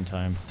make it in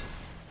time.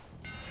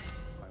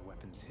 My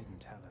weapon's hidden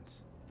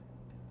talents.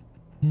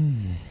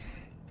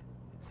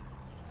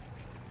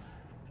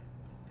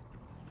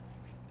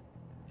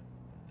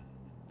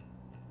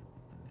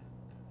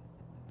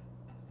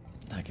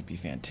 That could be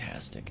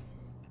fantastic.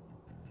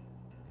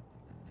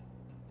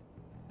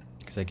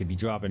 Because I could be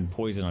dropping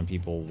poison on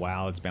people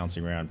while it's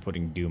bouncing around,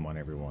 putting doom on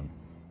everyone.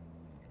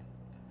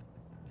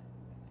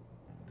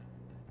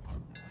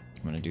 I'm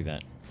gonna do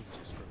that.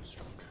 Just grow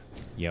stronger.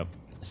 Yep,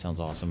 sounds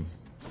awesome.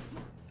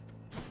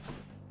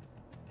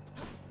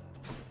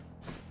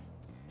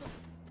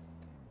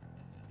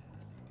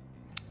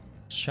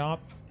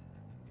 Shop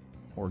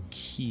or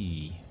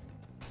key?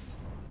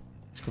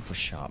 Let's go for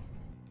shop.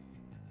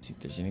 See if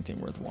there's anything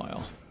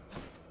worthwhile.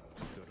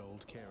 Good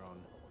old Charon.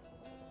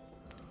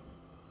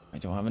 I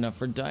don't have enough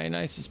for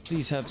Dionysus.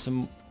 Please have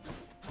some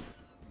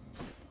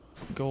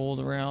gold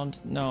around.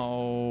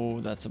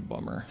 No, that's a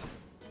bummer.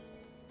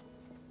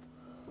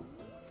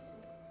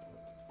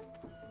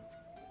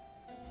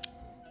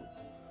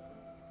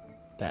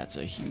 That's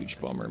a huge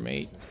bummer,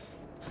 mate.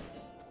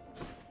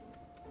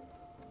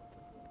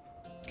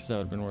 Because that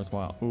would have been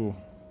worthwhile. Ooh.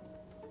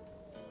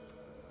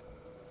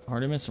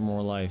 Artemis or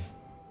more life?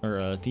 Or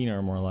Athena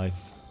or more life?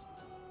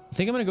 I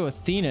think I'm gonna go with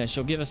Athena.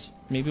 She'll give us...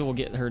 Maybe we'll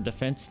get her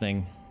defense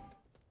thing.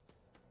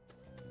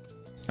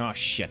 Oh,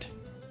 shit.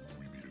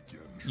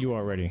 You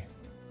are ready.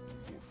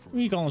 What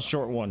are you calling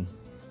short one?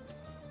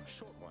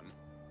 Short one?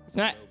 It's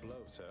Ah. a low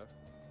blow, sir.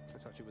 I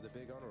thought you were the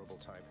big honorable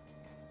type.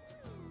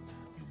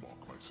 You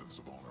mock my sense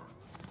of honor.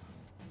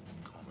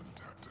 Common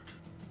tactic.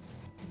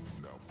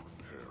 Now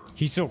prepare.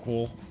 He's so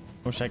cool.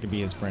 Wish I could be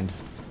his friend.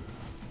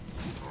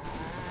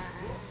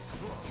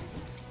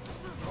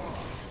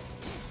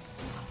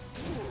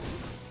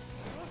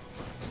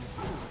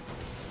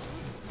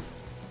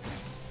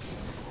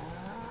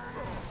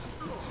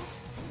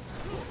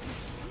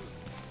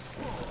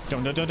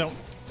 Don't.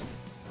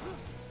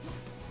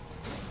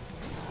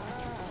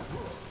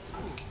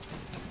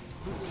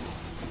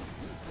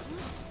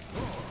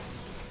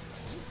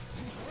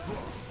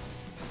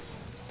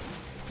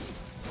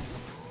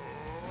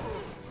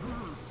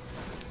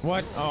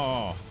 What?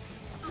 Oh.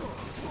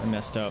 I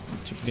messed up.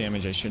 Took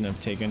damage I shouldn't have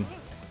taken.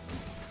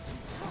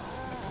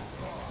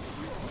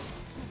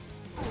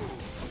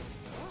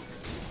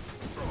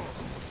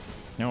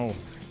 No.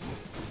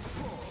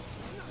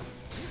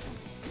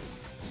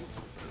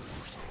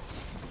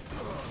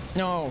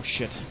 No,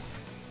 shit.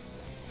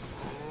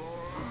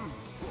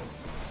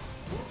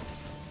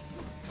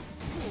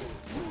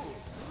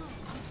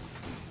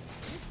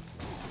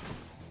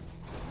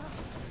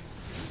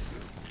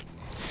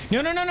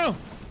 No.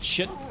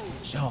 Shit.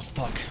 Oh,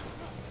 fuck.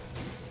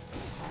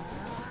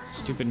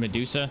 Stupid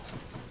Medusa.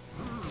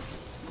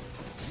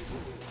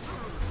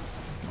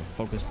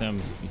 Focus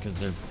them because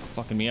they're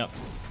fucking me up.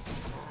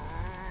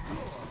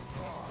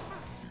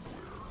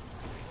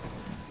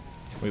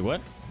 Wait,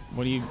 what?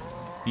 What do you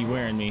be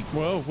wearing me?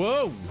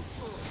 Whoa!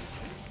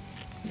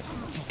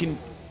 Fucking.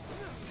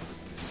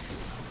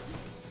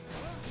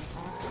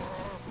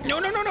 No!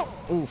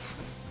 Oof.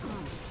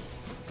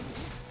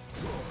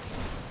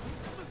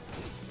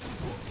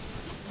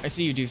 I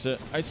see you, Dusa.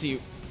 I see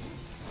you.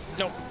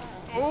 No.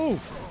 Oh!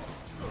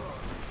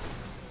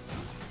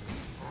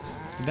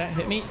 Did that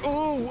hit me?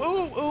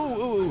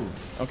 Ooh.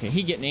 Okay,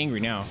 he getting angry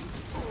now.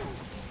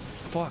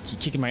 Fuck, he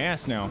kicking my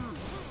ass now.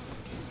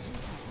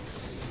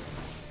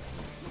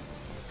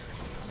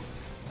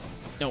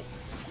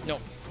 No.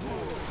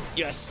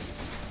 Yes.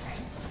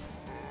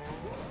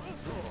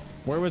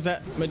 Where was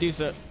that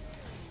Medusa?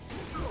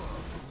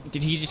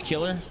 Did he just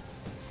kill her?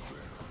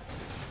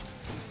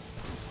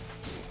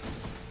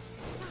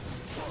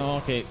 Oh,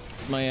 okay.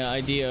 My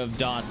idea of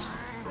dots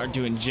are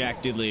doing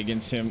jack diddly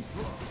against him.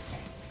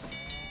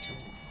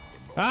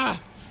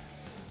 Ah!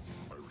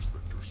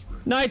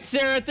 Night,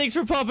 Sarah. Thanks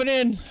for popping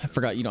in. I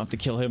forgot you don't have to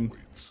kill him.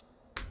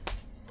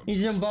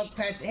 He's some bug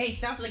pets. Hey,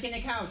 stop licking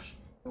the couch.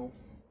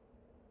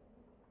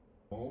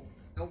 Oh.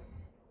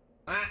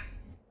 Ah.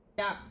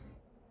 Stop.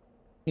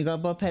 You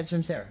got bug pets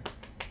from Sarah.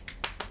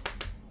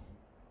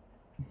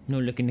 No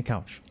licking the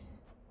couch.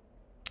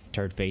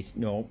 Turd face.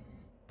 No.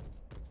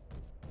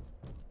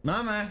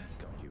 Mama.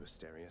 God, you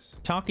Asterius.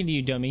 Talking to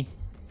you, dummy.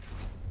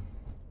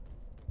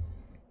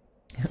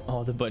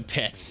 All the bud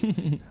pets.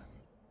 I'm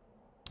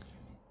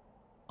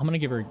gonna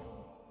give her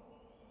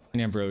an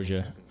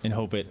ambrosia and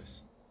hope it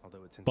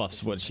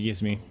buffs what she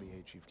gives me.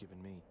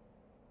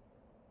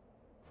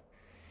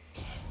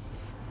 You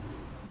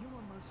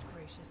are most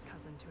gracious,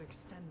 cousin, to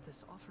extend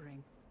this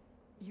offering.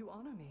 You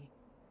honor me,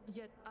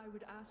 yet I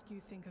would ask you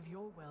think of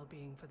your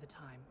well-being for the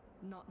time,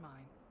 not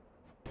mine.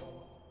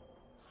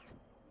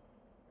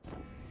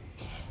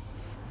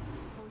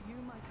 For you,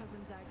 my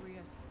cousin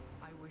Zagreus,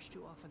 I wish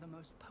to offer the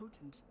most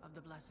potent of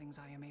the blessings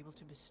I am able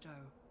to bestow.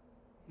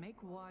 Make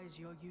wise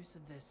your use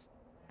of this,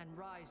 and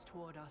rise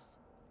toward us.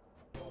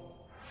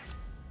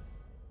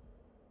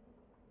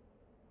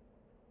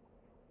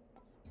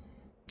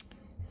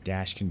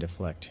 Dash can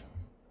deflect.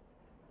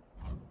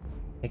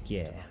 Heck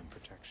yeah.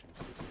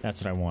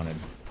 That's what I wanted.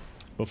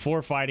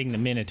 Before fighting the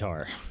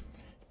Minotaur.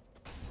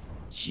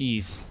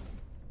 Jeez.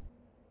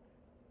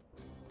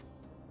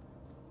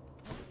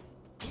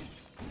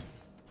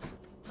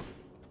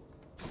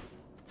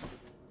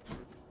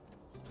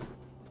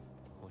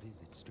 What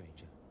is it,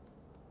 stranger?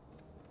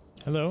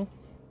 Hello?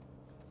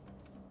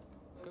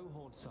 Go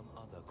haunt some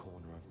other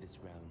corner of this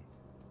realm.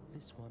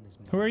 This one is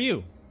mine. Who are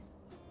you?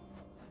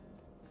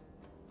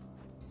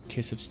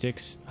 Kiss of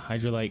Sticks,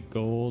 Hydrolite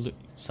Gold,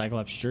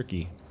 Cyclops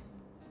Jerky.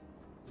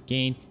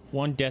 Gain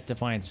 1 Death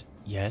Defiance.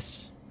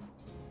 Yes.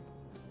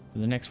 For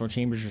the next 4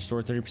 chambers,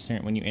 restore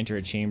 30% when you enter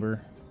a chamber.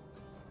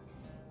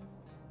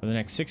 For the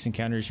next 6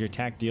 encounters, your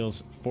attack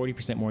deals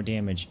 40% more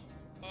damage.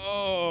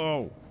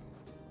 Oh!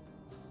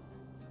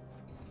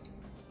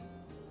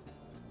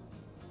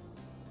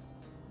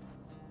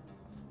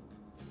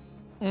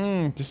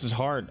 This is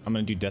hard. I'm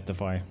gonna do Death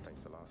Defy.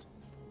 Thanks a lot.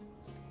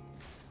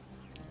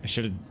 I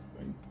should have.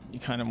 You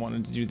kind of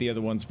wanted to do the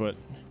other ones, but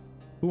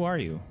who are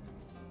you?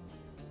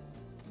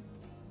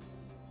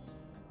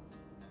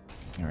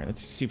 All right,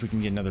 let's see if we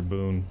can get another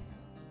boon.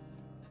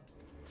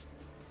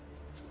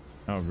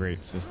 Oh, great,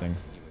 it's this thing.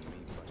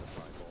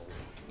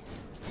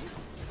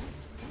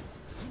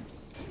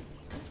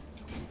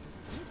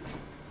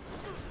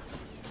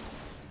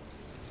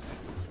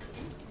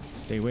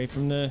 Stay away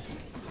from the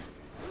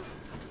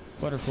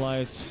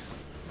butterflies.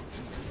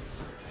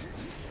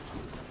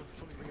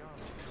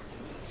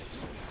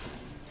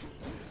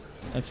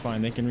 That's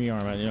fine, they can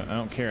rearm. I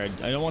don't care.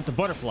 I don't want the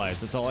butterflies.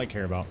 That's all I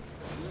care about.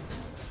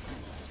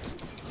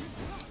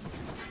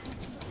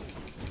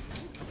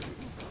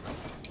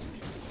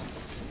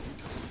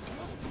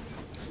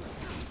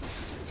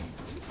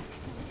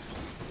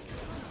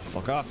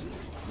 Fuck off.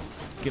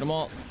 Get them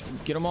all.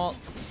 Get them all.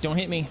 Don't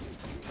hit me.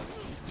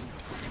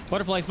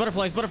 Butterflies,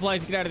 butterflies,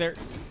 butterflies. Get out of there.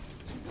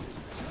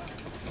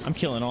 I'm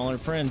killing all our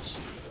friends.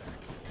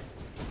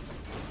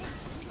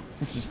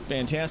 Which is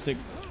fantastic.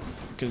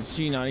 because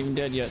she's not even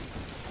dead yet.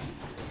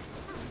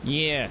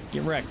 Yeah,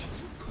 get wrecked.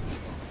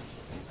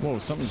 Whoa,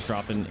 something's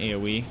dropping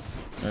AoE.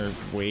 Or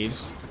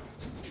waves.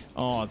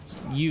 Oh, it's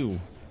you.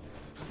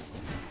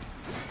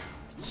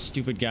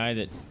 Stupid guy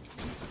that...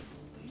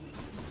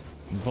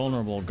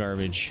 Vulnerable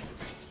garbage.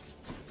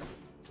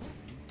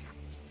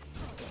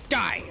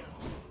 Die!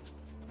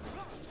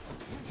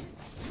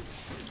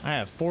 I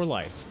have 4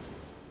 life.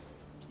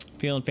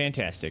 Feeling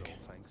fantastic.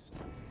 Thanks.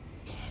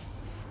 Oh,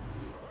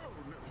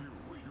 nephew,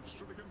 you've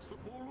stood against the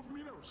bull of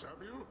Minos,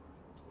 have you?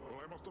 Well,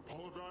 I must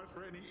apologize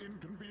for any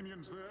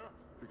inconvenience there,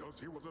 because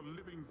he was a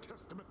living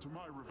testament to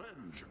my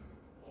revenge.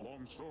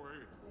 Long story,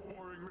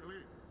 boring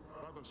really,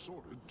 rather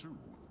sordid too.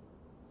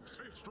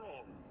 Stay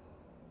strong.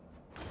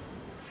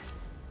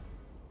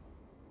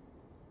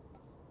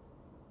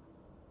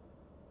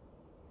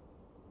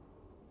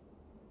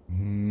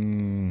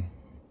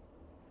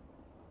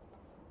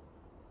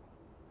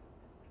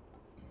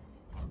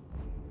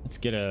 Let's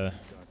get an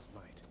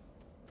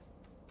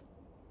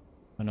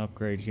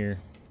upgrade here.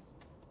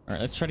 All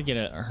right, let's try to get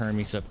a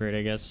Hermes upgrade,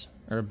 I guess,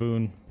 or a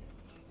boon.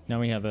 Now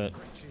we have a...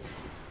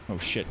 Oh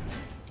shit.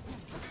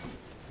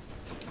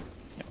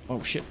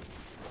 Oh shit.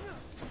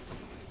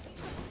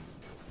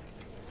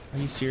 Are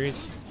you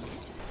serious?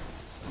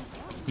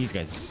 These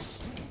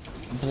guys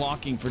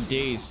blocking for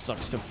days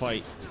sucks to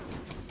fight.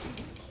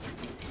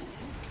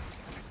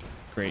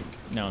 Great,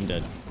 now I'm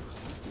dead.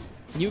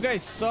 You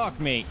guys suck,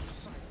 mate.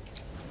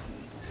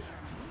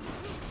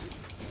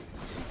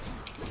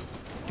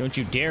 Don't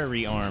you dare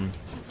rearm.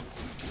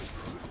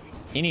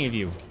 Any of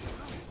you.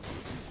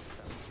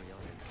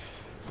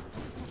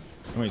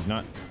 Oh, he's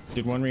not.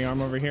 Did one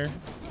rearm over here?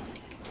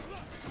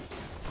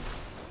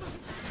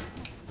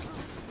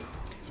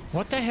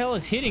 What the hell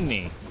is hitting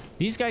me?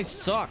 These guys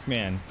suck,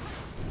 man.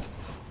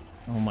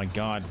 Oh my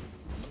god.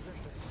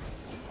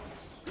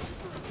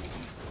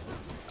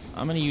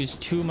 I'm gonna use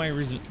 2 of my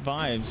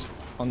revives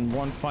on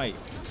one fight.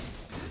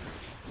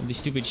 These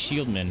stupid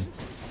shield men.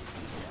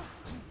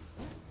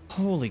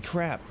 Holy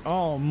crap.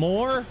 Oh,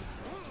 more?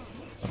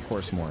 Of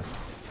course more.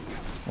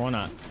 Why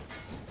not?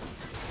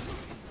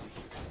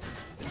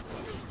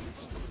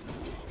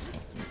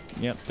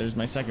 Yep, there's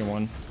my second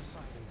one.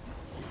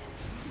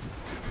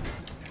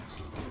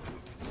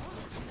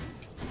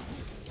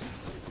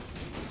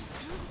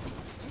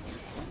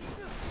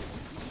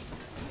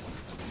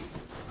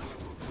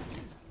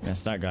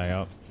 Mess that guy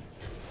up.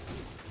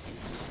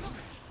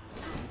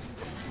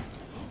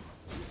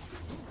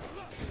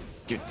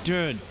 Get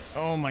dead.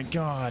 Oh my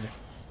god.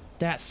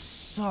 That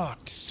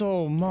sucked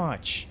so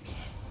much.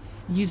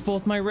 Use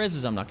both my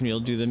reses. I'm not gonna be able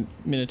to do the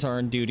Minotaur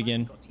and dude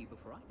again. Got to you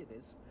before I did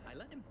this. I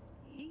let him.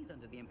 He's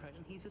under the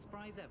impression he's as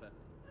spry as ever.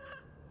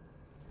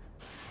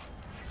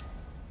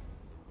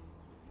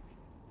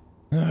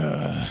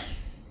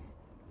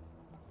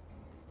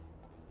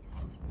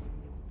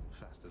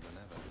 Faster than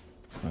ever.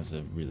 That was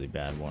a really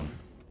bad one.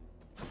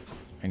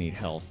 I need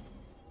health.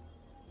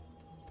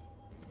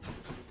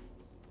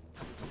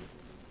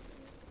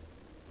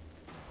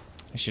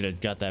 I should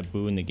have got that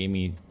boon that gave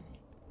me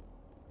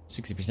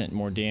 60%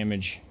 more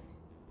damage.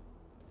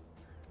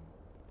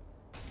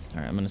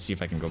 Alright, I'm gonna see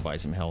if I can go buy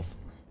some health.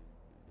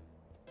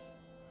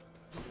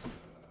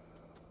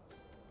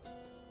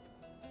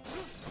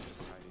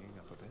 Just tidying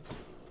up a bit.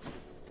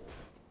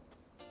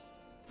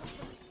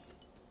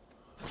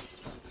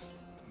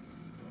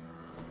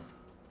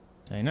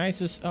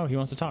 Dionysus. Oh, he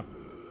wants to talk.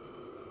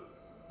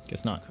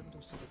 Guess not. Couldn't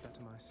have said it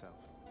better myself.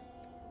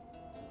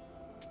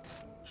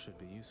 Should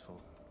be useful.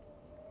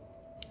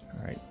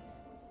 Alright.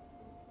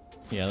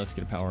 Yeah, let's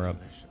get a power up.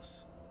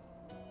 Delicious.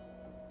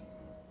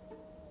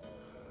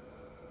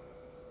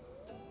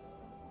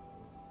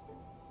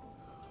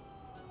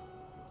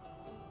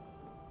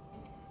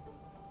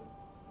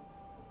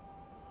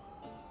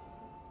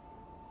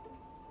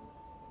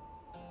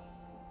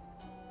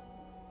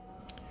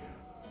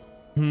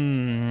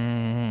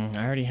 I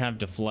already have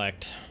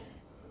deflect.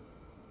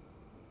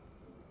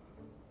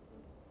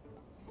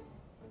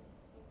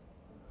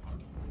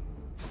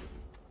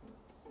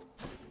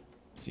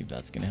 Let's see if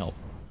that's gonna help.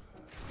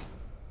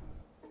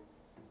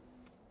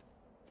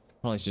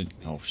 Probably should.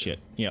 Oh shit.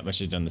 Yep, I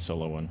should have done the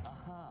solo one.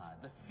 Aha,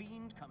 the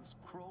fiend comes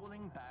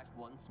crawling back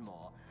once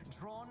more,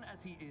 drawn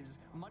as he is,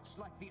 much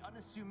like the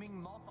unassuming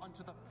moth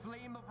unto the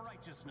flame of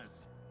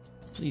righteousness.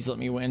 Please let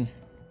me win.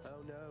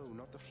 Oh no,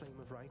 not the flame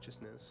of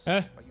righteousness.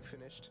 Huh? Are you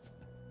finished?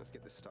 Let's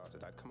get this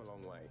started. I've come a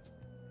long way.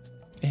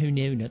 Oh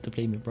no, not the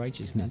flame of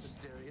righteousness.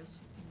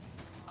 Mysterious.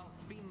 Our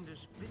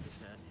fiendish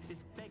visitor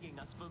is begging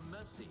us for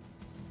mercy.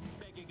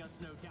 Begging us,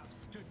 no doubt,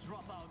 to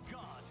drop our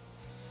guard.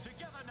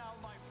 Together now,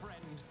 my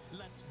friend,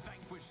 let's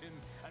vanquish him,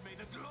 and may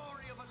the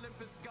glory of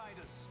Olympus guide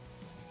us.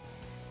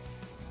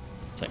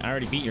 It's like, I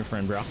already beat your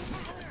friend, bro.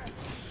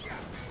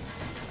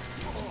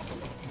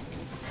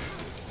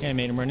 Yeah, I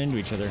made him run into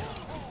each other.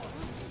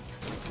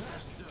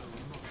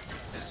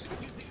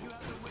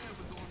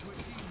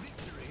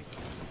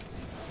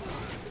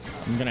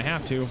 I'm gonna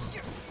have to.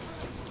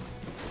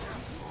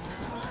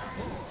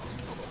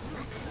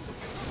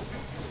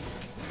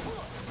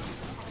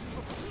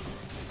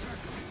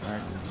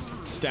 Alright, let's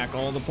stack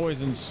all the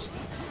poisons.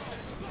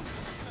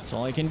 That's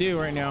all I can do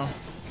right now.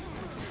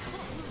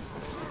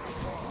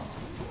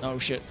 Oh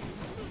shit.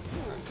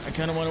 I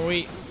kind of want to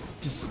wait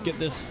to get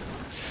this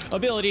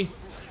ability.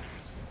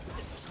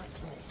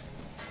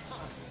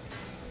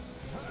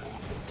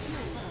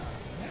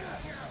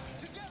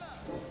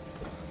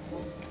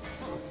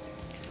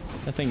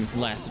 That thing's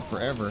lasted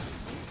forever.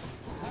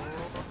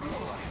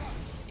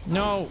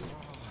 No!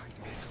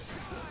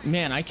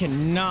 Man, I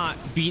cannot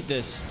beat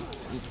this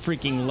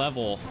freaking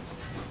level.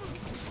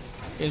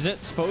 Is it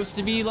supposed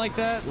to be like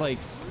that? Like,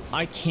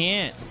 I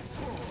can't.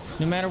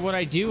 No matter what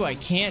I do, I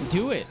can't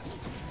do it.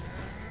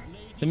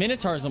 The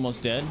Minotaur's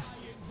almost dead.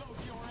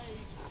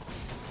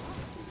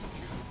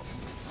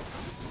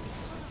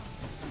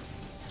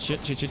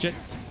 Shit, shit, shit, shit.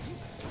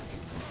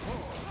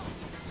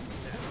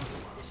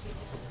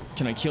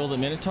 Can I kill the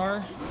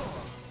Minotaur?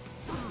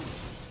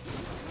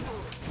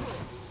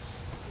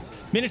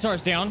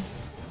 Minotaur's down.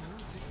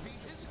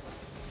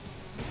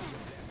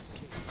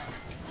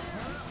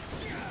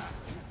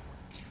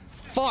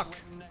 Fuck!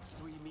 Next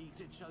we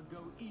meet, it shall go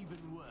even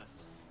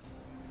worse.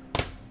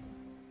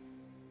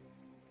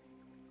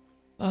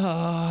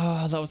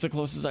 That was the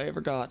closest I ever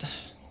got.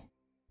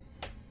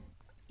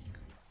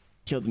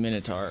 Killed the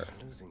Minotaur.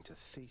 Losing to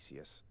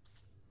Theseus.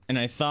 And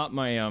I thought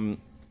my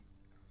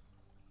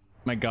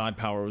my god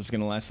power was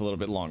gonna last a little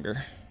bit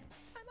longer.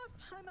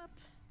 I'm up.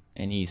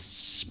 And he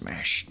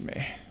smashed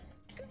me.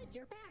 Good,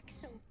 you're back.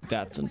 So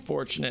That's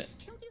unfortunate.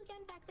 Theseus killed you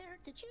again back there.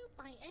 Did you,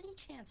 by any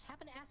chance,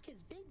 happen to ask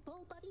his big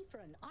bull buddy for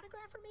an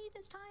autograph for me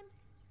this time?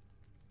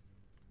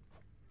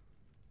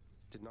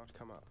 Did not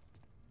come up.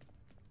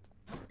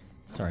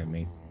 Sorry,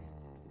 mate.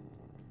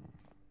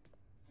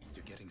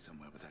 You're getting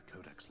somewhere with that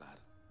codex, lad.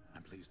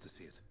 I'm pleased to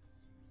see it.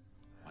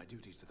 My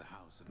duties to the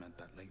house have meant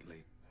that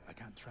lately I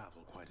can't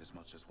travel quite as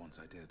much as once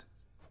I did.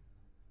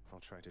 I'll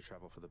try to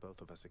travel for the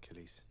both of us,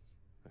 Achilles.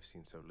 I've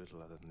seen so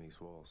little other than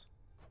these walls.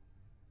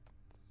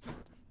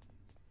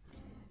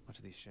 What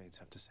do these shades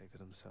have to say for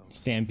themselves?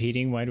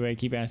 Stampeding? Why do I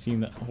keep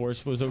asking the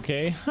horse was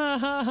okay? Ha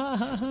ha ha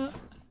ha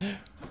ha.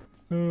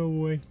 Oh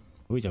boy.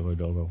 Who's a good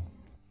doggo?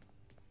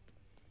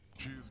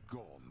 She is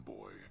gone,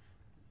 boy.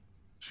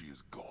 She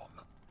is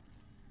gone.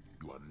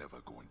 You are never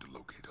going to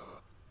locate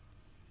her.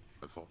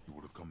 I thought you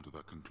would have come to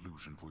that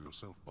conclusion for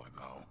yourself by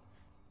now.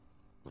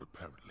 But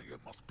apparently it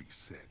must be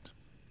said.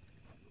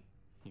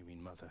 You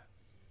mean Mother?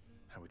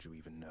 How would you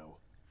even know?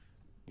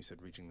 You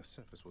said reaching the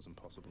surface was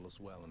impossible as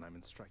well, and I'm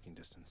in striking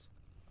distance.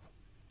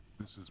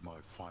 This is my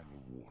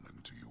final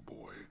warning to you,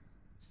 boy.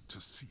 To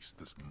cease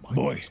this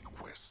mindless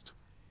quest.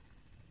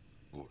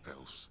 Or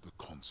else the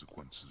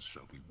consequences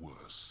shall be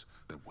worse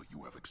than what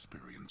you have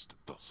experienced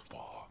thus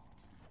far.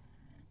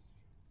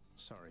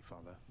 Sorry,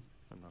 Father.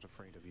 I'm not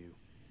afraid of you.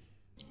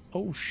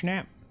 Oh,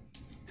 snap.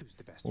 Who's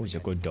the best? Oh, he's a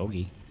good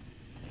doggy.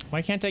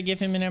 Why can't I give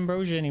him an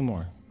ambrosia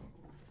anymore?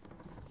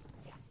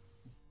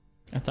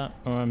 I thought,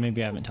 oh,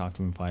 maybe I haven't talked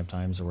to him 5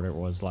 times or whatever it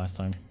was last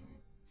time.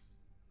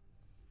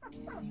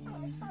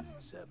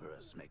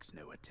 Cerberus makes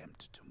no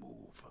attempt to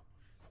move.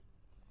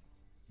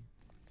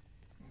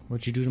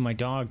 What'd you do to my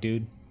dog,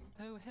 dude?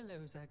 Oh,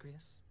 hello,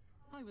 Zagreus.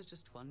 I was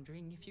just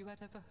wondering if you had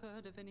ever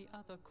heard of any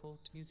other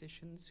court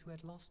musicians who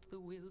had lost the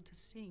will to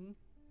sing.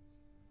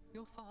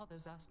 Your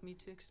father's asked me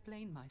to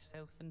explain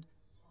myself, and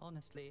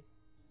honestly,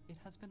 it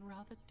has been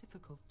rather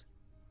difficult.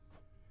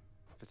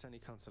 If it's any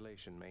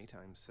consolation, mate,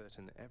 I'm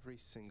certain every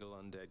single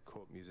undead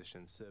court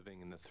musician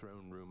serving in the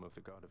throne room of the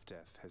god of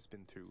death has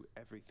been through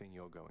everything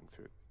you're going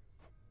through.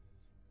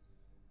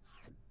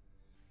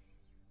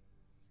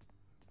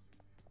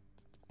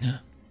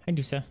 Hi,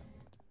 Dusa.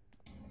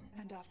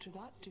 And after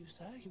that,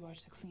 Dusa, you are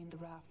to clean the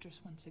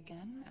rafters once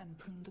again and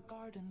prune the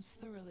gardens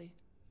thoroughly.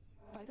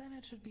 By then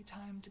it should be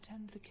time to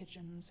tend the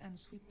kitchens and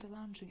sweep the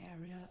lounging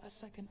area a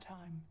second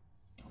time.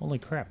 Holy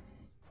crap.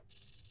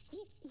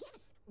 Yes,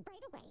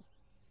 right away.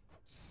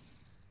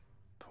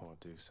 Poor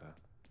Dusa.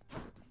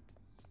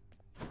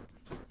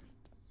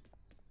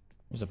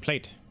 There's a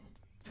plate.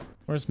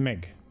 Where's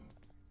Meg?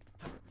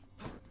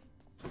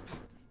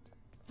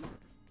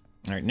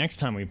 Alright, next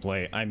time we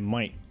play, I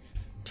might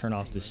turn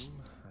off this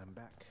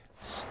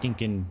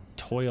stinking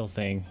toil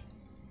thing.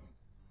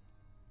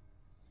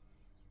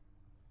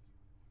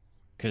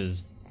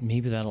 Because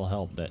maybe that'll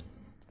help. That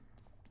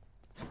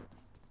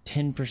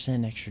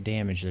 10% extra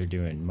damage they're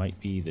doing might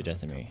be the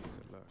death of me.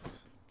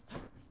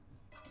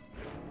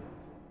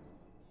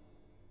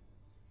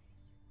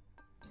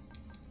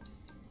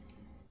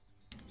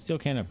 Still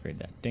can't upgrade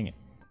that. Dang it.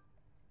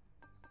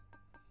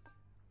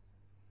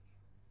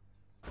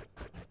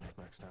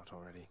 Maxed out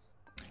already.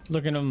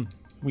 Look at them.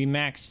 We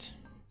maxed.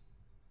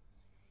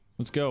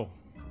 Let's go.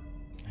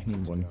 I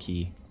need 1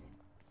 key.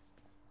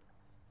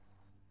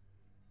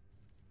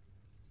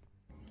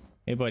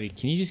 Hey, buddy,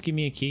 can you just give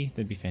me a key?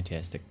 That'd be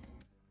fantastic.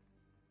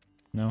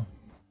 No?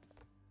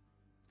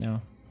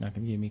 No? Not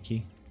gonna give me a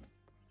key?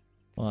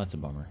 Well, that's a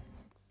bummer.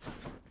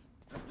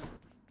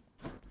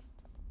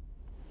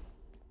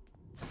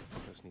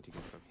 Just need to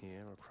get from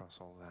here across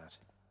all that.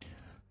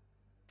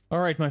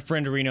 Alright, my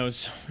friend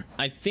Arinos.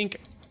 I think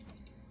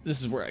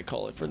this is where I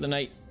call it for the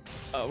night.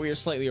 We are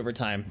slightly over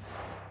time,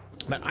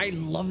 but I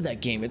love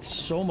that game. It's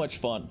so much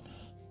fun.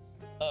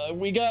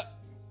 We got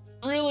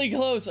really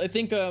close. I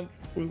think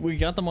we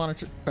got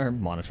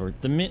the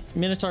the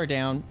Minotaur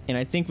down, and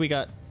I think we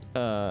got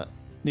the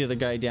other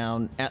guy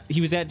down.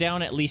 He was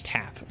down at least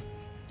half.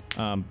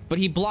 But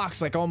he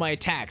blocks like all my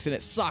attacks, and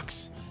it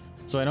sucks.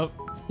 So I don't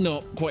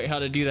know quite how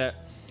to do that.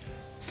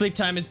 Sleep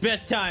time is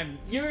best time.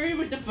 You're here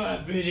with the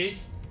 5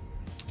 bitties.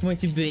 You want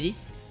some bitties?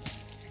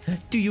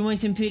 Do you want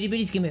some pretty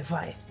bitties? Give me a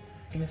 5.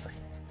 Give me a 5.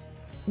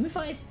 Give me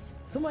 5.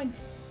 Come on.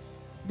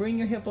 Bring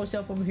your hippo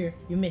self over here.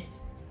 You missed.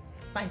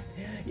 5.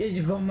 Yes,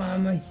 you go,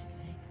 mamas.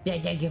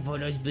 Thank you for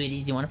those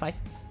bitties. You want a 5?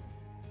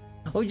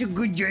 Oh, it's a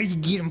good try to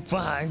get him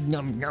 5.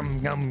 Num,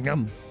 num, num,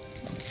 num.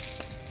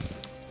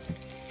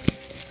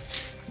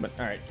 But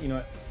all right, you know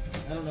what?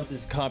 I don't know if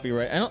this is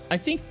copyright. I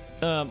think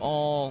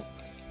all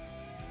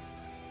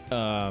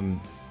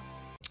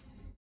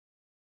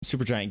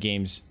Supergiant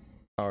games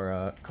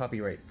are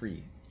copyright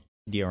free,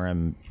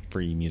 DRM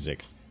free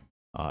music.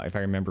 If I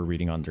remember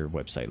reading on their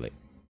website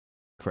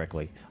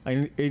correctly.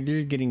 I'm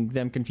either getting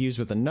them confused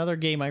with another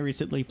game I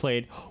recently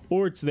played,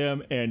 or it's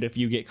them. And if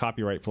you get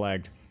copyright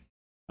flagged,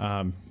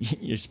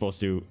 you're supposed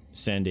to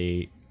send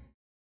a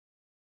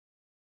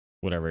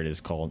whatever it is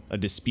called, a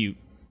dispute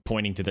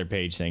pointing to their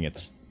page saying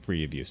it's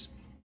free use.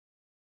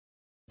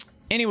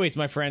 Anyways,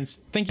 my friends,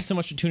 thank you so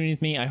much for tuning in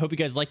with me. I hope you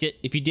guys liked it.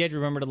 If you did,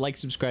 remember to like,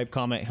 subscribe,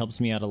 comment. It helps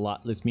me out a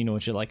lot. Lets me know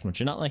what you like and what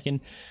you're not liking.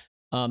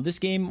 This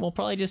game will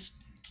probably just,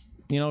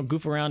 you know,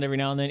 goof around every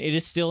now and then. It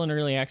is still in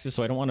early access,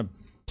 so I don't want to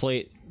play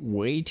it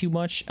way too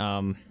much.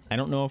 I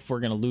don't know if we're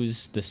going to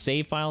lose the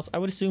save files. I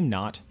would assume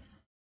not,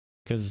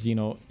 because, you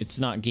know, it's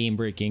not game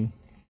breaking,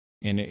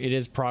 and it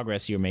is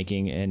progress you're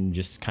making and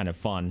just kind of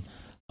fun.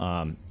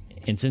 And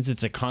since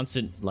it's a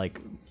constant,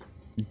 like,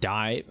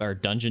 dive or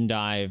dungeon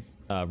dive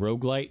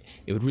roguelite,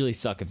 it would really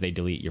suck if they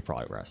delete your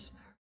progress.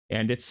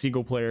 And it's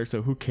single player,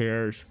 so who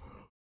cares?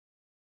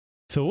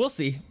 So we'll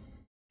see.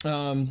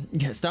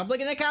 Yeah, stop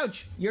licking that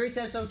couch. Yuri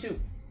says so too.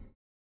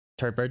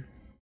 Tart bird.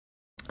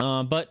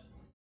 But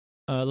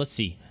let's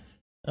see.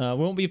 We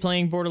won't be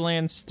playing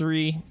Borderlands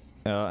 3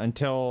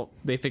 until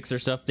they fix their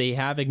stuff. They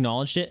have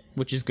acknowledged it,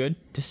 which is good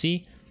to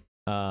see.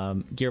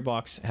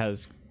 Gearbox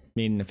has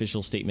made an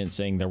official statement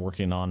saying they're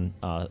working on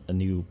a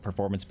new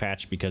performance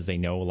patch because they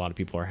know a lot of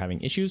people are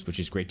having issues, which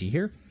is great to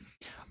hear.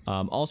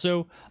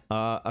 Also,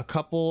 a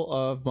couple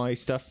of my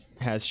stuff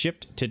has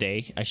shipped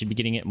today. I should be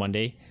getting it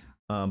Monday,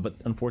 but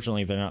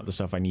unfortunately they're not the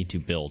stuff I need to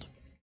build.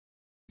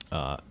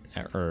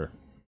 Or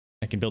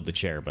I can build the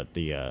chair, but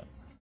the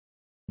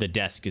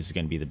desk is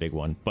going to be the big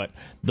one. But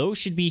those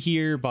should be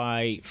here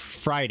by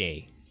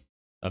Friday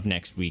of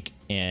next week,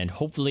 and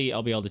hopefully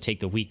I'll be able to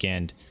take the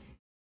weekend,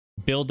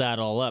 build that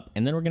all up,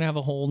 and then we're gonna have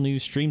a whole new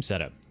stream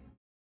setup,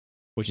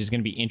 which is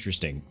gonna be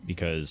interesting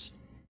because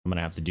I'm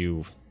gonna have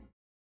to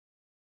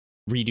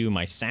redo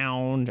my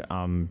sound,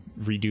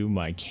 redo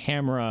my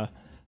camera,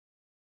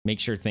 make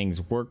sure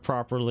things work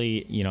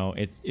properly. You know,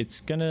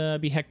 it's gonna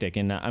be hectic,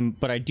 and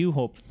but I do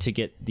hope to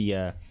get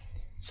the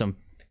some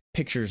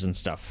pictures and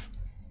stuff,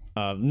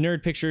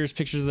 nerd pictures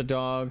of the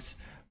dogs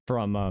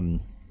from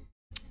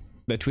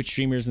the Twitch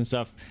streamers and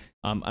stuff.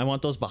 I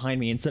want those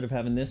behind me instead of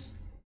having this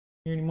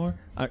here anymore.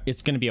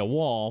 It's going to be a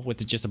wall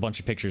with just a bunch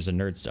of pictures of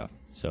nerd stuff.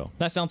 So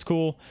that sounds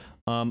cool.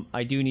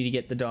 I do need to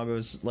get the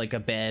doggos like a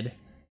bed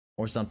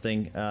or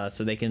something,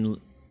 so they can,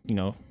 you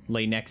know,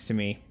 lay next to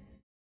me.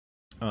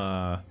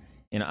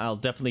 And I'll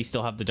definitely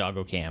still have the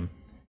doggo cam.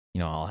 You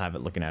know, I'll have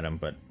it looking at them,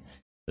 but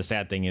the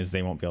sad thing is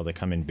they won't be able to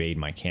come invade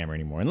my camera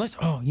anymore. Unless,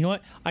 oh, you know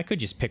what? I could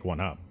just pick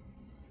one up.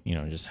 You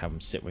know, just have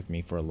them sit with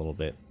me for a little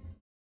bit.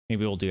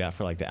 Maybe we'll do that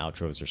for like the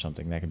outros or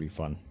something. That could be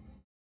fun.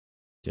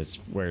 Just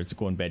where it's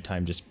going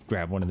bedtime, just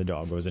grab one of the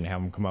doggos and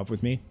have them come up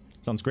with me.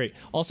 Sounds great.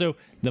 Also,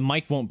 the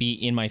mic won't be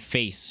in my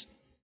face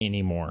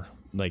anymore.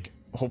 Like,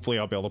 hopefully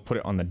I'll be able to put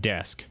it on the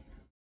desk,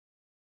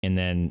 and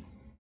then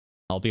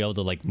I'll be able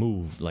to like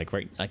move. Like,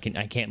 right, I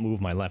can't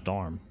move my left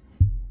arm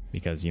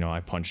because, you know, I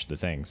punched the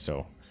thing.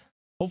 So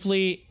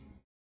hopefully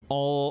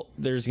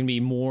there's gonna be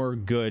more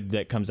good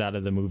that comes out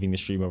of the moving the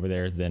stream over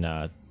there than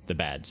the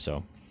bad.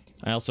 So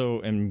I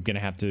also am gonna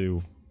have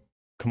to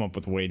come up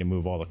with a way to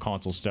move all the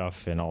console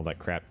stuff and all that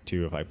crap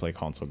too if I play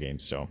console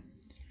games. So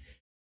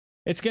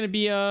it's gonna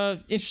be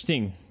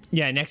interesting.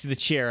 Yeah, next to the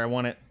chair, I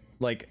want it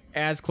like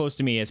as close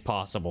to me as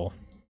possible,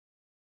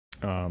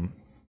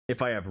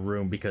 if I have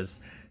room, because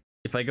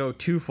if I go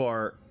too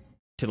far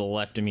to the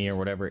left of me or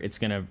whatever, it's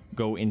gonna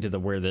go into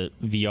where the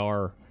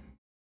VR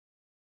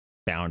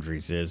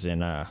boundaries is,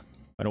 and I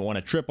don't want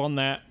to trip on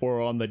that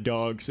or on the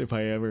dogs if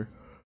I ever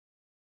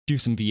do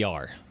some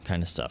VR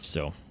kind of stuff.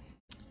 So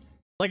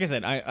like I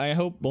said, I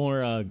hope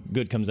more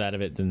good comes out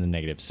of it than the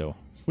negative, so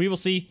we will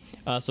see.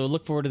 So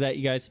look forward to that,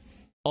 you guys.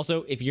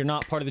 Also, if you're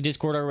not part of the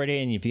Discord already,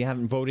 and if you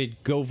haven't voted,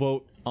 go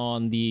vote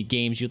on the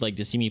games you'd like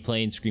to see me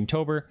play in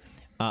Screamtober.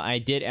 I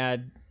did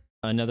add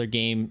another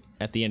game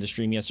at the end of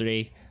stream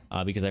yesterday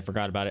because I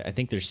forgot about it. I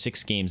think there's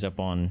 6 games up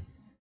on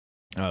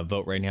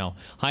vote right now.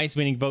 Highest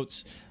winning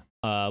votes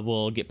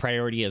will get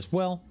priority as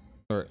well.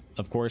 Or,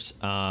 of course.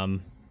 Other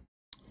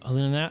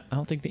than that, I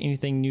don't think that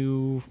anything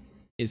new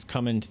is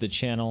coming to the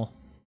channel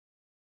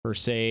per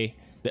se.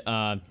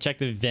 Check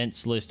the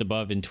events list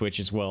above in Twitch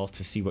as well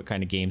to see what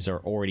kind of games are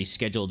already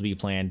scheduled to be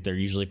planned. They're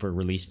usually for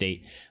release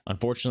date.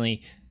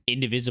 Unfortunately,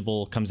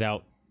 Indivisible comes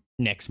out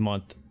next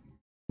month.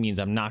 Means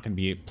I'm not going to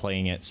be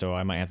playing it, so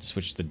I might have to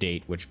switch the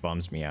date, which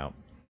bums me out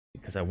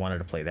because I wanted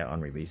to play that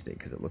on release date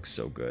because it looks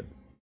so good.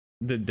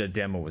 The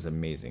demo was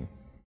amazing.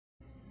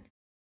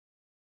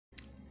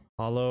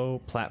 Hollow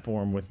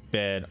platform with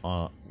bed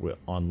on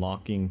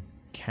locking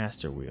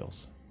caster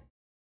wheels.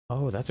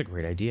 Oh, that's a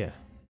great idea.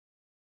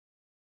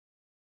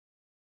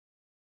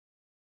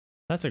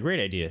 That's a great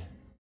idea.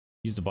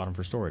 Use the bottom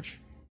for storage.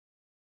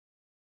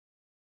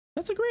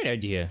 That's a great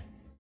idea.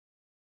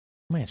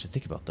 I might have to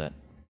think about that.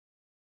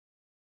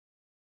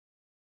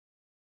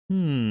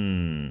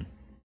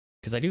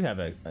 Because I do have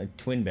a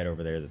twin bed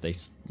over there that they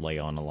lay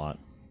on a lot.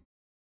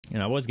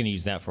 And I was going to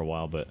use that for a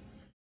while, but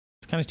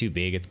it's kind of too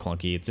big. It's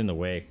clunky. It's in the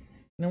way.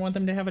 And I want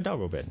them to have a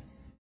doggo bed.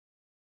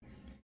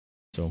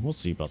 So we'll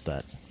see about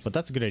that. But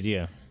that's a good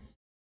idea.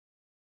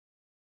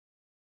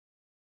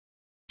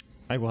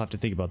 I will have to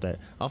think about that.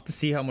 I'll have to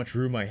see how much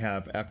room I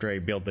have after I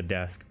build the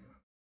desk.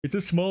 It's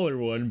a smaller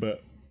one,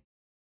 but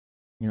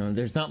you know,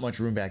 there's not much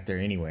room back there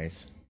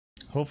anyways.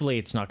 Hopefully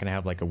it's not going to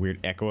have like a weird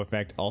echo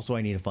effect. Also,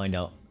 I need to find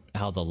out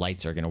how the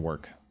lights are going to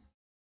work.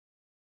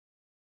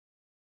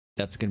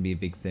 That's going to be a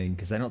big thing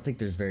because I don't think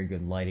there's very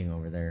good lighting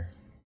over there.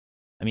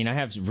 I mean, I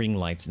have ring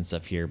lights and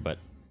stuff here, but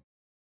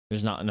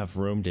there's not enough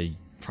room to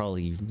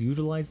probably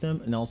utilize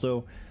them. And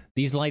also,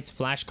 these lights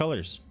flash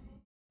colors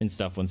and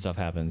stuff when stuff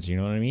happens. You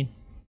know what I mean?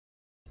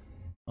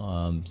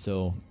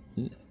 So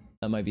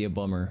that might be a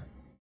bummer.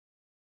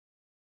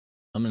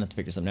 I'm gonna have to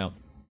figure something out.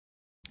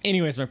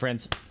 Anyways, my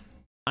friends,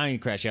 I need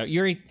to crash out.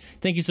 Yuri,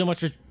 thank you so much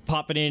for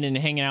popping in and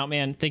hanging out,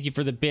 man. Thank you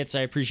for the bits.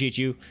 I appreciate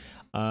you.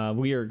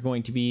 We are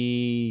going to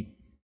be...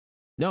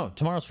 No,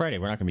 tomorrow's Friday.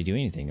 We're not going to be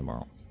doing anything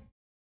tomorrow.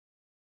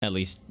 At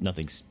least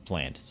nothing's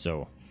planned.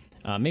 So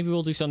maybe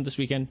we'll do something this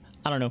weekend.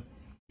 I don't know.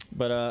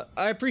 But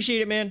I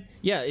appreciate it, man.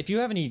 Yeah, if you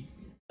have any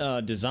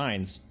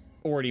designs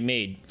already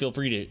made, feel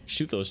free to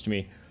shoot those to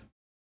me.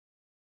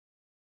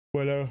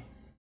 But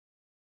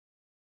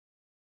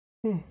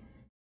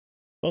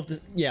well,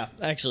 yeah,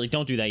 actually,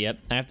 don't do that yet.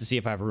 I have to see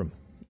if I have room.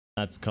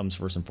 That comes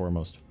first and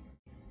foremost.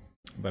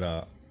 But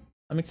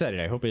I'm excited.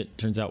 I hope it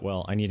turns out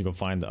well. I need to go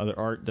find the other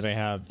art that I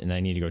have, and I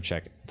need to go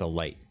check the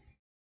lighting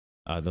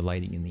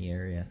in the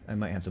area. I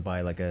might have to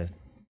buy like a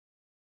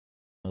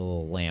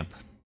little lamp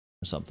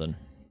or something.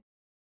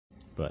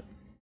 But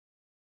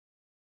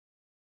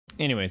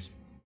anyways,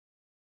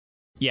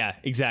 yeah,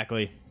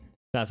 exactly.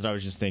 That's what I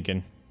was just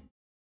thinking.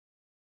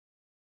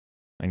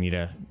 I need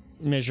to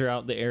measure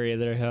out the area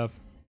that I have.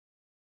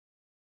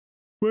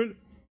 But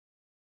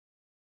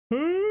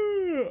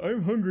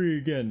I'm hungry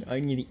again. I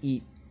need to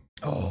eat.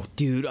 Oh,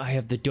 dude, I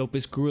have the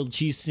dopest grilled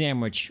cheese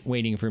sandwich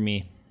waiting for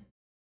me.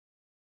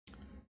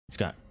 It's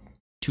got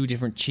 2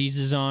 different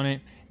cheeses on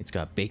it. It's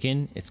got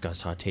bacon. It's got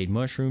sauteed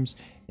mushrooms.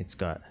 It's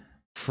got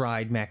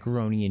fried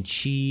macaroni and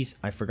cheese.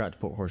 I forgot to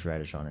put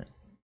horseradish on it.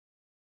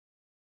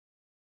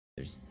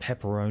 There's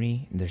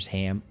pepperoni. And there's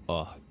ham.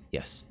 Oh,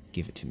 yes.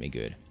 Give it to me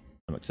good.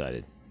 I'm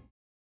excited.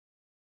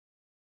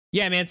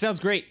 Yeah, man, sounds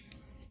great.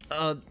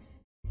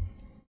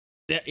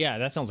 Yeah,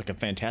 that sounds like a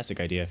fantastic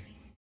idea.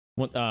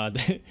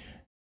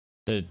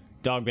 The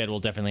dog bed will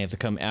definitely have to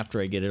come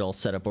after I get it all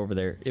set up over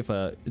there, if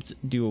it's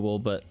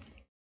doable. But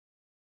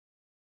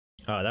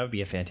that would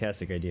be a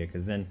fantastic idea,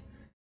 because they're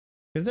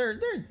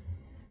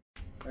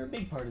a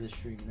big part of the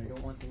stream, and I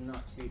don't want them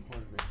not to be a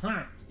part of it.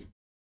 Huh?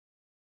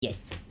 Yes.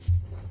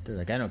 They're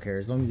like, I don't care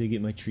as long as I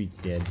get my treats,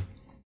 Dad.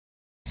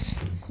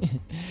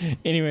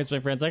 Anyways, my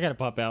friends, I gotta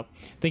pop out.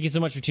 Thank you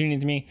so much for tuning in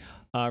to me.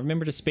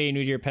 Remember to spay and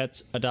neuter your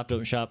pets, adopt,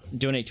 open shop,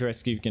 donate to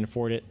rescue if you can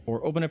afford it,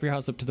 or open up your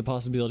house up to the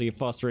possibility of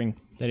fostering.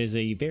 That is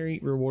a very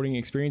rewarding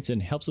experience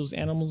and helps those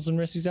animals and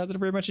rescues out that are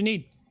very much in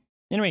need.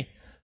 Anyway,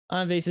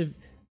 I'm Vaesive.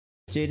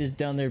 Jade is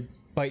down there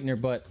biting her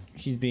butt.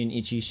 She's being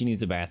itchy. She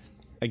needs a bath.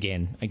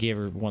 Again, I gave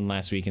her one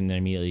last week and then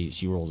immediately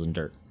she rolls in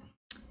dirt.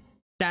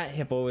 That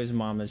hippo is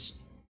mama's.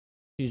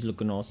 She's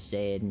looking all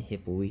sad and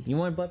hippo-y. You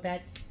want butt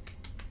pats?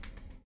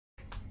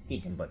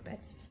 Eat them butt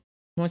pats.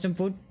 Want some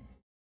food?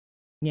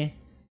 Yeah.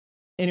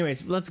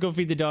 Anyways, let's go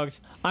feed the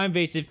dogs. I'm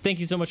Vaesive. Thank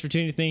you so much for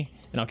tuning with me,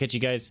 and I'll catch you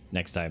guys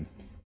next time.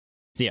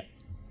 See ya.